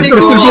 Atlas C'est le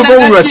découvre moment la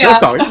où mafia.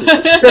 Atlas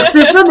arrive.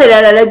 Perséphone, elle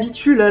a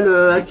l'habitude, là,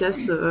 la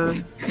classe.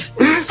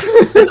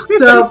 Elle trouve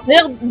ça.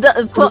 D'ailleurs,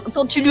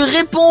 quand tu lui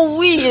réponds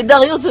oui, et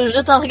Dario te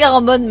jette un regard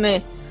en mode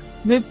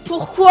mais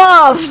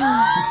pourquoi?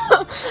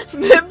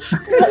 Mais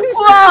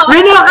pourquoi?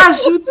 Mais non,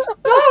 rajoute.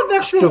 Oh, Je te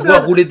Perséphone. vois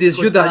rouler des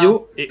Trop yeux, tard.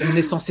 Dario, et on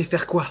est censé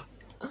faire quoi?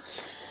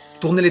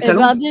 Tourner les Eh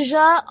talons? ben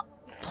déjà,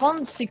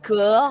 prendre ces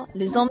corps,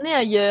 les emmener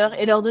ailleurs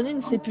et leur donner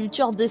une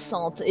sépulture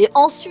décente. Et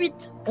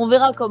ensuite, on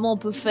verra comment on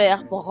peut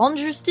faire pour rendre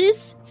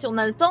justice, si on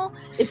a le temps,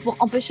 et pour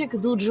empêcher que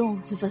d'autres gens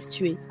se fassent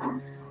tuer.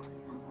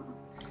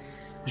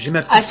 J'ai ma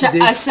À petite ça, idée.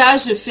 à ça,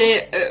 je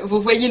fais.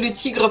 Vous voyez le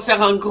tigre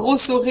faire un gros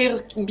sourire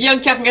bien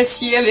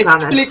carnassier avec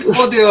Carnassier. tous les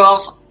crocs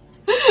dehors.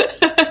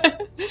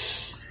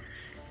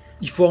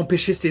 Il faut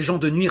empêcher ces gens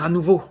de nuire à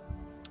nouveau.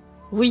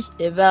 Oui,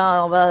 et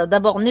ben on va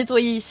d'abord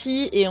nettoyer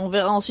ici et on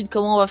verra ensuite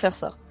comment on va faire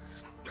ça.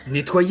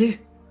 Nettoyer?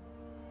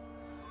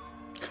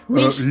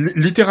 Oui,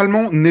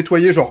 Littéralement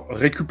nettoyer, genre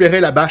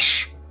récupérer la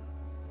bâche,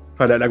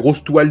 enfin la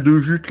grosse toile de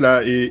jute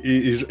là,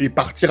 et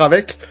partir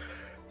avec.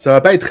 Ça va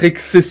pas être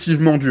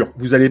excessivement dur.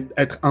 Vous allez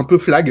être un peu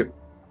flag,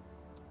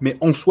 mais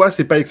en soi,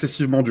 c'est pas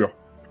excessivement dur.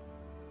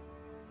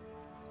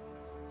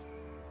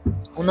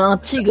 on a un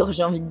tigre,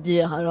 j'ai envie de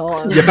dire.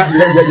 Alors, Il y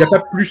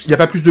a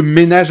pas plus de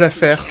ménage à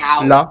faire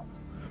là,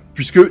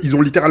 puisque ils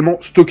ont littéralement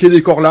stocké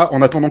des corps là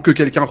en attendant que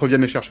quelqu'un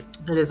revienne les chercher.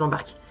 Je les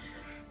embarque.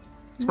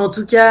 En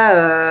tout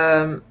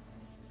cas,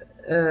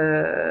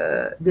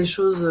 des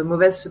choses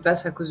mauvaises se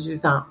passent à cause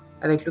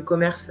avec le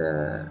commerce,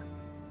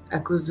 à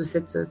cause de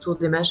cette tour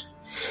des mages.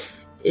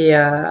 Et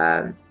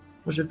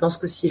je pense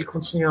que s'ils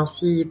continuent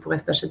ainsi, il pourrait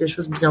se passer des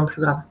choses bien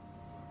plus graves.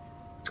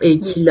 Et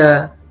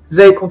qu'ils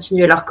veuillent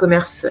continuer leur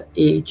commerce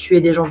et tuer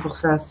des gens pour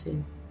ça, c'est...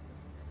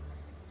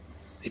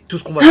 Et tout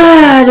ce qu'on va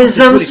Ah, les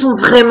c'est hommes jouer sont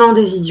vraiment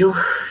des idiots.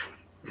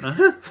 Hein?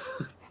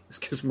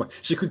 Excuse-moi,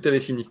 j'ai cru que t'avais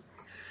fini.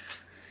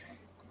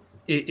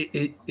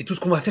 Et tout ce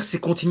qu'on va faire, c'est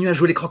continuer à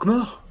jouer les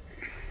croque-morts?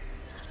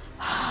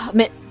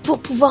 mais pour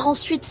pouvoir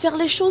ensuite faire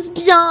les choses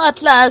bien,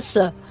 Atlas.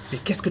 Mais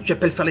qu'est-ce que tu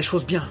appelles faire les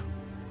choses bien?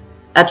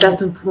 Atlas,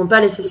 nous ne pouvons pas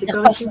laisser ces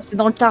corps ici. C'est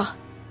dans le tas.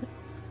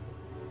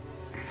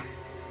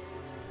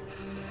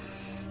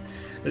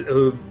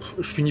 Je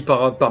finis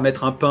par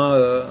mettre un pain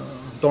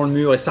dans le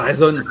mur et ça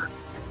résonne.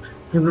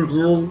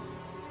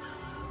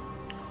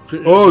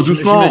 Oh,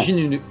 doucement.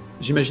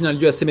 J'imagine un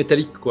lieu assez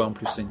métallique, quoi, en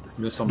plus, il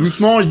me semble.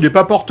 Doucement, il est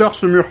pas porteur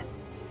ce mur.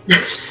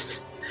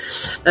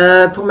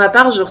 Pour ma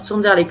part, je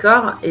retourne vers les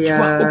corps et Tu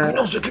vois,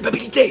 opulence de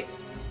culpabilité!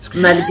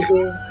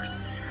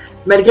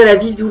 malgré la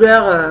vive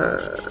douleur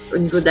au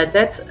niveau de la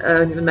tête,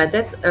 au niveau de ma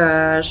tête,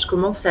 je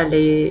commence à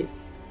les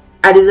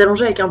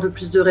allonger avec un peu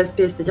plus de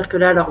respect. C'est-à-dire que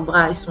là, leurs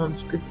bras, ils sont un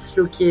petit peu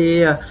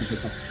disloqués.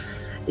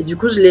 Et du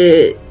coup, je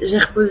les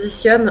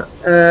repositionne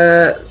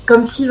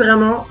comme si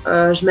vraiment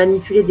je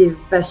manipulais des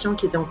patients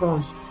qui étaient encore en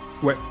vie.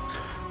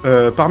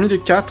 Parmi les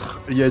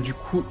 4, il y a du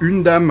coup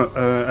une dame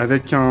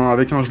avec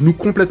un genou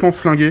complètement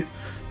flingué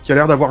qui a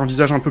l'air d'avoir un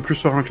visage un peu plus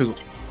serein que les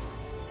autres.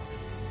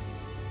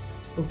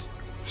 Ok.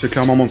 C'est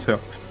clairement Mansea.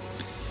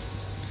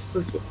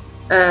 Ok.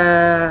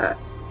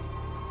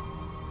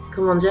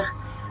 Comment dire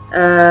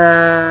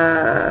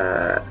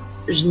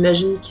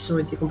J'imagine qu'ils ont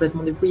été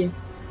complètement dépouillés.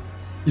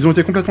 Ils ont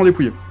été complètement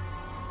dépouillés.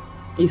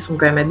 Et ils sont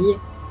quand même habillés.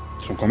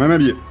 Ils sont quand même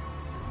habillés.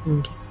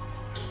 Ok.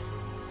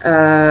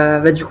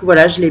 Du coup,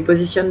 voilà, je les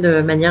positionne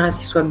de manière à ce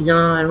qu'ils soient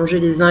bien allongés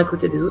les uns à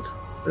côté des autres.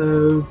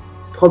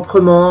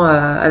 Proprement,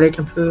 avec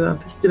un peu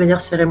de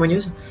manière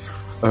cérémonieuse.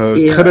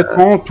 Très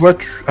bêtement, toi,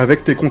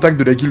 avec tes contacts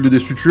de la guilde des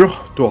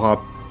sutures, t'auras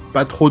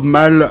pas trop de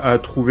mal à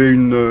trouver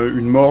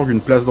une morgue,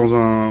 une place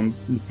dans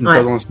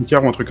place dans un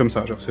cimetière ou un truc comme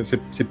ça. Genre,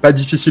 c'est pas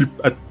difficile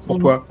pour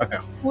toi à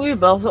faire. Oui,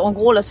 bah en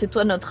gros, là, c'est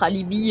toi notre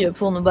alibi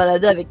pour nous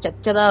balader avec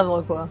 4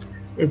 cadavres, quoi.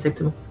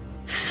 Exactement.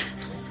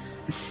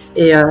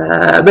 Et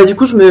du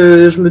coup, je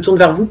me tourne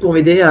vers vous pour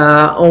m'aider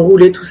à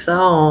enrouler tout ça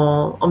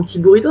en petits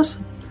burritos.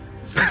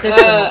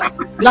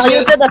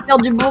 Mario t'aide à faire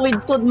du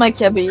burrito de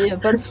macabé,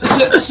 pas de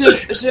soucis.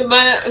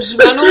 Je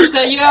m'allonge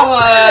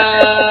d'ailleurs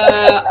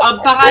en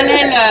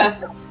parallèle.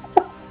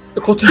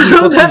 Continue,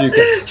 Kat.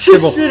 C'est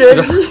bon.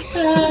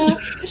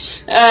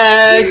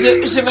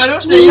 Je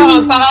m'allonge d'ailleurs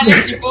en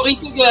parallèle du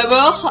burrito de la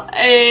mort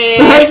et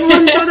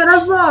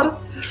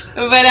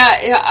voilà,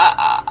 et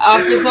en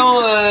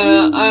faisant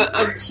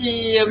un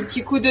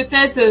petit coup de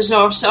tête,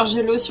 genre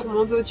charger l'eau sur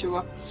mon dos, tu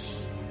vois.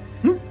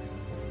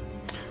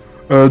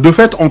 De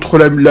fait, entre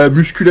la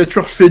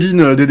musculature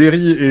féline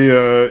d'Ederi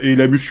et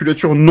la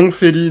musculature non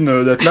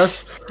féline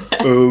d'Atlas,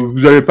 vous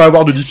n'allez pas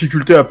avoir de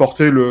difficulté à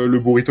porter le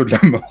burrito de la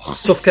mort.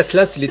 Sauf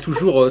qu'Atlas, il est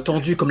toujours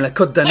tendu comme la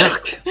corde d'un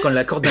arc. Comme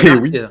la corde d'un Eh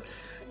arc. oui.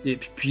 Et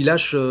puis il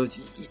lâche,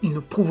 il ne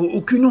prouve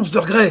aucune once de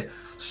regret.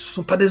 Ce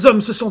sont pas des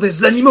hommes, ce sont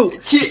des animaux.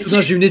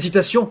 Soudain, j'ai une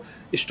hésitation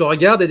et je te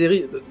regarde,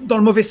 Ederi, dans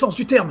le mauvais sens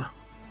du terme.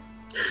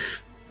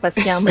 Parce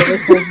qu'il y a un mauvais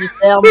sens du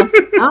terme.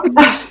 Hein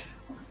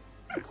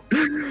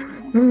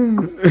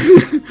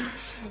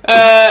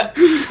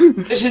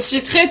Je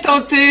suis très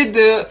tentée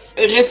de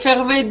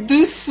refermer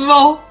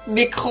doucement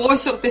mes crocs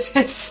sur tes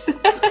fesses.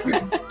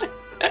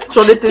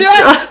 Sur les Tu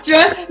vois,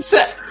 ça,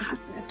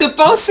 te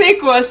penser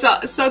quoi,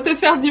 ça te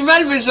faire du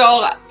mal, mais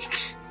genre.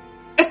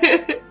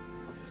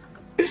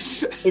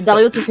 Et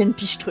Dario te fait une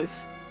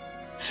piche-truffe.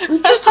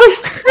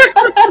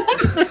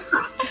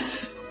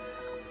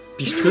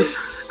 Piche-truffe.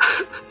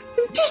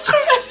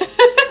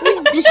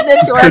 Une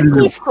piche-nette sur la Très mignon.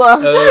 truffe, quoi.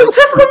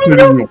 C'est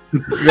mignon.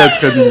 C'est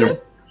très mignon.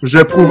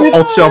 J'approuve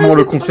entièrement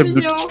le c'est trop concept de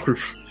mignon. pitch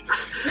truffe.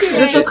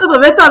 Je suis en train de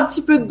mettre un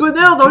petit peu de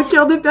bonheur dans le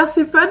cœur de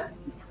Perséphone.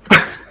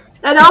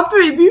 Elle est un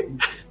peu émue.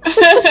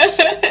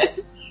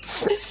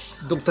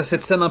 Donc t'as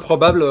cette scène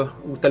improbable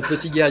où t'as le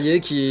petit guerrier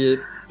qui,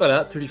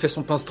 voilà, tu lui fais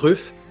son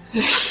pince-truffe.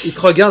 Il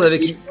te regarde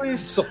avec une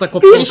sorte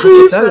d'incompréhension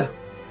totale.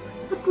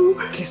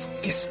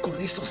 Qu'est-ce qu'on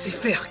est censé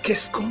faire?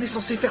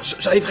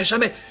 J'arriverai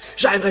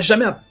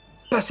jamais à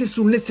passer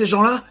sous le nez de ces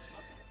gens-là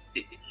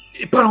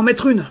et pas leur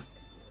mettre une.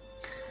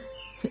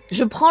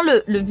 Je prends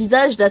le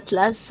visage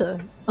d'Atlas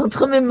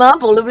entre mes mains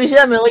pour l'obliger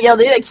à me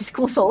regarder, là, qui se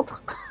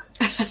concentre.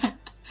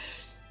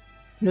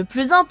 Le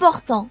plus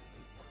important,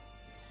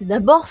 c'est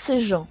d'abord ces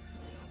gens.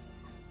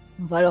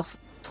 On va leur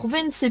trouver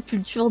une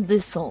sépulture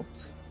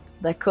décente.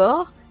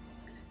 D'accord?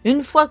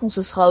 Une fois qu'on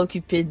se sera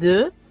occupé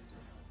d'eux,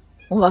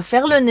 on va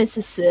faire le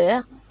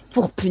nécessaire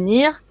pour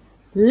punir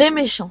les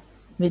méchants.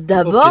 Mais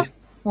d'abord, Ok.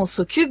 on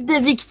s'occupe des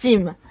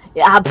victimes.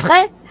 Et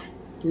après,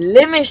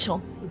 les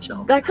méchants.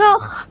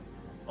 D'accord?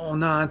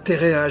 On a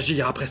intérêt à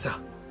agir après ça.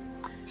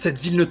 Cette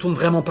ville ne tourne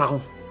vraiment pas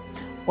rond.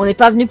 On n'est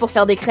pas venu pour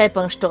faire des crêpes,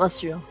 hein, je te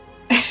rassure.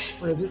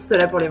 On est juste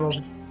là pour les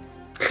manger.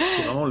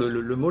 C'est vraiment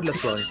le mot de la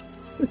soirée.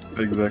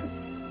 Exact.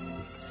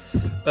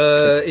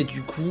 Et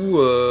du coup,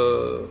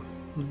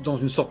 dans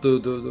une sorte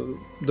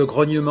de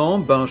grognement,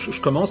 ben, je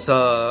commence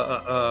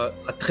à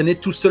traîner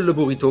tout seul le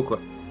burrito, quoi.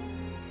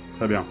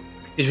 Très bien.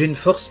 Et j'ai une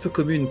force peu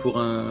commune pour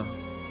un...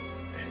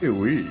 Eh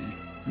oui.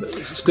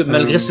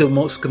 Malgré ce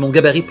que mon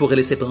gabarit pourrait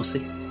laisser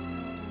penser.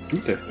 Tout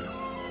à fait.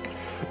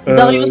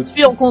 Dario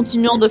suit en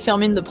continuant de faire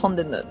mine de prendre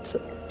des notes.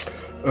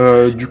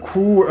 Du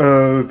coup,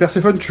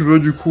 Perséphone, tu veux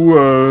du coup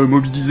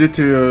mobiliser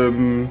tes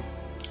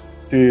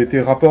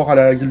rapports à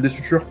la Guilde des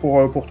Sutures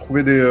pour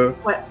trouver des...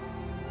 Ouais.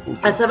 Ok.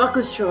 À savoir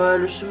que sur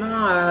le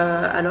chemin,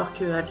 alors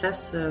que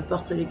Atlas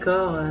porte les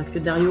corps, que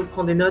Dario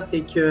prend des notes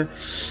et que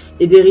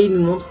Ederi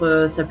nous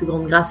montre sa plus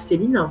grande grâce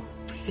féline,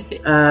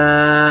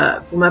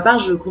 pour ma part,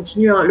 je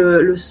continue, hein,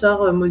 le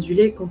sort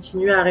modulé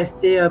continue à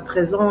rester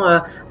présent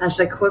à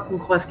chaque fois qu'on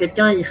croise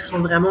quelqu'un. Il ressent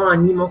vraiment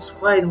un immense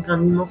froid et donc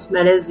un immense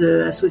malaise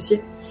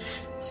associé.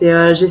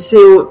 J'essaie,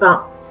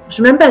 enfin, je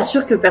suis même pas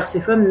sûre que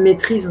Perséphone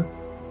maîtrise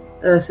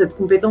cette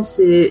compétence.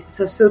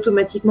 Ça se fait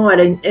automatiquement. Elle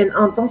a une haine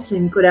intense et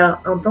une colère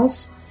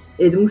intense.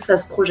 Et donc, ça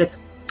se projette.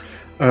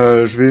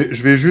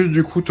 Je vais juste,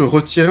 du coup, te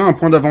retirer un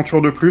point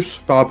d'aventure de plus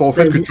par rapport au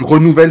fait que Vas-y. tu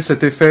renouvelles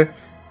cet effet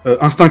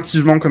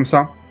instinctivement, comme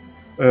ça,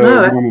 ouais.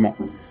 au bon moment.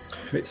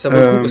 Mais ça vaut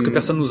le coup parce que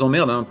personne nous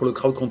emmerde, hein. Pour le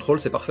crowd control,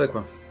 c'est parfait,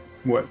 quoi.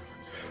 Ouais.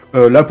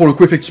 Là, pour le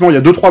coup, effectivement, il y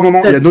a 2-3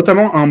 moments. Il y a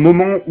notamment un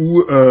moment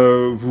où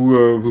au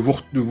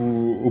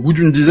bout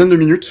d'une dizaine de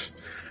minutes,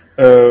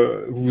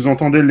 vous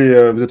entendez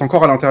vous êtes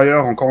encore à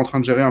l'intérieur, encore en train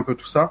de gérer un peu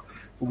tout ça.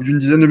 Au bout d'une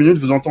dizaine de minutes,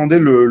 vous entendez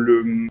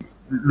le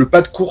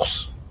pas de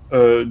course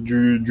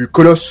du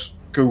colosse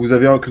que vous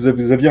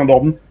aviez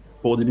endormi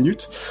pour 10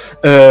 minutes,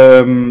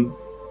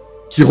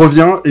 qui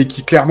revient et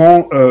qui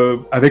clairement,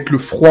 avec le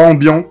froid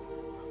ambiant,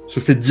 se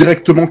fait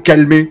directement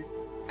calmer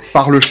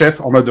par le chef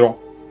en mode genre,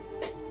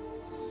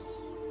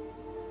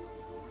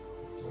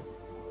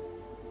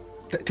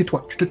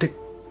 tais-toi, tu te tais.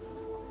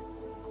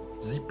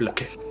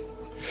 Ziploc.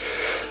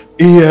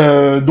 Et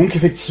donc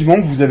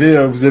effectivement, vous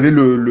avez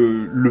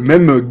le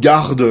même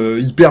garde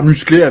hyper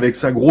musclé avec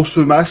sa grosse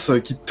masse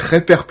qui,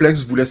 très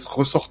perplexe, vous laisse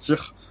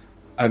ressortir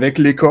avec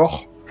les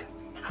corps.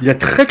 Il a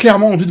très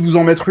clairement envie de vous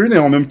en mettre une et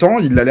en même temps,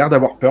 il a l'air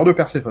d'avoir peur de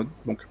Perséphone.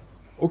 Donc,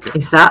 ok.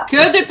 Et ça. Que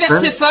de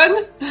Perséphone.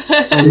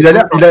 Il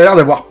a l'air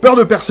d'avoir peur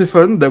de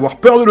Perséphone, d'avoir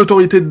peur de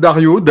l'autorité de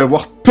Dario,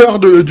 d'avoir peur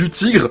du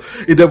tigre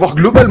et d'avoir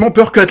globalement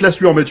peur qu'Atlas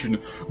lui en mette une.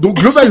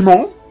 Donc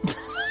globalement,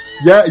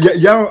 il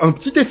y a un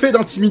petit effet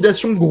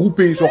d'intimidation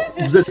groupé. Genre,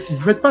 vous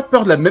faites pas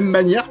peur de la même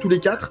manière tous les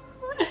quatre,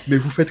 mais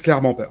vous faites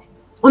clairement peur.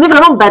 On est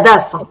vraiment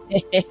badass. Hein.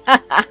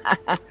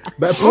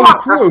 Bah pour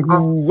le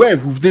coup,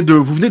 vous venez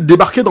de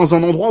débarquer dans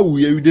un endroit où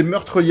il y a eu des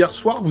meurtres hier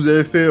soir. Vous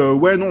avez fait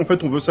ouais non en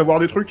fait on veut savoir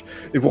des trucs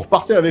et vous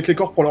repartez avec les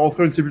corps pour leur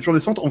offrir une sépulture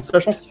décente en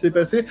sachant ce qui s'est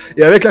passé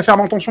et avec la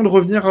ferme intention de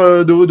revenir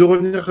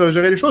revenir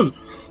gérer les choses.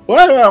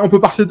 Ouais, on peut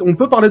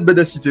parler de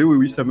badacité.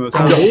 Oui ça me.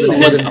 En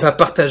gros, de ne pas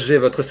partager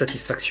votre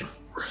satisfaction.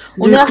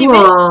 On est arrivé,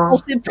 on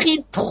s'est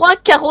pris 3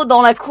 carreaux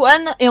dans la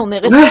couenne et on est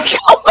resté.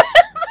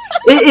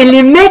 Et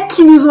les mecs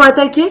qui nous ont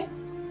attaqués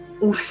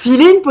ont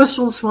filé une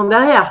potion de soin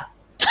derrière.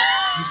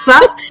 Ça,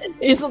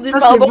 Et ils ont dit ça,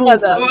 pardon, c'est bon, madame.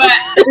 ça.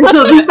 Ils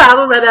ont dit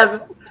pardon, madame.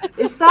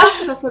 Et ça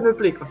me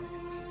plaît, quoi.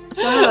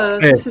 Ça,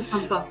 c'est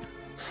sympa.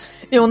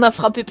 Et on a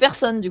frappé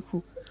personne, du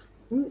coup.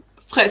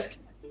 Presque.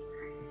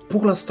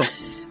 Pour l'instant.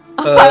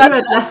 Pas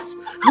Atlas.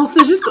 On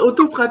s'est juste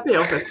auto-frappé,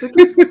 en fait. C'est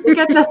tout. C'est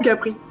qu'Atlas qui a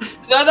pris.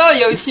 Non, il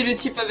y a aussi le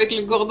type avec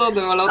le gourdin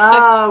devant l'entrée.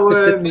 Ah C'est ouais,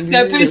 peut-être mais C'est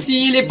un peu lui,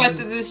 essuyer les pattes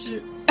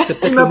dessus. C'est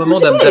peut-être Il m'a le moment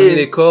poussé. d'amener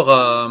les corps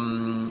à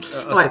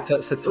Ouais.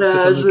 cette fameux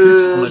culte qu'on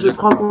a je vu.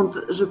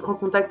 prends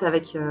contact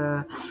avec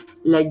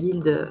la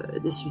guilde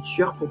des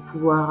sutures pour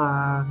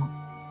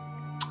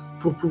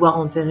pouvoir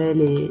enterrer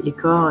les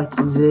corps et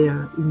qu'ils aient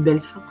une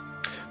belle fin.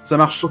 Ça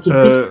marche. Pour qu'ils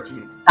puissent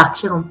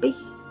partir en paix.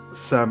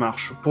 Ça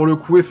marche. Pour le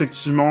coup,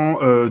 effectivement,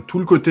 tout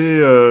le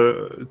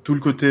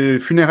côté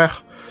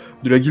funéraire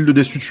de la guilde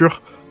des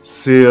sutures,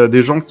 c'est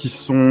des gens qui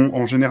sont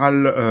en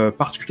général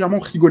particulièrement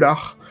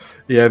rigolards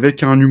et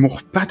avec un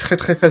humour pas très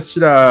très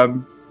facile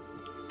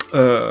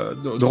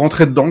de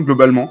rentrer dedans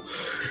globalement.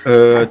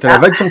 T'as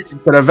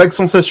la vague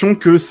sensation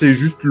que c'est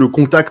juste le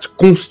contact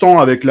constant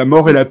avec la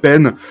mort et la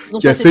peine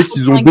qui a fait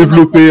qu'ils ont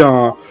développé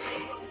un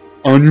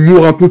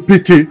humour un peu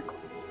pété.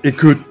 Et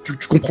que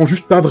tu comprends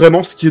juste pas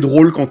vraiment ce qui est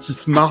drôle quand ils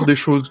se marrent des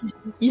choses.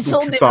 Ils dont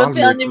ont tu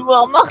développé parles, un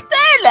humour mortel.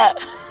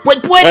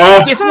 Pouet,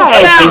 qu'est-ce qu'on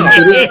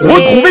fait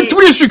Retrouvez tous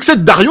les succès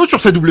de Dario sur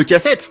sa double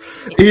cassette.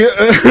 Et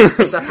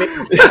Ça fait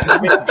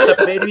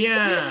bien.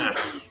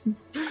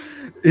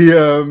 et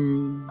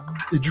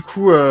du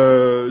coup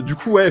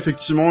ouais,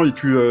 effectivement, il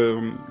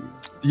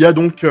y a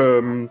donc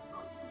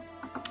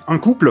un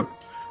couple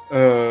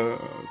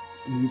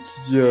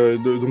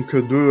donc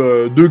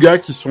deux gars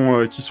qui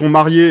sont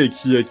mariés et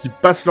qui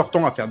passent leur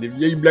temps à faire des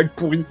vieilles blagues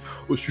pourries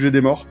au sujet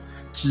des morts,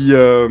 qui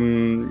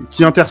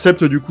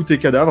interceptent du coup tes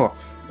cadavres,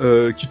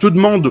 qui te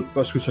demandent,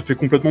 parce que ça fait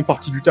complètement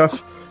partie du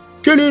taf,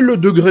 quel est le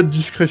degré de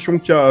discrétion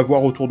qu'il y a à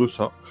avoir autour de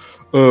ça,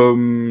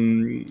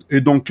 et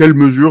dans quelle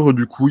mesure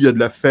du coup il y a de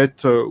la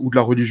fête ou de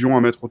la religion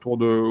à mettre autour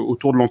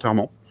de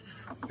l'enterrement.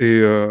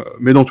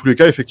 Mais dans tous les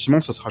cas,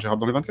 effectivement, ça sera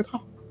gérable dans les 24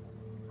 heures.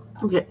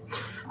 Ok.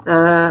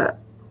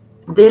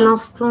 Dès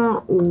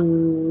l'instant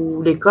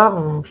où les corps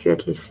ont pu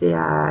être laissés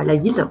à la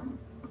guilde,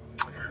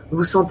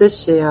 vous sentez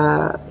chez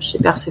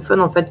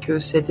Perséphone en fait que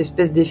cette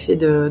espèce d'effet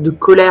de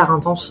colère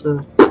intense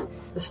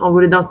s'est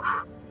envolée d'un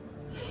coup.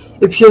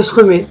 Et puis elle se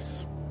remet.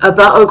 À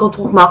part quand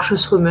on marche, elle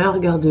se remet à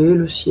regarder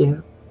le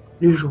ciel,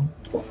 les gens.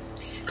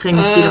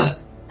 Tranquille.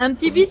 Un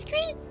petit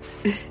biscuit.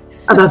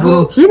 Ah bah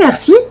volontiers,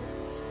 merci.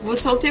 Vous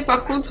sentez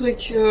par contre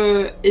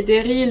que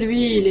Ederi,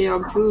 lui, il est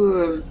un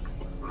peu...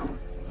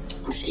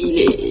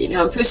 Il est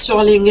un peu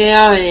sur les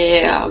nerfs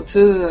et un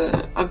peu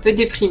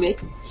déprimé.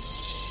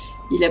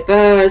 Il n'a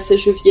pas sa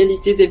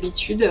jovialité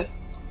d'habitude.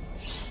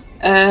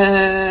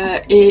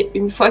 Et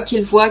une fois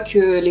qu'il voit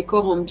que les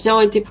corps ont bien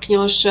été pris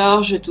en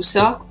charge, tout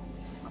ça,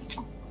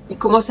 il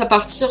commence à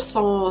partir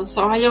sans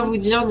rien vous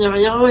dire ni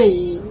rien.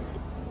 Et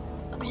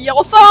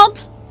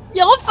Hiérophante.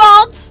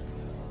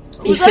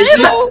 il fait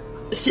juste...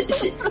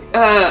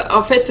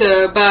 en fait,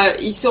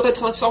 il se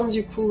retransforme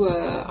du coup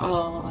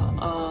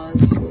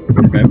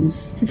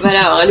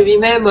en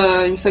lui-même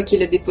une fois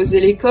qu'il a déposé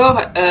les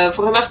corps.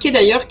 Vous remarquez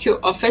d'ailleurs que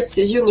en fait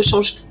ses yeux ne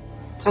changent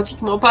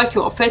pratiquement pas, que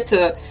en fait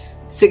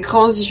ses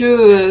grands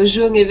yeux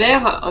jaunes et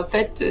verts en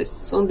fait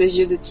sont des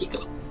yeux de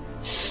tigre.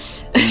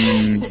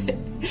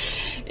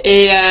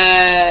 Et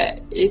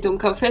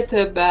donc en fait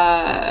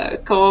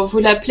quand vous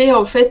l'appelez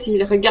en fait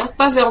il regarde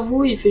pas vers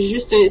vous, il fait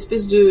juste une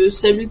espèce de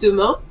salut de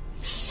main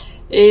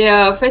et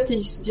en fait il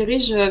se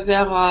dirige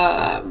vers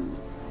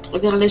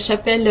la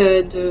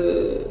chapelle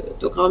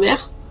de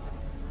grand-mère.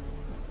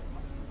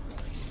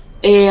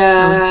 Et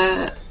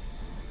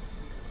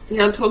il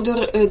est en train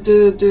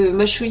de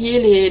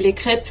mâchouiller les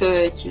crêpes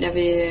qu'il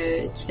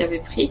avait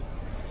pris.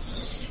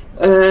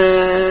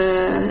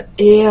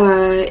 Et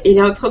il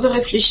est en train de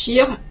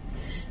réfléchir.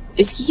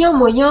 Est-ce qu'il y a un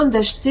moyen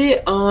d'acheter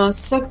un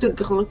sac de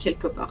grains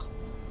quelque part?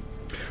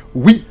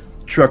 Oui,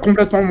 tu as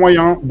complètement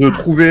moyen de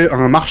trouver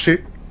un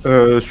marché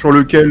sur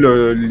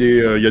lequel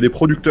il y a des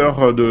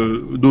producteurs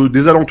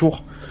des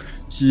alentours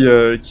qui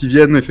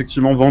viennent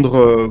effectivement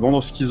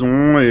vendre ce qu'ils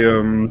ont, et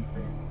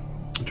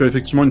tu as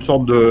effectivement une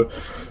sorte de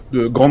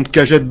grande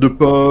cagette de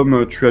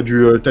pommes, t'as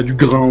du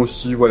grain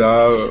aussi,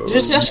 voilà. Je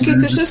cherche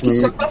quelque chose qui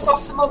soit pas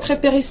forcément très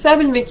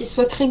périssable, mais qui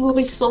soit très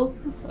nourrissant,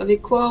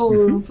 avec quoi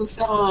on peut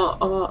faire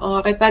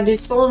un repas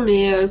décent,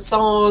 mais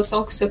sans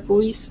que ça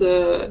pourrisse.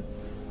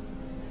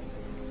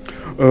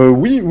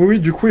 Oui,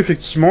 du coup,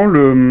 effectivement,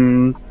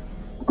 le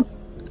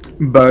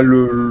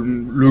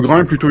grain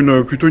est plutôt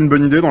une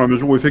bonne idée, dans la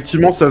mesure où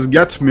effectivement ça se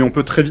gâte, mais on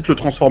peut très vite le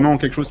transformer en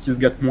quelque chose qui se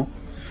gâte moins.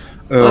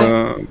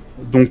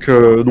 Donc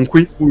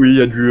oui, il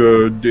y a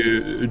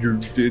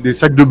des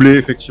sacs de blé,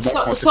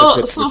 effectivement.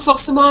 Sans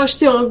forcément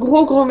acheter un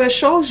gros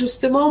machin,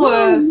 justement.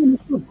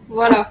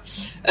 Voilà.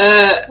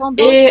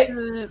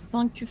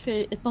 Pendant que tu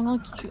fais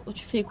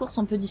les courses,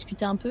 on peut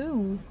discuter un peu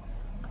ou...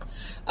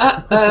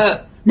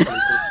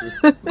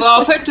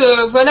 En fait,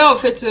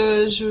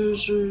 j'ai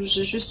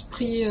juste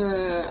pris.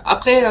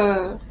 Après.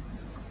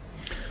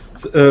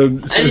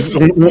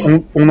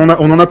 On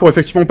en a pour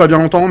effectivement pas bien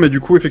longtemps, mais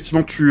du coup,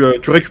 effectivement, tu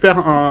récupères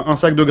un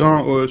sac de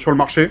grains sur le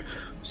marché,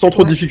 sans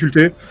trop de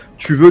difficulté.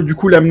 Tu veux du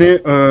coup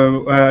l'amener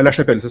à la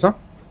chapelle, c'est ça?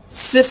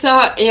 C'est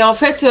ça. Et en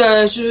fait,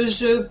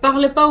 je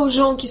parlais pas aux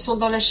gens qui sont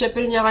dans la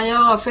chapelle ni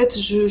rien. En fait,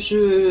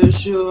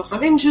 je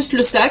ramène juste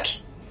le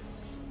sac.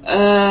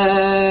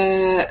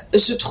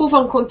 Je trouve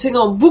un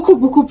contenant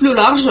beaucoup plus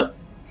large.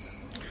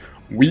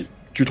 Oui,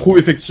 tu trouves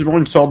effectivement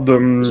une sorte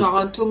de... Genre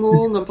un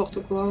tonneau, n'importe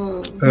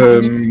quoi.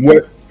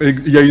 Ouais,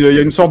 il y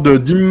a une sorte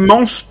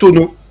d'immense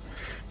tonneau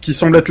qui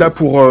semble être là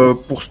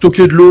pour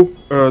stocker de l'eau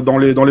dans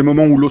les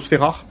moments où l'eau se fait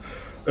rare.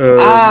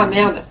 Ah,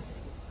 merde.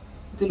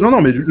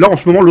 Non, mais là, en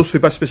ce moment, l'eau se fait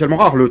pas spécialement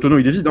rare. Le tonneau,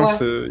 il est vide, hein,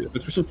 y a pas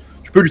de souci.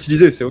 Tu peux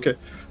l'utiliser, c'est ok.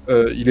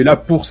 Il est là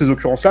pour ces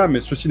occurrences-là,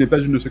 mais ceci n'est pas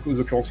une de ces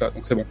occurrences-là,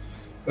 donc c'est bon.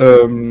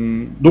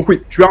 Donc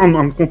oui, tu as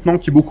un contenant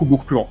qui est beaucoup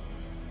plus grand.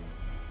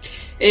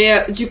 Et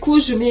du coup,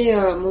 je mets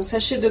mon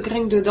sachet de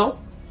graines dedans.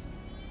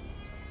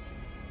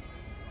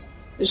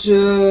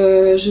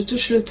 Je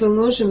touche le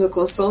tonneau, je me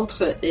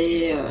concentre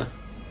et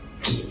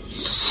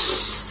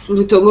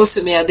le tonneau se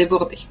met à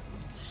déborder.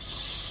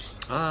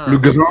 Ah. Le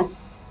grain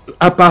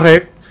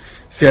apparaît.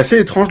 C'est assez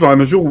étrange dans la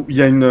mesure où il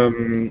y a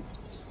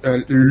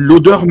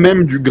l'odeur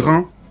même du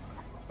grain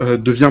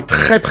devient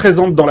très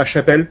présente dans la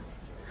chapelle,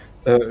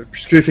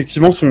 puisque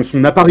effectivement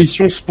son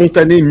apparition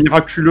spontanée et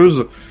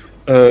miraculeuse,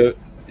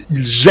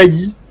 il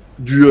jaillit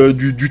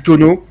du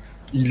tonneau,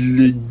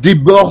 il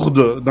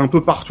déborde d'un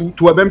peu partout.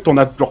 Toi-même, t'en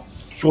as genre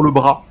sur le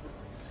bras.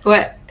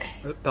 Ouais.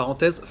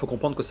 Parenthèse, faut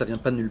comprendre que ça vient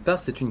pas de nulle part,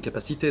 c'est une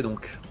capacité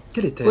donc.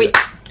 Quelle est-elle? Oui.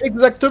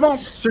 Exactement.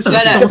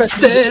 Voilà.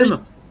 Système.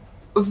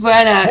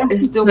 Voilà.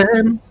 Donc,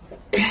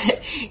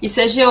 il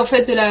s'agit en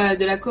fait de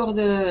la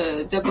corde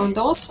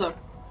d'abondance.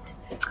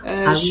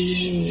 Je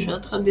suis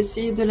en train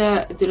d'essayer de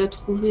la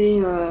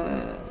trouver.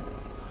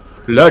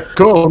 La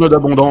corne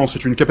d'abondance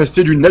est une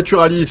capacité du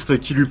naturaliste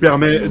qui lui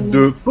permet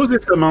de poser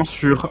sa main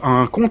sur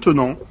un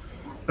contenant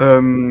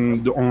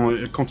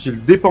quand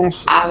il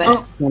dépense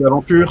son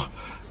aventure.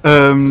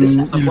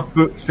 Il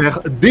peut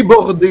faire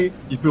déborder,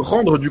 il peut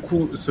rendre du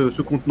coup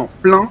ce contenant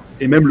plein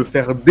et même le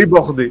faire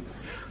déborder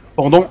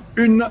pendant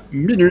 1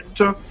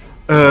 minute.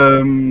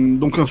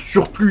 Donc un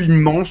surplus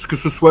immense, que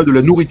ce soit de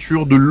la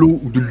nourriture, de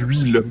l'eau ou de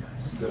l'huile.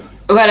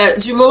 Voilà,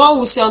 du moment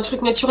où c'est un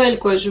truc naturel,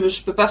 quoi.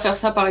 Je peux pas faire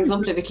ça, par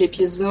exemple, avec les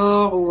pièces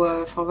d'or ou,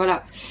 enfin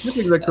voilà.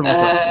 C'est exactement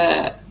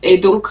ça. Et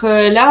donc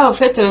là, en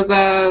fait,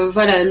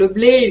 voilà, le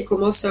blé, il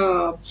commence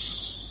à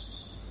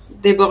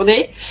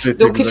déborder.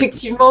 Donc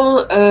effectivement,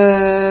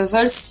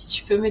 Val, si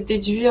tu peux me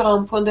déduire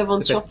un point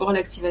d'aventure pour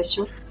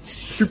l'activation.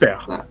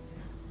 Super. Voilà.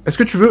 Est-ce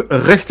que tu veux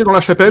rester dans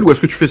la chapelle ou est-ce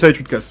que tu fais ça et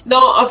tu te casses?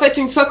 Non, en fait,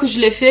 une fois que je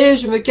l'ai fait,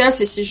 je me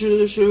casse et si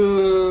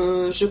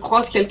je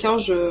croise quelqu'un,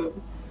 je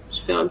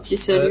fais un petit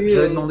salut.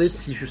 J'avais demandé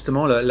si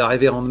justement la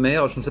révérende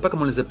mère, je ne sais pas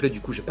comment on les appelait du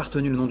coup, j'ai pas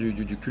retenu le nom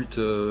du culte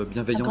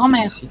bienveillant.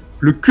 Grand-mère. Ici.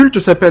 Le culte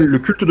s'appelle le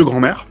culte de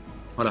grand-mère.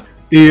 Voilà.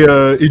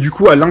 Et du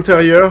coup, à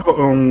l'intérieur,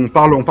 on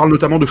parle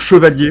notamment de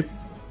chevaliers,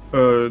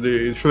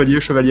 des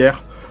chevaliers,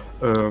 chevalières.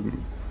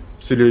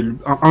 C'est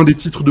un des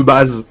titres de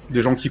base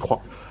des gens qui croient.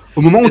 Au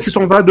moment où tu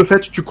t'en vas, de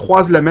fait, tu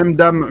croises la même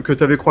dame que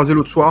tu avais croisée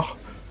l'autre soir,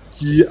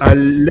 qui a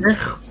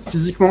l'air,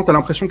 physiquement, t'as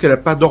l'impression qu'elle a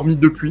pas dormi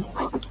depuis.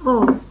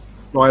 Oh.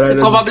 Alors, C'est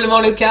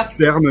probablement le cas.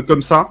 Cerne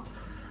comme ça.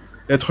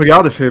 Elle te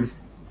regarde et fait...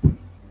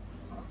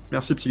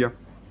 Merci, petit gars.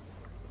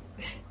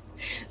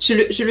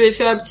 Je lui ai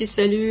fait un petit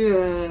salut.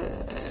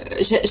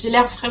 J'ai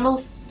l'air vraiment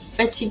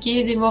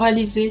fatiguée,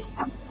 démoralisée.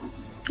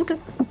 Ok.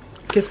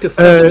 Qu'est-ce que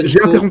fait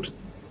J'ai interrompu...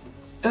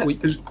 Oui.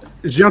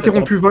 J'ai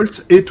interrompu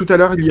Volt et tout à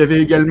l'heure il y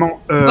avait également.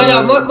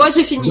 Voilà, moi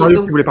j'ai fini. Mario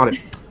Donc... qui voulait parler.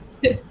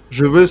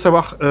 Je veux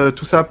savoir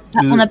tout ça.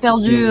 On a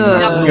perdu.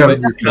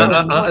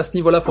 À ce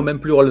niveau-là, faut même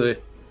plus relever.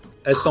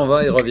 Elle s'en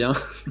va et revient.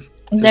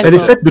 Elle est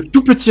faite de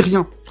tout petits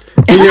riens.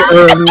 Et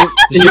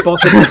j'y ai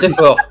pensé très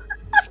fort.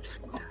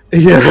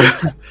 Et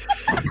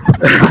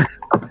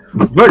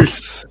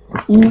Volt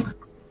ou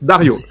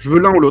Dario, je veux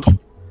l'un ou l'autre.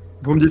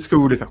 Vous me dites ce que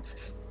vous voulez faire.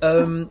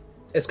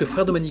 Est-ce que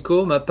frère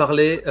Domenico m'a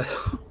parlé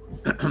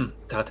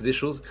T'as raté des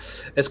choses.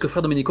 Est-ce que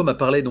frère Domenico m'a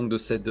parlé donc de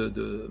cette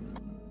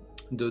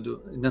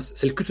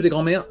c'est le culte des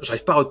grands-mères.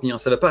 J'arrive pas à retenir,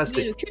 ça va pas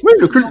rester. Oui,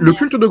 le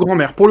culte de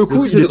grand-mère. Pour le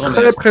coup, il est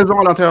très présent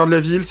à l'intérieur de la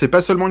ville. C'est pas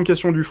seulement une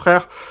question du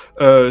frère.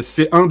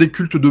 C'est un des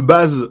cultes de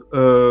base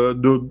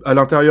à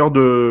l'intérieur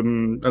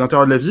de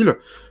la ville.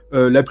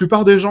 La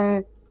plupart des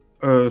gens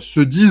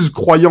se disent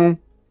croyants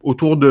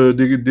autour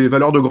des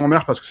valeurs de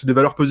grand-mère parce que c'est des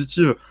valeurs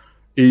positives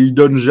et ils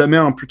donnent jamais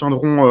un putain de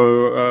rond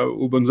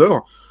aux bonnes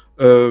œuvres.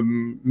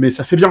 Mais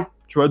ça fait bien,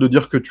 tu vois, de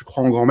dire que tu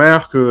crois en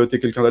grand-mère, que t'es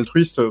quelqu'un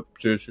d'altruiste,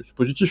 c'est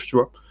positif, tu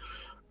vois.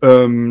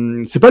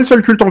 C'est pas le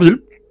seul culte en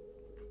ville.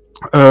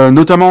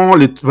 Notamment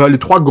les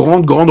 3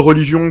 grandes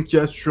religions qu'il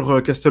y a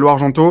sur Castello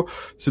Argento.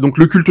 C'est donc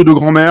le culte de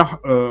grand-mère.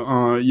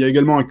 Il y a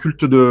également un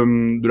culte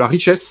de la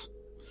richesse,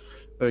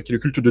 qui est le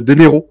culte de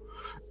Denero.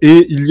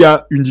 Et il y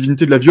a une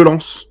divinité de la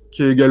violence,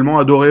 qui est également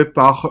adorée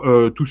par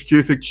tout ce qui est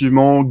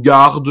effectivement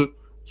garde,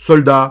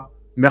 soldats,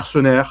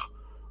 mercenaires,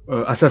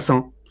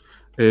 assassins.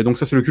 Et donc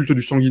ça, c'est le culte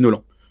du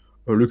sanguinolent.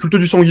 Le culte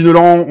du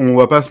sanguinolent, on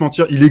va pas se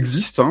mentir, il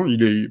existe, hein,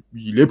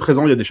 il est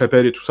présent, il y a des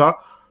chapelles et tout ça.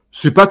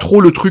 C'est pas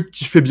trop le truc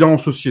qui fait bien en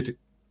société.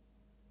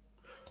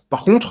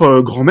 Par contre,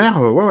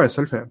 grand-mère, ouais,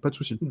 ça le fait, pas de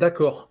souci.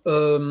 D'accord.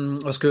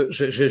 Parce que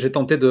j'ai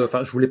tenté de.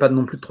 Enfin, je voulais pas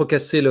non plus trop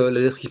casser la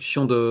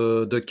description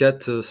de Kat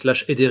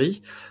 /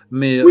 Ederi,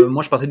 mais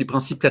moi je partais du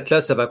principe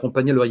qu'Atlas avait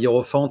accompagné le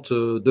hiérophante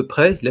de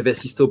près. Il avait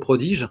assisté au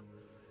prodige.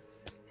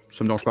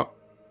 Ça me dérange pas.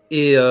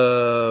 Et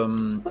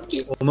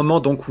Ok. au moment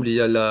donc où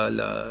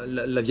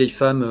la vieille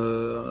femme,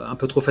 un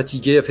peu trop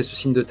fatiguée, a fait ce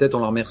signe de tête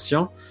en la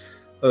remerciant,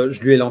 je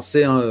lui ai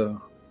lancé un.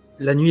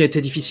 La nuit a été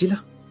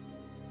difficile.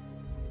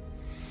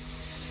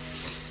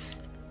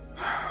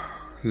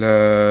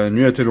 La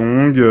nuit a été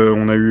longue,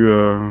 on a eu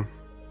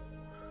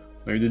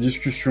des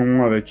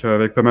discussions avec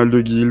pas mal de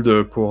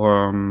guildes pour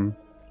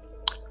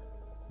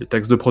les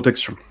taxes de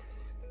protection.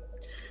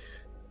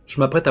 Je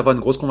m'apprête à avoir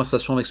une grosse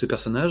conversation avec ce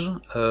personnage.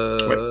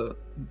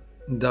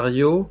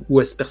 Dario ou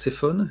est-ce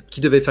Perséphone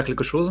qui devait faire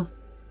quelque chose?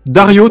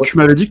 Dario, tu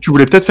m'avais dit que tu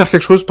voulais peut-être faire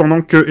quelque chose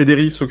pendant que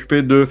Ederi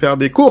s'occupait de faire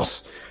des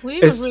courses. Oui,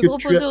 moi, je Est-ce voulais que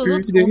proposer tu as aux eu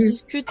autres des qu'on idées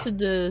discute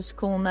de ce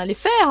qu'on allait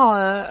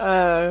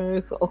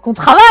faire, qu'on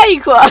travaille,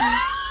 quoi.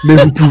 Mais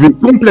vous pouvez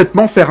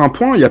complètement faire un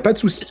point, il n'y a pas de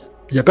souci.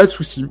 Il n'y a pas de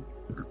souci.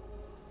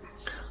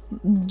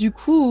 Du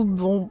coup,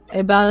 bon,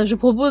 je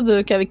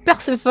propose qu'avec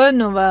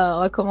Perséphone, on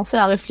va commencer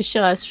à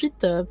réfléchir à la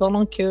suite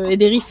pendant que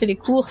Ederi fait les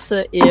courses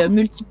et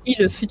multiplie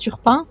le futur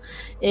pain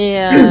et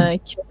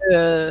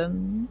que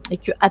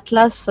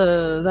Atlas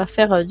va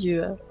faire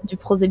du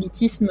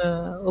prosélytisme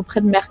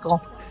auprès de Mère Grand.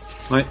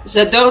 Ouais.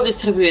 J'adore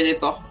distribuer des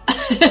pains.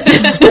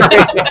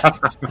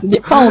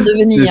 Des pains en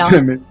devenir. Je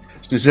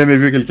n'ai jamais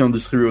vu quelqu'un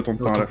distribuer autant de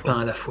pain Autant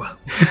à de la fois. pain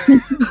à la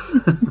fois.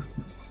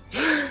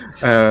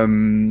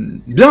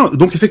 Bien,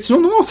 donc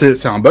effectivement, non,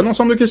 c'est un bon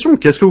ensemble de questions.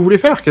 Qu'est-ce que vous voulez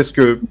faire?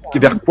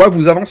 Vers quoi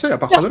vous avancez à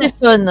partir de là?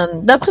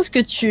 Perséphone, d'après ce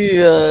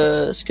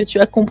que tu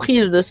as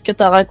compris de ce que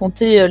t'as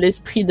raconté,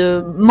 l'esprit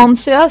de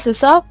Mansea, c'est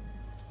ça?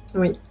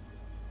 Oui.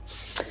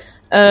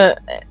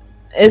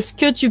 Est-ce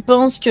que tu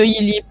penses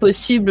qu'il est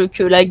possible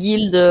que la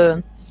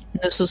guilde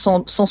ne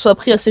s'en soit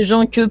pris à ces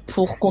gens que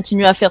pour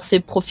continuer à faire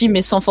ses profits,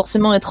 mais sans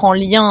forcément être en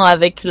lien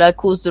avec la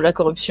cause de la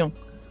corruption?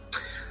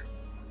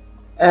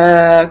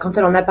 Quand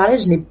elle en a parlé,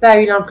 je n'ai pas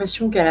eu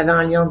l'impression qu'elle avait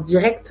un lien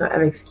direct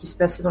avec ce qui se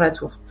passait dans la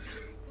tour.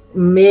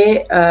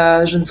 Mais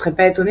je ne serais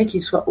pas étonnée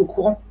qu'ils soient au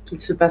courant qu'il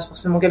se passe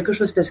forcément quelque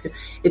chose, parce que,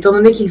 étant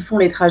donné qu'ils font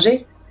les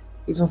trajets,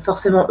 ils ont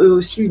forcément eux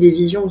aussi eu des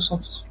visions ou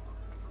sentis.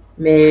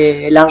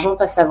 Mais l'argent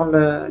passe avant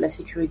la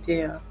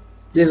sécurité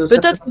des autres.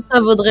 Peut-être que ça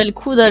vaudrait le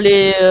coup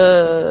d'aller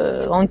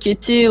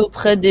enquêter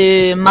auprès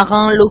des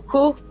marins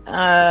locaux,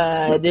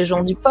 des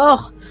gens du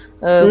port,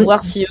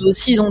 voir si eux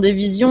aussi ils ont des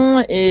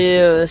visions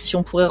et si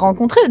on pourrait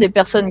rencontrer des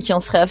personnes qui en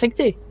seraient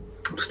affectées.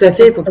 Tout à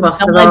fait, pour pouvoir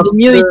savoir de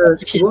mieux identifier ce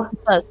ce qui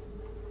se passe.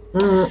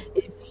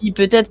 Et puis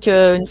peut-être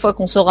qu'une fois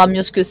qu'on saura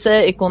mieux ce que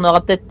c'est et qu'on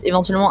aura peut-être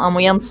éventuellement un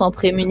moyen de s'en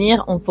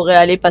prémunir, on pourrait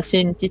aller passer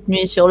une petite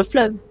nuit sur le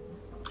fleuve.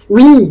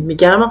 Oui, mais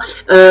carrément.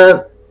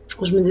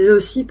 Je me disais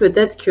aussi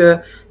peut-être que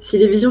si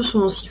les visions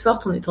sont aussi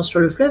fortes en étant sur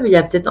le fleuve, il y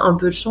a peut-être un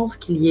peu de chance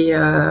qu'il y ait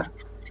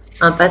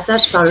un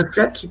passage par le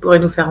fleuve qui pourrait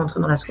nous faire rentrer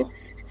dans la tour.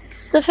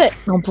 Tout à fait.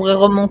 On pourrait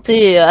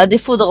remonter, à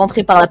défaut de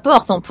rentrer par la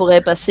porte, on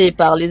pourrait passer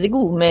par les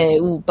égouts,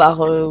 ou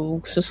par où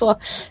que ce soit,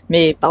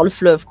 mais par le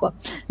fleuve, quoi.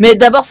 Mais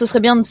d'abord, ce serait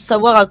bien de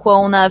savoir à quoi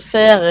on a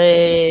affaire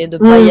et de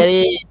pas y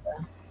aller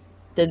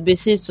tête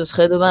baissée. Ce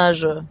serait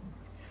dommage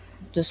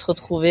de se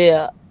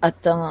retrouver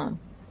atteint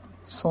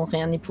sans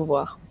rien y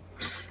pouvoir.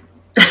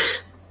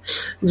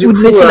 Du Ou coup,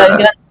 de laisser la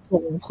graine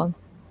pour comprendre.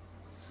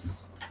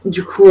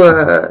 Du coup,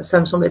 ça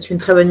me semble être une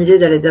très bonne idée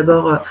d'aller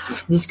d'abord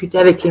discuter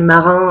avec les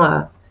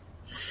marins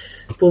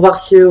pour voir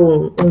si eux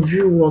ont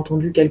vu ou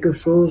entendu quelque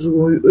chose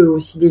ou ont eu eux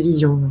aussi des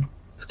visions.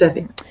 Tout à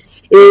fait.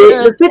 Et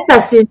le fait de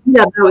passer une nuit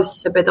là-bas aussi,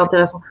 ça peut être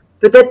intéressant.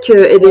 Peut-être que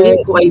Ederi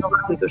pourra y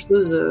voir quelque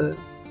chose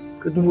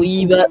que nous.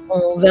 Oui,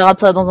 on verra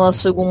ça dans un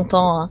second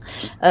temps. Hein.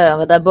 On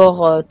va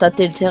d'abord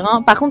tâter le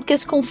terrain. Par contre,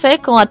 qu'est-ce qu'on fait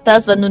quand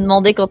Atas va nous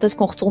demander quand est-ce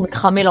qu'on retourne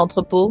cramer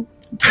l'entrepôt?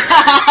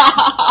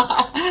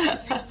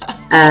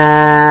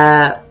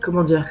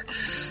 Comment dire?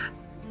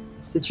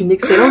 C'est une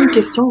excellente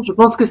question. Je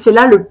pense que c'est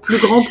là le plus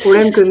grand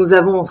problème que nous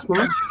avons en ce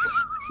moment.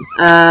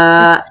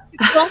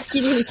 Je pense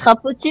qu'il sera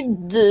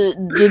possible de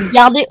le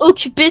garder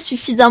occupé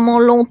suffisamment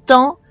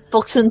longtemps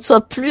pour que ce ne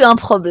soit plus un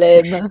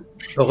problème.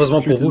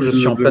 Heureusement pour vous, je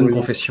suis en pleine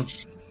confession.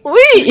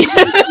 Oui.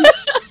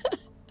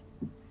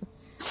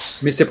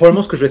 Mais c'est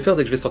probablement ce que je vais faire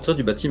dès que je vais sortir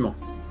du bâtiment.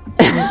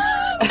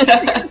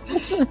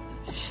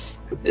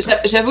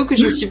 J'avoue que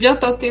je suis bien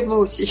tentée moi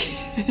aussi.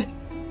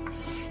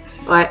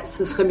 Ouais,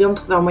 ce serait bien de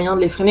trouver un moyen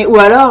de les freiner. Ou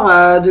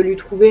alors de lui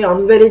trouver un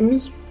nouvel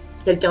ennemi.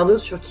 Quelqu'un d'autre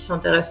sur qui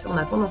s'intéresser en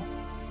attendant.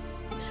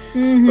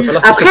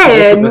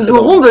 Après, nous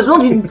aurons besoin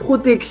d'une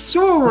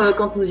protection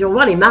quand nous irons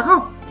voir les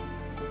marins.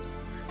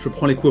 Je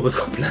prends les coups à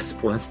votre place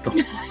pour l'instant.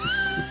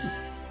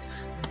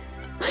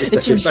 Et Et ça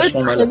tu fait le fais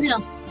vachement très mal. bien.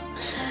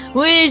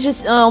 Oui,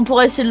 on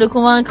pourrait essayer de le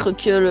convaincre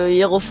que le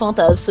hiérophante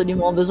a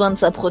absolument besoin de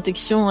sa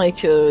protection et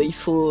qu'il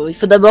faut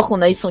d'abord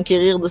qu'on aille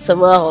s'enquérir de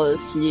savoir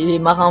si les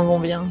marins vont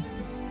bien.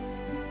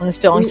 En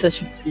espérant que ça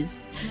suffise.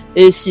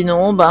 Et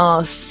sinon,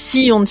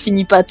 si on ne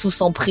finit pas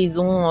tous en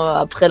prison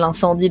après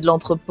l'incendie de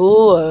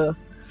l'entrepôt,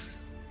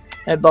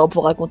 on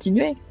pourra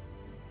continuer.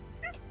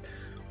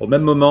 Au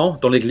même moment,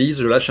 dans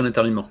l'église, je lâche un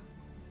éternuement.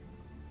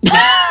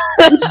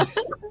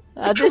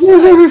 Ah, t'es sûr?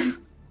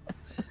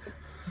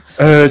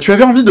 Tu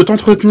avais envie de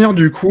t'entretenir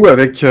du coup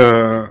avec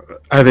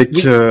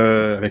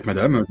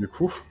madame, du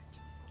coup.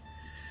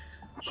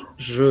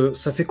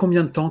 Ça fait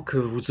combien de temps que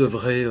vous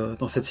œuvrez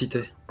dans cette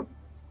cité?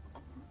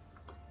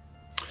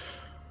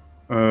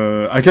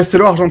 À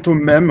Castello Argento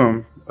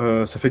même,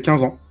 ça fait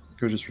 15 ans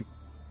que j'y suis.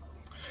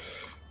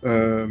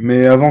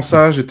 Mais avant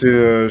ça,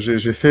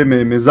 j'ai fait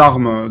mes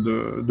armes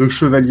de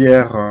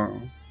chevalière,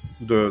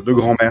 de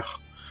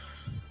grand-mère.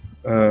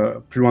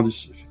 Plus loin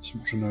d'ici,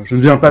 effectivement. Je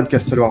ne viens pas de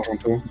Castello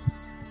Argento.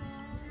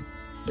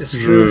 Est-ce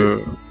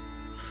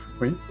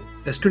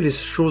que les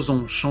choses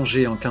ont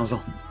changé en 15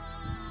 ans?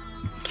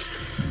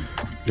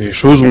 Les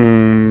choses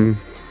ont...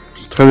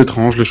 C'est très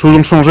étrange. Les choses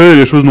ont changé et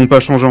les choses n'ont pas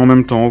changé en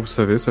même temps, vous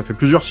savez. Ça fait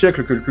plusieurs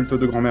siècles que le culte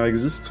de grand-mère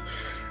existe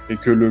et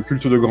que le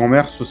culte de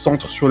grand-mère se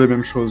centre sur les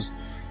mêmes choses.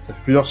 Ça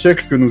fait plusieurs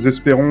siècles que nous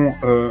espérons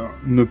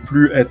ne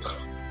plus être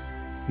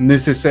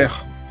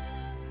nécessaires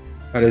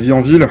à la vie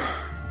en ville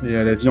et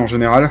à la vie en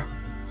général.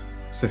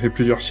 Ça fait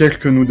plusieurs siècles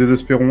que nous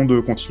désespérons de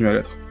continuer à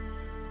l'être.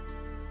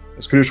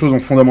 Est-ce que les choses ont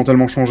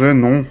fondamentalement changé?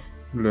 Non.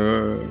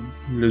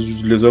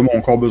 Les hommes ont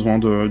encore besoin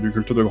du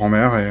culte de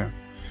grand-mère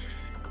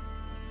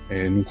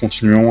et nous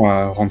continuons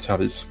à rendre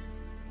service.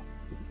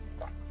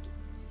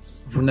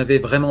 Vous n'avez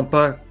vraiment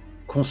pas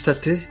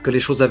constaté que les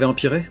choses avaient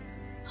empiré?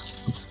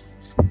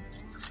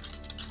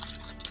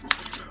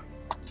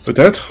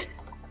 Peut-être.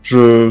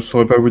 Je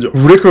saurais pas vous dire.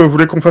 Vous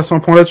voulez qu'on fasse un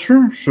point là-dessus?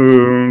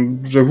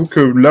 J'avoue que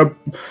là,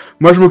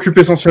 moi je m'occupe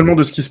essentiellement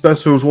de ce qui se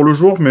passe au jour le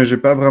jour, mais j'ai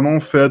pas vraiment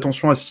fait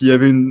attention à s'il y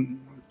avait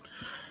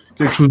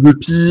quelque chose de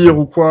pire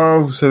ou quoi,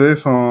 vous savez,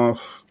 enfin...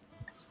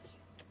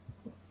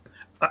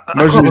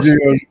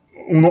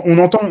 Moi,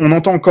 on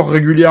entend encore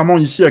régulièrement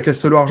ici à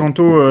Castello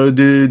Argento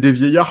des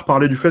vieillards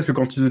parler du fait que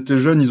quand ils étaient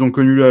jeunes, ils ont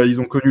connu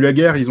la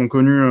guerre, ils ont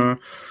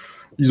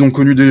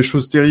connu des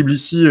choses terribles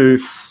ici. Et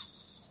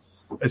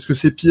est-ce que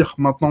c'est pire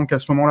maintenant qu'à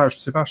ce moment-là? Je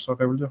sais pas, je saurais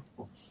pas vous le dire.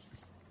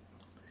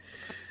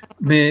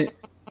 Mais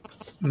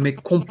mes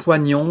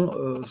compagnons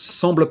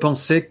semblent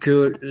penser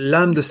que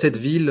l'âme de cette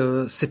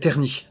ville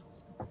s'éternit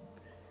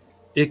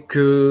et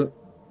que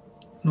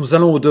nous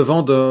allons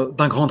au-devant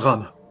d'un grand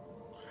drame.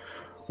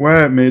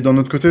 Ouais, mais d'un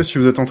autre côté, si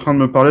vous êtes en train de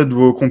me parler de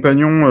vos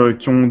compagnons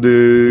qui ont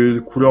des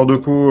couleurs de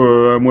peau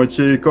à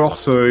moitié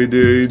écorce et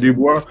des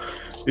bois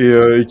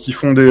et qui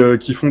font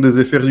des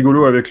effets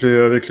rigolos avec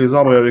les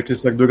arbres et avec les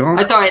sacs de grains.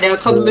 Attends, elle est en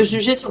train de me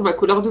juger sur ma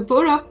couleur de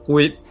peau là?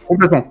 Oui.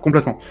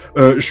 Complètement.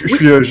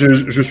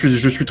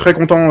 Je suis très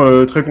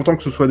content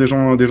que ce soit des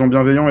gens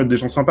bienveillants et des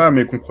gens sympas,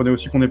 mais comprenez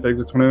aussi qu'on n'est pas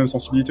exactement la même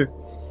sensibilité.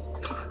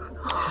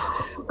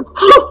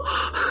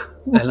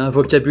 Elle a un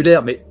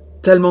vocabulaire mais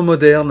tellement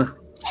moderne.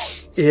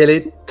 Et elle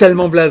est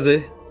tellement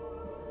blasée.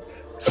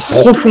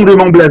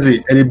 Profondément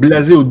blasée. Elle est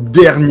blasée au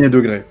dernier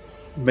degré.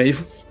 Mais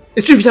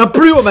et tu viens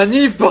plus aux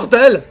manifs,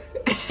 bordel!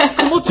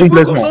 Comment tu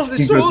veux qu'on change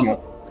les choses?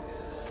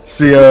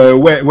 C'est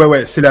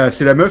ouais. C'est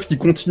la meuf qui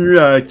continue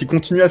à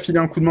filer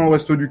un coup de main au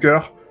resto du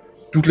cœur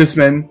toutes les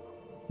semaines,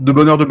 de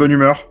bonne heure, de bonne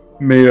humeur,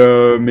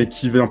 mais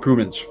qui va un peu aux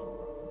manifs.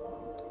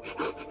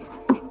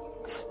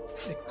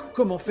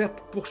 Comment faire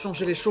pour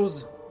changer les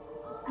choses?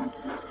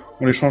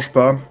 On les change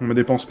pas, on met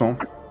des pansements.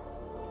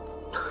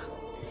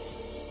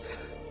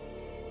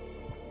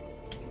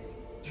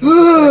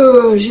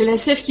 Oh, j'ai la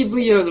sève qui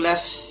bouillonne là.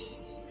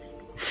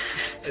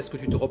 Est-ce que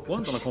tu te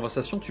repointes dans la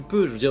conversation? Tu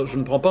peux, je veux dire, je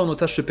ne prends pas en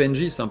otage ce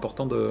PNJ, c'est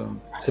important de...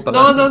 C'est pas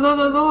mal.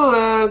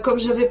 Non, comme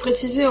j'avais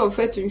précisé, en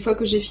fait, une fois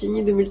que j'ai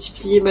fini de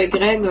multiplier ma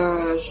graine,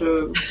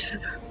 je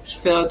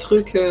fais un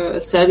truc,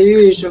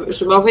 salut, et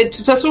je m'en vais. De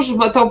toute façon, je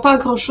m'attends pas à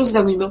grand-chose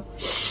d'un humain.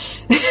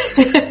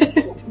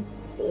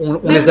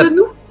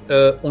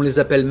 On les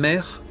appelle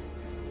mères.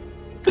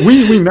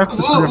 Oui, mère.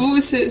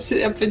 Vous,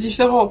 c'est un peu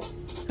différent.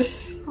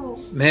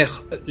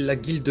 Mère, la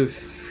guilde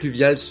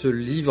fluviale se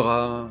livre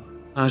à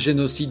un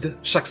génocide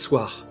chaque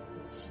soir.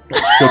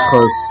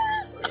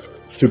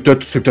 C'est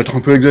peut-être un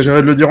peu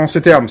exagéré de le dire en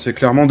ces termes. C'est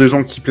clairement des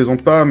gens qui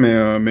plaisantent pas, mais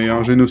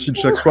un génocide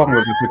chaque soir, on va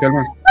peut-être se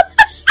calmer.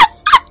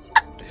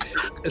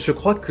 Je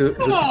crois que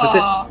je suis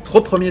peut-être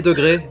trop premier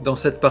degré dans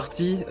cette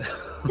partie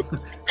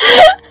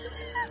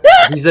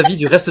vis-à-vis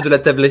du reste de la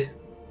tablée.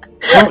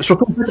 Non,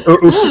 surtout,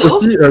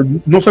 aussi,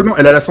 non seulement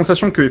elle a la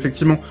sensation que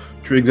effectivement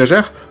tu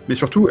exagères, mais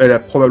surtout elle a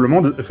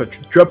probablement,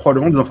 tu as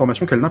probablement des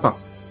informations qu'elle n'a pas.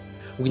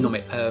 Oui, non,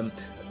 mais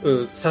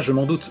ça je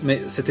m'en doute,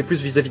 mais c'était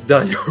plus vis-à-vis de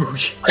Dario.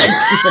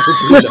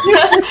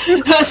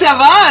 Ça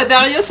va,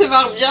 Dario se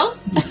marre bien.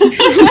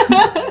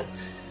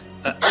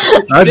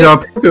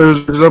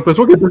 J'ai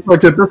l'impression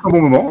qu'elle passe un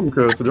bon moment, donc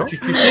c'est bien. Tu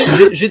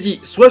sais, j'ai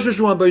dit, soit je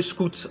joue un boy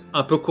scout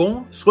un peu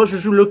con, soit je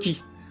joue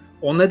Loki.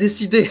 On a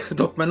décidé,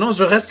 donc maintenant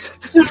je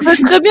reste. Je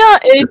veux très bien,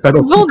 et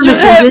vend du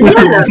C'est rêve.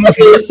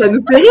 génial. Ça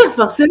nous fait rire,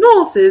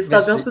 forcément. C'est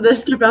un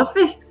personnage qui est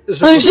parfait.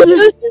 Un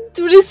génocide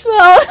tous les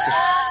soirs.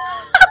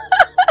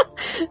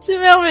 C'est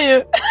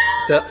merveilleux.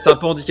 C'est un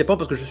peu handicapant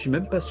parce que je suis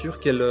même pas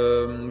sûr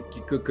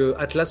que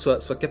Atlas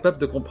soit capable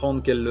de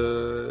comprendre qu'elle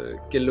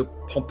le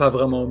prend pas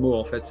vraiment au mot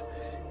en fait.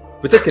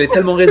 Peut-être qu'elle est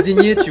tellement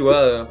résignée, tu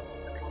vois.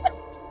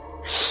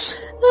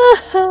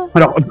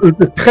 Alors,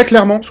 très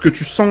clairement, ce que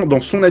tu sens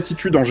dans son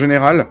attitude en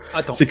général,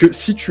 Attends. c'est que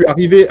si tu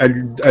arrivais à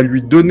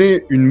lui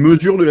donner une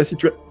mesure de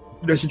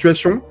la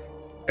situation,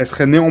 elle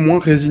serait néanmoins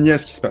résignée à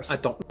ce qui se passe.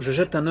 Attends, je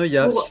jette un œil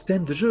à Pour-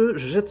 système de jeu,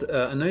 je jette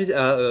un œil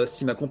à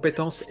si ma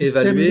compétence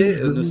Système évaluée de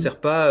jeu. ne sert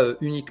pas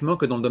uniquement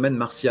que dans le domaine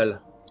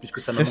martial, puisque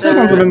ça Elle m'intéresse. sert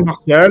dans le domaine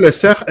martial,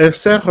 elle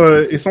sert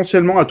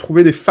essentiellement à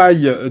trouver des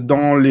failles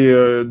dans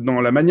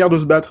la manière de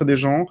se battre des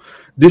gens,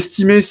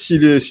 d'estimer si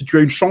tu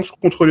as une chance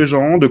contre les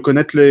gens, de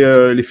connaître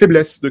les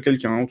faiblesses de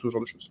quelqu'un, tout ce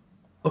genre de choses.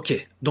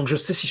 Ok, donc je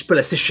sais si je peux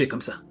la sécher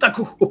comme ça, d'un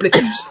coup, au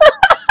plexus.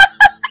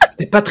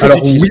 C'est pas très Alors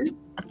utile. oui,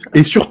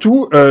 et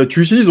surtout,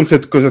 tu utilises donc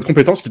cette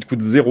compétence qui te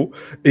coûte 0,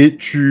 et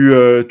tu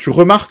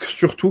remarques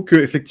surtout que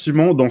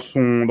effectivement dans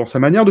sa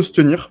manière de se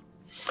tenir,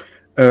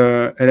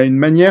 elle a une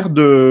manière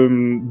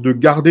de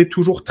garder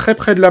toujours très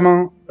près de la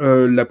main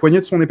la poignée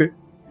de son épée,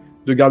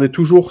 de garder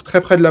toujours très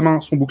près de la main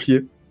son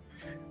bouclier,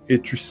 et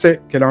tu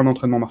sais qu'elle a un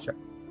entraînement martial.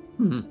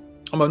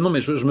 Oh bah non,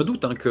 mais je me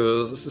doute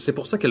que c'est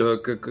pour ça qu'elle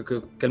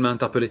m'a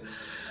interpellé.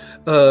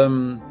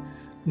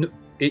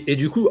 Et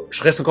du coup,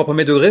 je reste encore au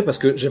premier degré parce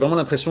que j'ai vraiment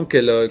l'impression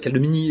qu'elle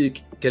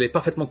est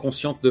parfaitement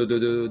consciente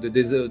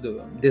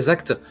des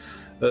actes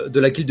de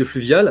la guilde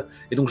fluviale.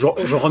 Et donc,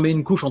 j'en remets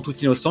une couche en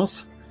toute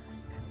innocence.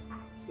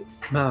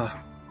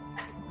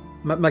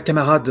 Ma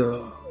camarade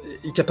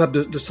est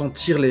capable de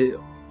sentir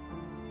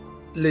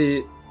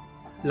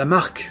la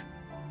marque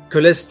que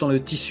laisse dans le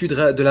tissu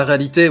de la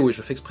réalité. Oui,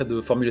 je fais exprès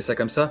de formuler ça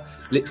comme ça.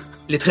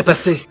 Les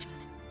trépassés.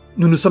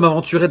 Nous nous sommes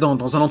aventurés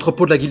dans un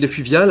entrepôt de la guilde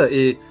fluviale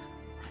et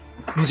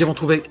nous y avons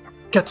trouvé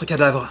 4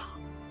 cadavres.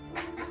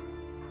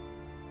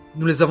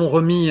 Nous les avons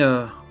remis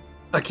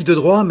à qui de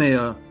droit, mais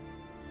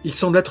ils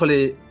semblent être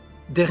les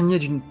derniers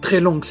d'une très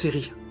longue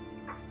série.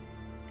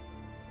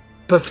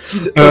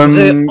 Peuvent-ils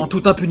œuvrer en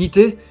toute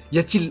impunité? Y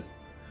a-t-il...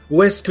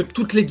 Ou est-ce que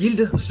toutes les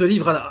guildes se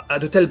livrent à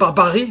de telles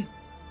barbaries?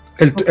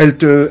 Elle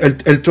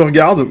te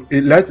regarde, et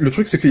là, le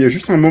truc, c'est qu'il y a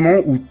juste un moment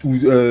où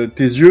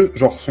tes yeux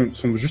genre,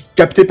 sont juste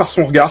captés par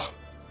son regard.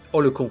 Oh,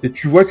 le con. Et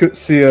tu vois que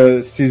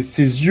ses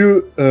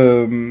yeux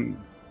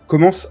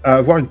commencent à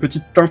avoir une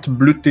petite teinte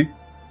bleutée.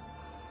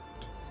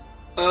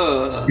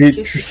 Et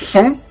qu'est-ce tu que c'est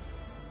sens,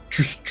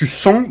 tu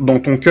sens dans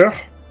ton cœur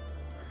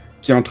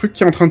qu'il y a un truc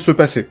qui est en train de se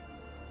passer.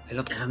 Elle est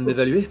en train de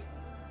m'évaluer.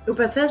 Au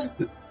passage,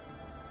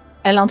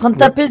 Elle est en train de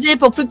t'apaiser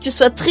pour plus que tu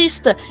sois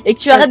triste et que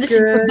tu Parce arrêtes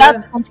d'essayer de que- te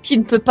battre contre ce qui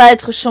ne peut pas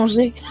être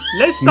changé.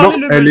 Laisse Non, parler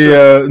le elle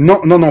belge. est,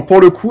 non,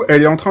 pour le coup,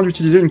 elle est en train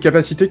d'utiliser une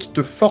capacité qui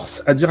te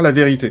force à dire la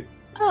vérité.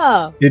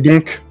 Ah, Et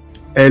donc,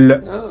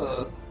 elle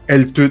Oh.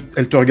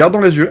 te regarde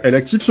dans les yeux, elle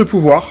active ce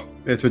pouvoir,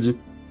 et elle te dit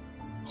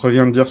 «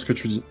 Reviens me dire ce que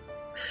tu dis.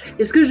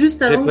 est-ce que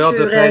juste J'ai avant peur que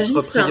de tu ne pas être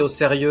réagisses, pris au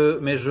sérieux,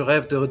 mais je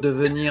rêve de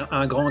devenir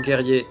un grand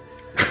guerrier.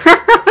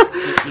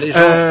 Les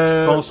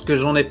gens pensent que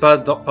j'en ai pas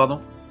dans... Pardon ?»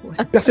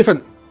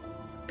 Perséphone,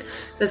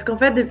 parce qu'en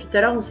fait, depuis tout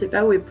à l'heure, on ne sait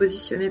pas où est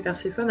positionnée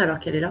Perséphone alors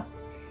qu'elle est là.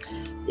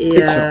 Et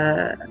si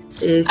Ah,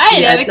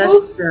 elle est avec Atlas,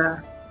 vous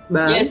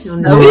bah, Yes. oui,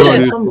 on est Ah oui, ensemble,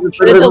 elle est- donc je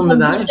pas vais de dans raison de un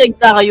m'arrêter. discuter avec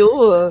Dario.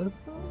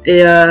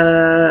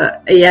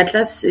 Et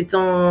Atlas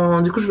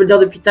étant, du coup, je veux le dire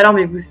depuis tout à l'heure,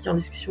 mais vous étiez en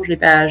discussion, je n'ai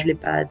pas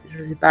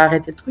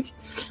arrêté le truc.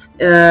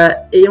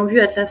 Ayant vu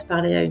Atlas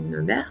parler à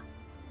une mère,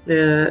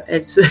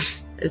 elle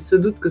se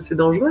doute que c'est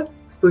dangereux.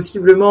 C'est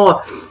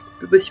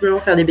peut possiblement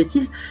faire des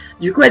bêtises.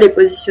 Du coup, elle est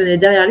positionnée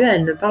derrière lui,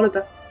 elle ne parle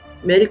pas,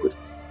 mais elle écoute.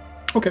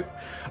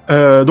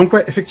 donc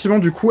ouais, effectivement,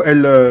 du coup,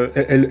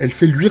 elle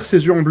fait luire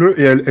ses yeux en bleu,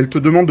 et elle te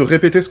demande de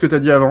répéter ce que tu as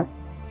dit avant,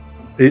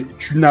 et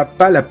tu n'as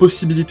pas la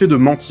possibilité de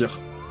mentir.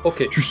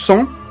 Ok. Tu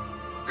sens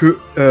que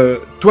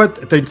toi,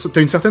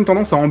 t'as une certaine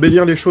tendance à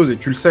embellir les choses, et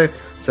tu le sais,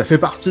 ça fait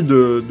partie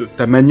de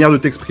ta manière de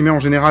t'exprimer en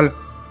général.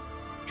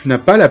 Tu n'as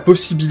pas la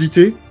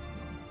possibilité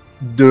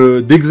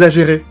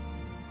d'exagérer.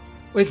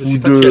 Oui, je Ou suis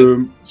factuel.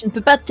 Tu ne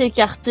peux pas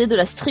t'écarter de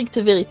la stricte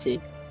vérité.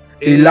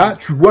 Et là,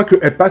 tu vois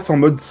qu'elle passe en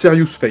mode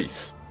serious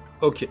face.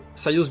 Ok,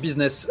 serious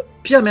business.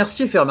 Pierre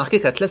Mercier fait remarquer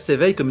qu'Atlas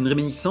s'éveille comme une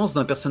réminiscence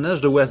d'un personnage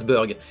de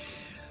Wasberg.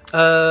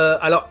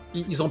 Alors,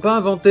 ils n'ont pas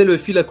inventé le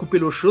fil à couper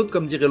l'eau chaude,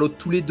 comme dirait l'autre,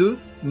 tous les deux,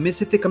 mais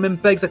c'était quand même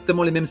pas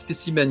exactement les mêmes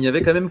spécimens. Il y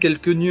avait quand même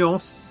quelques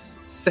nuances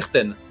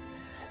certaines.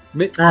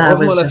 Mais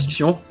revenons à la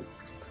fiction.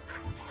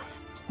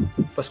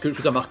 Parce que, je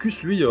veux dire,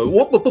 Marcus, lui,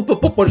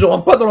 moi je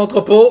rentre pas dans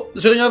l'entrepôt,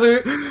 j'ai rien vu.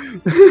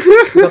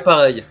 C'est pas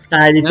pareil.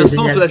 Ah, elle Il y a était un sens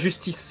géniale. de la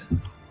justice.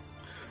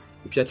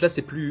 Et puis Atlas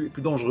est plus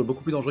dangereux,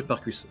 beaucoup plus dangereux que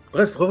Marcus.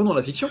 Bref, revenons à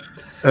la fiction.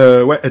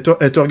 Ouais, elle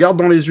te regarde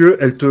dans les yeux,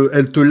 elle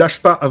te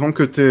lâche pas avant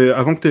que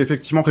t'aies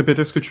effectivement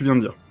répété ce que tu viens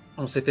de dire.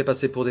 On s'est fait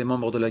passer pour des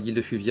membres de la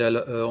guilde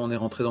fluviale, on est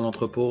rentré dans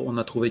l'entrepôt, on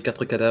a trouvé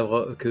 4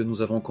 cadavres que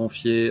nous avons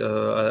confiés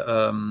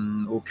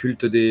au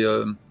culte des...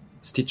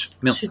 Stitch,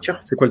 merde, Suture.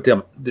 c'est quoi le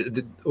terme?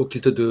 Au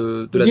culte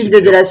de la Guilde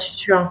suture. de la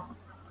suture.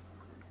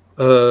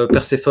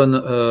 Perséphone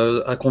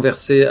a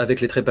conversé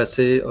avec les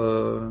trépassés,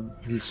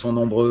 ils sont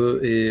nombreux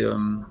et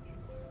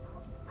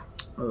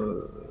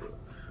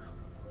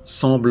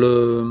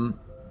semblent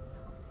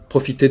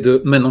profiter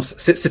de... Mais non,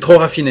 c'est trop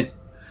raffiné.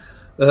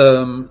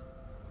 Font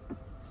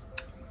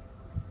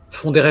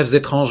des rêves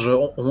étranges,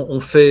 on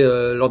fait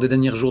lors des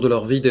derniers jours de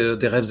leur vie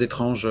des rêves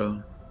étranges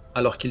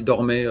alors qu'il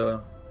dormait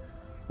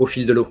au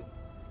fil de l'eau.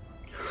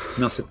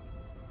 Merci.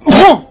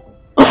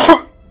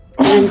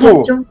 J'ai une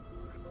question.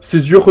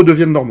 Ses yeux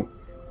redeviennent normaux.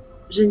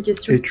 J'ai une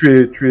question. Et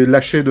tu es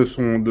lâché de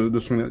son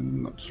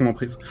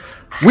emprise.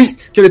 Oui,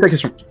 quelle est ta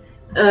question?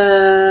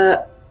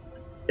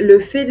 Le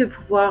fait de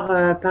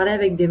pouvoir parler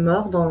avec des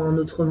morts dans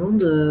notre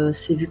monde,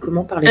 c'est vu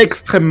comment par les...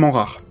 Extrêmement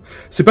rare.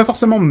 C'est pas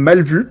forcément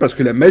mal vu, parce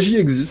que la magie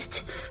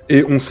existe,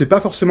 et on sait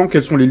pas forcément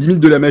quelles sont les limites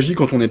de la magie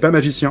quand on n'est pas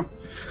magicien.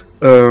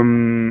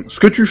 Ce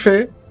que tu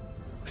fais,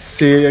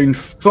 c'est une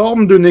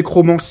forme de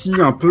nécromancie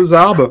un peu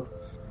zarbe.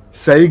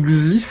 Ça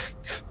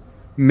existe,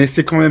 mais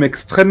c'est quand même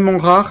extrêmement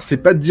rare.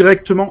 C'est pas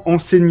directement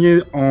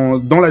enseigné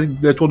dans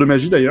la tour de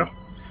magie, d'ailleurs.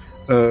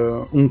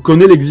 On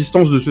connaît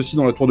l'existence de ceci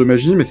dans la tour de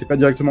magie, mais c'est pas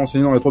directement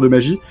enseigné dans la tour de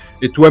magie.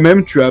 Et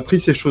toi-même, tu as appris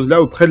ces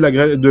choses-là auprès de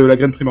la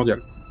graine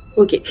primordiale.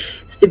 Ok.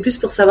 C'était plus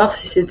pour savoir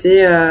si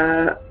c'était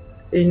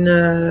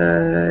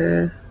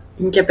une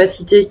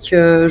capacité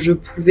que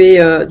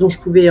dont je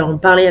pouvais en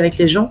parler avec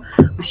les gens,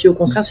 ou si au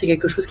contraire c'est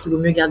quelque chose qu'il vaut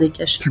mieux garder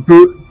caché.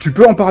 Tu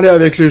peux en parler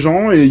avec les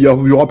gens, et il y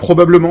aura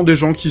probablement des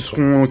gens qui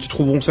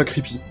trouveront ça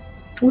creepy.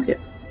 Ok.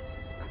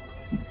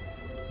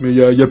 Mais il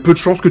y a peu de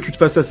chances que tu te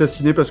fasses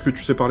assassiner parce que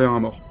tu sais parler à un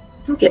mort.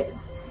 Ok.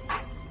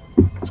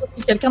 Sauf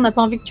si quelqu'un n'a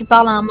pas envie que tu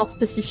parles à un mort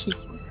spécifique.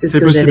 C'est ce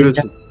que possible j'allais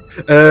dire. aussi.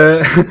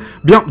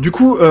 Bien, du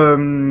coup,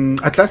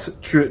 Atlas,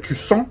 tu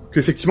sens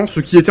qu'effectivement, ce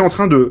qui était en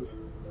train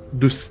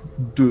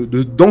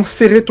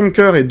d'enserrer ton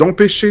cœur et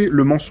d'empêcher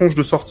le mensonge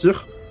de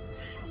sortir,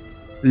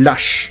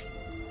 lâche.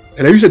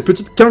 Elle a eu cette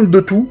petite quinte de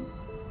tout.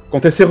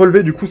 Quand elle s'est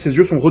relevée, du coup, ses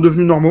yeux sont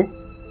redevenus normaux.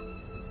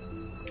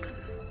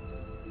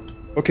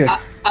 Ok. Ah,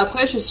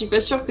 après, je suis pas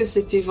sûre que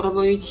c'était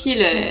vraiment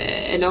utile.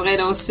 Elle aurait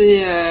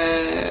lancé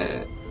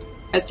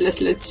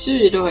Atlas là-dessus,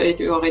 il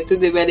lui aurait tout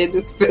déballé de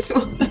toute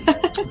façon.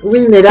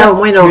 Oui, mais là, au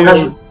moins, il en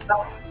rajoute.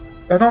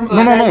 Ah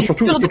non,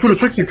 surtout le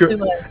truc, c'est que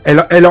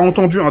elle a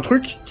entendu un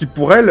truc qui,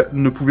 pour elle,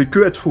 ne pouvait que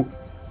être faux.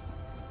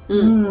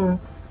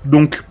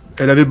 Donc,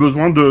 elle avait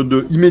besoin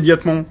de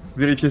immédiatement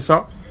vérifier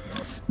ça.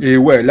 Et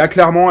ouais, là,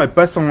 clairement, elle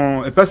passe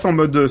en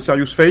mode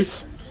serious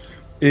face.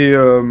 Et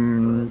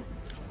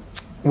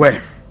ouais.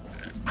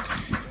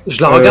 Je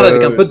la regarde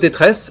avec un peu de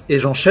détresse et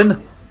j'enchaîne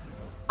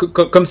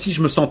comme si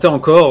je me sentais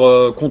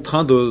encore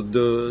contraint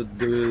de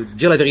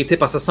dire la vérité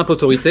par sa simple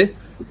autorité.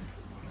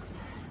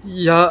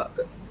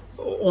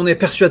 On est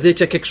persuadé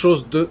qu'il y a quelque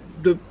chose de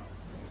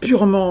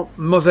purement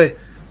mauvais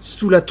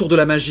sous la tour de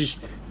la magie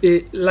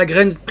et la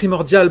graine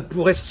primordiale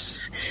pourrait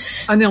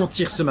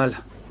anéantir ce mal.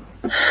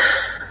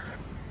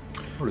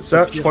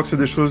 Ça, je crois que c'est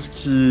des choses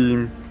qui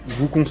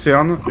vous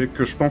concernent et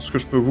que je pense que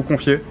je peux vous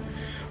confier.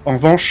 En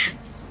revanche,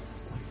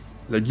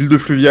 la guilde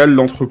fluviale,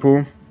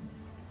 l'entrepôt,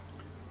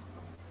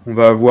 on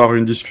va avoir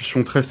une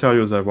discussion très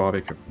sérieuse à avoir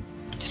avec eux.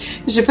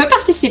 Je peux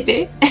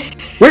participer?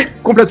 Oui,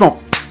 complètement.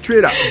 Tu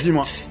es là,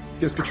 dis-moi.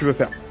 Qu'est-ce que tu veux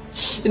faire?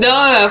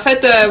 Non, en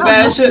fait,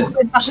 je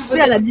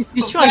participer à la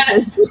discussion avec la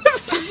guilde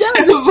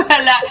fluviale.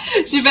 Voilà,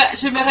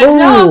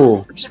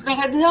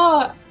 j'aimerais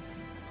bien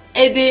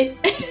aider.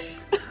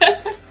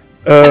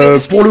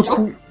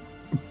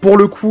 Pour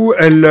le coup,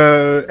 elle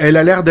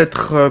a l'air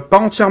d'être pas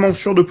entièrement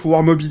sûre de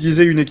pouvoir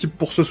mobiliser une équipe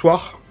pour ce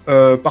soir.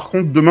 Par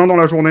contre, demain dans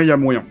la journée, il y a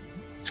moyen.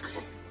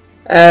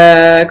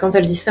 Quand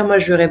elle dit ça, moi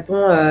je lui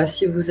réponds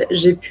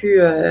j'ai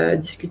pu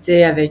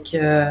discuter avec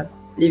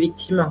les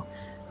victimes.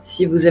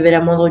 Si vous avez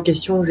la moindre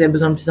question, vous avez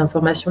besoin de plus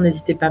d'informations,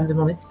 n'hésitez pas à me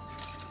demander.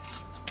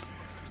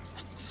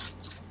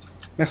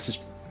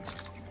 Merci.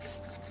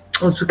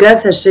 En tout cas,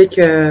 sachez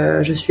que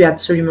je suis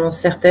absolument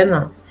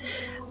certaine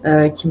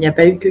qu'il n'y a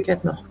pas eu que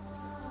 4 morts.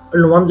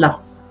 Loin de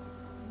là.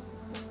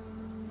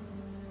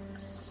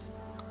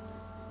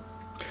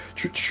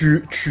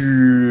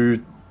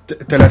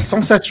 T'as la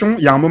sensation,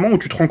 il y a un moment où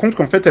tu te rends compte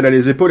qu'en fait elle a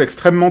les épaules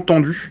extrêmement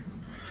tendues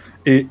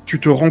et tu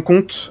te rends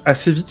compte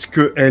assez vite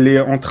qu'elle est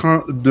en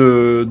train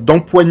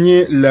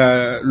d'empoigner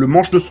le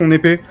manche de son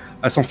épée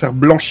à s'en faire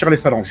blanchir les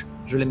phalanges.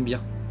 Je l'aime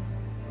bien.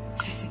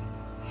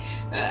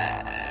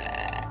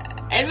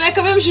 Elle m'a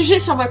quand même jugé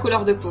sur ma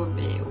couleur de peau,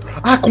 mais... Ouais.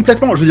 Ah,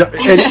 complètement, je veux dire,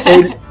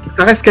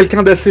 ça reste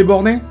quelqu'un d'assez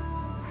borné.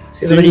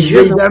 C'est une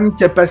vieille dame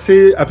qui a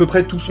passé à peu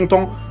près tout son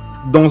temps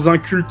dans un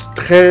culte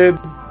très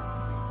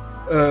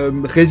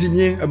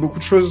résigné à beaucoup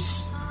de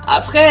choses.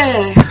 Après,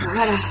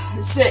 voilà,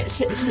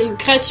 c'est une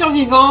créature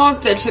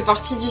vivante, elle fait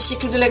partie du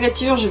cycle de la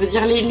nature, je veux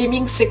dire, les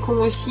lemmings c'est con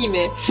aussi,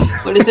 mais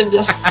on les aime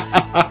bien.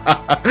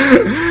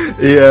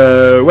 Et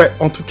ouais,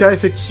 en tout cas,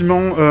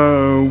 effectivement,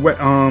 ouais,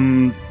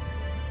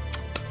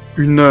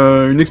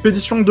 une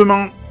expédition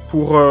demain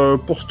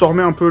pour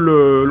stormer un peu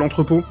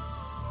l'entrepôt.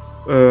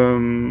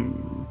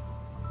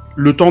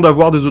 Le temps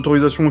d'avoir des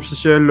autorisations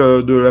officielles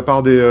de la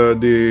part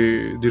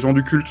des gens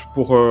du culte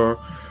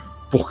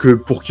pour qu'il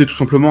y ait tout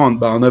simplement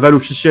un aval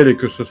officiel et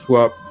que ce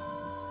soit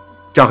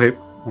carré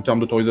en termes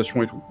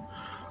d'autorisation et tout.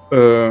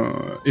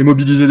 Et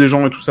mobiliser des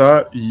gens et tout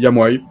ça, il y a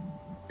moyen.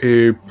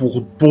 Et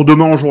pour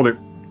demain en journée,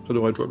 ça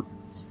devrait être jouable.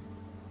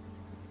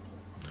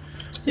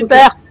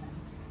 Super.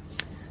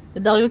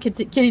 Dario qui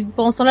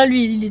pendant ce temps-là,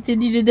 lui, il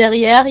est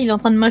derrière, il est en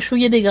train de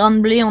mâchouiller des grains de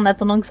blé en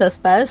attendant que ça se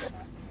passe.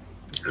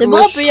 C'est bon,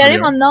 Moi, on peut y aller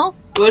maintenant?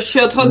 Moi, je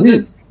suis en train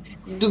Oui.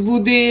 de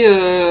bouder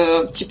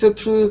un petit peu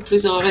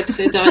plus en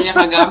retrait derrière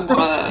un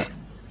arbre.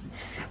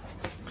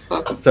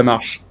 Ça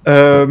marche.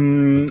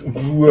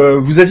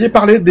 Vous aviez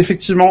parlé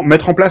d'effectivement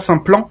mettre en place un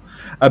plan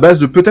à base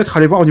de peut-être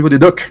aller voir au niveau des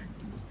docks.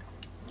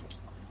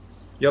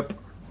 Yop.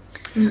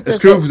 Est-ce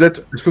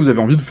que vous avez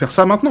envie de faire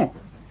ça maintenant?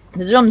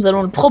 Déjà, nous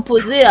allons le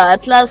proposer à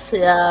Atlas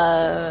et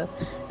à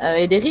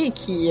Ederi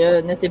qui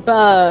n'étaient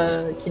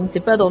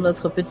pas dans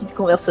notre petite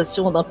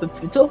conversation d'un peu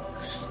plus tôt.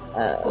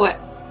 Ouais.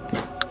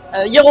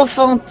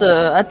 Hiérophante,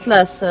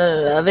 Atlas,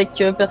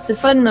 avec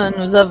Perséphone,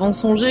 nous avons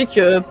songé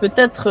que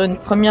peut-être une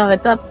première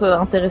étape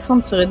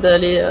intéressante serait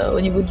d'aller au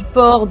niveau du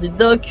port, des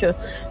docks,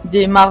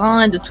 des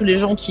marins et de tous les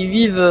gens qui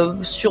vivent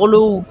sur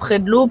l'eau ou près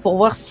de l'eau pour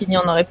voir s'il n'y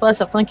en aurait pas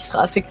certains qui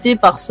seraient affectés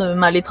par ce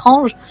mal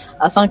étrange,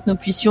 afin que nous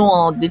puissions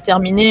en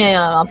déterminer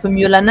un peu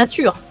mieux la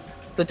nature.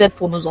 Peut-être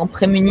pour nous en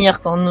prémunir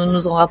quand nous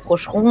nous en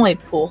rapprocherons et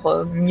pour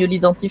mieux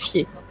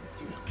l'identifier.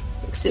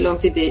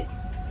 Excellente idée.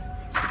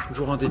 C'est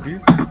toujours un début.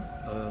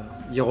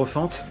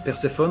 Hiérophante,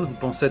 Perséphone, vous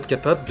pensez être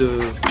capable de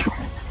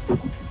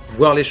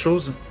voir les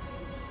choses?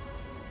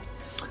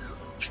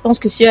 Je pense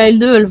que si à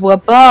L2 elle voit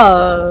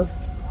pas,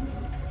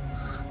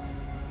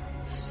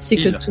 c'est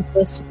que Il. de toute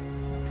façon.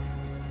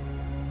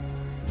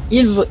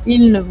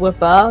 Il ne voit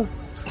pas,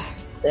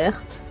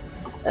 certes.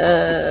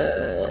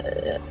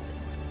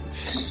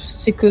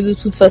 C'est que de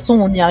toute façon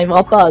on n'y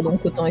arrivera pas,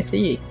 donc autant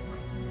essayer.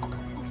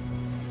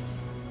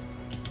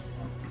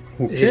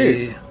 Ok.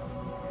 Et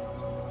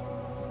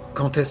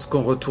quand est-ce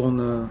qu'on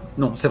retourne?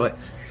 Non, c'est vrai.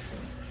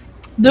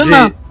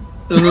 Demain.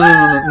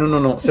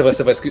 Non, c'est vrai,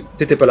 parce que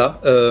t'étais pas là.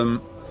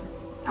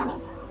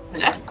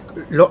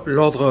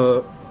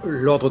 L'ordre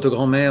de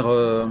grand-mère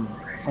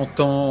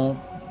entend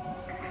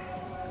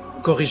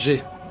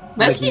corriger.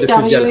 Bah la si, guilde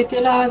Dario fluviale.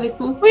 était là avec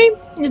nous.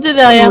 Il était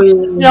derrière. Oui,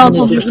 Il a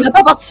entendu. Il n'a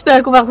pas participé à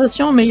la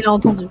conversation, mais il a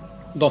entendu.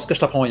 Dans ce cas, je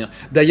t'apprends rien.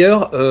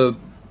 D'ailleurs,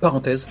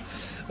 parenthèse,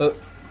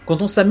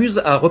 quand on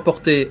s'amuse à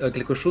reporter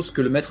quelque chose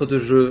que le maître de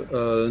jeu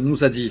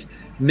nous a dit,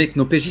 mais que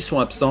nos PJ sont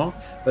absents,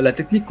 la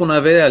technique qu'on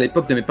avait à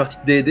l'époque de mes parties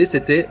de D&D,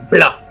 c'était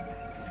bla.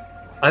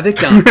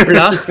 Avec un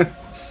bla,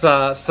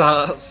 ça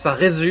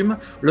résume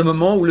le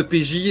moment où le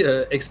PJ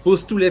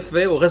expose tous les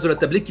faits au reste de la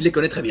tablée qui les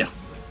connaît très bien.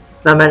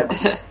 Pas mal.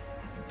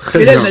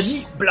 Très Et là, bien. elle m'a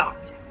dit bla.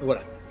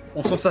 Voilà,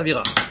 on s'en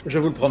servira, je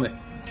vous le promets.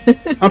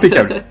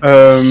 Impeccable.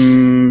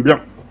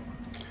 Bien.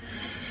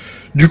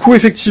 Du coup,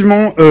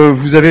 effectivement,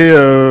 vous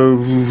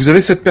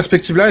avez cette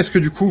perspective-là. Est-ce que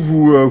du coup,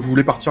 vous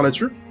voulez partir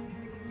là-dessus?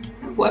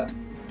 Ouais.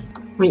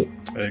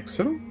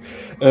 Excellent.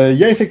 Il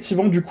y a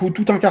effectivement du coup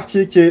tout un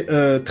quartier qui est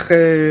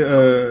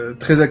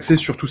très axé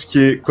sur tout ce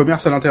qui est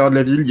commerce à l'intérieur de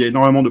la ville. Il y a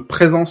énormément de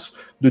présence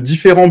de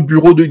différents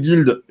bureaux de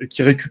guildes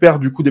qui récupèrent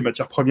du coup des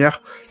matières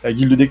premières. La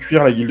guilde des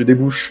cuirs, la guilde des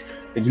bouches,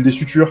 la guilde des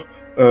sutures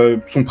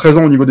sont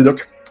présents au niveau des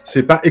docks.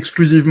 C'est pas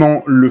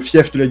exclusivement le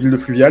fief de la guilde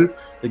fluviale.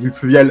 La guilde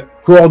fluviale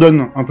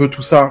coordonne un peu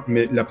tout ça,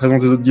 mais la présence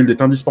des autres guildes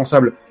est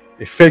indispensable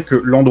et fait que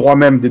l'endroit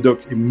même des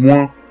docks est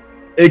moins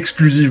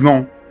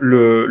exclusivement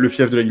le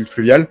fief de la guilde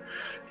fluviale.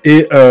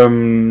 Et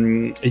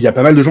il y a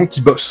pas mal de gens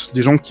qui bossent,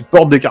 des gens qui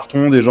portent des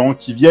cartons, des gens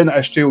qui viennent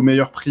acheter au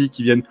meilleur prix,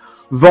 qui viennent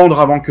vendre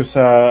avant que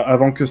ça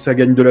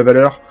gagne de la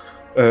valeur,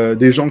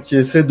 des gens qui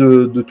essaient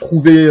de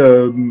trouver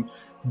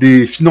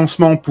des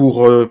financements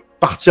pour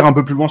partir un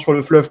peu plus loin sur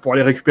le fleuve pour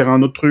aller récupérer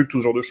un autre truc, tout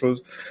ce genre de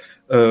choses.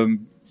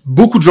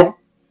 Beaucoup de gens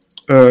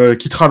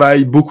qui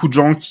travaillent, beaucoup de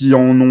gens qui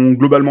en ont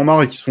globalement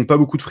marre et qui se font pas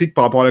beaucoup de fric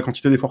par rapport à la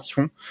quantité d'efforts qu'ils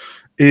font.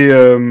 Et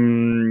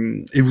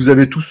vous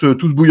avez tout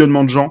ce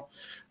bouillonnement de gens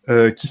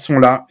qui sont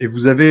là, et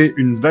vous avez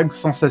une vague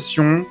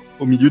sensation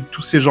au milieu de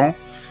tous ces gens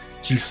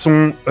qu'ils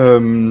sont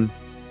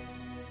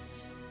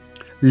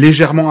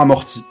légèrement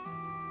amortis.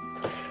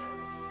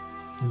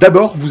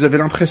 D'abord, vous avez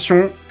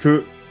l'impression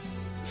que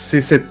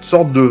c'est cette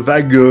sorte de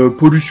vague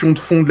pollution de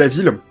fond de la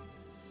ville,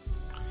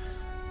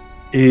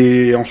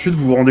 et ensuite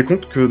vous vous rendez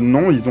compte que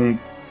non,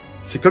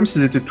 c'est comme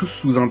s'ils étaient tous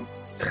sous un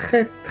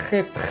très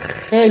très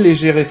très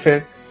léger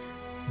effet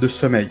de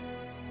sommeil.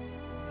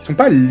 Ils sont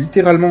pas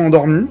littéralement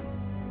endormis,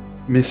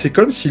 mais c'est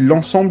comme si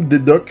l'ensemble des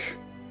docks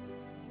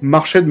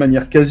marchait de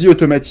manière quasi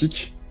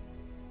automatique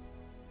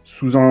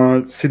sous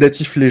un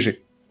sédatif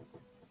léger.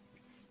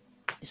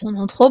 Ils en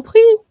ont trop pris.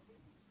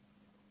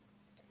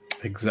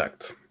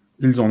 Exact.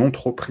 Ils en ont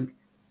trop pris.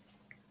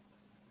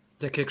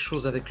 Il y a quelque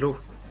chose avec l'eau.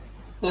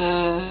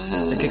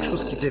 Il Il y a quelque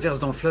chose qui déverse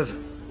dans le fleuve.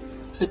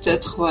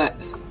 Peut-être, ouais.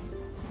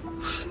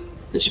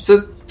 Je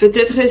peux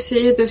peut-être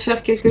essayer de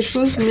faire quelque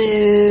chose,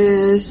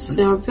 mais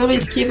c'est un peu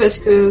risqué parce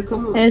que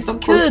Est-ce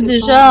que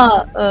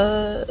déjà,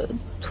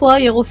 toi,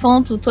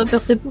 Hiérophante, ou toi,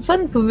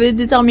 Perséphone, pouvez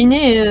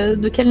déterminer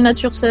de quelle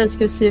nature c'est? Est-ce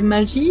que c'est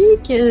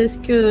magique? Qu'est-ce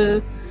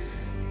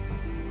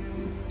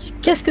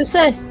que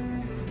c'est?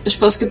 Je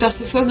pense que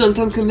Perséphone, en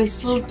tant que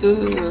médecin,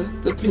 peut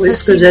plus Oui,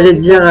 ce que facilement j'allais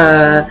dire.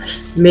 penser.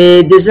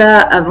 Mais déjà,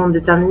 avant de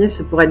déterminer,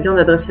 ça pourrait être bien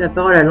d'adresser la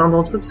parole à l'un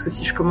d'entre eux, parce que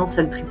si je commence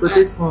à le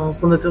tripoter sans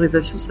son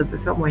autorisation, ça peut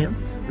faire moyen.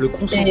 Le Et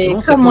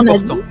consentement, c'est comme on a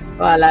important. dit,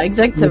 voilà,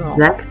 exactement.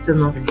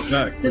 Exactement.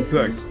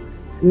 Exact.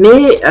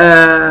 Mais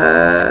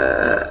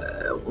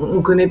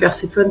on connaît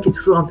Perséphone qui est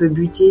toujours un peu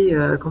butée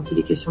quand il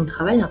est question de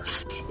travail.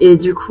 Et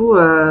du coup,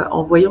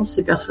 en voyant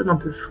ces personnes un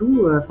peu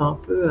floues, un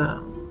peu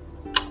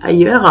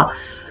ailleurs,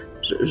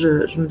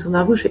 je me tourne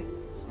vers vous, je fais...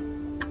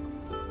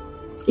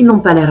 Ils n'ont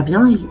pas l'air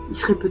bien, il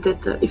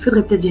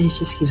faudrait peut-être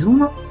vérifier ce qu'ils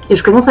ont. Et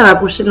je commence à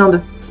m'approcher de l'un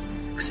d'eux.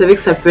 Vous savez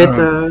que ça peut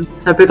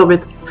être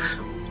embêtant.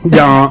 Il y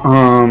a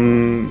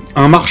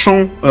un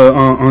marchand,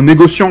 un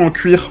négociant en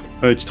cuir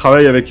qui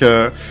travaille avec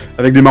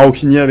des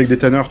maroquiniers, avec des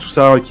tanneurs, tout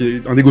ça, qui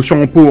est un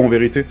négociant en peau en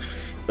vérité,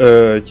 qui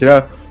est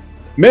là.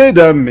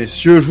 Mesdames,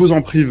 messieurs, je vous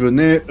en prie,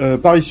 venez.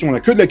 Par ici, on a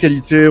que de la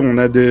qualité. On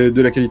a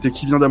de la qualité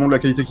qui vient d'amont, de la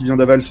qualité qui vient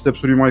d'aval. C'est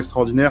absolument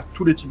extraordinaire.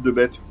 Tous les types de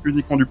bêtes,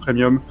 uniquement du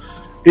premium.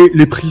 Et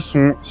les prix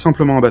sont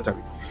simplement imbattables.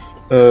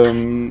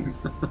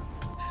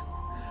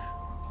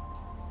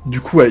 Du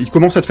coup, ouais, il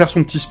commence à te faire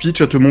son petit speech,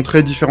 à te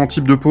montrer différents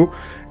types de peau.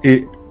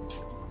 Et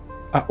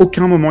à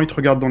aucun moment, il te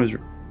regarde dans les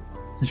yeux.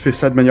 Il fait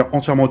ça de manière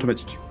entièrement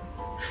automatique.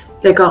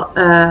 D'accord.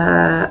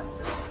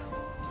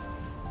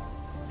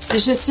 Si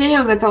j'essaie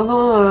en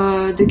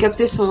attendant de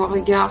capter son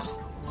regard.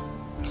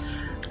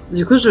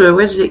 Du coup,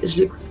 je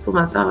l'écoute pour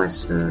ma part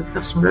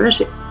faire son blabla.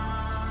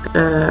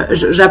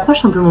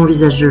 J'approche un peu mon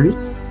visage de lui.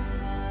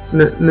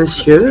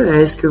 Monsieur,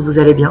 est-ce que vous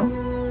allez bien?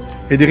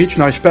 Ederi, tu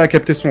n'arrives pas à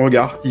capter son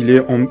regard. Il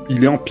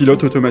est en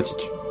pilote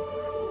automatique.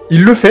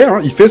 Il le fait, hein,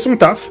 il fait son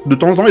taf. De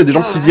temps en temps, il y a des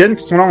gens qui viennent,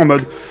 qui sont là en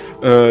mode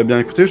bien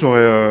écoutez,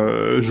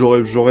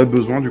 j'aurais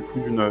besoin du coup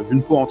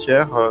d'une peau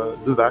entière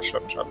de vache.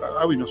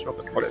 Ah oui, bien sûr,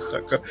 pas de problème.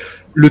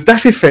 Le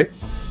taf est fait.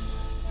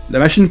 La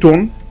machine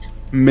tourne,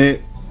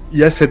 mais il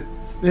y a cette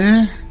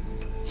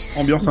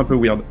ambiance un peu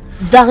weird.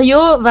 Dario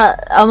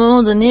à un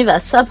moment donné, va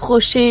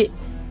s'approcher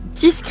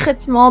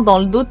discrètement dans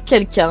le dos de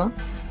quelqu'un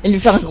et lui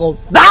faire un gros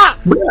bah.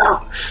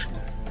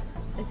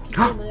 Est-ce qu'il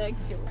y a une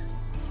réaction?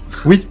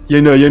 Oui, il y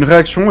a une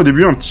réaction au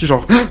début, un petit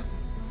genre.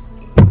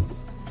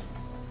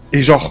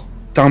 Et genre,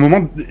 t'as un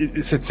moment.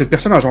 Cette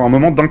personne a genre un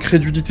moment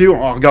d'incrédulité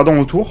en regardant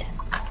autour.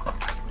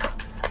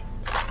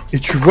 Et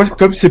tu vois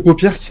comme ses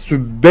paupières qui se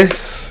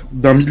baissent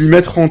d'un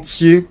millimètre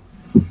entier,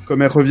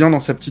 comme elle revient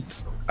dans sa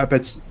petite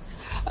apathie.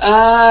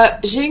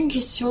 J'ai une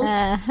question.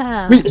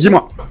 Oui,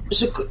 dis-moi.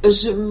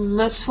 Je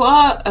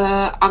m'assois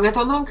en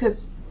attendant que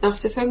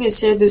Perséphone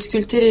essaie de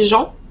sculpter les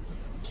gens.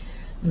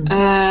 Je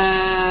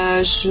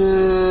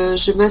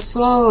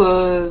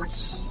m'assois,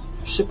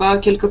 je sais pas,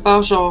 quelque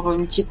part, genre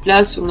une petite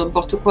place ou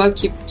n'importe quoi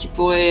qui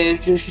pourrait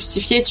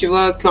justifier, tu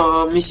vois,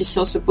 qu'un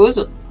musicien se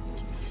pose.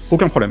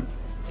 Aucun problème.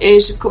 Et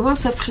je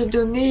commence à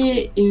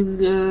fredonner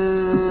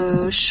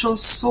une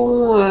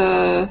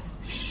chanson...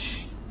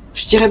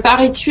 je dirais pas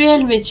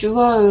rituel, mais tu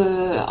vois,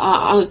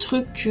 un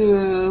truc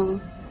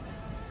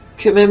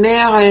que ma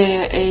mère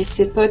et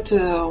ses potes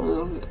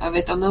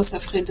avaient tendance à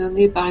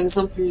fredonner, par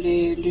exemple,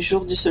 les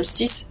jours du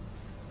solstice,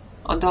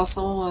 en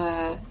dansant.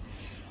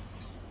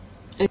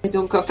 Et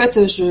donc, en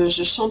fait,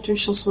 je chante une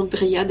chanson de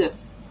dryade.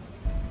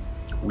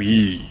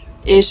 Oui.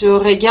 Et je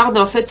regarde,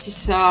 en fait, si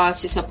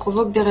ça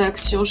provoque des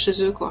réactions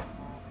chez eux, quoi.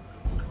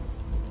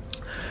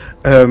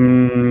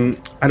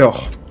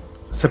 Alors,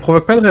 ça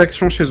provoque pas de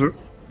réaction chez eux.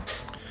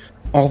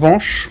 En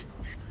revanche,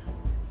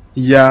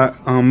 il y a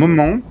un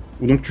moment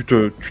où donc tu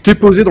t'es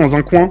posé dans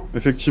un coin,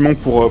 effectivement,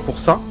 pour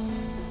ça.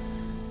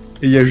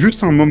 Et il y a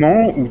juste un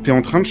moment où tu es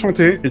en train de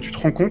chanter et tu te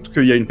rends compte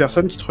qu'il y a une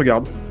personne qui te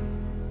regarde.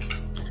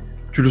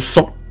 Tu le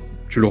sens,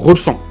 tu le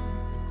ressens.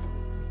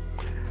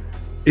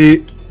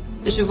 Et...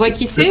 Je vois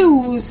qui c'est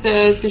ou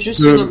c'est juste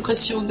une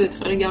impression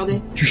d'être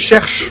regardé? Tu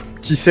cherches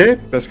qui c'est,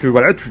 parce que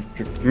voilà,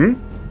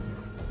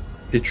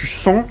 et tu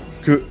sens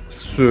que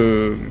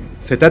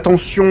cette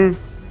attention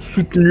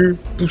soutenue,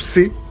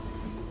 poussée,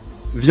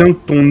 vient de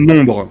ton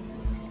ombre.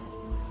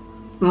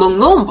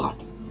 Mon ombre?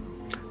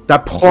 Ta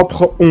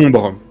propre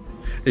ombre.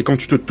 Et quand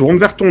tu te tournes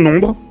vers ton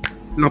ombre,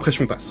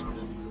 l'impression passe.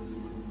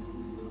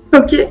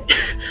 Ok.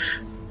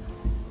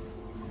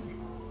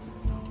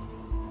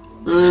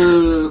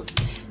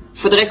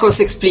 Faudrait qu'on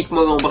s'explique,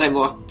 mon ombre et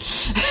moi.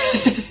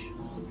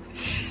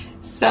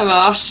 Ça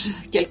marche.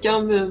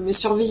 Quelqu'un me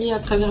surveillait à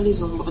travers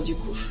les ombres, du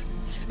coup.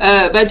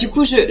 Du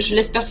coup, je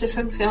laisse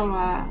Perséphone faire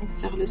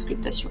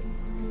l'auscultation.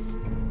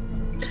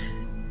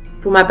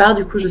 Pour ma part,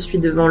 du coup, je suis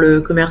devant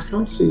le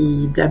commerçant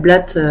qui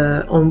blablate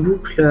en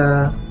boucle.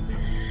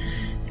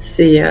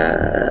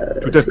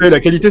 Tout à fait, la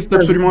qualité c'est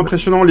absolument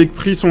impressionnant, les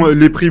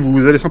prix,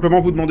 vous allez simplement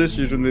vous demander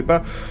si je ne vais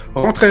pas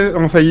rentrer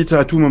en faillite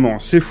à tout moment.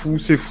 C'est fou,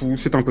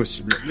 c'est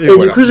impossible. Et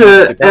voilà. Du coup,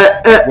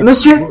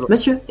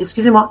 monsieur,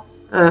 excusez-moi,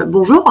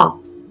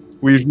 bonjour.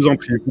 Oui, je vous en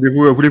prie,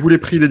 voulez-vous les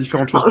prix des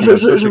différentes choses?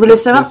 Je voulais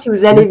savoir si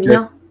vous allez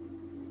bien.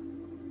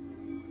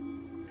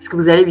 Est-ce que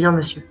vous allez bien,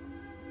 monsieur?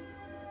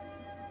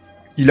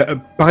 Il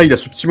a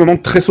ce petit moment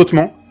de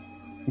tressautement,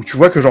 où tu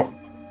vois que genre,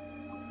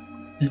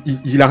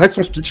 il arrête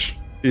son speech,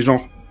 et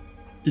genre,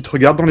 il te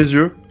regarde dans les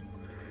yeux,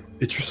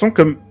 et tu sens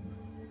comme,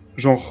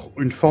 genre,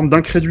 une forme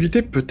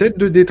d'incrédulité, peut-être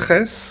de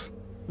détresse.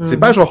 C'est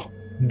pas genre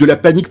de la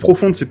panique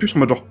profonde, c'est plus en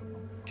mode genre,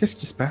 qu'est-ce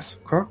qui se passe?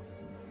 Quoi?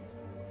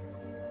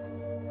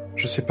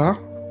 Je sais pas.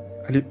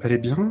 Elle est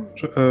bien?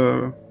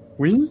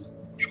 Oui,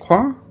 je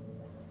crois.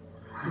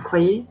 Vous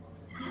croyez?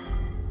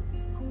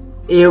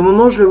 Et au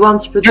moment où je le vois un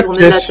petit peu 4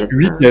 tourner la pièces, tête,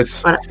 8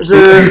 pièces. voilà,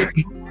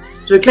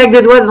 je claque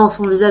des doigts devant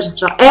son visage,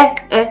 genre,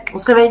 on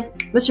se réveille,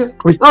 monsieur.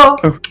 Oui. Oh,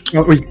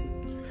 Ah, oui,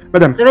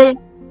 madame. réveillez.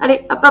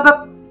 Allez, hop, hop,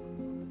 hop.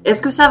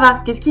 Est-ce que ça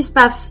va? Qu'est-ce qui se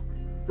passe?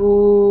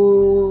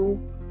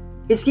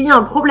 Est-ce qu'il y a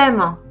un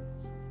problème?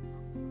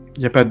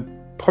 Il n'y a pas de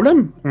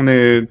problème.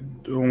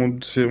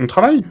 On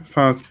travaille.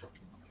 Enfin,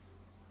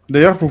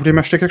 d'ailleurs, vous voulez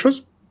m'acheter quelque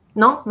chose?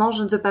 Non,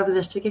 je ne veux pas vous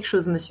acheter quelque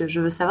chose, monsieur.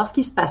 Je veux savoir ce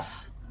qui se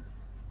passe.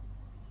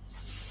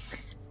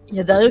 Il y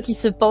a Dario qui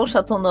se penche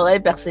à ton oreille,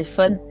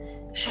 Perséphone.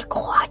 Je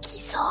crois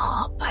qu'il s'en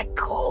rend pas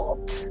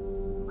compte.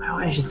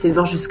 Ouais, j'essaie de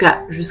voir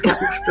jusqu'à où je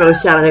peux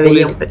réussir à le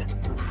réveiller, en fait.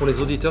 Pour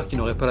les auditeurs qui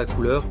n'auraient pas la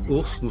couleur,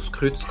 Ours nous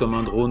scrute comme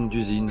un drone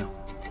d'usine,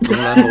 dont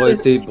l'âme aurait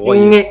été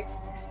broyée.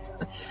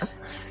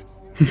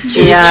 Tu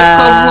veux dire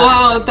comme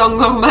moi en temps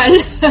normal?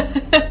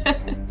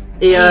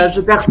 Et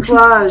je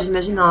perçois,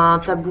 j'imagine, un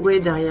tabouret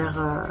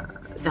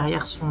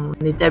derrière son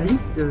établi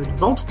de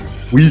vente.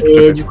 Oui, tout à Et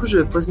fait. du coup, je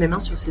pose mes mains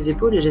sur ses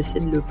épaules et j'essaie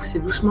de le pousser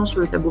doucement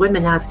sur le tabouret de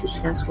manière à ce qu'il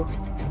s'y assoie.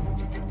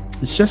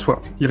 Il s'y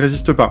assoit. Il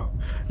résiste pas.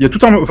 Il y a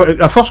tout un... Enfin,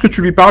 à force que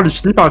tu lui parles, il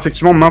finit par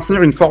effectivement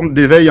maintenir une forme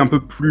d'éveil un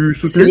peu plus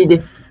C'est soutenue.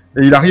 l'idée.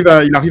 Et il arrive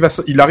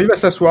à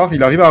s'asseoir,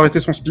 il arrive à arrêter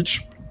son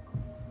speech.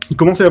 Il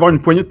commence à y avoir une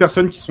poignée de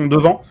personnes qui sont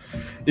devant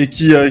et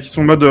qui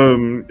sont en mode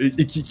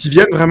et qui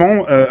viennent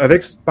vraiment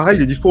avec pareil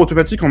les discours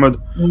automatiques en mode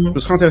je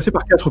serais intéressé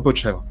par 4 pots de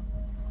chèvre.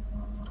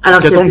 Alors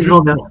Qui qu'il y a attendent plus de juste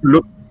vendeur.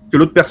 que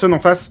l'autre personne en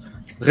face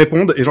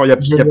réponde et genre il y a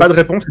Génial. pas de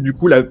réponse et du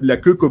coup la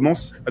queue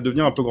commence à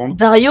devenir un peu grande.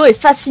 Dario est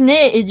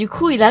fasciné et du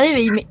coup il arrive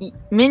et il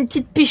met une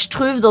petite piche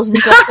truffe dans une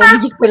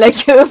personne qui fait la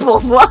queue pour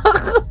voir.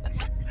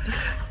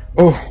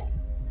 Oh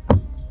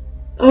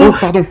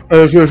pardon,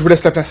 je vous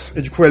laisse la place.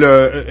 Et du coup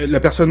la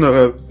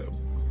personne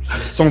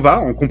s'en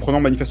va en comprenant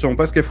manifestement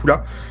pas ce qu'elle fout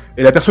là.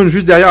 Et la personne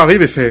juste derrière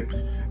arrive et fait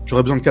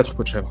j'aurais besoin de 4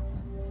 pots de chèvre.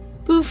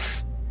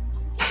 Pouf.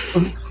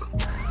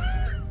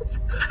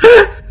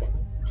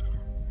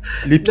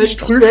 Les piches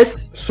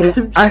truffes sont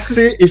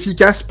assez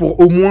efficaces pour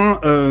au moins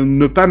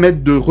ne pas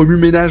mettre de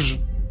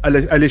remue-ménage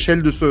à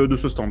l'échelle de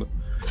ce stand.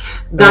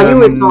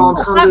 Dario est en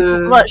train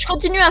de... Voilà, je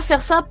continue à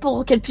faire ça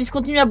pour qu'elle puisse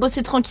continuer à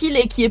bosser tranquille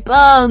et qu'il n'y ait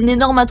pas un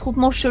énorme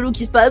attroupement chelou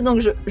qui se passe, donc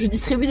je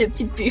distribue des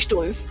petites piches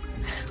truffes.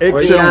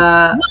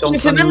 Excellent. Moi, je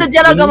fais même le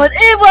dialogue en mode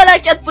et voilà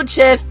 4 pots de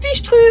chef,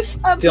 piche truffe.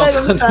 T'es en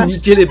train de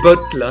niquer les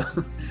bottes là.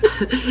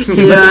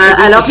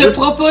 alors Je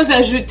propose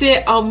d'ajouter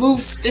un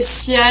move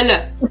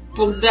spécial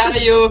pour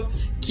Dario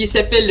qui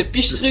s'appelle le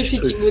piche-truffe et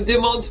qui ne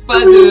demande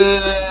pas de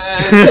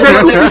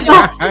protection.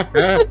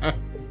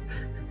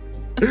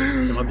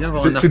 J'aimerais bien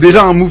avoir un C'est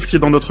déjà un move qui est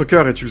dans notre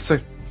cœur et tu le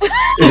sais.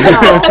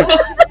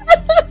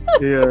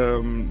 Et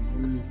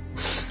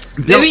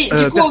Mais oui,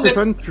 du coup, on va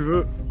Perséphone, tu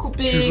veux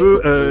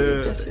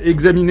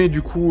examiner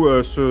du coup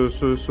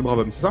ce brave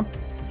homme, c'est ça?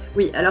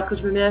 Oui, alors que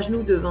je me mets à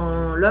genoux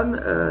devant l'homme,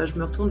 je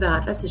me retourne vers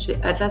Atlas et je fais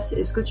Atlas,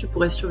 est-ce que tu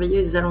pourrais surveiller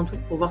les alentours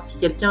pour voir si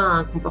quelqu'un a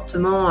un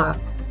comportement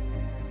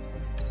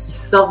qui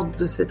sort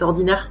de cet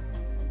ordinaire?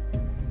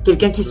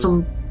 Quelqu'un qui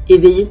semble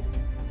éveillé?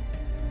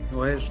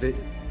 Ouais,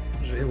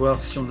 je vais voir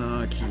si on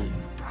a un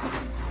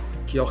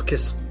qui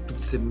orchestre toutes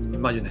ces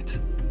marionnettes.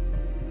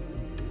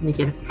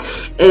 Nickel.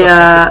 C'est Et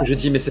pas ce que je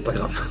dis, mais c'est pas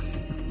grave.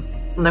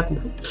 on a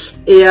compris.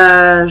 Et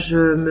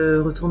je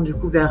me retourne du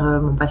coup vers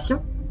mon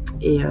patient.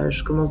 Et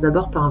je commence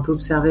d'abord par un peu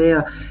observer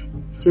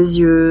ses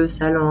yeux,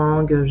 sa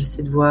langue,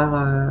 j'essaie de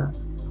voir...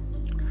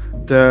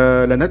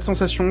 T'as la nette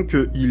sensation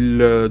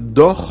qu'il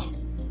dort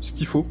ce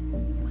qu'il faut.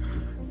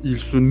 Il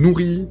se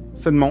nourrit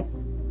sainement.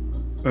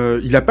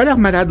 Il a pas l'air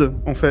malade,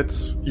 en fait.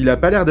 Il a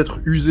pas l'air d'être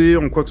usé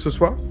en quoi que ce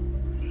soit.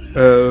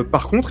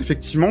 Par contre,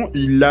 effectivement,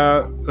 il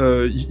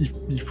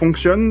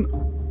fonctionne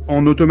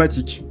en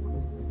automatique.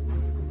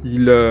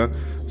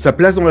 Sa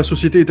place dans la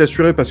société est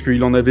assurée parce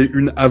qu'il en avait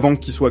une avant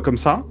qu'il soit comme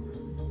ça.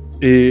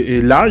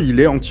 Et là, il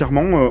est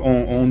entièrement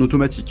en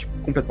automatique,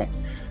 complètement.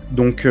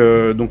 Donc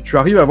tu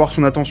arrives à avoir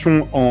son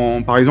attention,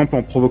 par exemple,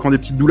 en provoquant des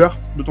petites douleurs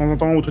de temps en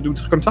temps, ou des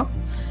trucs comme ça.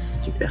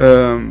 Super.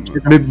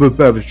 Mais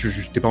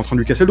t'es pas en train de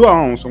lui casser le doigt,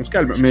 hein, on se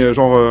calme. Mais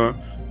genre,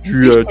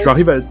 tu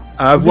arrives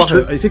à avoir...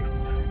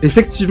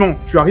 effectivement,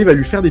 tu arrives à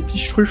lui faire des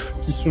piches truffes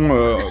qui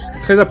sont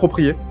très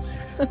appropriées.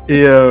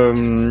 Et...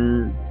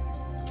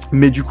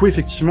 mais du coup,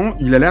 effectivement,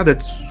 il a l'air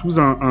d'être sous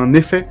un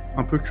effet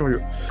un peu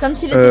curieux. Comme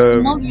s'il était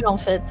somnambule, en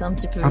fait, un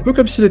petit peu. Un peu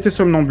comme s'il était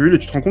somnambule, et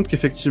tu te rends compte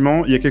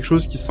qu'effectivement, il y a quelque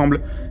chose qui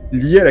semble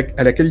lié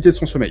à la qualité de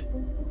son sommeil.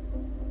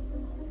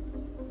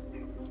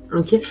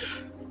 Ok.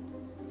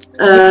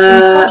 Je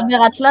me penche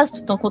vers Atlas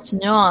tout en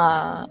continuant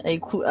à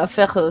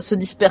faire se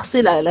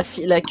disperser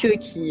la queue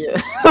qui,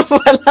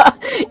 voilà,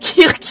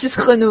 qui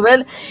se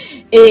renouvelle.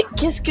 Et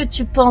qu'est-ce que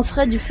tu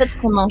penserais du fait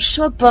qu'on en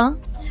chope un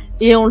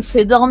et on le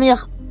fait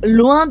dormir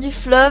loin du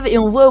fleuve et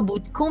on voit au bout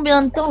de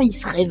combien de temps il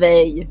se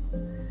réveille?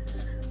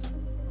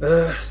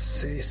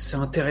 C'est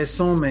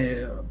intéressant, mais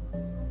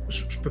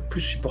je peux plus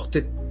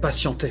supporter de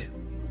patienter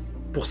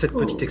pour cette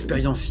petite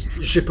expérience.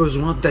 J'ai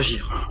besoin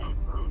d'agir.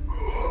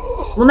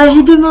 On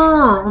agit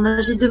demain,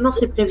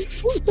 c'est prévu.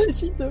 On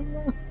agit demain.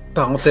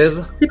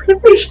 Parenthèse. C'est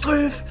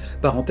prévu.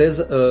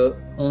 Parenthèse,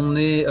 on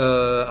est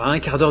à un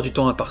quart d'heure du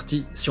temps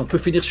imparti. Si on peut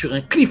finir sur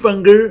un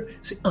cliffhanger,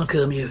 c'est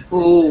encore mieux.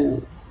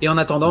 Oh. Et en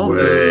attendant,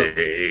 Ouais.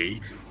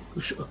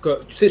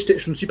 tu sais,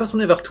 je ne suis pas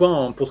tourné vers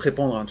toi pour te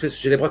répondre. Hein. Tu sais,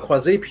 j'ai les bras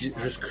croisés, puis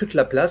je scrute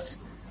la place.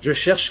 Je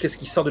cherche qu'est-ce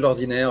qui sort de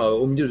l'ordinaire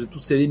au milieu de tous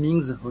ces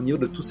lemmings, au milieu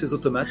de tous ces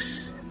automates.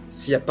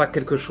 S'il n'y a pas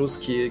quelque chose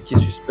qui est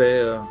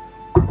suspect.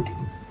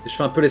 Et je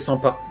fais un peu les 100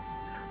 pas.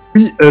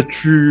 Oui,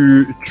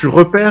 tu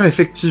repères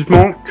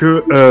effectivement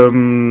que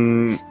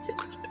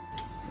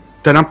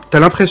t'as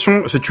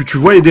l'impression, tu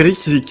vois Ederic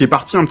qui est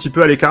parti un petit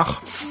peu à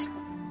l'écart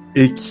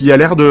et qui a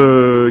l'air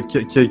de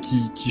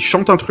qui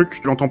chante un truc.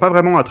 Tu l'entends pas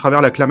vraiment à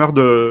travers la clameur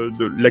de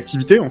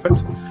l'activité en fait,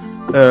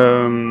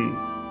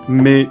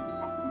 mais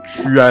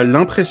tu as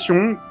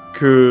l'impression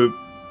que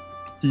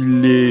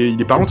il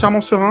est pas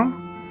entièrement serein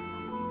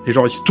et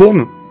genre il se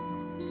tourne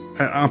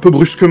un peu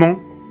brusquement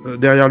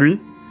derrière lui.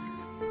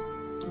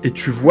 Et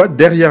tu vois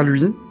derrière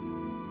lui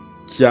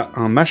qu'il y a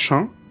un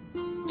machin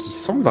qui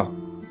s'en va,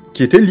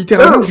 qui était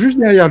littéralement juste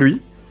derrière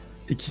lui,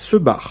 et qui se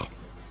barre.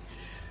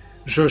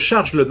 Je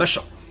charge le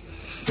machin.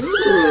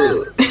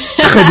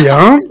 Très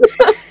bien.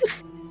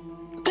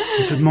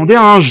 Je vais te demander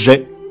un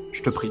jet,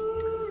 je te prie.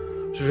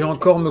 Je vais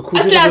encore me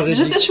couvrir de Atlas,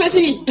 je ridicule. t'ai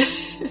choisi.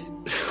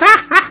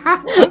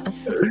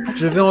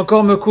 Je vais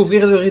encore me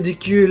couvrir de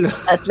ridicule.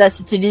 Atlas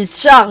utilise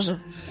charge.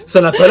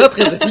 Ça n'a pas l'air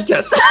très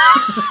efficace.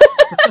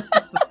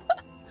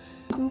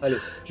 Allez,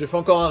 je fais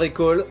encore un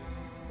recall.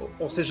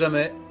 On sait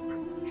jamais.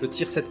 Je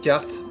tire cette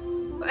carte.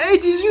 Hey,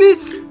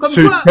 18 comme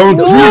C'est quoi un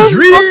 18.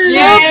 Yeah.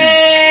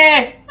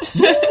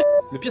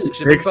 Le pire, c'est que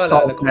j'ai même pas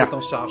la Extraordinaire.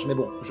 compétence charge. Mais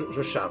bon,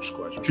 je charge,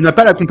 quoi. Tu n'as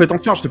pas la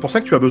compétence charge, c'est pour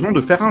ça que tu as besoin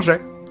de faire un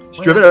jet. Si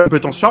tu avais la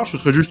compétence charge, ce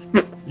serait juste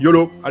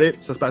YOLO, allez,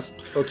 ça se passe.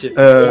 Ok.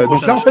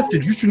 Donc là, en fait,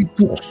 c'est juste une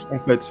course, en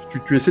fait.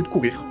 Tu essaies de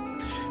courir.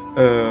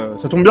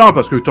 Ça tombe bien,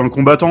 parce que t'es un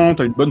combattant,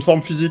 t'as une bonne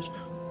forme physique.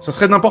 Ça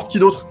serait n'importe qui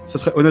d'autre, ça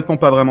serait honnêtement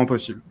pas vraiment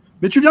possible.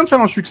 Mais tu viens de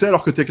faire un succès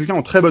alors que t'es quelqu'un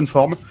en très bonne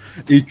forme,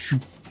 et tu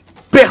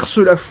perces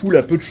la foule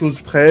à peu de choses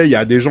près, il y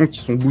a des gens qui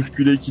sont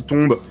bousculés, qui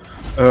tombent,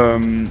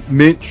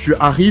 mais tu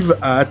arrives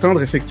à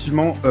atteindre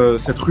effectivement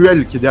cette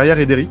ruelle qui est derrière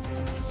Ederi.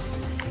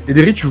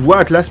 Ederi, tu vois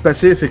Atlas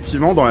passer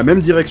effectivement dans la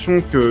même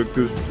direction que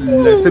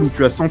la scène où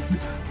tu as senti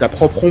ta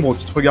propre ombre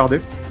qui te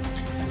regardait.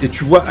 Et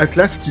tu vois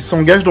Atlas qui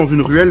s'engage dans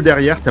une ruelle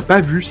derrière. T'as pas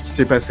vu ce qui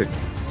s'est passé.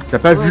 T'as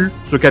pas vu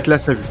ce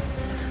qu'Atlas a vu.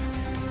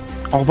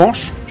 En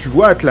revanche, tu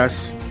vois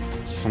Atlas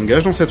qui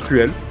s'engage dans cette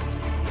ruelle.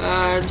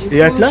 Du Et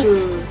coup, Atlas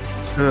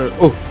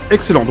Oh,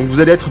 excellent. Donc vous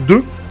allez être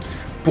deux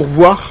pour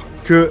voir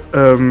que...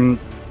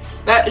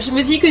 je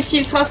me dis que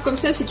s'il trace comme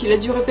ça, c'est qu'il a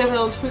dû repérer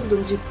un truc,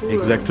 donc du coup...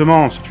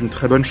 Exactement, c'est une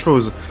très bonne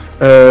chose.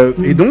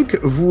 Et donc,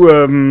 vous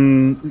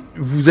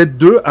êtes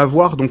deux à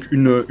voir donc,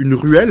 une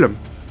ruelle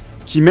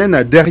qui mène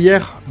à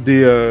derrière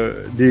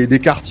des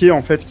quartiers,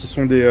 en fait, qui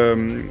sont des...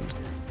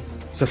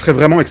 ça serait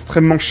vraiment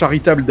extrêmement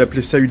charitable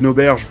d'appeler ça une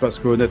auberge, parce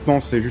que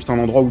honnêtement, c'est juste un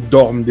endroit où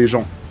dorment des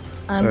gens.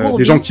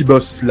 Des gens qui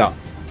bossent là.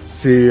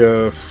 C'est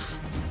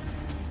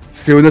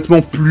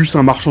honnêtement plus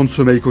un marchand de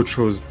sommeil qu'autre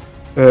chose.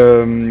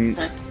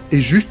 Et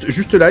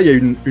juste là, il y a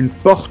une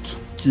porte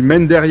qui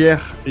mène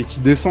derrière et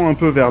qui descend un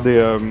peu vers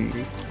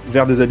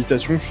des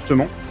habitations,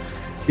 justement.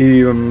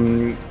 Et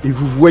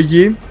vous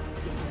voyez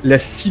la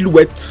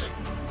silhouette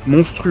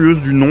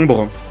monstrueuse d'une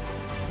ombre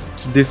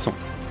qui descend.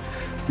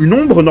 Une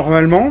ombre,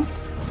 normalement,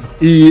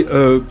 est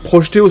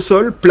projetée au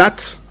sol,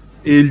 plate,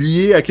 et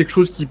liée à quelque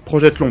chose qui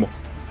projette l'ombre.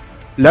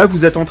 Là,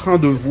 vous êtes en train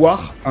de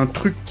voir un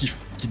truc qui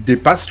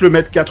dépasse le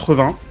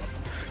 1m80,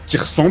 qui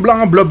ressemble à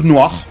un blob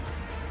noir,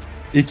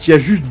 et qui a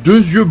juste deux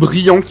yeux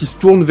brillants qui se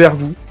tournent vers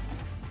vous,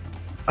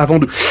 avant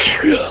de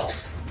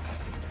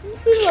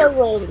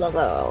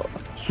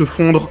se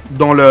fondre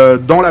dans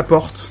la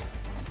porte,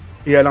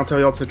 et à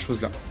l'intérieur de cette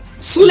chose-là.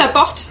 Sous la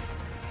porte.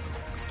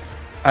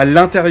 À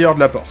l'intérieur de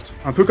la porte.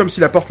 Un peu comme si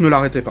la porte ne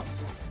l'arrêtait pas.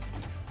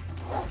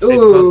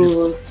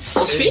 Oh.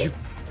 On suit.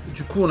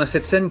 Du coup, on a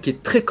cette scène qui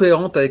est très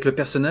cohérente avec le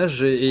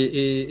personnage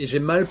et j'ai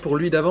mal pour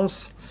lui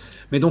d'avance.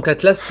 Mais donc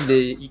Atlas,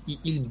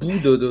 il bout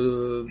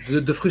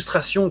de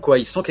frustration, quoi.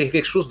 Il sent qu'il y a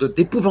quelque chose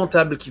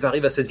d'épouvantable qui va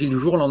arriver à cette ville du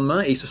jour au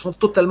lendemain et il se sent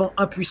totalement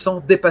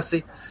impuissant,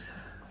 dépassé.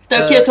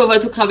 T'inquiète, on va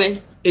tout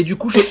cramer. Et du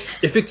coup,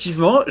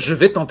 effectivement, je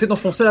vais tenter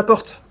d'enfoncer la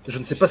porte. Je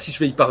ne sais pas si je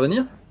vais y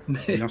parvenir,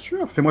 mais... Bien sûr,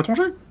 fais-moi ton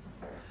jet.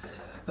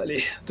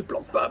 Allez, te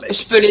plante pas, mec.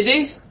 Je peux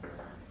l'aider.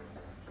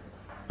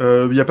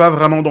 Il n'y a pas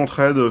vraiment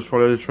d'entraide sur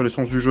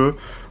l'essence du jeu,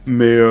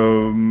 mais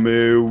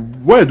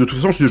ouais, de toute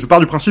façon, je pars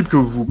du principe que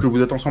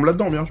vous êtes ensemble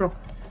là-dedans, bien sûr.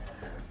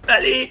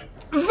 Allez,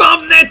 20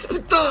 net,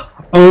 putain.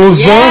 Un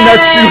Yeah vin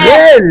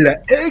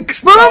naturel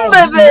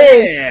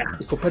extraordinaire.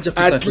 Il faut pas dire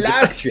que c'est un côté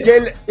Atlas, factuel.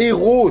 quel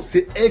héros,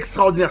 c'est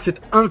extraordinaire, c'est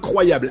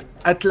incroyable.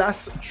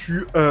 Atlas,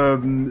 tu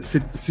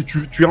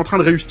es en train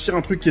de réussir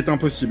un truc qui est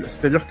impossible.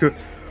 C'est-à-dire que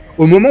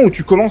au moment où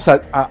tu commences à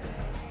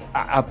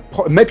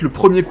mettre le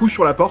premier coup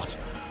sur la porte,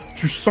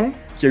 tu sens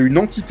qu'il y a une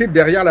entité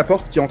derrière la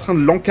porte qui est en train de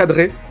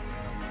l'encadrer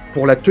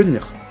pour la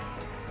tenir.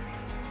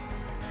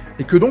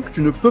 Et que donc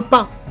tu ne peux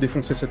pas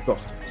défoncer cette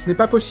porte. Ce n'est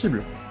pas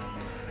possible.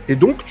 Et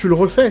donc tu le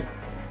refais.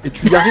 Et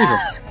tu y arrives.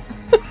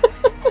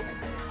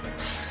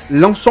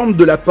 l'ensemble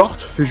de la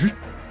porte fait juste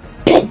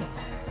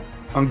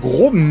un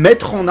gros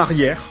mètre en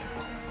arrière.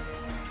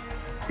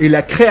 Et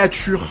la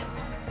créature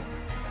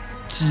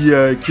qui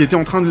était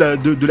en train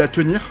de la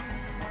tenir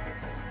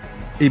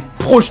est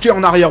projetée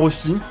en arrière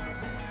aussi.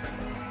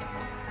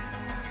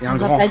 Et un On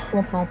va grand. pas être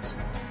contente.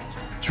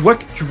 Tu vois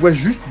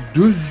juste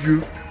 2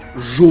 yeux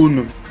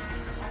jaunes.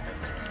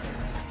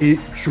 Et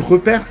tu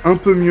repères un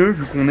peu mieux,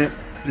 vu qu'on est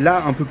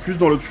là un peu plus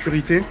dans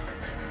l'obscurité,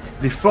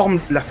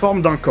 la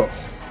forme d'un corps.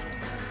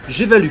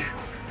 J'évalue.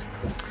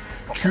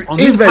 Tu En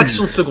une évalues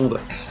fraction de seconde.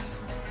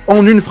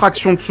 en une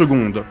fraction de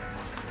seconde.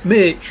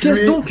 Mais Tu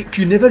qu'est-ce es- donc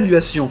qu'une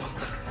évaluation?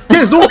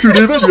 Qu'est-ce donc une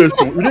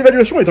évaluation? Une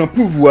évaluation est un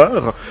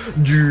pouvoir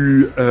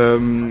du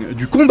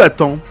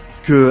combattant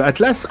que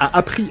Atlas a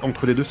appris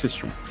entre les 2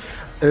 sessions.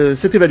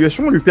 Cette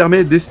évaluation lui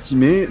permet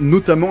d'estimer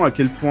notamment à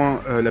quel point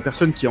la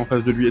personne qui est en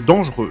face de lui est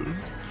dangereuse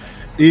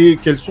et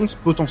quels sont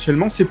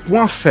potentiellement ses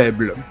points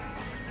faibles.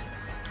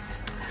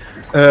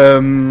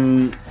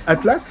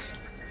 Atlas,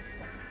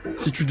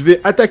 si tu devais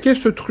attaquer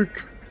ce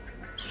truc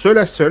seul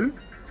à seul,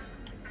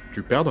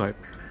 tu perdrais.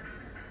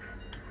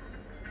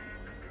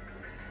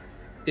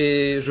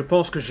 Et je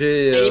pense que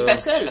j'ai... Elle est pas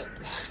seule.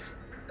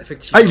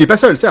 Effectivement. Ah, il est pas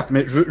seul, certes,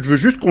 mais je veux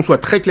juste qu'on soit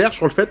très clair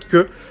sur le fait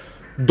que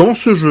dans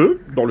ce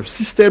jeu, dans le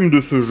système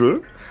de ce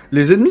jeu,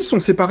 les ennemis sont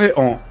séparés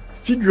en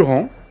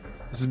figurants,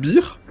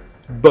 sbires,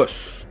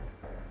 boss.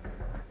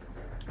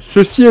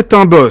 Ceci est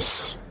un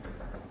boss.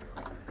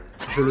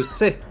 Je le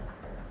sais.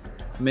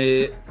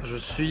 Mais je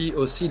suis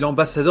aussi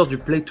l'ambassadeur du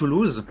Play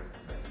Toulouse.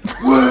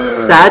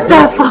 Ça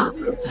attend ça.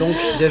 Donc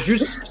il y a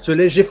juste ce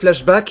léger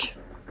flashback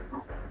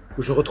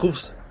où je retrouve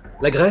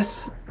la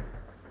Grèce,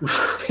 où je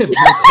fais mon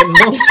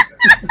entraînement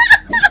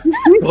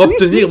pour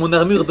obtenir mon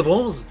armure de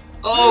bronze.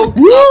 Oh,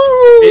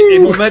 Et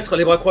mon maître,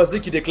 les bras croisés,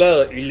 qui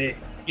déclare il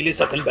est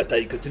certaines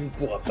batailles que tu ne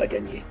pourras pas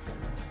gagner.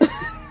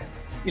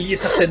 Il y a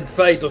certaines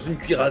failles dans une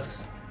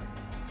cuirasse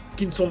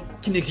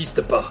qui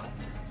n'existent pas.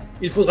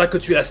 Il faudra que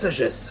tu aies la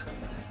sagesse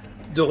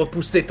de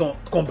repousser ton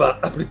combat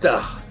à plus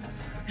tard.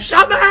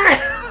 Jamais!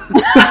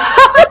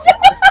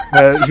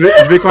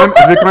 Je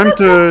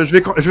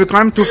vais quand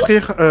même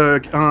t'offrir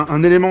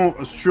un élément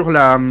sur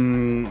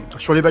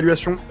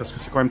l'évaluation parce que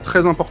c'est quand même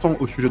très important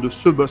au sujet de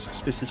ce boss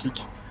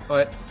spécifique.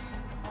 Ouais.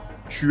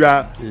 Tu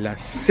as la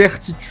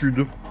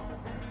certitude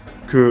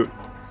que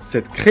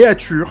cette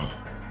créature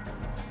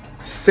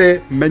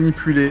sait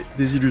manipuler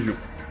des illusions.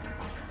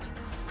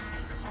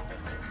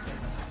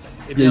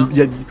 Eh bien,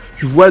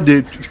 Tu vois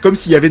comme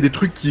s'il y avait des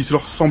trucs qui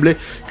leur semblaient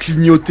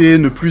clignoter,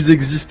 ne plus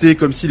exister,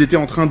 comme s'il était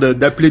en train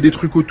d'appeler des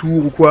trucs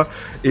autour ou quoi.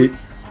 Et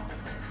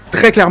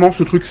très clairement,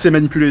 ce truc sait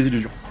manipuler les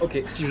illusions.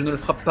 ok, si je ne le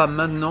frappe pas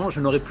maintenant, je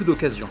n'aurai plus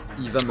d'occasion.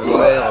 Il va me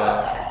faire...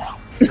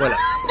 Voilà.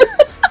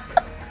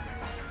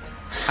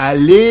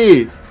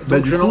 Allez,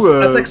 Donc du je coup,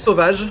 lance attaque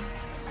sauvage.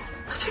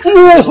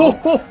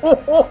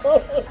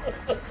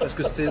 Parce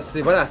que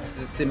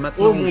c'est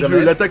maintenant Oh ou mon jamais.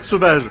 dieu, l'attaque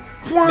sauvage.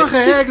 Point Mais-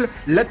 règle,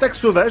 l'attaque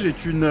sauvage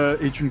est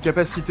une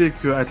capacité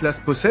que Atlas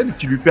possède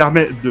qui lui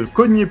permet de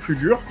cogner plus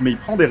dur, mais il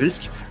prend des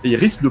risques et il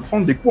risque de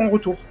prendre des coups en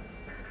retour.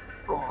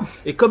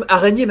 Et comme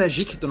araignée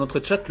magique, dans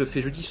notre chat le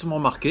fait judicieusement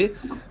marquer,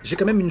 j'ai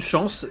quand même une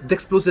chance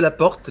d'exploser la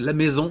porte, la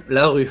maison,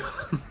 la rue.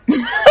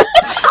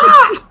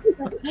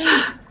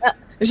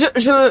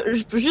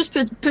 Juste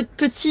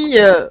petit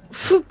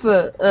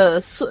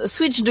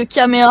switch de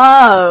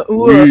caméra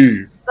où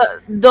Oui.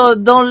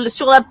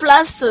 sur la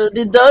place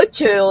des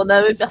docks, on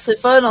avait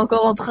Perséphone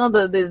encore en train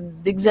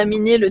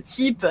d'examiner le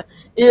type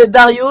et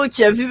Dario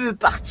qui a vu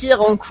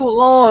partir en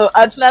courant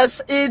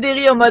Atlas et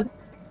Derry en mode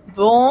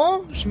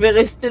bon, je vais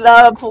rester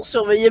là pour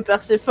surveiller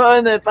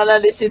Perséphone et pas la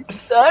laisser toute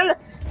seule.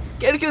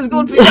 Quelques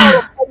secondes plus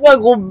tard, on a un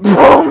gros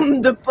boum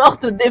de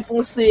porte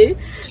défoncée.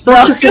 Je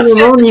pense que c'est le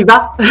moment, on y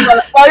va.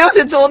 Voilà, Dario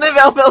s'est tourné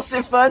vers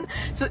Perséphone.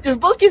 Je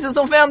pense qu'ils se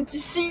sont fait un petit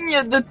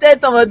signe de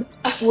tête en mode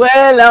ouais,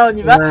 là on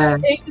y va. Ouais.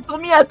 Et ils se sont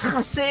mis à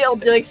tracer en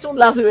direction de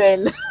la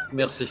ruelle.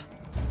 Merci.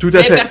 Tout à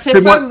Mais fait.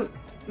 Perséphone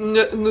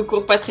ne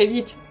court pas très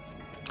vite.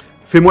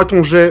 Fais-moi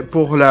ton jet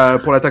pour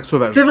l'attaque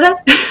sauvage. C'est vrai.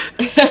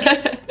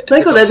 C'est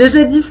vrai qu'on a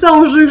déjà dit ça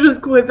en jeu que je ne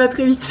courais pas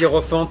très vite.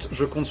 Hiérophante,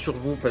 je compte sur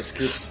vous parce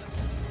que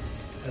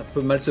ça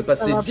peut mal se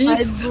passer. Ça va pas 10,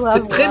 être beau à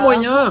c'est très voir.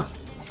 moyen.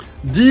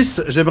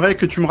 10, j'aimerais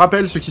que tu me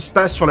rappelles ce qui se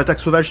passe sur l'attaque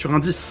sauvage sur un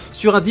 10.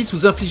 Sur un 10,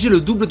 vous infligez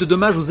le double de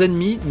dommages aux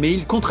ennemis, mais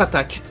ils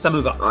contre-attaquent. Ça me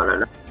va. Oh là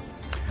là.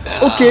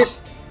 Ok,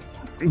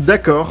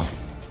 d'accord.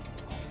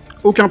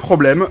 Aucun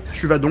problème.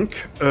 Tu vas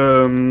donc...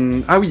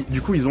 Ah oui,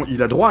 du coup,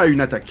 il a droit à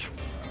une attaque.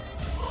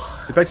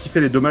 C'est pas qu'il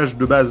fait les dommages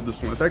de base de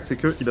son attaque, c'est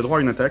qu'il a droit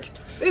à une attaque.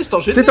 Et c'est un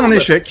jet de C'est un merde.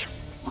 échec.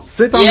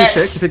 C'est un Yes.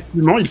 échec,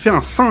 effectivement. Il fait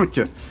un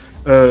 5.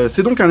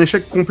 C'est donc un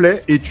échec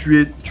complet et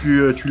tu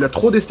l'as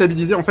trop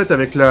déstabilisé en fait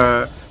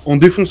en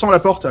défonçant la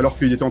porte alors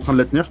qu'il était en train de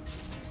la tenir.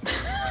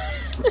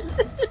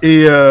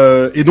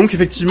 Et donc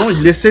effectivement,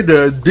 il essaie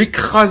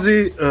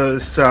d'écraser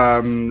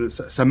sa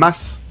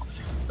masse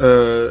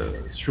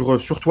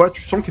sur toi.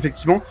 Tu sens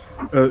qu'effectivement,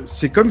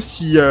 c'est comme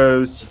si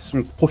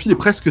son profil est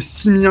presque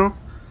simien,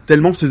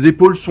 tellement ses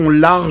épaules sont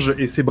larges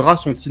et ses bras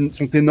sont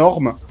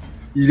énormes.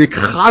 Il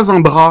écrase un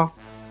bras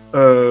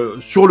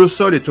sur le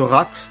sol et te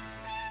rate,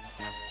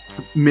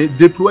 mais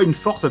déploie une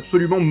force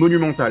absolument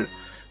monumentale.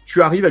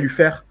 Tu arrives à lui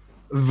faire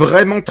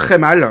vraiment très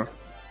mal,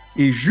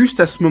 et juste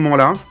à ce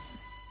moment-là,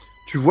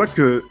 tu vois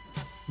que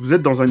vous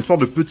êtes dans une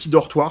sorte de petit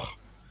dortoir,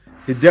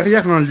 et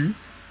derrière un lit,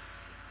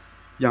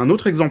 il y a un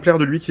autre exemplaire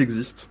de lui qui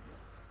existe.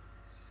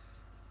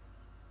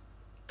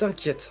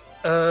 T'inquiète,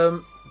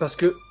 parce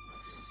que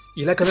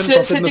il a quand même tenté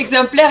de Cet me-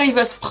 exemplaire, il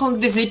va se prendre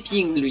des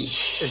épines, lui.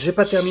 J'ai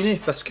pas terminé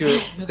parce que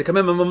c'était quand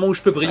même un moment où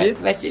je peux briller.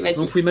 Ouais, vas-y.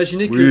 Donc, faut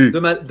imaginer que Oui.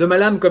 de ma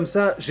lame comme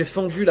ça, j'ai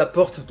fendu la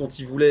porte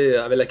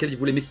avec laquelle il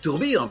voulait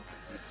m'estourbir.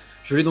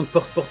 Je lui ai donc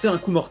porté un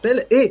coup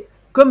mortel. Et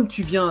comme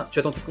tu as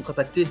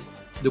tenté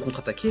de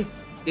contre-attaquer,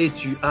 et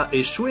tu as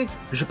échoué,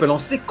 je peux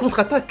lancer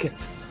contre-attaque.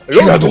 Tu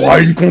as droit à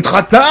une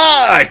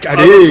contre-attaque.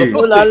 Allez.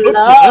 Oh là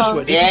là. Un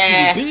choix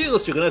Yeah. difficile ou pire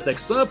sur une attaque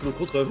simple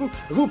contre vous.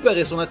 Vous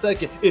parez son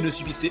attaque et ne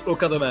subissez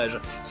aucun dommage.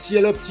 Si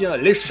elle obtient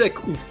l'échec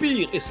ou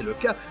pire, et c'est le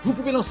cas, vous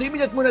pouvez lancer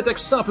immédiatement une attaque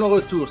simple en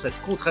retour.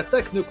 Cette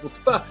contre-attaque ne compte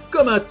pas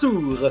comme un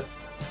tour.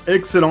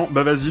 Excellent,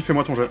 bah vas-y,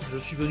 fais-moi ton jet. Je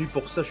suis venu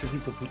pour ça, je suis venu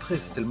pour poutrer,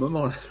 c'était le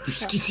moment là.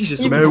 Jusqu'ici j'ai Il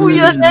sauvé. Mais oui,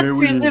 bouillonnait mais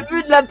depuis oui. le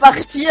début de la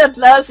partie,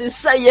 Atlas, et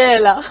ça y est,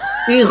 là.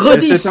 Et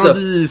Cet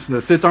indice,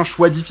 c'est un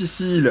choix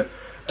difficile.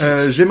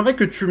 J'aimerais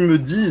que tu me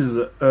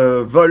dises,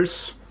 Vols,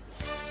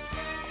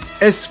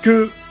 est-ce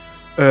que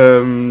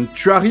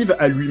tu arrives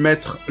à lui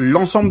mettre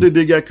l'ensemble des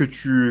dégâts que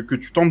tu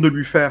tentes de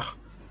lui faire,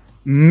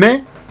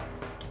 mais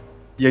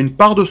il y a une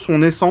part de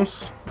son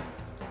essence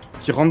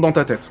qui rentre dans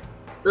ta tête.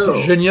 Oh.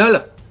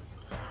 Génial.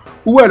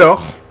 Ou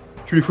alors,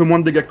 tu lui fais moins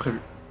de dégâts que prévu.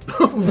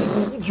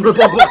 Tu peux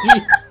pas voir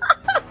qui.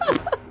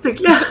 C'est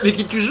clair. Mais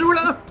qui tu joues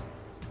là?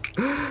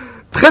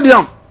 Très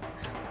bien.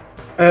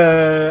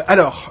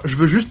 Alors, je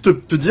veux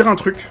juste te dire un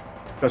truc,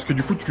 parce que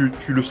du coup, tu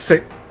le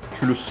sais,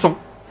 tu le sens.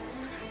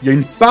 Il y a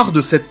une part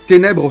de cette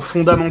ténèbre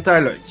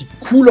fondamentale qui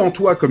coule en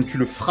toi comme tu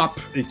le frappes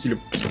et qui le...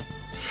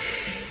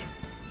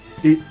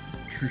 Et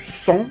tu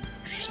sens,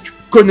 tu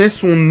connais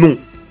son nom,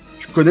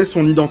 tu connais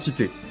son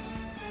identité.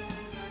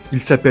 Il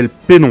s'appelle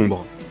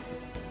Pénombre.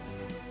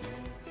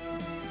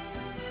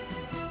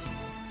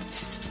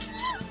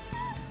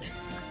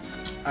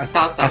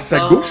 À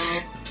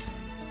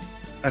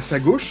sa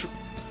gauche,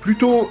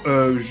 plutôt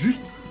juste...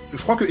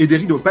 Je crois que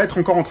Ederi doit pas être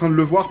encore en train de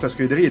le voir parce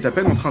que Ederi est à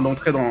peine en train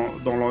d'entrer dans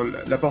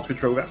la porte que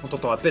tu as ouverte. On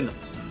t'entend à peine.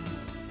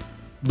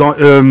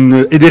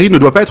 Ederi ne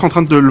doit pas être en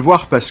train de le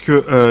voir parce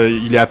que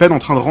il est à peine en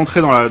train de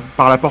rentrer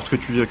par la porte que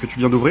tu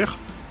viens d'ouvrir.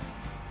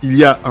 Il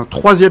y a un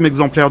troisième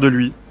exemplaire de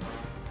lui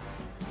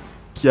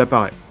qui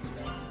apparaît.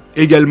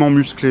 Également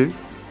musclé,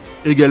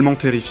 également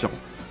terrifiant.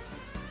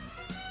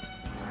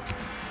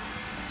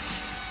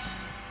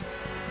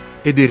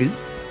 Ederi,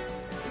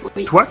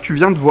 Oui. toi, tu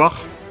viens de voir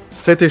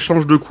cet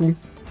échange de coups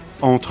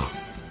entre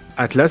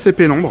Atlas et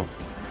Pénombre.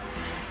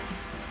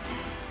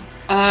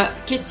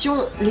 Question,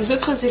 les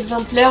autres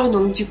exemplaires,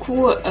 donc du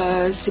coup,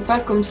 c'est pas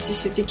comme si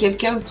c'était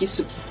quelqu'un qui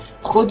se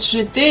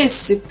projetait,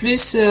 c'est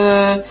plus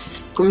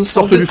comme une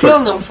sorte Sortent de du sol.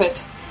 clone en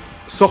fait.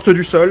 Sortent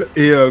du sol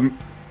et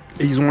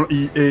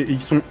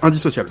ils sont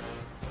indissociables.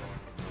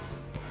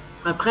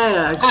 Après,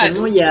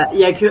 actuellement, donc- il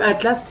y a que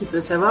Atlas qui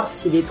peut savoir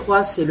si les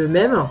trois c'est le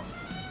même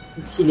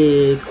ou si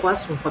les trois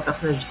sont trois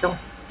personnages différents.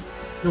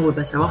 Nous, on veut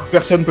pas savoir.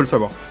 Personne ne peut le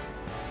savoir.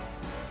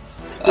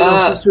 Parce que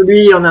dans ce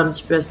celui, on a un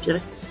petit peu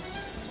aspiré.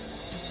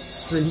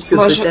 Je me dis que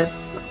Moi, peut-être.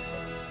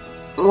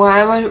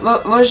 Ouais,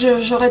 moi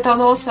j'aurais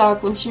tendance à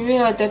continuer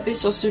à taper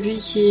sur celui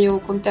qui est au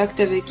contact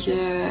avec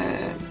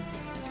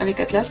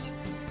Atlas.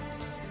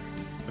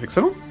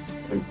 Excellent.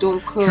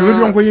 Donc, Tu veux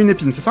lui envoyer une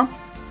épine, c'est ça?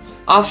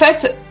 en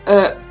fait,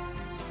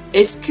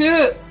 est-ce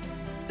que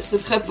ce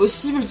serait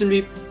possible de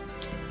lui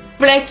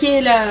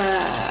plaquer la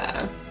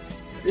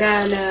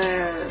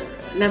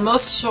main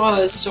sur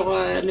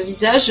le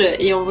visage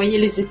et envoyer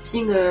les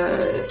épines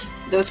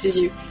dans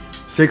ses yeux?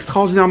 C'est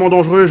extraordinairement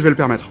dangereux et je vais le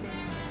permettre.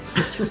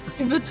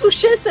 Tu veux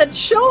toucher cette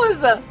chose?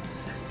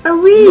 Ah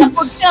oui. Il n'y a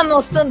aucun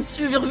instinct de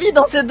survie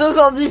dans ces deux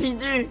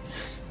individus.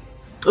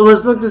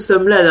 Heureusement que nous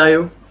sommes là,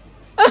 Dario.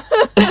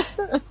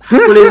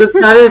 Pour les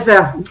observer et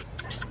faire.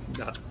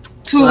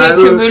 Tout Ah,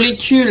 avec ouais.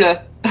 molécule.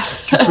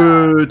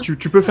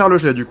 Tu peux faire le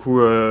jet du coup,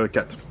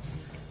 Kat.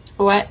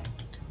 Ouais.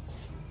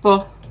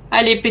 Bon,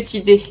 allez,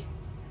 petit dé.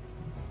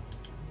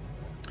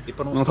 Et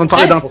pendant On est en ce train de temps,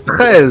 parler d'un pour-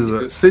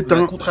 13, c'est la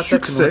un contre-attaque et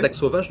mon succès. attaque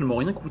sauvage ne m'ont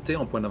rien coûté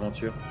en point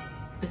d'aventure.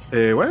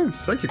 Et ouais,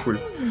 c'est ça qui est cool.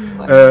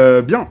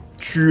 Ouais. Bien,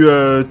 tu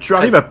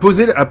arrives à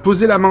poser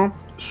la main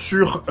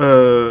sur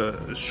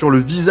le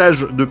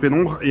visage de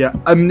Pénombre et à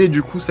amener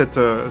du coup cette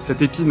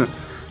épine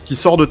qui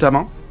sort de ta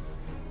main.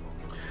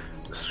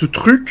 Ce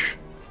truc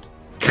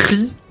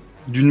crie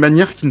d'une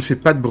manière qui ne fait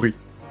pas de bruit.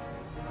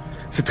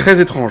 C'est très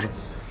étrange.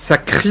 Ça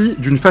crie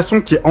d'une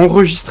façon qui est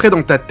enregistrée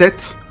dans ta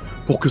tête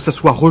pour que ça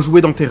soit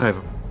rejoué dans tes rêves.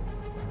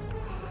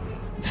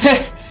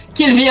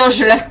 Qu'il vient,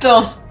 je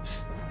l'attends.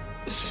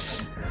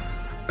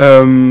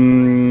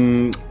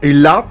 Et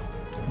là,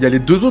 il y a les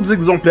deux autres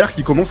exemplaires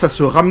qui commencent à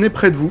se ramener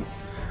près de vous.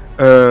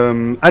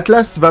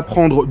 Atlas va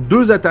prendre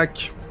 2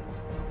 attaques.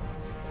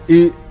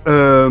 Et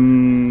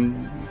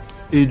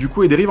du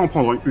coup, Ederi va en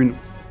prendre une.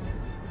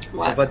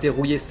 Ouais. On va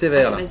dérouiller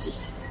sévère. Allez, là.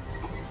 vas-y.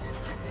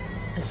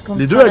 Est-ce qu'on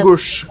Les ne deux à s'arrête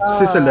gauche, pas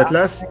c'est celle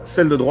d'Atlas.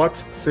 Celle de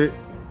droite, c'est...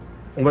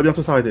 On va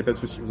bientôt s'arrêter, pas de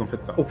soucis, vous en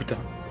faites pas. Oh putain.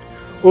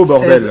 Oh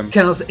bordel. 16,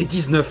 15 et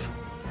 19.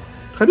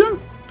 Très bien,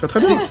 très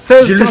bien. Ouais.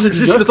 16, J'ai 15 et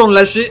juste 19. le temps de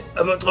lâcher.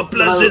 À votre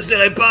place, Bravo.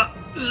 j'essaierai pas.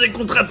 J'ai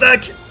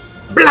contre-attaque.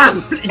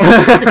 Blam. Il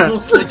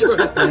défonce la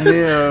gueule.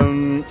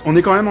 On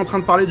est quand même en train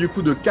de parler du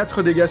coup de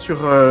 4 dégâts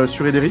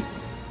sur Ederi.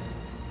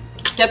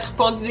 4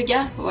 points de dégâts,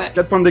 ouais.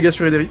 4 points de dégâts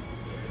sur Ederi.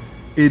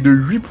 Et de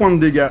 8 points de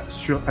dégâts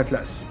sur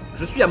Atlas.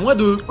 Je suis à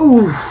 -2.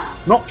 Ouh.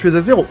 Non, tu es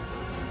à 0.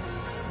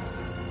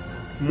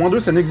 -2,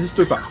 ça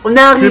n'existe pas. On est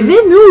arrivé,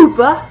 nous, ou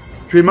pas?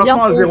 Tu es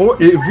maintenant à Bientôt. 0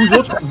 et vous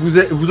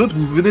autres,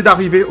 vous venez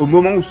d'arriver au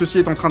moment où ceci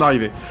est en train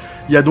d'arriver.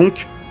 Il y a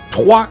donc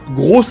 3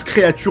 grosses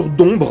créatures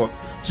d'ombre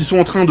qui sont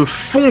en train de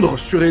fondre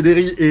sur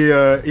Ederi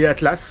et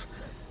Atlas.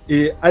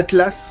 Et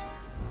Atlas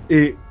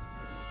est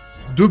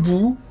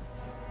debout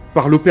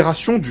par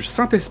l'opération du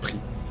Saint-Esprit.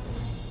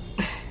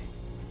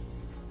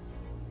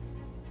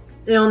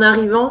 Et en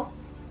arrivant,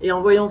 et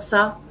en voyant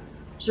ça,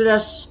 je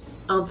lâche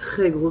un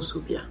très gros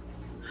soupir.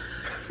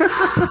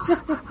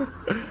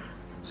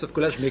 Sauf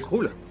que là, je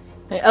m'écroule.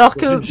 Alors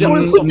Dans une que gerbe pour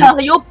le de coup, sang.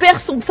 Dario perd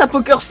sa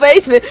poker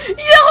face, mais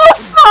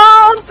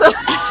Hiérophante.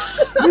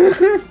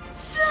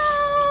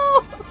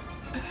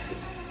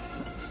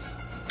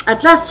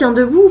 Atlas tient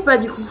debout ou pas,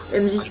 du coup,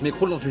 MJ? Je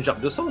m'écroule dans une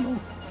gerbe de sang, non?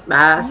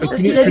 Bah, c'est parce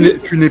Tu qu'il n'es- a tu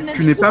dit. n'es-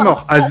 tu n'es pas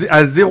mort.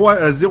 À 0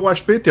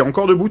 HP, t'es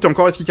encore debout, t'es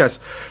encore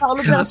efficace. par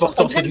C'est l'opération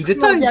important, c'est du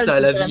exactement détail, ça,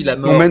 la mondiale, vie, la je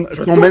mort. T'emmènes-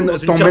 Je t'emmènes- tombe dans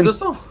une t'emmènes- gerbe de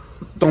sang.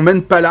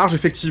 T'emmènes pas large,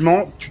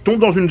 effectivement. Tu tombes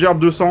dans une gerbe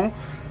de sang.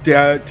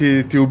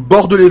 T'es au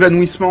bord de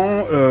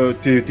l'évanouissement.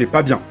 T'es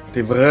pas bien.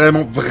 T'es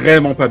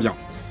vraiment pas bien.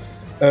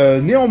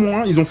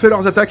 Néanmoins, ils ont fait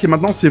leurs attaques et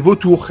maintenant c'est vos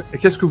tours. Et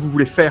qu'est-ce que vous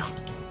voulez faire?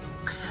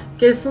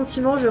 Quel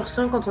sentiment je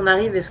ressens quand on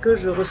arrive? Est-ce que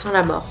je ressens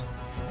la mort?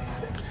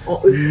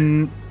 En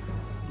E.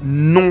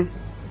 Non.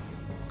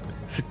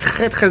 C'est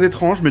très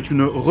étrange, mais tu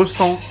ne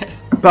ressens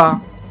pas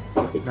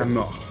la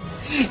mort.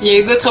 Il y a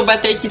une autre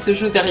bataille qui se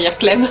joue derrière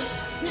Clem.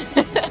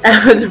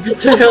 Ah, depuis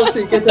tout à l'heure,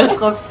 c'est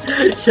catastrophe.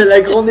 Il y a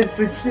la grande et le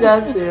petit,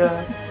 là, c'est... Là,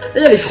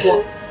 il y a les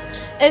 3.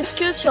 Est-ce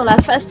que sur la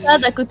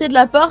façade, à côté de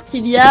la porte,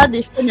 il y a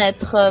des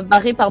fenêtres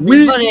barrées par des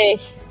Oui. volets?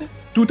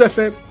 Tout à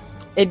fait.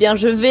 Eh bien,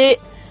 je vais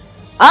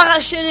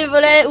arracher les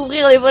volets,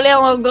 ouvrir les volets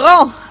en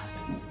grand.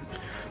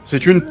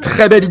 C'est une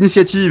très belle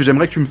initiative.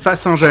 J'aimerais que tu me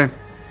fasses un jet.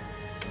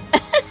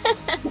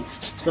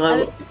 Bravo.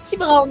 Avec des petits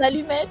bras en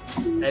allumette.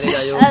 Allez,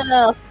 Dario.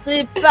 Alors,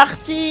 c'est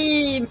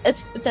parti.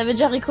 Est-ce que t'avais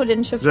déjà Recall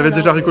and Shuffle? J'avais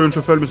déjà alors Recall and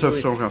Shuffle, mais ça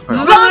Oui. change rien. C'est pas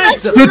grave. Nice.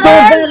 C'est un bon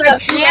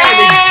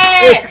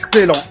Yeah.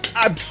 excellent.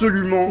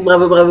 Absolument.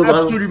 Bravo.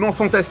 Absolument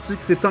fantastique.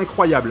 C'est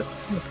incroyable.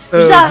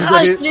 J'arrache vous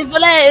avez les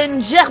volets,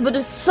 une gerbe de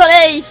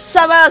soleil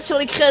s'abat sur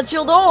les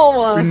créatures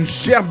d'ombre. une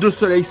gerbe de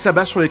soleil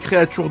s'abat sur les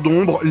créatures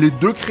d'ombre. Les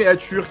 2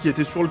 créatures qui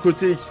étaient sur le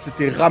côté et qui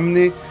s'étaient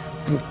ramenées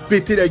pour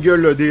péter la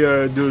gueule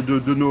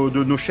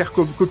de nos chers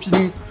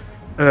copinous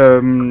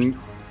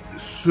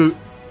se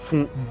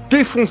font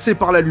défoncer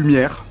par la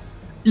lumière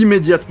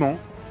immédiatement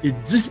et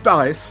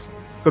disparaissent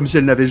comme si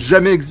elles n'avaient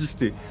jamais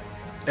existé.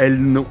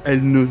 Elles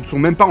ne sont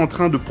même pas en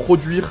train de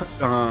produire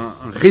un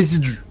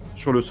résidu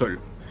sur le sol.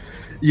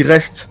 Il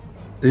reste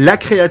la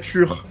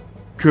créature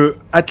que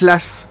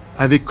Atlas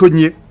avait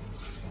cognée,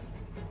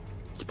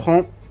 qui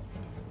prend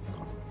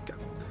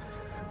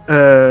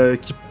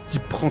qui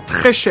prend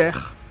très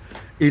cher.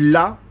 Et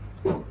là,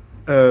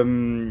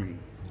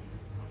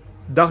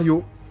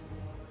 Dario,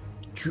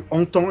 tu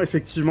entends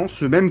effectivement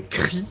ce même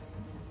cri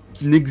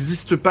qui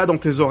n'existe pas dans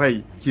tes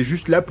oreilles, qui est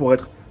juste là pour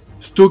être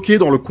stocké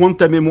dans le coin de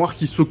ta mémoire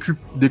qui s'occupe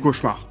des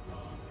cauchemars.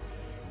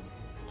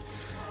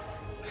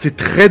 C'est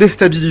très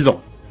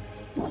déstabilisant.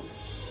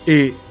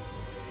 Et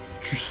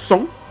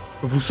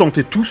vous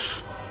sentez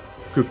tous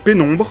que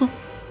Pénombre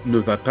ne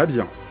va pas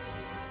bien.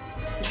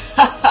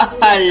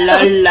 Ah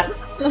là là.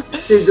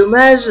 C'est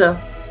dommage.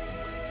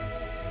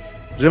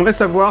 J'aimerais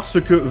savoir ce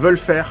que veulent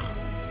faire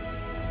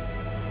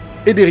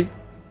Ederi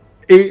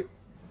et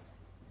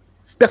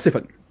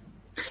Perséphone.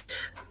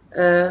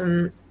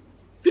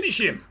 Finish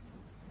him.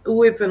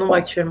 Où est Pénombre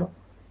actuellement?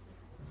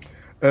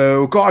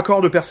 Au corps à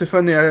corps de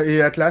Perséphone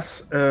et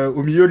Atlas,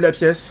 au milieu de la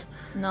pièce.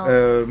 Non.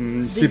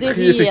 Il s'est D'Ederi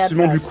pris et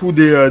effectivement Atlas. du coup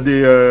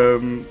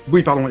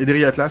oui pardon,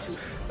 Ederi et Atlas.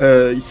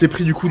 Il s'est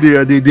pris du coup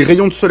des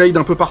rayons de soleil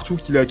d'un peu partout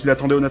qu'il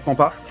attendait honnêtement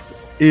pas.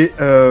 Et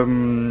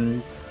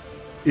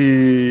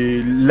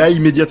là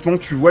immédiatement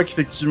tu vois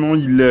qu'effectivement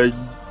il a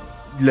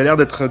l'air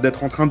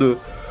d'être en train de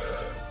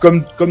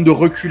comme de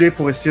reculer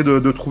pour essayer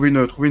de trouver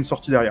une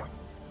sortie derrière.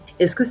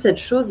 Est-ce que cette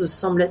chose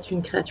semble être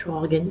une créature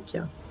organique?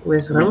 Ou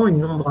est-ce vraiment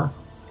une ombre?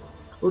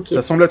 Ok.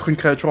 Ça semble être une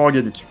créature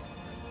organique.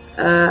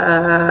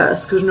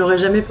 Ce que je n'aurais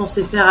jamais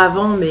pensé faire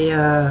avant, mais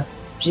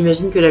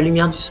j'imagine que la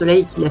lumière du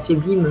soleil qui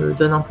l'affaiblit me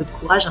donne un peu de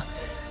courage.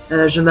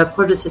 Je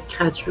m'approche de cette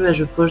créature et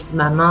je pose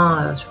ma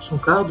main sur son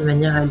corps de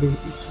manière à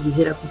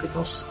utiliser la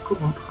compétence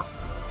corrompre.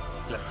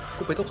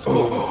 Compétence.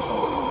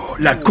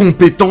 La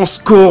compétence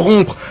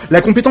corrompre.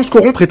 La compétence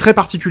corrompre est très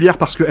particulière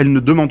parce qu'elle ne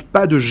demande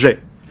pas de jet.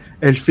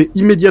 Elle fait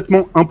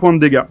immédiatement 1 point de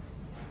dégâts.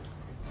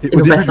 Et Et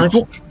non pas 5.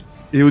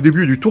 Et au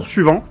début du tour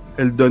suivant,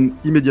 elle donne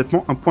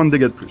immédiatement un point de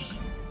dégâts de plus.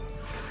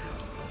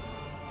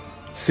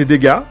 Ces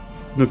dégâts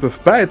ne peuvent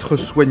pas être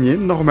soignés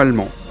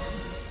normalement.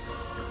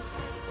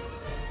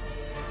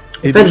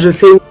 En fait, je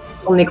fais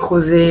une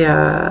nécrosée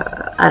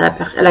à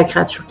la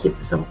créature qui est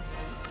face à moi.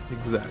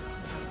 Exact.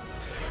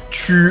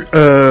 Tu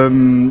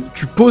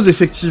poses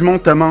effectivement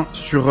ta main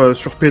sur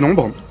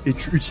Pénombre et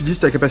tu utilises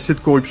ta capacité de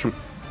corruption.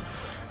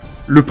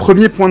 Le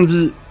premier point de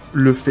vie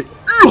le fait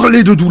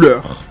hurler de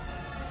douleur.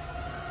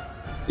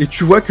 Et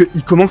tu vois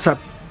qu'il commence à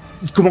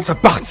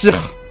partir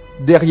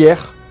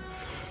derrière.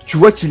 Tu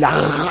vois qu'il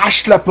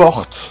arrache la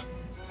porte.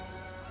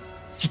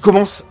 Qu'il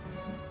commence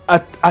à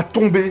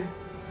tomber.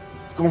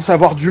 Il commence à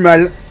avoir du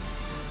mal.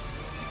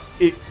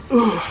 Et...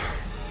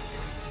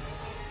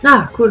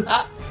 Ah, cool.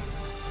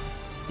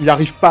 il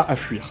n'arrive pas à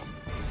fuir.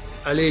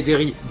 Allez,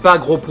 Derry, bas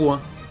gros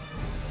point.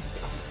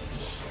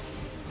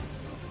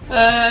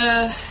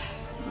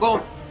 Bon.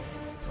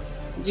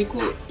 Du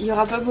coup, il n'y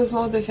aura pas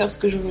besoin de faire ce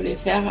que je voulais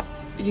faire,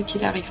 vu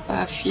qu'il n'arrive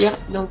pas à fuir.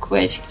 Donc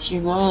ouais,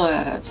 effectivement,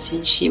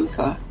 finish him,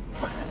 quoi.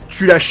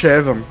 Tu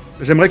l'achèves.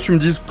 J'aimerais que tu me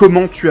dises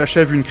comment tu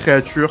achèves une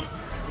créature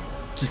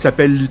qui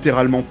s'appelle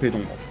littéralement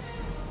Pénombre.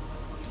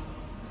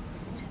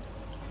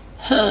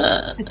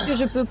 Est-ce que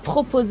je peux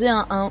proposer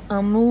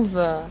un move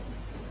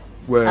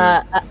Ouais.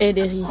 à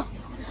Ellery?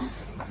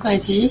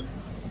 Vas-y.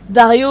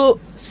 Dario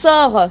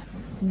sort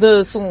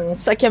de son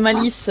sac à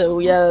malice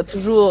où il y a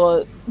toujours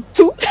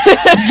tout.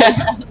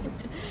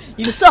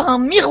 Il sort un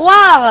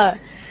miroir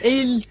et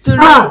il te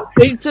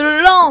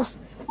le lance.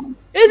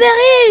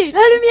 Ellery, la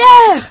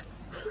lumière!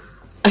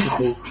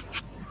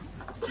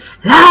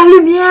 La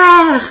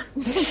lumière!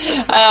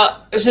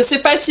 Alors, je sais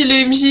pas si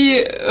le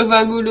MJ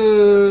va nous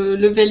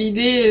le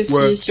valider,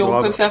 si on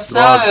grave, peut faire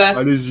ça. grave.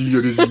 Allez-y,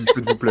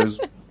 faites-vous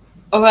plaisir.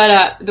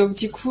 Voilà, donc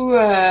du coup,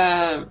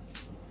 en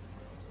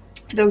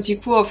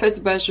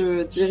fait,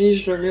 je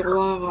dirige le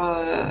miroir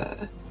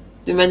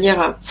de manière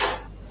à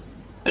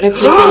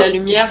refléter la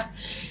lumière.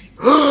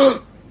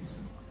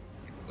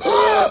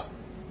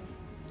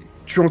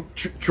 Tu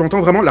entends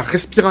vraiment la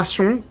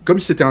respiration comme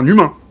si c'était un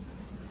humain.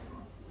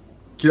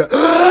 Qui a...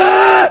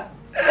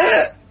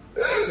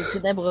 Les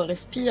ténèbres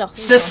respirent.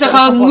 Ce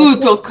sera nous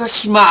ton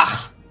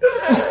cauchemar.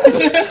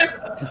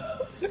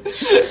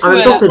 En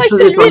même temps, cette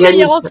chose est lui, la organique.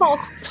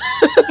 hiérophante.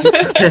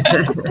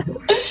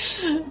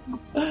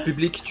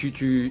 Public,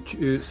 tu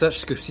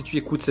saches que si tu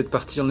écoutes cette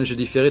partie en léger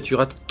différé, tu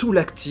rates tout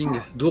l'acting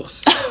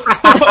d'ours.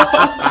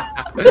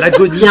 Il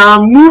L'agonie. y a un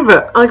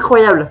move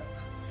incroyable.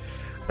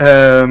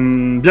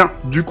 Bien,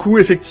 du coup,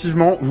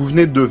 effectivement, vous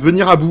venez de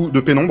venir à bout de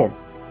Pénombre.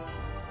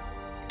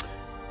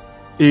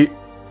 Et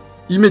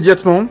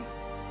immédiatement,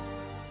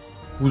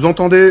 vous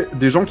entendez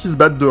des gens qui se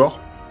battent dehors.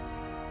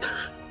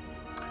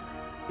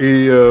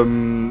 Et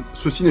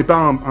ceci n'est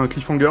pas un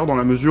cliffhanger dans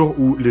la mesure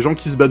où les gens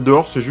qui se battent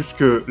dehors, c'est juste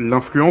que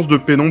l'influence de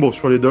Pénombre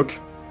sur les docks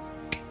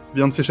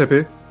vient de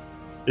s'échapper.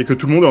 Et que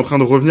tout le monde est en train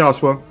de revenir à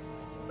soi,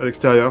 à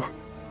l'extérieur.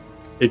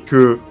 Et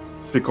que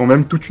c'est quand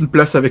même toute une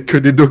place avec que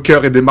des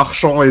dockers et des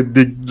marchands et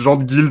des gens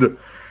de guilde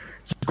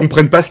qui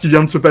comprennent pas ce qui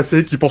vient de se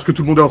passer, qui pensent que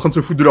tout le monde est en train de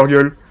se foutre de leur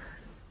gueule.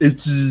 Et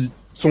qui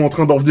sont en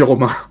train d'en venir aux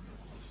mains.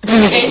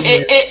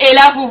 Et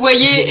là, vous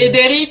voyez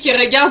Ederi qui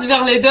regarde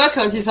vers les docks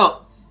en disant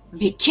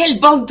 « Mais quelle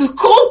bande de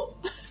cons !»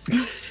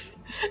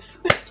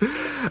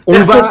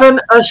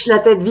 Perséphone hoche la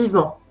tête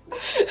vivement.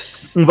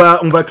 On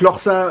va clore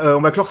ça,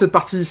 on va clore cette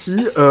partie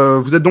ici.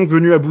 Vous êtes donc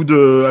venus à bout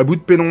de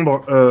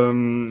Pénombre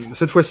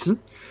cette fois-ci.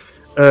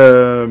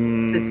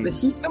 Cette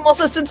fois-ci. Comment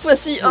ça, cette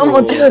fois-ci? Oh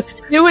mon dieu!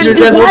 Mais où est le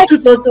Nous avons débat?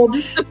 tout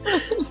entendu.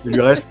 Il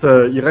reste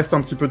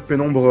un petit peu de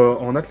Pénombre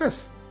en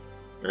Atlas.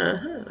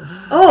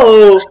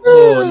 Oh!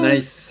 Oh,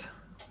 nice.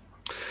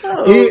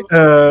 Et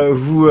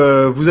vous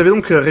avez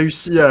donc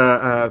réussi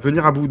à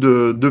venir à bout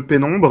de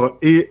Pénombre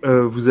et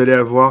vous allez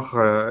avoir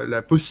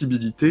la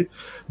possibilité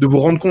de vous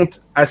rendre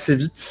compte assez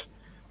vite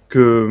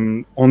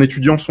que, en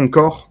étudiant son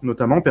corps,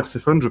 notamment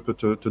Perséphone, je peux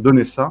te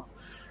donner ça,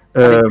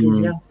 Avec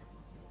plaisir.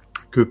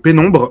 que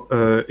Pénombre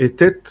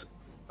était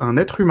un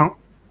être humain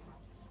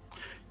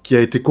qui a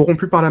été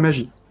corrompu par la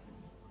magie.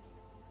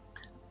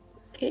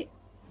 Ok.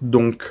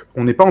 Donc,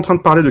 on n'est pas en train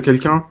de parler de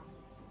quelqu'un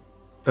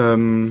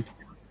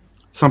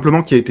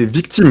simplement qui a été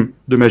victime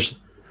de magie.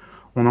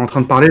 On est en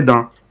train de parler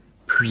d'un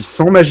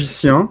puissant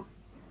magicien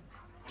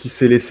qui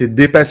s'est laissé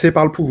dépasser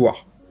par le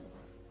pouvoir.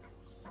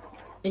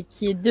 Et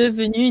qui est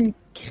devenu une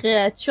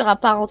créature à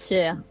part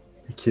entière.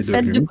 Et qui est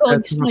Faite devenu de une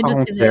corruption et créature à de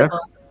part entière, ténèbres.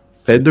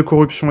 faite de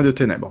corruption et de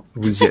ténèbres.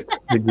 Vous y êtes.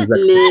 Exactement.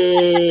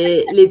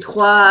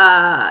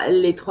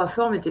 Les trois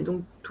formes étaient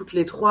donc toutes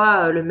les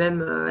trois la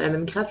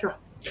même créature.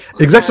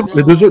 Exactement.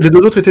 Les deux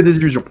autres étaient des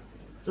illusions.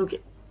 Ok,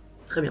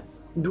 très bien.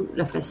 D'où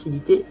la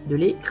facilité de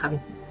les cramer.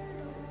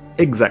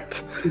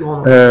 Exact. Plus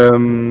grand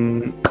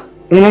nombre.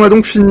 On en a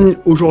donc fini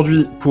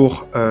aujourd'hui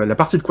pour la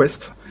partie de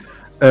quest.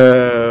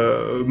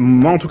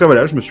 Moi, en tout cas,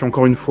 voilà, je me suis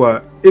encore une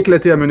fois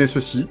éclaté à mener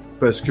ceci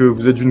parce que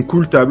vous êtes une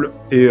cool table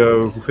et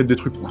vous faites des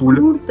trucs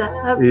cool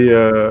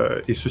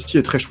et ceci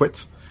est très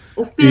chouette.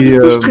 On fait des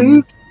petits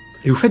trucs.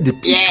 Et vous faites des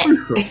petits Yeah.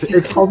 trucs, c'est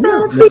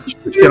extraordinaire. Les petits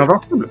trucs, c'est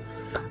invincible.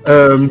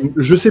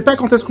 Je sais pas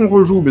quand est-ce qu'on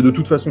rejoue, mais de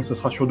toute façon, ça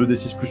sera sur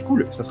 2D6 plus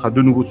cool. Ça sera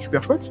de nouveau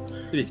super chouette.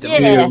 Évidemment.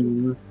 Yeah.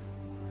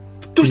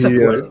 Tout ça et,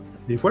 poil.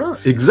 et voilà,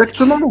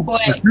 exactement. Ouais.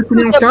 Je suis plus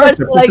Tout ça poil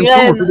sur la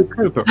graine.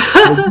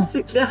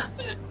 C'est clair.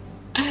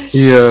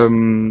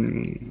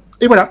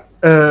 Et voilà.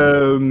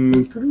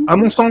 À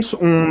mon sens,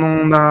 on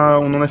en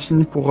a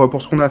fini pour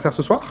ce qu'on a à faire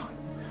ce soir.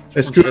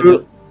 Est-ce Très bien.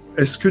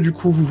 que du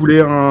coup vous voulez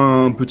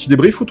un petit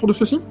débrief autour de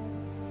ceci?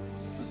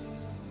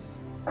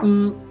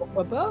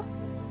 Pourquoi pas?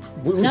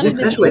 Vous- Bien, vous- les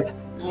Très chouette.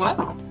 Ouais.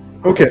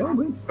 Ok.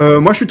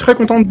 Moi, je suis très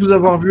content de vous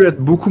avoir vu être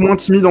beaucoup moins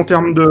timide en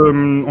termes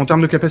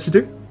de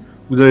capacité.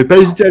 Vous n'avez pas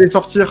hésité à les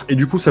sortir, et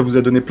du coup, ça vous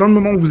a donné plein de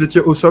moments où vous étiez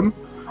awesome.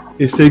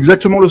 Et c'est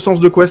exactement le sens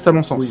de Quest, à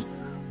mon sens. Oui.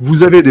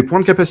 Vous avez des points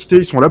de capacité,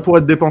 ils sont là pour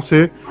être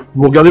dépensés.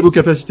 Vous regardez vos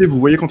capacités, vous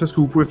voyez quand est-ce que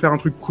vous pouvez faire un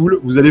truc cool,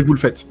 vous allez, vous le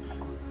faites.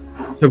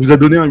 Ça vous a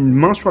donné une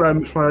main sur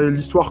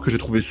l'histoire que j'ai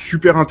trouvé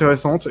super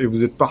intéressante, et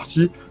vous êtes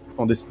parti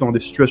dans des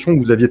situations où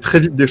vous aviez très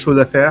vite des choses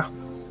à faire,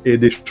 et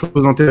des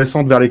choses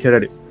intéressantes vers lesquelles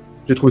aller.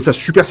 J'ai trouvé ça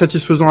super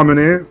satisfaisant à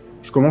mener.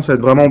 Je commence à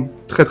être vraiment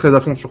très très à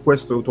fond sur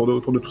Quest autour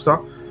de tout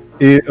ça.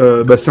 Et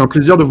c'est un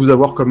plaisir de vous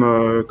avoir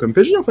comme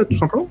PJ, en fait, tout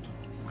simplement.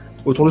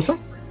 Autour de ça.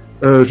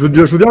 Je veux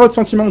bien votre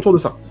sentiment autour de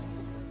ça.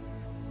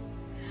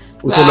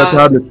 Autour de la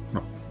table. et tout.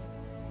 Non.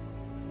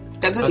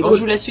 Quand est-ce qu'on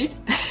joue la suite?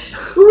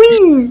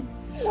 Oui.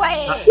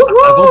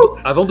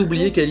 Avant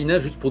d'oublier, Kalina,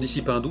 juste pour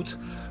dissiper un doute,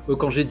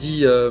 quand j'ai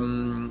dit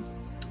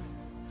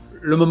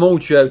le moment où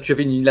tu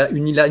avais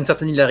une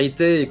certaine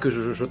hilarité et que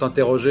je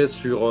t'interrogeais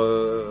sur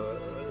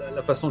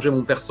la façon dont j'ai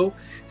mon perso,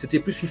 c'était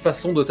plus une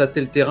façon de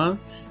tâter le terrain.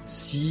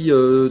 Si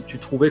tu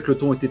trouvais que le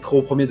ton était trop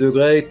au premier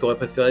degré et que tu aurais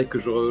préféré que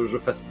je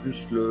fasse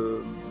plus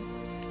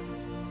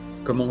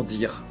comment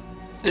dire,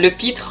 Le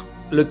pitre.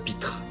 le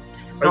pitre.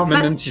 En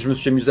fait- Même si je me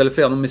suis amusé à le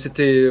faire, non, mais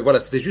c'était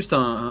juste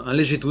un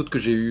léger doute que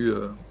j'ai eu.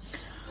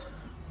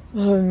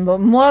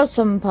 Moi,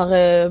 ça me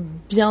paraît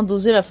bien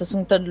dosé la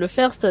façon que tu as de le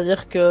faire,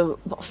 c'est-à-dire que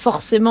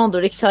forcément de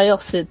l'extérieur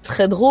c'est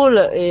très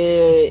drôle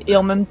et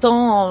en même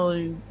temps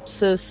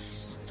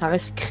ça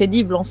reste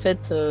crédible en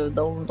fait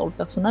dans le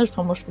personnage.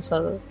 Enfin moi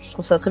je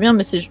trouve ça très bien,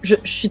 mais je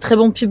suis très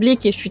bon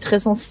public et je suis très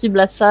sensible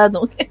à ça,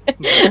 donc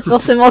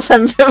forcément ça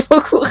me fait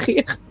beaucoup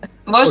rire.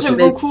 Moi, j'aime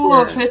Mais, beaucoup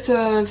en fait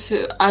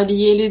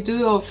allier les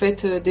deux en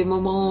fait des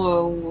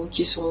moments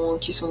qui sont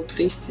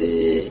tristes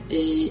et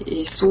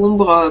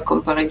sombres,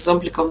 comme par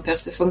exemple quand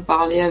Perséphone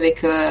parlait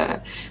avec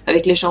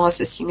les gens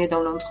assassinés dans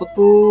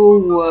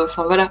l'entrepôt ou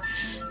enfin voilà,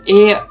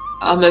 et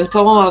en même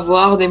temps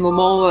avoir des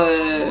moments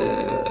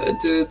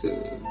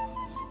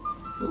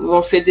où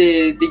on fait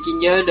des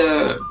guignols.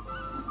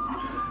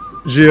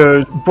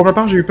 Pour ma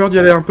part, j'ai eu peur d'y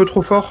aller un peu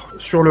trop fort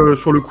sur le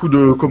coup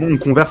de comment on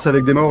converse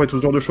avec des morts et tout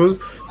ce genre de choses.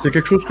 C'est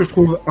quelque chose que je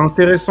trouve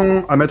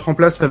intéressant à mettre en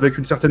place avec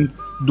une certaine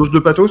dose de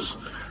pathos,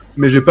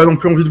 mais j'ai pas non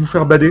plus envie de vous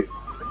faire bader.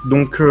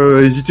 Donc,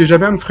 hésitez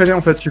jamais à me freiner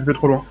en fait si je vais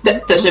trop loin.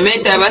 T'as jamais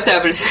été à ma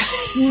table.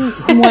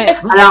 Ouais.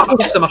 Alors, Je trouve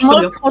que ça marche très Moi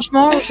bien.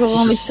 franchement j'aurais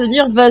envie de te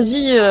dire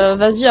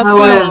vas-y à Ah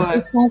fond ouais, dans ouais.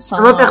 le sens, hein.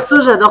 moi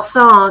perso, j'adore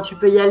ça. Hein. Tu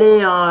peux y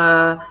aller.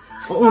 Hein.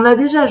 On a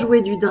déjà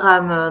joué du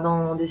drame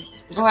dans des 6.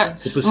 Ouais.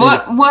 C'est possible.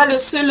 Moi, le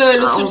seul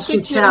on truc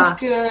qui soutient.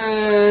 risque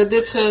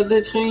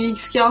d'être une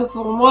X-card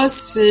pour moi,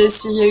 c'est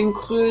s'il y a une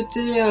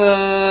cruauté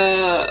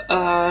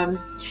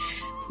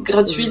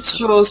gratuite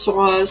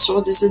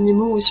sur des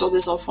animaux ou sur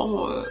des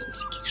enfants.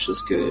 C'est quelque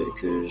chose que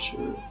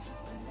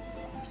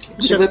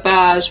je veux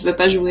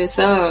pas jouer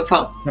ça.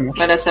 Enfin, Ça marche.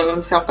 voilà, ça va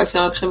me faire passer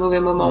un très mauvais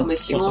moment. Mais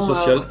sinon,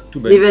 social, tout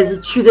Mais bête. vas-y,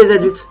 tue des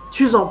adultes.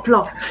 Tue-en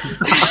plein.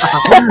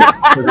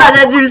 Pas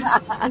d'adultes.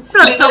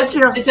 Plein de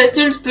torture. les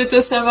adultes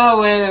plutôt ça va,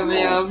 ouais.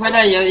 Mais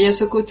voilà, il y a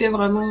ce côté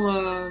vraiment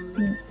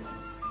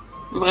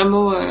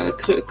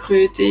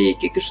cruauté et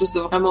quelque chose de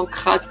vraiment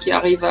crade qui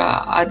arrive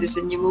à des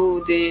animaux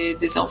ou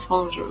des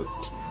enfants.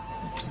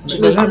 Je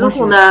veux pas. Disons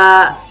qu'on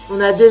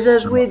a déjà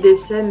joué des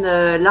scènes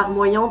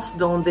larmoyantes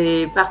dans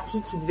des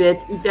parties qui devaient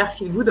être hyper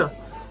feel good.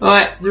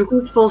 Ouais. Du coup,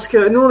 je pense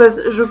que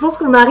je pense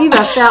qu'on arrive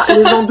à faire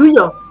les andouilles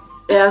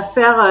et à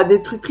faire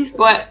des trucs tristes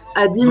Ouais.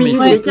 à 10 Non, mais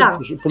minutes il faut- d'écart.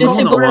 Pour Et le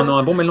c'est moment, pour- on a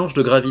un bon mélange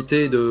de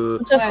gravité et de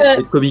Tout à fait.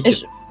 et de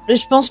comique. Et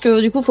je pense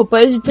que du coup, faut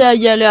pas hésiter à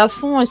y aller à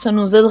fond et ça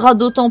nous aidera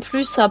d'autant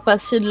plus à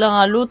passer de l'un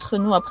à l'autre.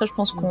 Nous, après, je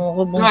pense qu'on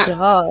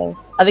rebondira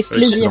avec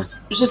plaisir.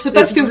 Je sais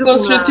pas ce que disons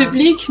pense qu'on a- le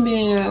public,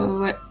 mais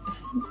ouais.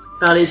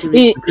 Parler public.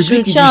 Et Le je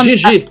public, il tiens, dit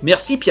GG.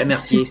 Merci Pierre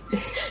Mercier.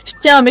 je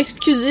tiens à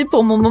m'excuser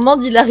pour mon moment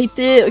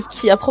d'hilarité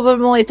qui a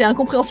probablement été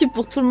incompréhensible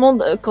pour tout le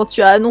monde quand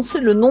tu as annoncé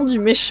le nom du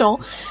méchant.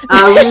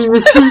 Ah oui,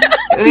 mais si.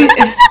 Oui.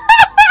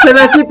 Ça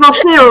m'a fait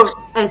penser au...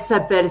 Elle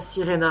s'appelle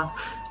Sirena.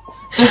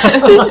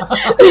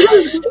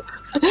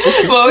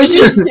 Bon, oui.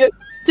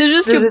 C'est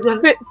juste Je que veux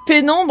dire-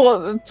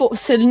 Pénombre,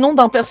 c'est le nom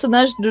d'un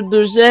personnage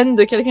de Gênes,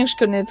 de quelqu'un que je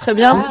connais très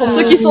bien. Ah, Pour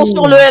ceux qui sont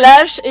sur le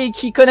LH et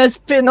qui connaissent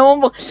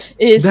Pénombre,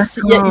 et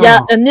il y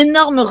a un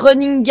énorme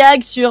running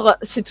gag sur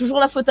c'est toujours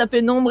la faute à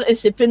Pénombre et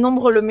c'est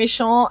Pénombre le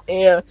méchant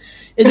et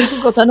du coup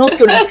quand t'annonces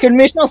que le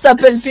méchant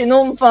s'appelle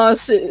Pénombre, enfin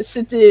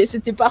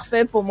c'était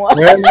parfait pour moi.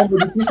 Ouais, non, mais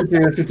du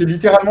coup, c'était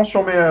littéralement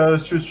sur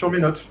mes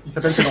notes. Il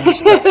s'appelle Pénombre.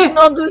 Je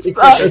n'en doute Et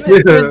pas. ça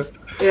mais-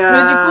 Et,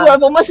 Mais du coup,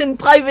 pour moi, c'est une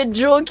private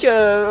joke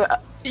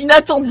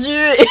inattendue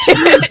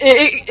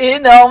et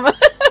énorme.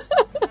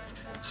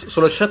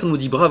 Sur le chat, on nous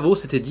dit bravo,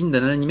 c'était digne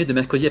d'un animé de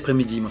mercredi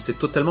après-midi. Moi, c'est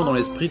totalement dans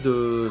l'esprit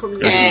de. Trop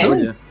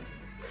bien.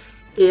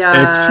 Et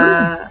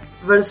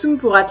Volsung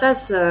pour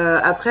Atlas,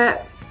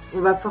 après, on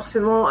va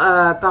forcément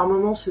par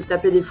moments se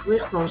taper des fous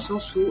rires dans le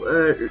sens où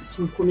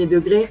son premier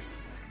degré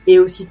est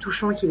aussi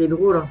touchant qu'il est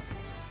drôle.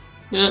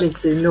 Mais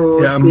c'est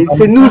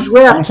nous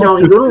joueurs qui en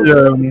rigolons,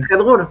 c'est très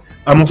drôle.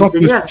 À mon sens,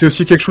 c'est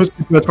aussi quelque chose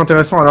qui peut être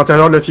intéressant à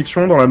l'intérieur de la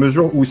fiction, dans la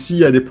mesure où s'il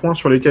y a des points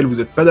sur lesquels vous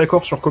n'êtes pas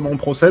d'accord sur comment on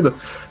procède,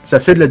 ça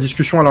fait de la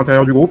discussion à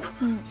l'intérieur du groupe,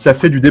 ça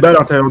fait du débat à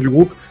l'intérieur du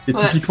groupe, et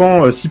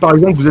typiquement, si par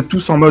exemple vous êtes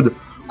tous en mode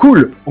 «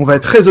 Cool, on va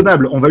être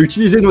raisonnable, on va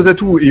utiliser nos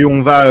atouts, et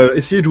on va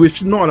essayer de jouer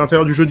finement à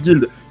l'intérieur du jeu de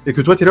guilde », et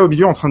que toi t'es là au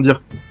milieu en train de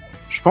dire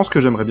 « Je pense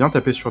que j'aimerais bien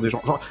taper sur des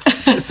gens. » Genre,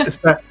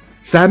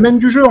 ça amène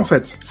du jeu en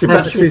fait. C'est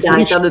pas le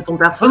caractère de ton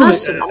personnage,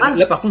 c'est normal.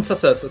 Là par contre,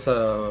 ça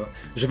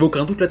j'avais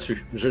aucun doute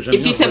là-dessus.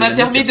 Et puis ça m'a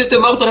permis de te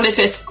mordre les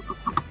fesses.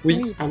 Oui.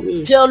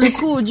 Puis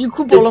du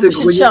coup, pour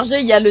l'empêcher de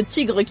charger, il y a le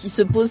tigre qui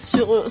se pose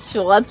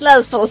sur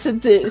Atlas. Enfin,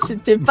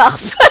 c'était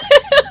parfait.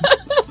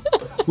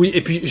 Oui,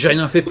 et puis j'ai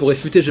rien fait pour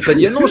réfuter. J'ai pas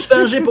dit non, je fais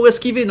un jet pour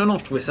esquiver. Non,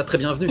 je trouvais ça très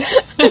bienvenu.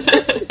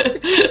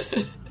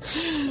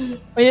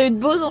 Il y a eu de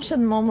beaux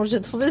enchaînements. Moi,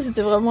 j'ai trouvé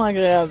c'était vraiment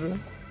agréable.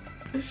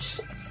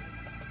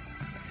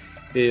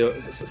 Et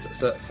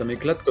ça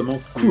m'éclate comment.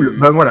 Cool,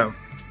 bah voilà,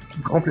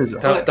 grand plaisir.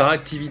 Ta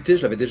réactivité,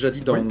 je l'avais déjà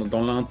dit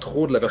dans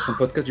l'intro de la version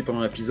podcast du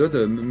premier épisode,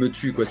 me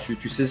tue quoi.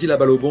 Tu saisis la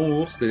balle au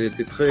bon, ours, t'es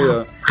très.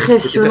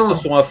 Tes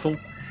persos sont à fond.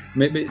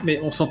 Mais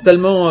on sent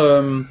tellement.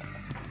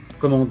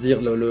 Comment dire,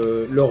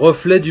 le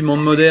reflet du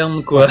monde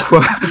moderne quoi.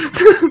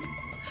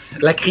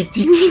 La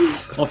critique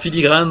en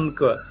filigrane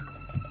quoi.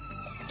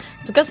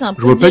 En tout cas, c'est un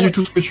plaisir. Je vois pas du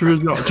tout ce que tu veux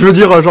dire. Tu veux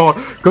dire genre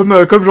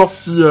comme genre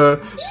si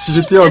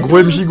j'étais un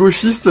gros MJ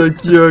gauchiste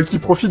qui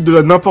profite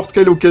de n'importe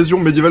quelle occasion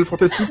médiévale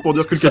fantastique pour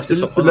dire que le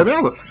capitaine fait de la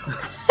merde.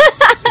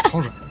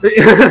 Étrange.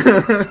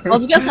 En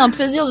tout cas, c'est un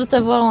plaisir de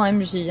t'avoir en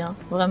MJ, hein,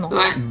 vraiment.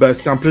 Bah,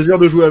 c'est un plaisir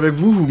de jouer avec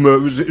vous.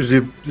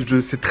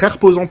 C'est très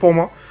reposant pour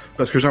moi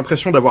parce que j'ai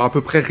l'impression d'avoir à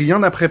peu près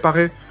rien à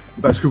préparer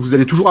parce que vous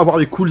allez toujours avoir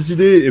des cool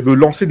idées et me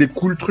lancer des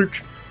cool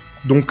trucs.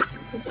 Donc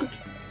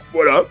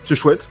voilà, c'est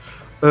chouette.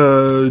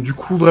 Du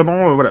coup,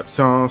 vraiment, voilà,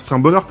 c'est un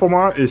bonheur pour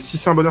moi, et si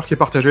c'est un bonheur qui est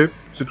partagé,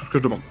 c'est tout ce que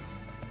je demande.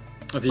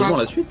 Vivement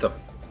la suite.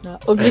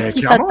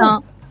 Objectif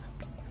atteint.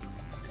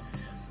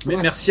 Mais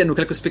merci à nos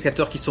quelques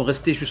spectateurs qui sont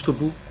restés jusqu'au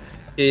bout,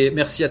 et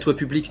merci à toi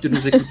public de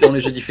nous écouter en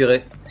léger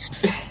différé.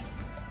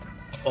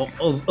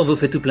 On vous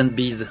fait tout plein de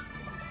bises.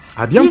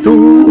 À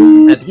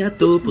bientôt. À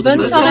bientôt pour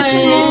bonne soirée tout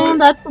le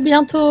monde, à tout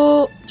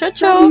bientôt. Ciao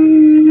ciao.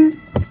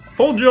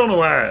 Fondu en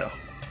noir.